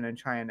get Baron and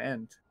try and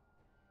end.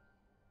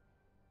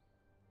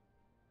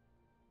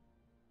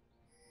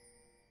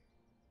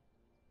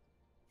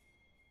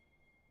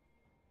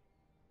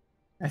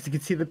 As you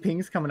can see, the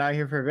pings coming out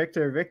here for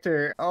Victor.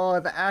 Victor, oh,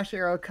 the Ashe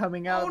arrow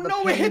coming out. Oh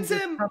no, it hits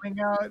him! Coming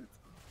out.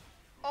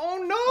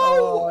 Oh no!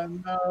 Oh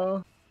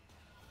no!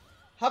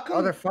 How come?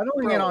 Oh, they're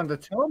funneling it onto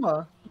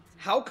Toma.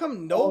 How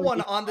come no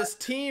one on this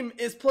team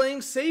is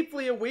playing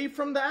safely away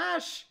from the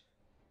Ashe?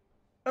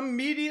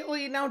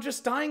 Immediately now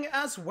just dying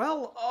as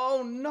well.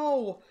 Oh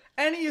no!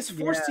 And he is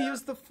forced to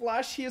use the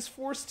flash. He is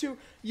forced to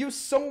use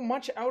so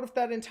much out of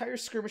that entire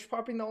skirmish,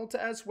 popping the ult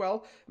as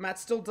well. Matt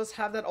still does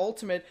have that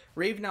ultimate.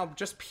 Rave now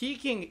just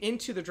peeking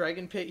into the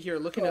dragon pit here,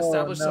 looking to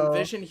establish some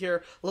vision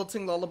here.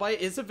 Lilting Lullaby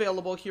is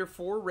available here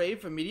for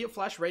Rave. Immediate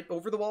flash right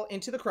over the wall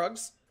into the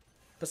Krugs.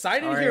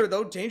 Poseidon here,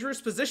 though. Dangerous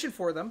position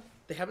for them.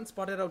 They haven't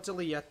spotted out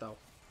Dilly yet, though.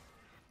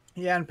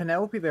 Yeah, and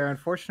Penelope there,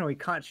 unfortunately,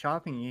 caught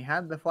shopping. He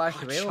had the flash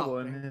available,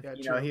 and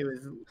he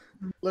was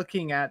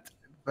looking at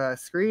the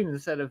screen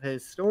instead of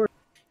his store.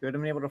 He would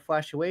have been able to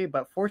flash away,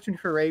 but fortunately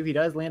for Rave, he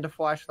does land a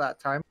flash that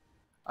time.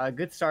 A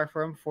good start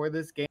for him for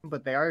this game,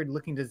 but they are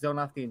looking to zone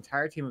off the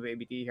entire team of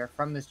ABD here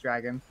from this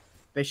dragon.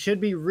 They should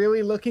be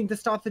really looking to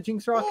stop the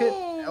Jinx rocket.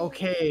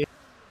 Okay.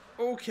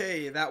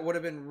 Okay, that would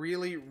have been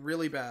really,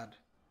 really bad.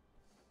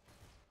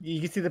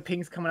 You can see the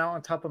pings coming out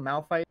on top of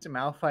Malphite.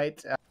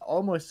 Malphite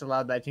almost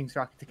allowed that Jinx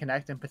rocket to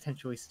connect and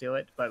potentially steal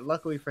it, but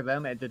luckily for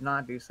them, it did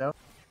not do so.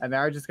 And they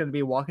are just going to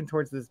be walking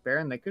towards this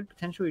Baron. They could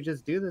potentially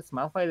just do this.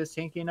 Malphite is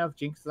tanky enough.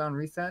 Jinx is on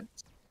reset.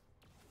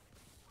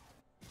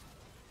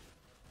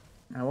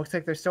 It looks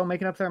like they're still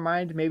making up their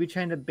mind, maybe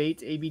trying to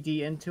bait ABD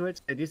into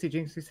it. I do see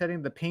Jinx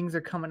resetting. The pings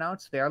are coming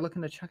out, so they are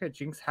looking to check it.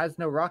 Jinx has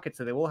no rocket,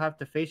 so they will have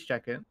to face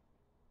check it.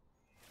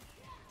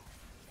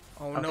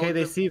 Oh Okay, no,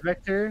 they see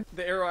Victor.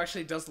 the arrow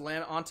actually does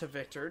land onto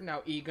Victor.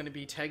 Now E going to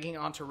be tagging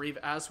onto Rave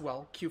as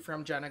well. Q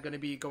from Janna going to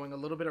be going a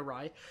little bit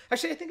awry.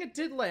 Actually, I think it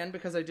did land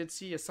because I did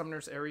see a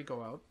Summoner's Airy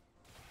go out.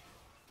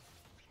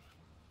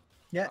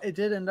 Yeah, it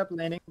did end up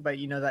landing, but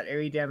you know that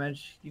airy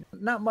damage,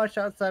 not much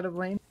outside of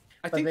lane.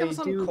 I But think that they was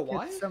on do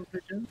Kawhi? get some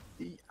vision.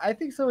 I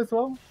think so as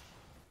well.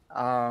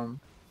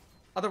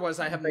 Otherwise,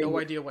 I have They- no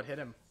idea what hit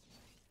him.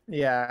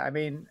 Yeah, I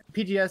mean,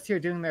 PGS here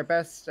doing their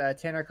best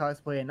Tanner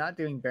cosplay and not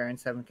doing Baron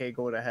 7k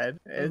gold ahead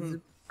is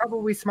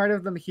probably smart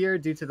of them here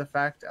due to the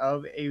fact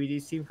of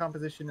ABD's team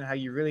composition and how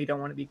you really don't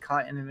want to be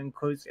caught in an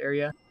enclosed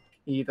area.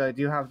 You either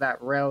do have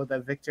that Rel, the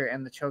Victor,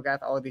 and the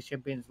Cho'Gath. All of these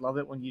champions love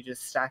it when you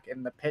just stack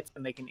in the pit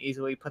and they can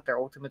easily put their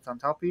ultimates on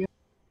top of you.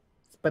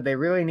 But they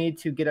really need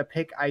to get a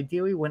pick.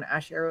 Ideally, when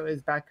Ash Arrow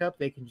is back up,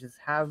 they can just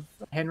have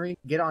Henry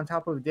get on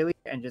top of Dilly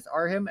and just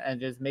R him and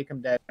just make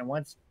him dead. And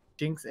once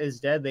Jinx is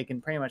dead, they can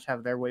pretty much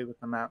have their way with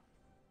the map.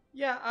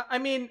 Yeah, I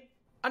mean,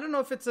 I don't know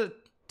if it's a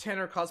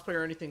Tanner cosplay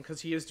or anything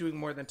because he is doing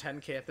more than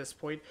 10k at this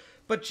point.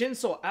 But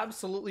Jinso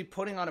absolutely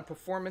putting on a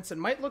performance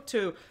and might look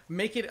to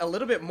make it a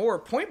little bit more.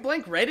 Point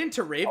blank right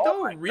into Rave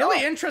though.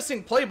 Really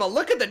interesting play, but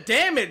look at the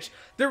damage.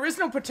 There is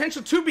no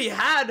potential to be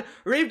had.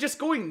 Rave just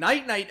going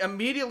night-night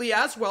immediately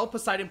as well.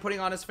 Poseidon putting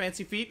on his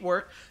fancy feet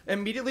work.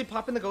 Immediately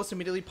popping the ghost,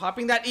 immediately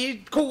popping that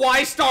E.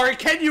 Kawhi Star,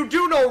 can you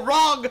do no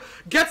wrong?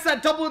 Gets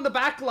that double in the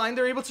back line.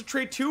 They're able to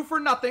trade 2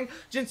 for nothing.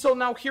 Jinso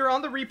now here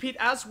on the repeat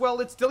as well.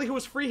 It's Dilly who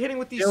is free hitting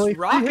with these Dilly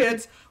free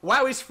rockets. hitting.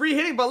 Wow, he's free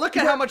hitting, but look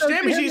at how much no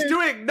damage he's damage.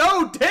 doing.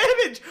 No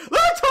damage.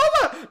 Look at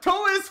Toma.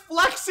 Toma is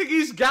flexing.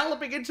 He's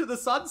galloping into the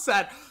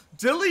sunset.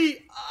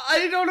 Dilly,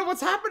 I don't know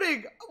what's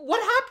happening. What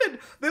happened?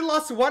 They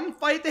lost one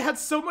fight. They had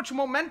so much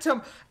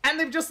momentum, and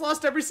they've just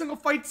lost every single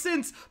fight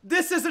since.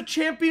 This is a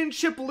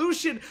championship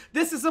Lucian.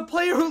 This is a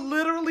player who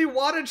literally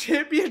won a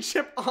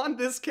championship on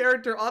this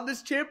character, on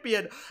this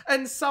champion,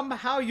 and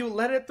somehow you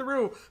let it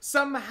through.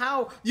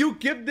 Somehow you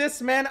give this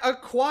man a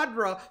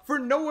quadra for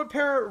no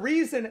apparent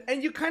reason,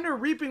 and you kind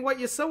of reaping what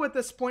you sow at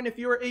this point if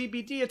you're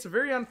ABD. It's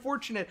very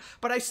unfortunate,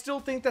 but I still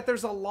think that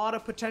there's a lot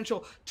of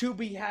potential to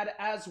be had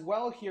as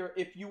well here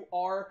if you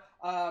are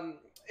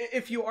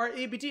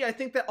ABD. I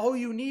think that all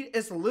you need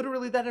is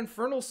literally that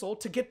Infernal Soul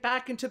to get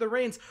back into the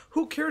reins.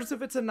 Who cares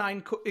if it's a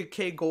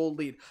 9k gold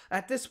lead?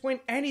 At this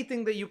point,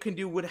 anything that you can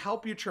do would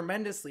help you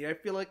tremendously. I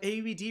feel like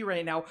ABD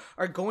right now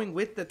are going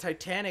with the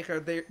Titanic, or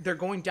they're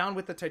going down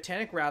with the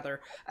Titanic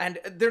rather, and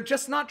they're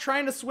just not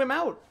trying to swim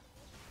out.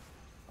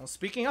 Well,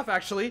 speaking of,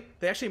 actually,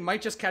 they actually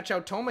might just catch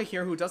out Toma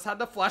here, who does have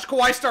the flash.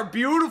 Kawhi Star,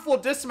 beautiful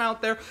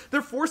dismount there.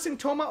 They're forcing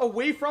Toma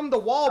away from the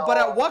wall, but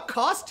at what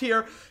cost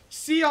here?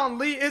 Sion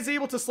Lee is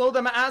able to slow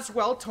them as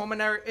well.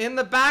 Tominair in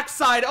the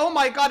backside. Oh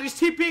my god, he's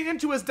TPing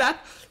into his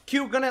death.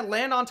 Q gonna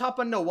land on top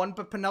of no one,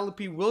 but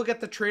Penelope will get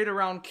the trade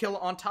around kill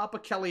on top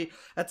of Kelly.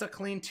 That's a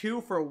clean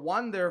 2 for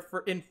 1 there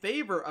in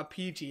favor of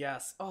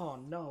PGS. Oh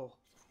no.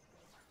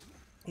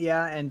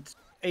 Yeah, and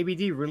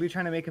ABD really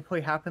trying to make a play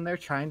happen there,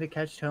 trying to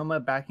catch Toma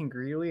backing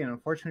greedily, and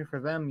unfortunately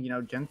for them,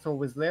 Gensel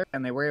was there,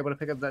 and they were able to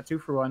pick up that 2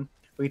 for 1.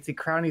 We can see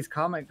Crowny's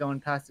Comet going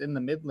past in the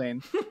mid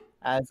lane,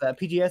 as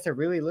PGS are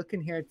really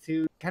looking here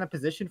to kind of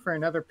position for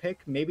another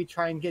pick, maybe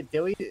try and get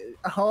Dilly.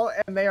 Oh,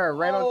 and they are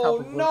right on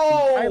top of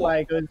no!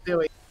 Bye-bye goes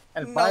Dilly,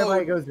 and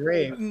bye-bye goes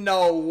Rave.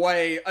 No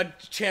way. A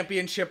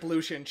championship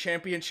Lucian.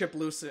 Championship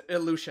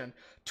Lucian.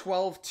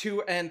 12,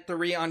 2, and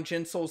 3 on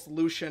Jinsoul's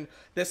Lucian.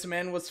 This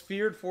man was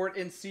feared for it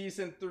in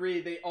Season 3.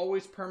 They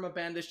always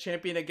permaban this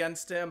champion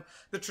against him.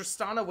 The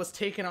Tristana was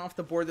taken off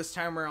the board this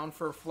time around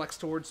for a flex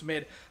towards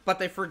mid, but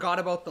they forgot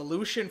about the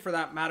Lucian for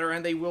that matter,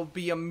 and they will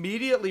be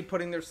immediately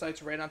putting their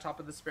sights right on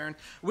top of this Baron,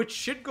 which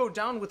should go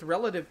down with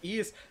relative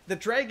ease. The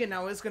Dragon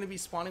now is going to be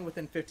spawning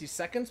within 50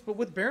 seconds, but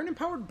with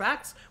Baron-empowered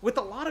backs, with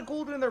a lot of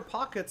gold in their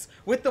pockets,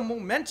 with the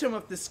momentum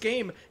of this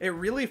game, it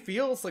really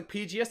feels like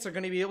PGS are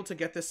going to be able to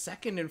get this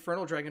second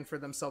Infernal Dragon for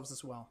themselves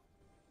as well.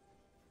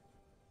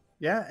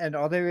 Yeah, and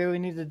all they really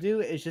need to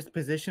do is just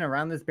position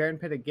around this Baron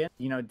pit again.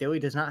 Dilly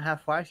does not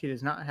have flash, he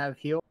does not have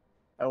heal.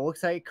 It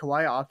looks like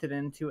Kawhi opted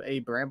into a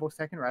Bramble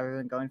second rather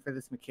than going for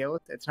this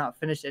Michaelis. It's not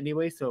finished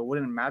anyway, so it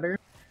wouldn't matter.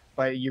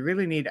 But you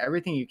really need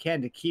everything you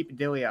can to keep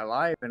Dilly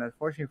alive, and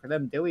unfortunately for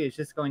them, Dilly is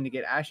just going to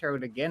get Ash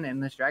Arrowed again in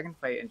this Dragon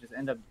fight and just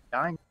end up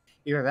dying.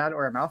 Either that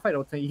or a Malphite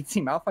ultimate. You'd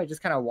see Malphite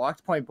just kind of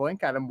walked point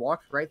blank at him,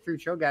 walked right through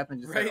Cho'Gath and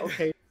just said,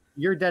 okay,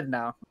 you're dead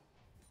now.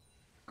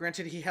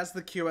 Granted, he has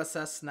the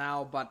QSS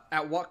now, but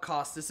at what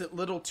cost? Is it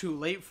little too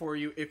late for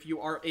you if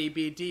you are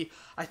ABD?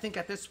 I think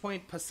at this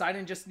point,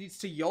 Poseidon just needs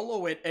to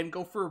YOLO it and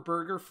go for a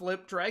burger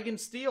flip Dragon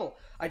Steel.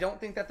 I don't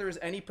think that there's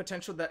any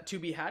potential that to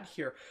be had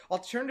here.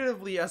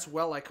 Alternatively as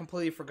well, I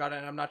completely forgot it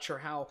and I'm not sure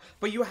how,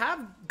 but you have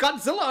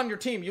Godzilla on your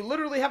team. You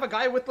literally have a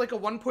guy with like a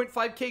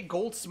 1.5k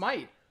gold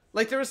smite.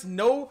 Like, there's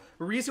no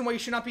reason why you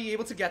should not be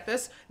able to get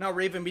this. Now,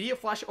 Rave, immediate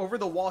flash over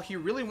the wall. He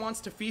really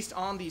wants to feast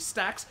on these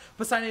stacks.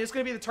 Poseidon is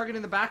going to be the target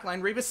in the back line.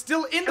 Rave is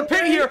still in the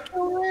pit here.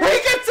 He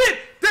gets it!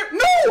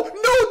 No,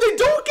 they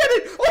don't get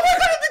it! Oh my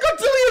god, they got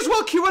Dilly as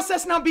well!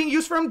 QSS now being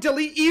used from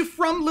Dilly. E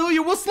from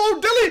Lilia will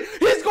slow Dilly.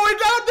 He's going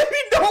down.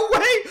 No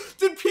way!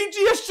 Did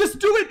PGS just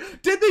do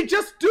it? Did they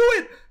just do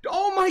it?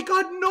 Oh my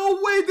god, no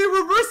way! They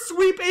reverse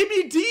sweep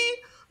ABD?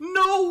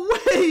 No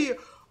way!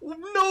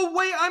 No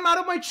way, I'm out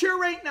of my chair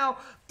right now.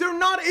 They're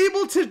not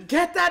able to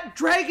get that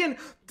dragon.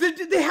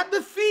 They had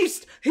the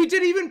feast. He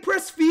didn't even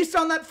press feast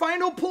on that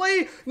final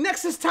play.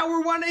 Nexus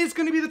Tower 1 is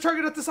going to be the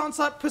target of this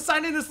onslaught.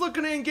 Poseidon is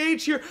looking to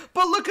engage here,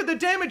 but look at the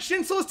damage.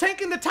 Shinso is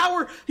tanking the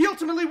tower. He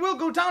ultimately will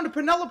go down to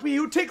Penelope,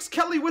 who takes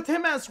Kelly with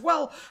him as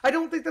well. I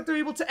don't think that they're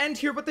able to end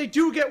here, but they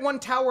do get one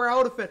tower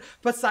out of it.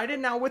 Poseidon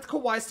now with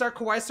Kawaii Star.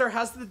 Kawaii Star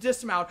has the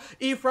dismount.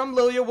 E from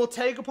Lilia will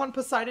tag upon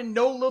Poseidon.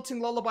 No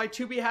lilting lullaby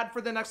to be had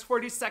for the next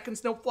 40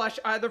 seconds. No flash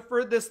either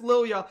for this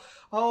Lilia.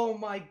 Oh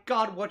my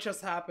god, what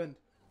just happened?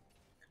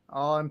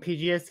 Oh, and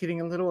PGS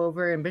getting a little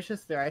over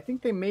ambitious there. I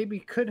think they maybe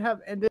could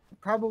have ended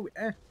probably.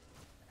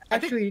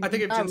 Actually, I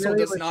think if not Jinsol really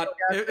does with not,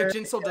 Shogun if there.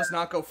 Jinsol does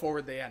not go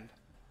forward, they end.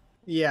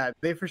 Yeah,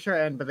 they for sure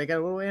end, but they got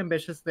a little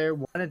ambitious there.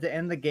 Wanted to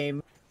end the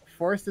game,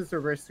 forced this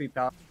reverse sweep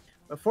out.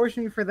 But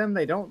fortunately for them,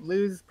 they don't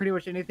lose pretty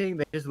much anything.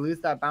 They just lose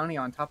that bounty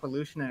on top of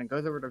Lucian, and it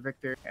goes over to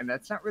Victor. And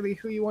that's not really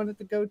who you wanted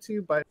to go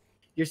to, but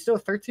you're still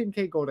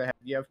 13k gold ahead.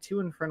 You have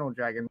 2 Infernal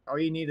Dragons. All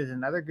you need is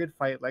another good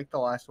fight like the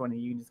last one,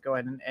 and you can just go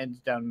ahead and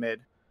end down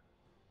mid.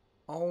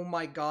 Oh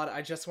my god,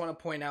 I just want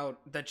to point out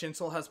that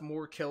Jinsol has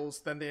more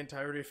kills than the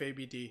entirety of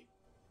ABD.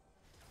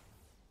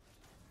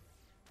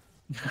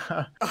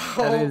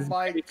 Oh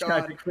my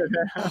god.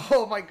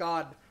 Oh my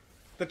god.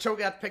 The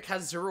Cho'Gath pick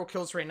has 0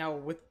 kills right now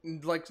with,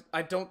 like,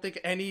 I don't think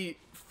any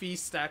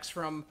feast stacks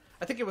from,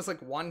 I think it was like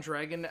 1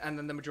 dragon and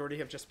then the majority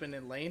have just been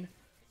in lane.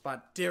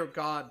 But dear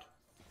god.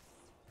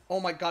 Oh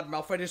my god,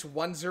 Malphite is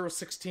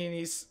 1016.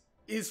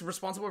 He's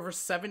responsible for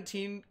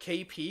 17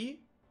 KP.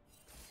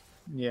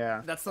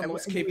 Yeah. That's the And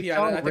most we KP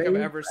saw I think I've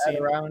Rave ever at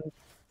seen. Around,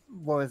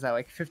 what was that,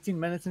 like 15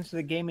 minutes into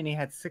the game, and he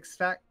had 6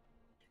 stack.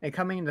 And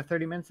coming into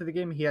 30 minutes of the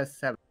game, he has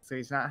 7. So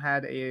he's not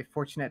had a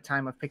fortunate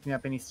time of picking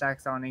up any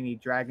stacks on any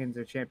dragons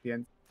or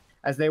champions.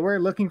 As they were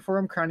looking for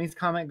him, Crowny's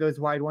comment goes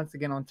wide once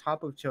again on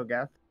top of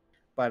Cho'Gath.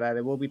 But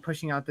they will be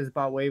pushing out this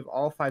bot wave.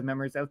 All 5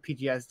 members of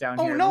PGS down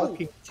Oh here. no!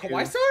 Looking to...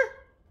 Kawaii Star?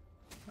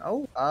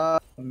 Oh,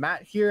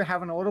 Matt here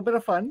having a little bit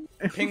of fun.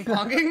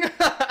 Ping-ponging?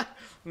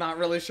 Not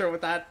really sure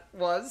what that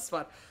was,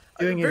 but...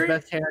 Doing his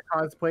best hair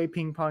cosplay,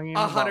 ping-ponging.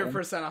 100%,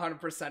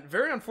 100%.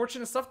 Very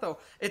unfortunate stuff, though.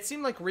 It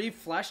seemed like Rave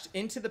flashed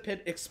into the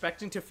pit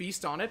expecting to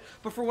feast on it,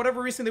 but for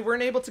whatever reason, they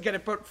weren't able to get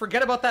it. But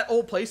forget about that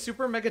old play.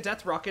 Super Mega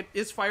Death Rocket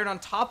is fired on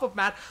top of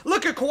Matt.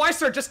 Look at Kawaii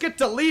Star just get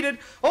deleted.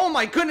 Oh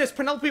my goodness,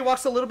 Penelope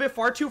walks a little bit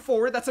far too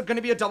forward. That's going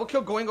to be a double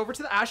kill going over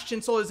to the Ashe.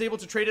 Jinsol is able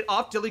to trade it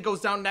off. Dilly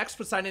goes down next.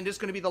 Poseidon is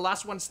going to be the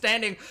last one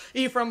standing.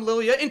 E from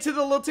Lilia into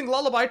the Lilting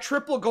Lullaby.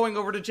 Triple going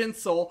over to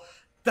Jinsol.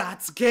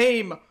 That's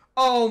game.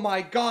 Oh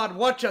my god,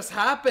 what just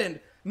happened?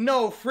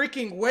 No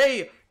freaking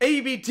way.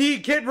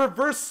 ABD get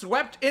reverse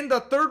swept in the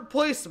 3rd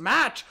place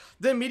match.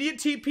 The immediate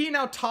TP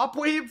now top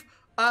wave.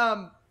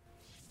 Man,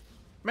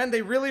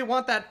 they really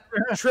want that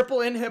triple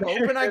inhib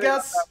open, I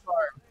guess.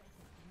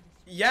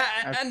 Yeah,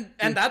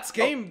 and that's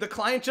game. The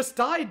client just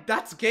died.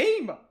 That's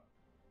game.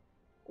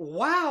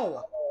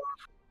 Wow.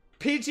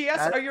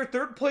 PGS are your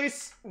 3rd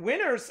place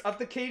winners of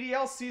the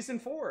KDL Season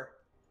 4.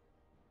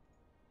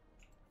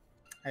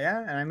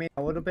 Yeah, and I mean,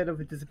 a little bit of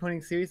a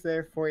disappointing series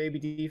there for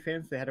ABD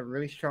fans. They had a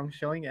really strong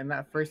showing in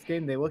that first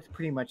game. They looked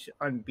pretty much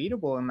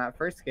unbeatable in that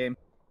first game.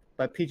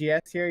 But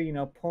PGS here, you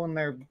know, pulling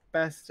their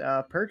best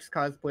Perks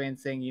cosplay and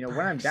saying, you know,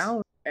 when I'm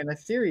down in a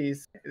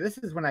series, this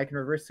is when I can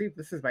reverse sweep.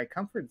 This is my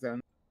comfort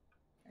zone.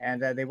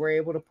 And they were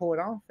able to pull it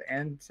off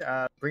and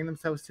bring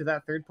themselves to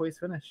that 3rd place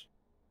finish.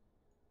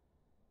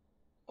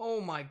 Oh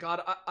my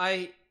god,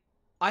 I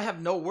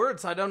have no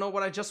words. I don't know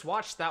what I just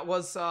watched. That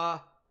was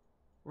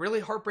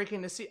really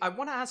heartbreaking to see. I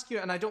want to ask you,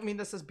 and I don't mean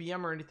this as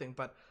BM or anything,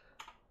 but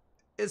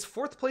is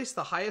 4th place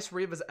the highest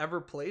Rave has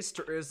ever placed,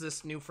 or is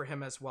this new for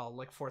him as well,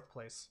 like 4th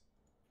place?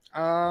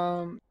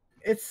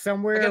 It's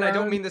somewhere Again, around... I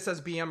don't mean this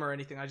as BM or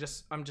anything.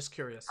 I'm just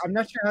curious. I'm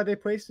not sure how they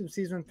placed in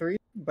Season 3,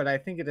 but I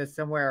think it is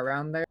somewhere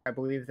around there. I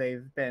believe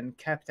they've been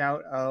kept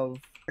out of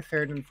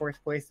 3rd and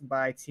 4th place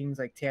by teams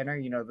like Tanner,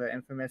 you know, the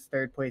infamous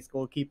 3rd place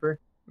goalkeeper.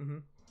 Mm-hmm.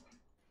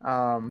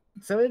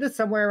 So it is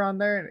somewhere around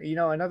there. You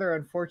know, another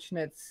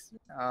unfortunate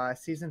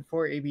Season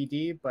 4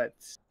 ABD, but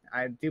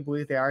I do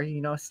believe they are,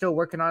 you know, still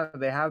working on it.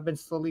 They have been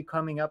slowly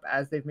coming up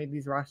as they've made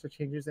these roster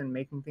changes and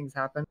making things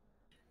happen.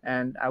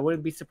 and I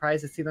wouldn't be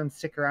surprised to see them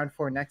stick around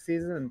for next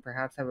season and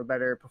perhaps have a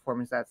better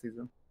performance that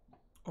season.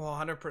 Well,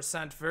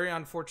 100%. Very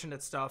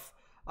unfortunate stuff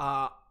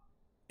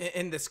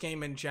in this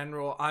game in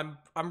general. I'm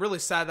really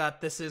sad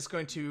that this is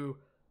going to,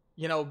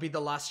 be the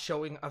last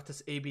showing of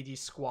this ABD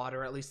squad,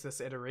 or at least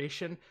this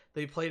iteration.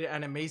 They played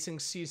an amazing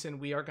season.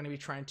 We are going to be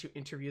trying to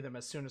interview them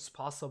as soon as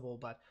possible,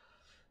 but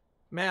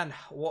man,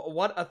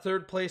 what a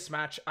third place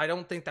match. I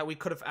don't think that we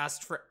could have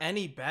asked for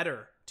any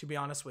better, to be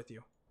honest with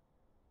you.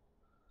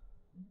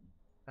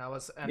 That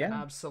was an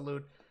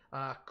absolute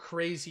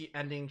crazy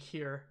ending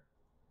here.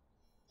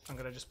 I'm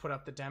going to just put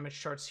up the damage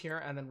charts here,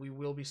 and then we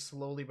will be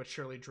slowly but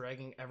surely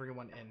dragging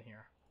everyone in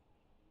here.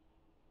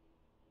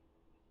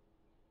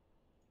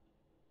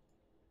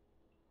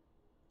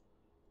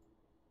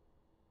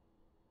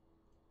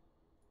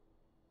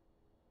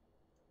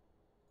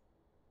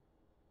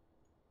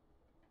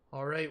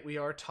 All right, we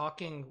are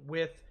talking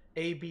with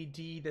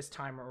ABD this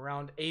time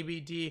around.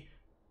 ABD,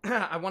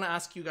 I want to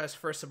ask you guys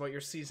first about your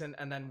season,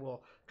 and then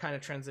we'll kind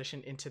of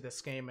transition into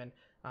this game and,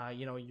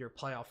 your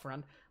playoff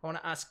run. I want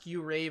to ask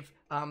you, Rave,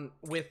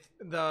 with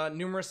the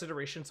numerous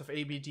iterations of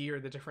ABD or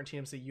the different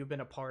teams that you've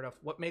been a part of,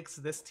 what makes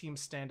this team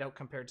stand out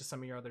compared to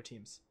some of your other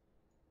teams?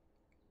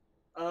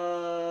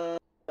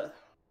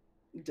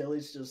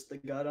 Dilly's just the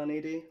god on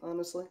AD,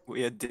 honestly.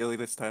 We had Dilly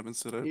this time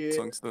instead of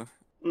Songsta.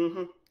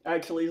 Mm-hmm.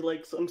 Actually,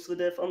 like, Songsta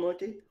Diff,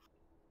 unlucky.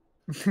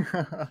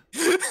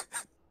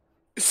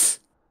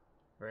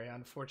 Very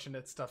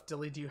unfortunate stuff.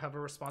 Dilly, do you have a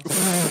response to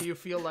that? Do you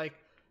feel like...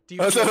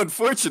 That's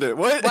unfortunate.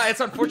 What? Well, it's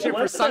unfortunate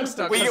for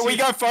Songsta. We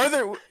got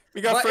farther. We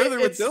got further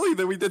with Dilly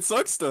than we did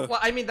Songsta. Well,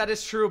 I mean, that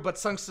is true, but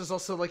Songsta's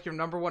also like your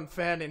 #1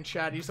 fan in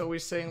chat. He's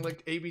always saying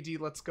like ABD,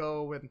 let's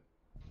go, and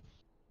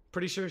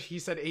pretty sure he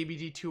said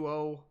ABD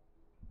 2-0.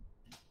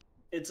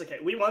 It's okay.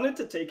 We wanted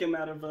to take him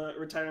out of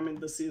retirement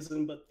this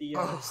season, but the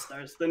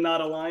stars did not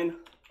align,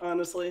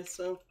 honestly.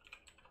 So.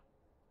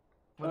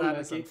 Well, that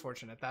is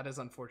unfortunate. That is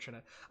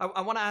unfortunate.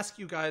 I want to ask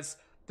you guys.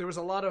 There was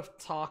a lot of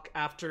talk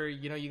after,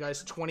 you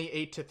guys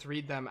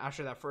 28-3'd them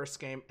after that first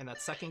game. And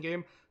that second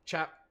game,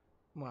 chat,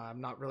 well,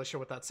 I'm not really sure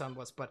what that sound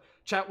was, but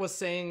chat was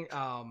saying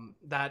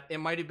that it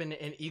might have been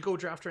an ego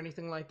draft or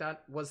anything like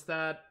that. Was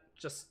that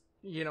just,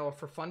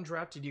 for fun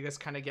draft? Did you guys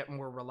kind of get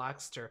more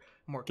relaxed or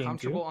more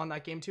comfortable on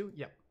that game too?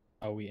 Yep.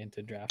 Oh, we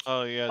entered draft.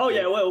 Oh yeah. Oh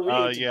yeah. Well,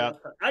 we yeah.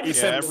 I just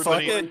said,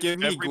 "Fuck it, give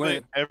me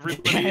Gwent."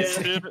 Everybody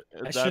entered.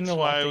 That's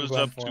why I was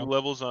up 2 Gwent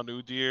levels on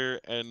Udyr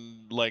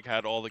and like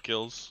had all the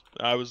kills.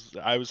 I was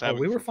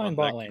having. We were fun fine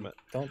bot lane.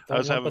 Don't I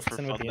was having lump us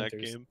for in with fun the that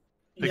enters. game.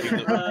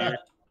 Yeah,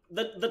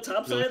 the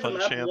top Really side of the fun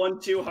map champ.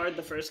 won too hard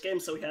the first game,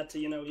 so we had to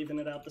even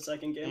it out the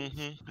second game.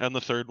 And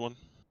the third one.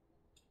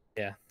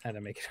 Yeah, had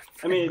to make it up.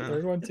 I mean,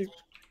 third one too.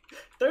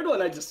 Third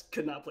one I just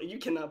could not play. You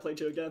cannot play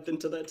Cho'Gath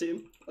into that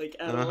team like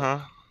at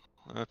all.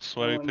 That's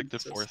why we picked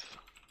it just- fourth.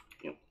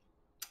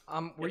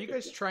 Were you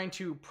guys trying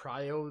to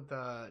prio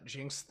the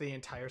Jinx the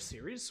entire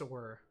series,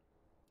 or?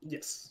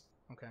 Yes.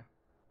 Okay.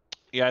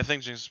 Yeah, I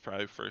think Jinx is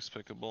probably first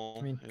pickable.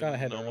 I mean, got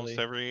ahead in almost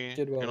early. every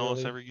Did well in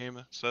almost early. every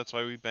game, so that's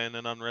why we banned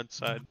it on red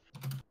side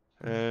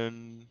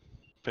and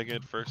pick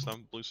it first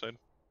on blue side.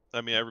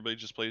 I mean, everybody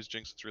just plays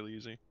Jinx. It's really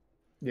easy.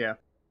 Yeah.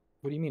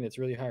 What do you mean? It's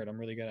really hard. I'm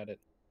really good at it.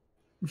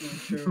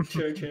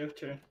 Yeah,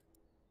 true.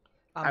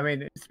 I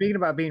mean, speaking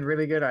about being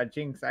really good at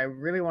Jinx, I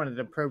really wanted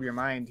to probe your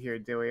mind here,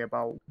 Dewey,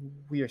 about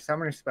your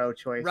summoner spell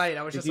choice. Right,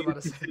 I was Did just you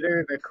about to say.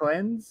 consider the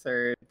cleanse,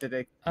 or did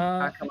it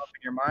not come up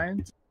in your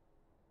mind?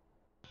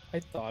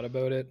 I thought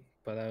about it,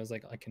 but I was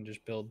like, I can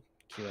just build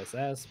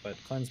QSS, but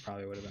cleanse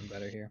probably would have been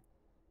better here.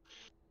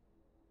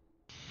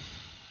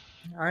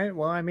 All right.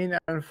 Well, I mean,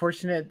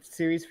 unfortunate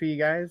series for you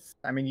guys.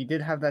 I mean, you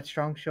did have that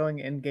strong showing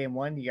in game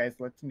 1. You guys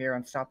looked near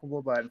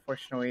unstoppable, but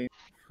unfortunately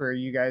for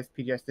you guys,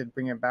 PGS did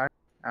bring it back.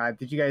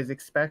 Did you guys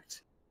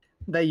expect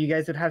that you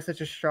guys would have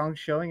such a strong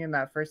showing in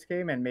that first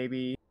game, and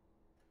maybe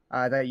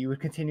that you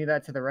would continue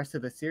that to the rest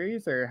of the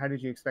series, or how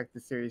did you expect the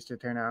series to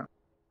turn out?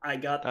 I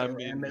got the I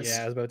mean, Rammus.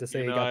 Yeah, I was about to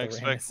say you I got the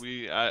expect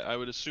Rammus. I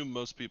would assume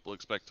most people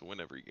expect to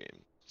win every game,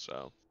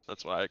 so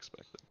that's what I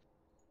expected.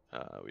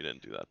 We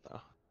didn't do that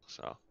though,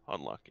 so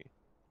unlucky.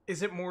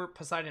 Is it more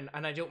Poseidon?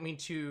 And I don't mean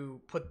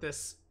to put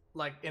this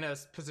like in a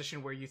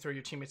position where you throw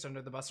your teammates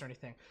under the bus or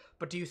anything,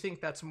 but do you think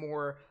that's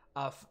more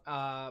of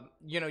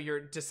you're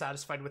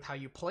dissatisfied with how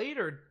you played,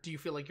 or do you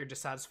feel like you're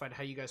dissatisfied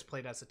how you guys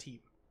played as a team?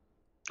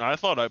 I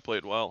thought I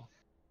played well.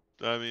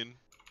 I mean,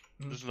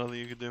 there's nothing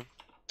you could do.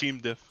 Team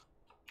diff.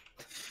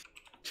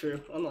 True,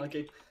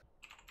 unlucky.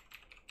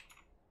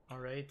 All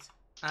right.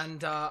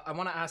 And I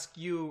want to ask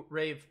you,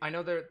 Rave, I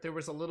know there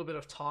was a little bit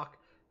of talk,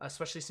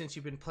 especially since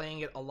you've been playing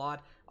it a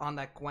lot, on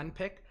that Gwen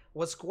pick.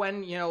 Was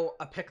Gwen,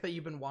 a pick that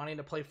you've been wanting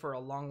to play for a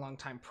long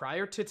time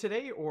prior to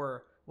today,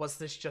 or was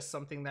this just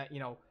something that,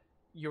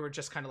 you were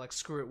just kind of like,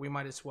 screw it, we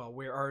might as well.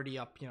 We're already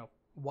up,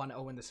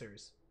 1-0 in the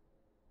series.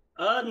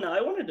 No,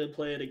 I wanted to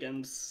play it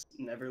against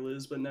Never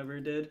Lose, but never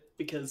did,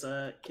 because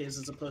Kaze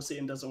is a pussy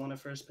and doesn't want a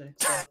first pick.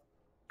 So.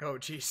 Oh,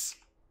 jeez.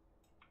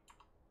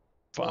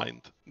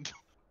 Find.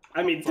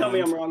 I mean, tell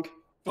me I'm wrong.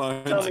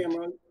 Fine. Tell me I'm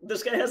wrong.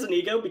 This guy has an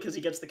ego because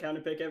he gets the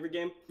counter pick every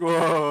game.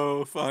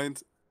 Whoa, fine.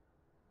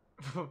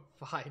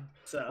 Fine.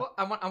 So Well,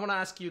 I want to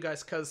ask you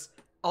guys, because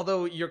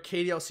although your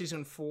KDL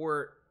Season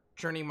 4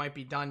 journey might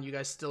be done, you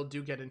guys still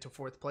do get into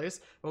 4th place,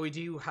 but we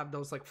do have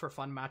those like for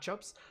fun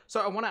matchups. So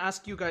I want to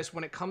ask you guys,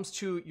 when it comes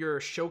to your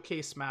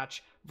showcase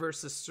match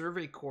versus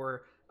Survey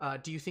Corps,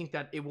 do you think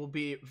that it will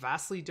be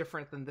vastly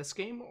different than this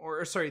game,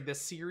 or sorry,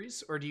 this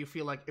series, or do you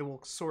feel like it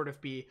will sort of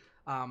be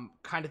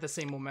kind of the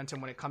same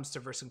momentum when it comes to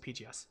versing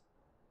PGS?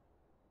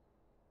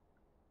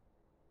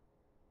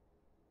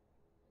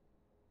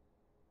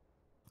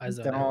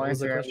 Then I'll what was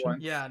the answer at question?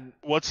 once. Yeah.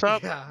 What's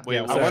up? Yeah. Wait,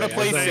 Yeah, what? I wanna sorry,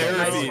 play Isaiah, Seraphine. what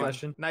was Nice the one.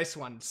 question? Nice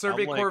one.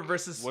 Survey like, Corps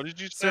versus what did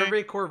you say?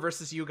 Survey Corps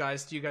versus you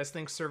guys. Do you guys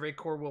think Survey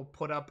Corps will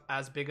put up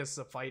as big as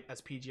a fight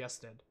as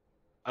PGS did?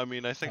 I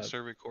mean, I think Uh,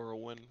 Survey Corps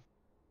will win.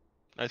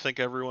 I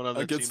think everyone on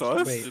that Against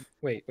team's us?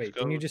 Wait.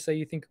 Didn't you just say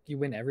you think you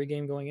win every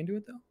game going into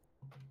it though?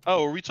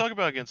 Oh, are we talking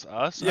about against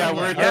us? Yeah, I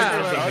we're like- talking Yeah,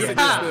 about us yeah,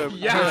 against them.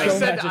 yeah. We're I so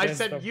said, much I against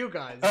said them. you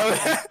guys.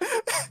 Oh,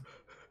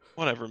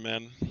 Whatever,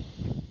 man.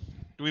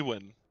 We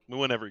win. We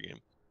win every game.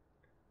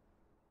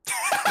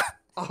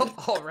 Oh,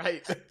 all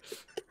right.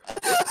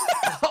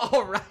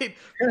 All right.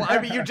 Well, I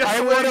mean, you just I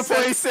already want to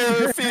play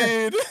said-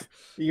 Seraphine.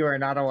 You are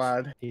not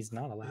allowed. He's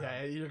not allowed.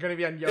 Yeah, you're gonna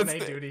be on Yone It's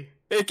the- duty.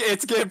 It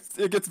gets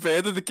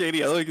banned in the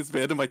KDL. It gets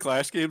banned in my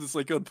Clash games. It's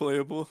like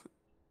unplayable.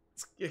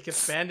 It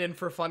gets banned in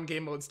for fun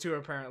game modes too.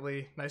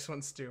 Apparently, nice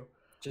one, Stu.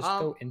 Just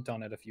go int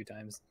on it a few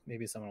times.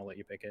 Maybe someone will let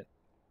you pick it.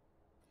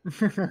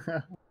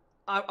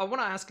 I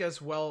want to ask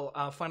as well.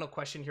 Final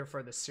question here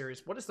for this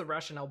series: what is the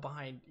rationale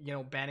behind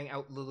banning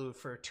out Lulu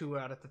for 2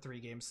 out of the 3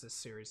 games this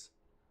series?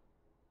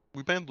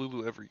 We banned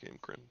Lulu every game,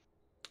 Crin.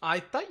 I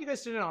thought you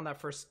guys did it on that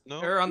first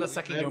No, or on the we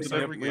second banned game. him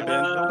Sorry. every We game.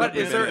 banned- But we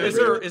is there banned is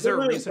him. there is there a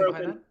Lulu's reason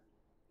behind broken.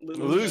 that?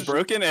 Lulu's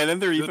broken, and then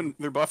they're Good.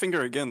 they're buffing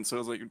her again. So I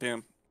was like,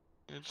 damn.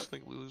 I just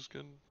think Lulu's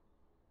good.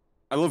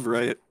 I love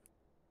Riot.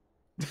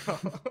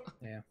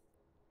 Yeah.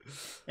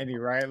 Any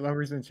Riot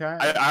lovers in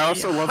chat? I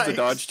also love the Yikes.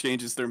 dodge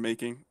changes they're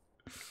making.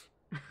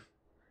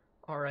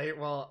 All right.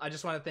 Well, I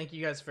just want to thank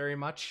you guys very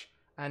much.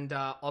 And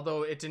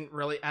although it didn't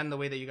really end the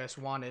way that you guys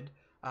wanted,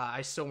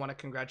 I still want to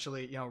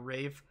congratulate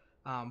Rave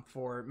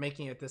for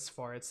making it this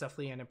far. It's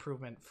definitely an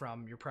improvement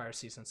from your prior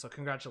season. So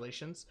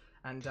congratulations.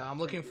 And I'm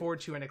looking forward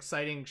to an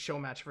exciting show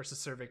match versus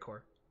Survey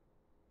Corps.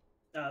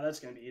 That's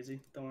gonna be easy.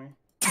 Don't worry.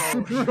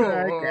 Oh,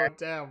 Okay.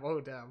 damn. Oh,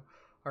 damn.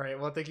 All right.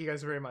 Well, thank you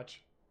guys very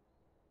much.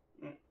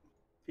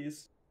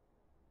 Peace.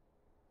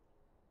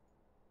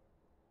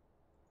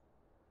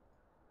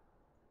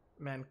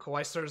 Man,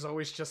 Kawaii Star is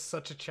always just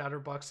such a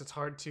chatterbox. It's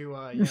hard to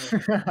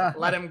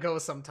let him go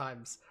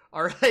sometimes.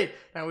 All right,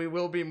 and we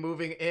will be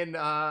moving in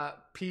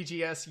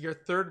PGS, your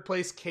 3rd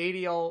place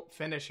KDL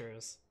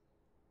finishers.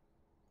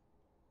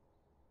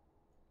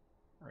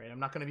 All right, I'm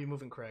not going to be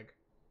moving Craig.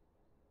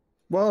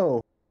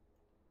 Whoa,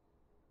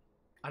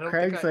 I don't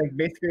Craig's think like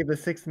basically the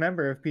 6th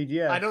member of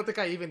PGS. I don't think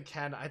I even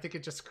can. I think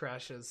it just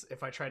crashes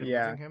if I try to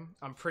Yeah. moving him.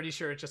 I'm pretty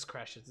sure it just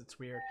crashes. It's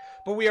weird.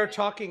 But we are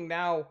talking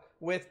now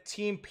with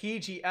Team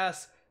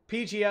PGS.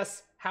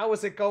 PGS, how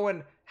is it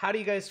going? How do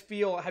you guys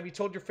feel? Have you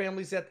told your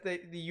families that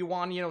you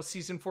won,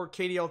 season 4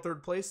 KDL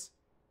 3rd place?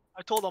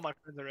 I told all my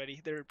friends already.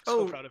 They're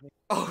Oh, so proud of me.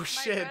 Oh My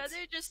shit! brother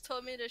just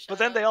told me to shut But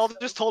then up, they all so-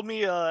 just told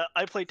me I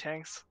play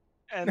tanks,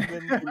 and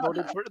then they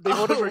voted for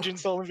Oh. Jin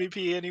Soul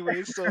MVP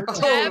anyways. So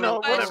Oh, I have a no,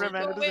 question, whatever,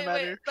 man. It but doesn't wait,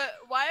 matter. but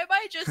why am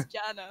I just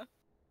Jana?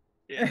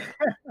 Yeah.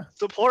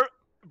 Support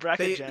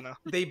bracket They Janna.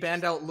 they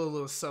banned out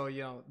Lulu, so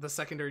the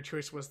secondary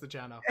choice was the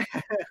Jano.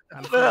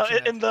 No,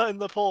 in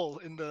the poll,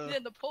 in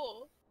the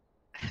poll.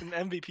 in the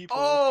MVP poll.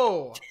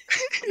 Oh,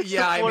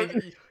 yeah. I Support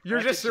mean, you're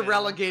bracket just Janna.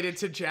 relegated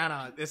to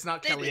Jana. It's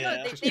not They, Kelly. no,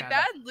 it's they, just they Jana.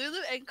 banned Lulu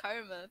and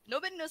Karma.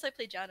 Nobody knows I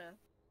play Jana.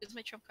 It's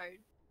my trump card.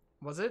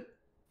 Was it?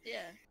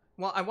 Yeah.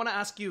 Well, I want to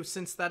ask you,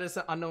 since that is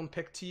an unknown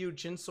pick to you,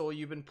 Jinsol,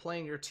 you've been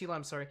playing your Tila.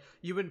 I'm sorry,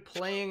 you've been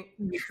playing.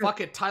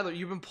 Fuck it, Tyler.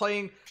 You've been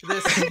playing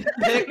this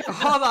pick.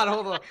 Hold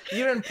on.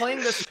 You've been playing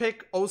this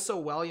pick oh so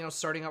well.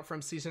 Starting out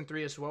from season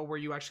 3 as well, where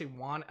you actually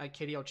won a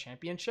KDL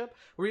championship.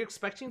 Were you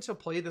expecting to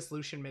play this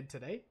Lucian mid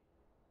today?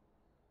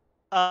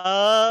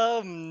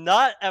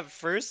 Not at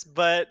first,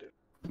 but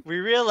we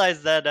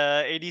realized that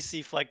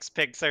ADC flex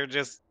picks are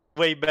just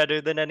way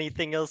better than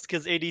anything else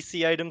because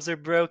ADC items are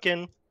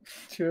broken.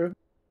 True.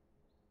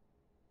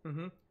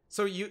 Mm-hmm.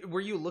 So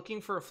were you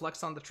looking for a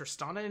flex on the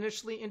Tristana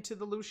initially into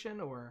the Lucian,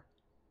 or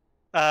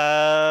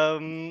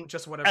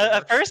just whatever? At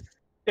works? first,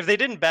 if they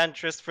didn't ban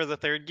Trist for the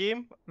 3rd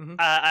game, Mhm.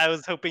 I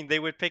was hoping they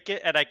would pick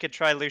it and I could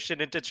try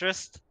Lucian into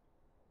Trist.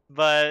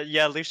 But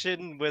yeah,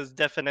 Lucian was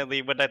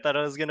definitely what I thought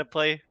I was gonna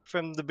play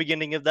from the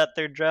beginning of that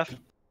 3rd draft.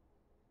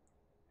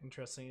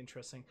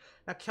 Interesting.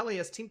 Now, Kelly,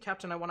 as team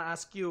captain, I want to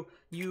ask you.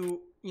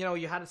 You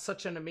had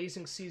such an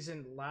amazing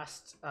season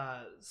last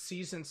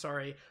season.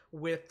 Sorry,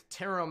 with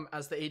Tarum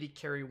as the AD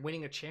carry,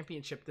 winning a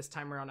championship this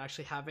time around.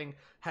 Actually having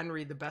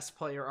Henry, the best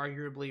player,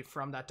 arguably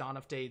from that Dawn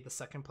of Day, the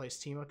 2nd place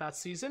team of that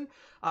season.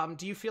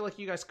 Do you feel like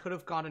you guys could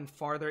have gotten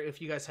farther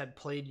if you guys had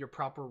played your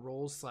proper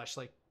roles /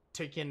 like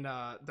taken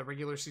the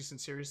regular season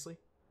seriously?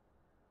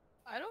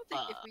 I don't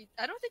think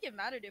I don't think it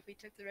mattered if we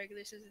took the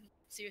regular season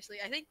seriously.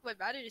 I think what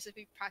mattered is if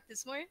we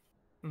practice more,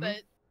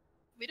 but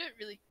we don't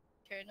really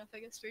care enough. I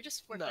guess we're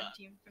just for fun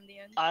team from the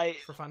end.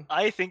 For fun.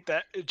 I think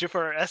that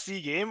for our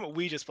SC game,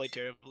 we just played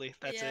terribly.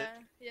 That's it.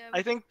 Yeah.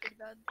 I think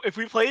if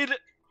we played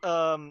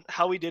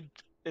how we did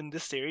in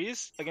this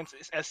series against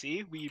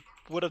SC, we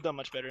would have done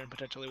much better and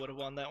potentially would have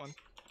won that one.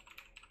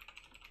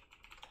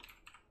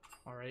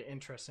 All right,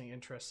 interesting.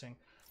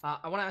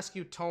 I want to ask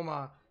you,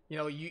 Toma. You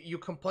know, you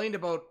complained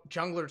about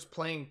junglers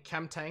playing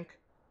chem tank,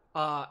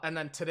 and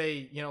then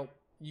today, you know,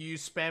 you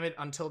spam it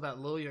until that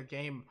Lilia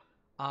game.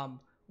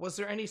 Was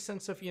there any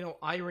sense of, you know,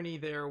 irony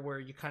there where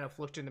you kind of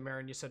looked in the mirror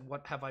and you said,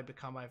 "What have I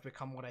become? I've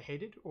become what I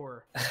hated,"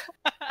 or?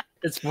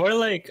 It's more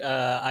like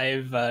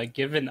I've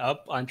given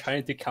up on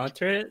trying to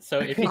counter it. So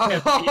if you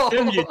can't beat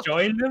them, you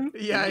join them.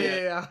 Yeah.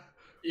 Yeah.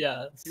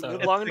 You So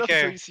live long enough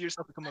until you see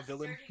yourself become a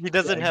villain. He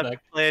doesn't have to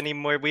play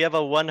anymore. We have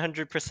a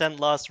 100%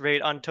 loss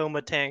rate on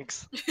Toma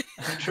tanks.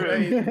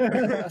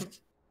 Right.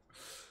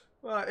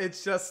 Well,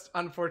 it's just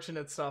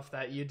unfortunate stuff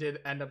that you did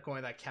end up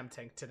going that chem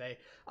tank today.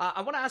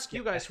 I want to ask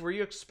you guys: were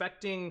you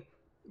expecting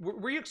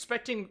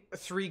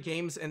 3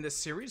 games in this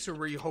series, or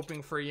were you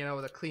hoping for, you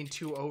know, the clean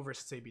 2-0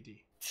 versus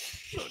ABD?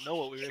 I don't know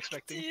what we were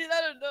expecting. Dude,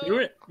 I don't know. we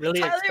weren't really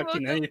Tyler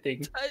expecting woke up-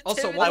 anything.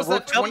 Also, what was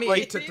that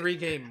 28-3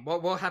 game?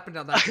 What happened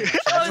on that game?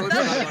 Oh, Actually,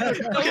 that's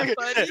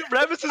so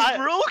funny. Ravis is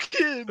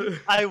broken.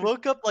 I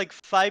woke up like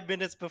 5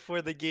 minutes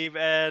before the game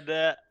and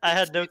I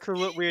had no clue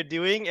what we were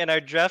doing, and our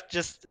draft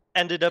just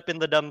ended up in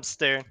the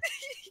dumpster.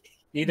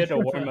 Needed a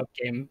warm-up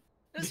game.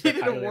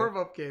 Needed a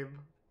warm-up game.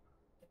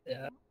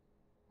 Yeah.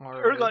 All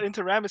right. Urgot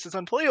into Ramis is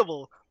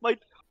unplayable.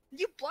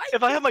 You blind.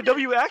 If I have my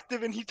W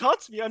active and he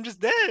taunts me, I'm just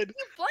dead. You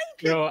blind.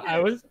 Yo,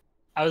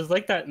 I was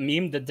like that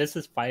meme, the "This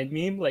is fine"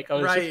 meme. Like I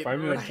was just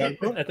farming with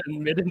jungle, and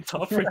then mid and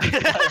top for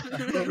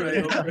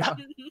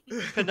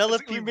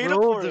Penelope We made up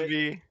rolled for to it.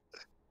 me.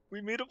 We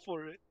made up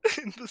for it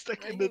in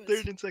the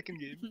third and second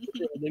game.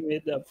 They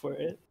made up for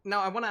it. Now,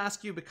 I want to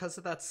ask you, because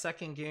of that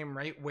second game,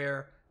 right,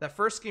 where that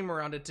first game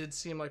around, it did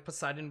seem like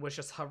Poseidon was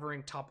just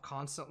hovering top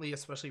constantly,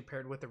 especially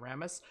paired with the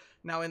Rammus.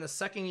 Now, in the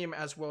second game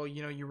as well,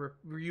 you know,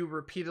 you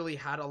repeatedly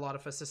had a lot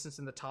of assistance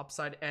in the top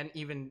side and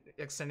even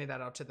extending that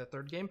out to the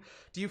third game.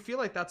 Do you feel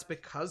like that's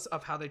because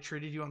of how they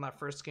treated you on that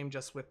first game,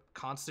 just with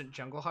constant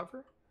jungle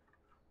hover?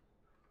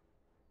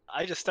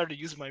 I just started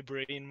using my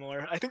brain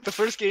more. I think the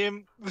first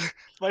game,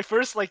 my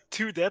first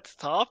 2 deaths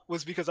top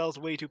was because I was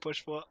way too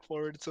pushed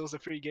forward, so it was a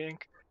free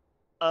gank.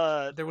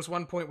 There was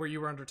one point where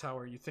you were under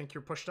tower. You think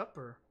you're pushed up,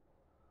 or?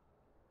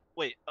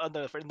 Wait, in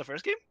the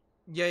first game?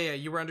 Yeah,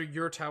 you were under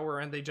your tower,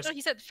 and they just. No, he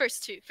said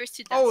first two. First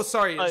two. Oh, deaths.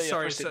 sorry, Oh, yeah,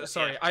 sorry, first two deaths,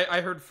 sorry. yeah.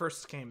 I heard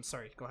first game.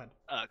 Sorry, go ahead.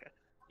 Oh, okay.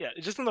 Yeah,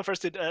 just in the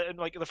first two,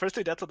 the first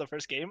 2 deaths of the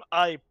first game,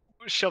 I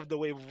shoved the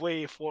wave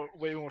way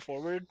more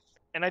forward,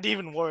 and I didn't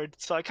even ward,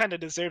 so I kind of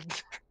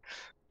deserved.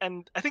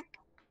 And I think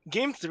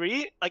game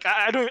 3,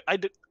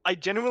 I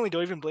genuinely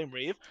don't even blame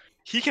Rave.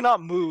 He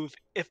cannot move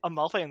if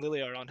Amalfi and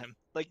Lilia are on him.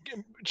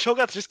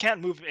 Cho'Gath just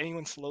can't move if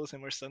anyone slows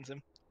him or stuns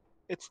him.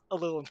 It's a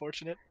little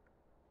unfortunate.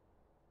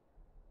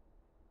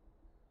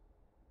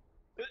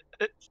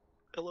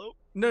 Hello?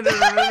 No.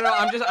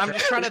 I'm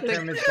just trying to think.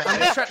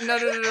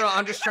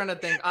 I'm just trying to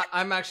think.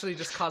 I'm actually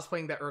just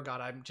cosplaying the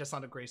Urgot. I'm just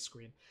on a gray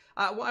screen.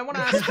 Well, I want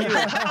to ask you.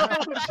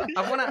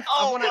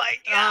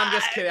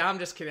 I'm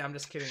just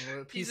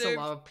kidding.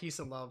 Peace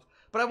and love.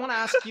 But I want to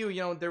ask you.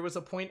 You know, there was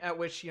a point at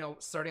which, you know,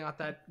 starting out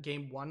that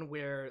game 1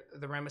 where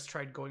the Rammus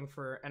tried going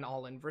for an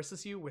all-in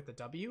versus you with a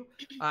W,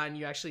 and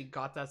you actually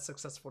got that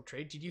successful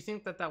trade. Did you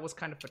think that was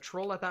kind of a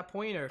troll at that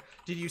point, or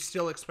did you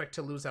still expect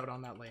to lose out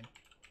on that lane?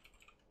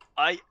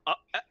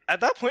 At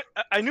that point,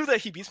 I knew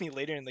that he beats me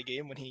later in the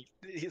game when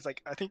he's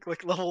I think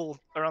level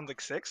around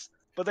 6.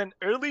 But then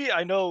early,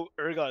 I know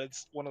Urgot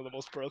is one of the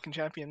most broken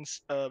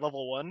champions,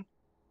 level 1.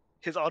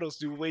 His autos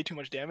do way too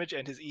much damage,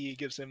 and his E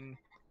gives him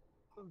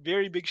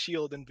very big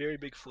shield and very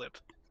big flip.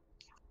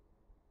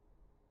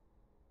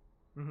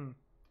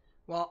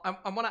 Well,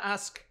 I want to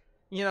ask,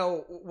 you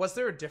know, was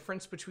there a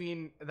difference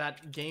between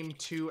that game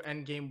 2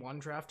 and game 1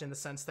 draft in the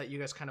sense that you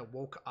guys kind of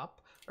woke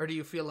up? Or do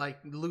you feel like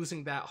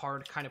losing that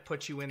hard kind of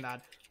put you in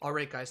that, all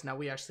right, guys, now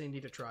we actually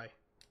need to try?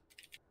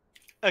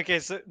 Okay,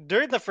 so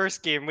during the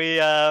first game, we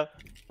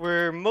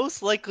were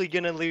most likely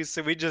gonna lose,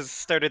 so we just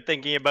started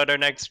thinking about our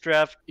next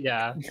draft.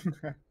 Yeah.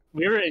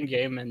 We were in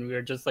game and we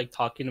were just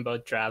talking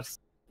about drafts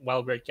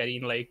while we're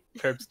getting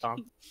curb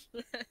stomped.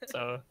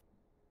 So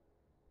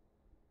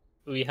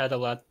we had a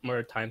lot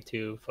more time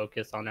to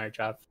focus on our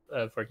draft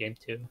for game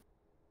 2.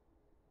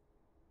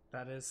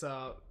 That is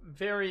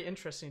very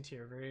interesting to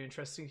hear. Very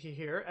interesting to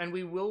hear. And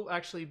we will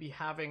actually be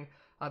having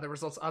the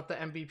results of the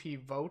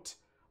MVP vote.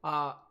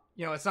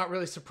 You know, it's not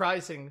really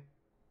surprising.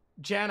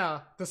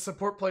 Jana, the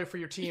support player for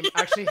your team,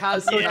 actually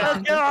has.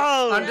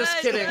 I'm just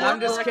kidding.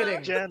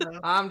 Jana.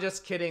 I'm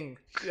just kidding.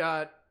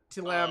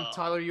 Tilam,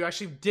 Tyler, you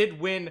actually did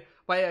win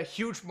by a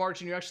huge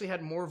margin. You actually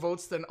had more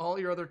votes than all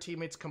your other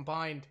teammates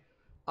combined.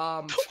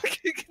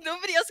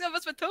 Nobody else got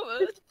votes but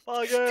Toma.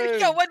 Okay. He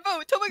got 1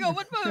 vote. Toma got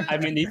 1 vote. I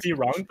mean, is he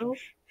wrong though?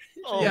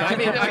 Oh, Yeah, I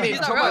mean,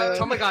 He's not wrong.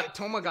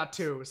 Toma got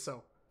 2,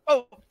 so.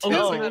 Oh,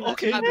 Oh,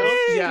 okay.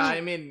 Yeah,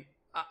 I mean,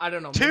 I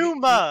don't know.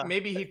 Tuma!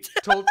 Maybe he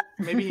told.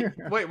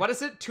 Wait, what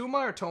is it?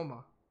 Tuma or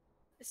Toma?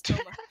 It's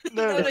Toma.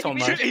 No, It's he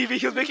Toma. made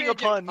he was making a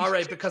pun. All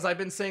right, because I've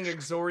been saying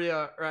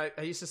Exoria, or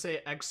I used to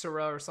say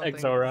Exora or something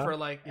Exora. for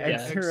like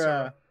Yeah.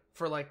 Exora.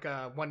 for like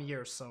 1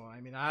 year. So I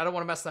mean, I don't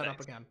want to mess that up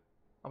again.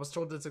 I was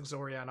told it's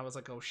Exoria, and I was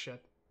like, oh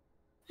shit.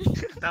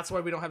 That's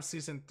why we don't have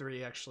season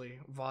 3 actually.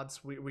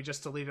 VODs, we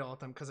just deleted all of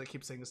them because I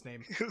keep saying his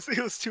name.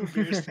 It was too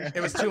embarrassing.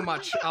 It was too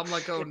much. I'm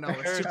like, oh no,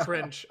 it's too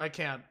cringe. I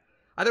can't.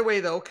 Either way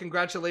though,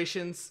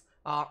 congratulations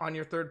on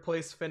your 3rd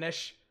place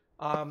finish.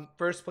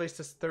 1st place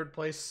to 3rd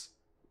place.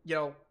 You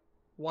know,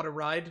 what a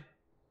ride.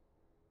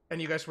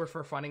 And you guys were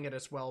for funning it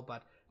as well,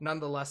 but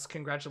nonetheless,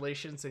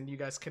 congratulations, and you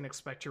guys can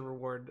expect your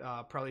reward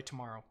probably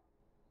tomorrow.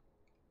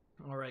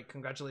 All right,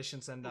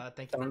 congratulations, and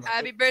thank you very much.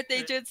 Happy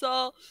birthday,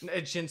 Jinsol.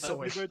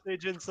 Jinsoy. Happy birthday,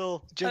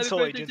 Jinsol. Happy Jinsoy,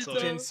 birthday, Jinsoy.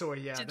 Jinsol.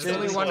 Jinsoy, yeah. There's Jinsoy.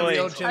 only one Jinsoy.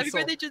 real Happy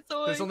birthday, Jinsol.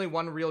 Jinsol. There's only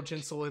one real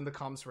Jinsol in the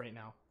comms right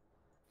now.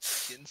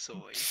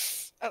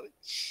 Jinsoy. Oh.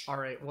 All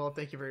right, well,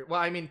 thank you very well.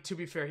 I mean, to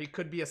be fair, he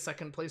could be a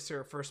 2nd place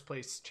or a 1st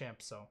place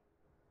champ, so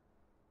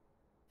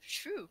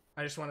True.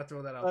 I just want to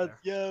throw that out Let's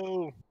there.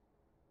 go.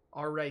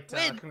 All right,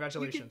 Win.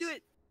 congratulations. You can do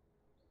it.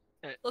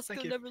 Alright, Let's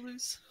thank go, you. never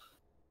lose.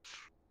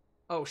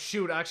 Oh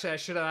shoot! Actually, I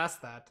should have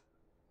asked that.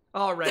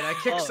 All right,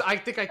 I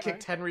think I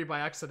kicked Henry by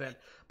accident.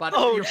 But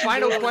Oh, your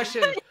final Jesus.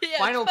 question. Yeah,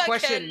 Final fuck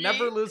question. Henry.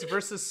 Never lose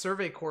versus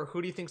Survey Corps.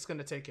 Who do you think's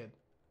gonna take it?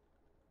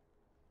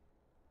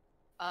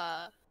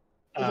 Let's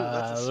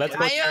go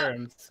I,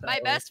 terms. My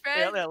best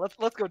friend. Yeah,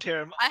 let's go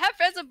Tarum. I have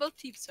friends on both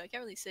teams, so I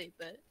can't really say,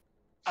 but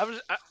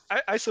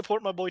I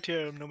support my boy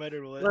Tarum no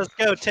matter what. Let's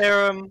go,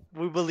 Tarum.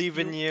 We believe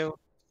in you.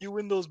 You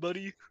win those,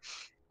 buddy.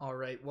 All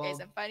right. Well, guys,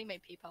 I'm finding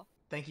my PayPal.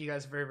 thank you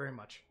guys very, very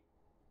much.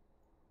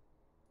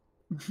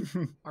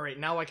 All right,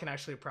 now I can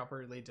actually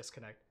properly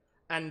disconnect.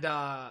 And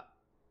I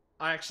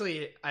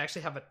actually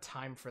have a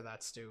time for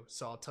that, Stu.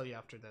 So I'll tell you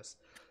after this.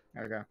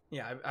 Okay.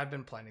 Yeah, I've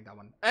been planning that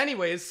one.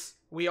 Anyways,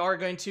 we are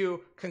going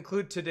to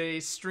conclude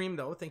today's stream,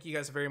 though. Thank you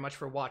guys very much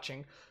for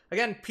watching.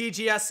 Again,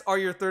 PGS are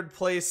your 3rd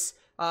place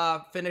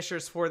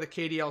finishers for the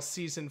KDL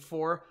Season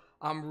 4.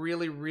 I'm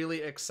really,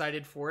 really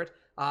excited for it.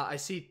 I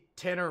see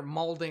Tanner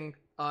Malding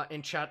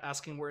in chat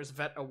asking where his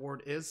vet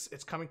award is.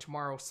 It's coming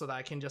tomorrow so that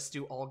I can just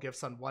do all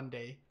gifts on one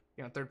day.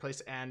 You know, 3rd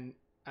place and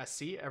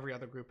SC. Every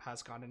other group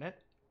has gotten it.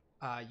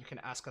 You can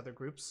ask other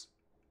groups.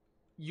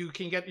 You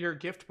can get your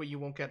gift, but you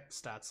won't get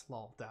stats.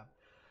 Lol, dab.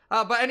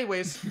 But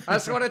anyways, I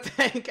just want to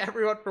thank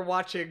everyone for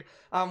watching.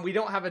 We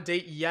don't have a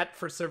date yet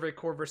for Survey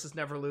Corps versus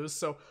Never Lose,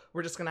 so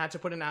we're just going to have to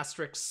put an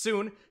asterisk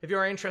soon. If you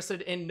are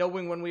interested in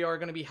knowing when we are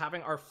going to be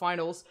having our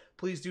finals,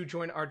 please do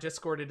join our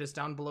Discord. It is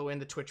down below in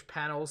the Twitch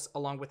panels,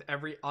 along with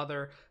every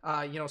other,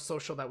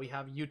 social that we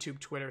have, YouTube,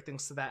 Twitter,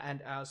 things to that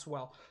end as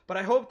well. But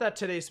I hope that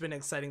today's been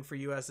exciting for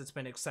you as it's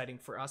been exciting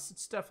for us.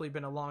 It's definitely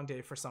been a long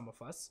day for some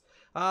of us.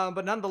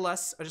 But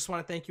nonetheless, I just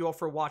want to thank you all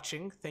for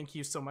watching. Thank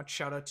you so much.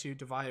 Shout out to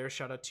Devire,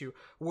 shout out to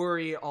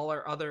Worry, all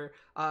our other,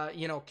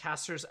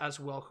 casters as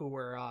well who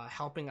were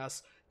helping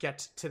us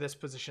get to this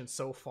position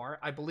so far.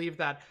 I believe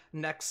that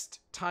next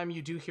time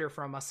you do hear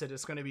from us, it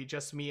is going to be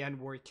just me and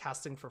Worry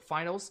casting for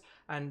finals.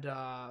 And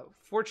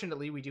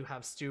fortunately, we do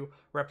have Stu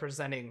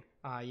representing,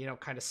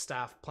 kind of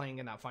staff playing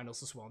in that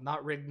finals as well.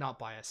 Not rigged, not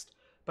biased.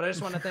 But I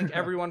just want to thank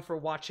everyone for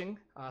watching.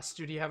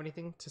 Stu, do you have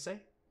anything to say?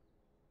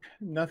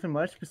 Nothing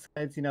much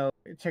besides,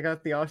 check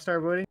out the All-Star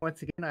voting.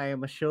 Once again, I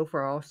am a show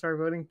for All-Star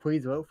voting.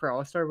 Please vote for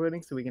All-Star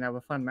voting so we can have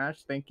a fun match.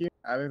 Thank you.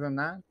 Other than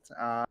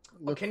that,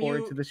 look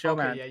forward to the show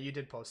match. Yeah, you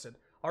did post it.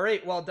 All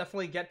right, well,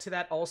 definitely get to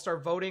that All-Star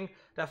voting.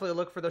 Definitely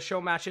look for the show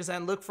matches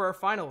and look for our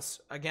finals.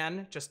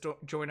 Again, just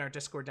join our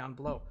Discord down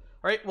below. All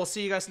right, we'll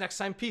see you guys next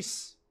time.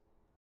 Peace.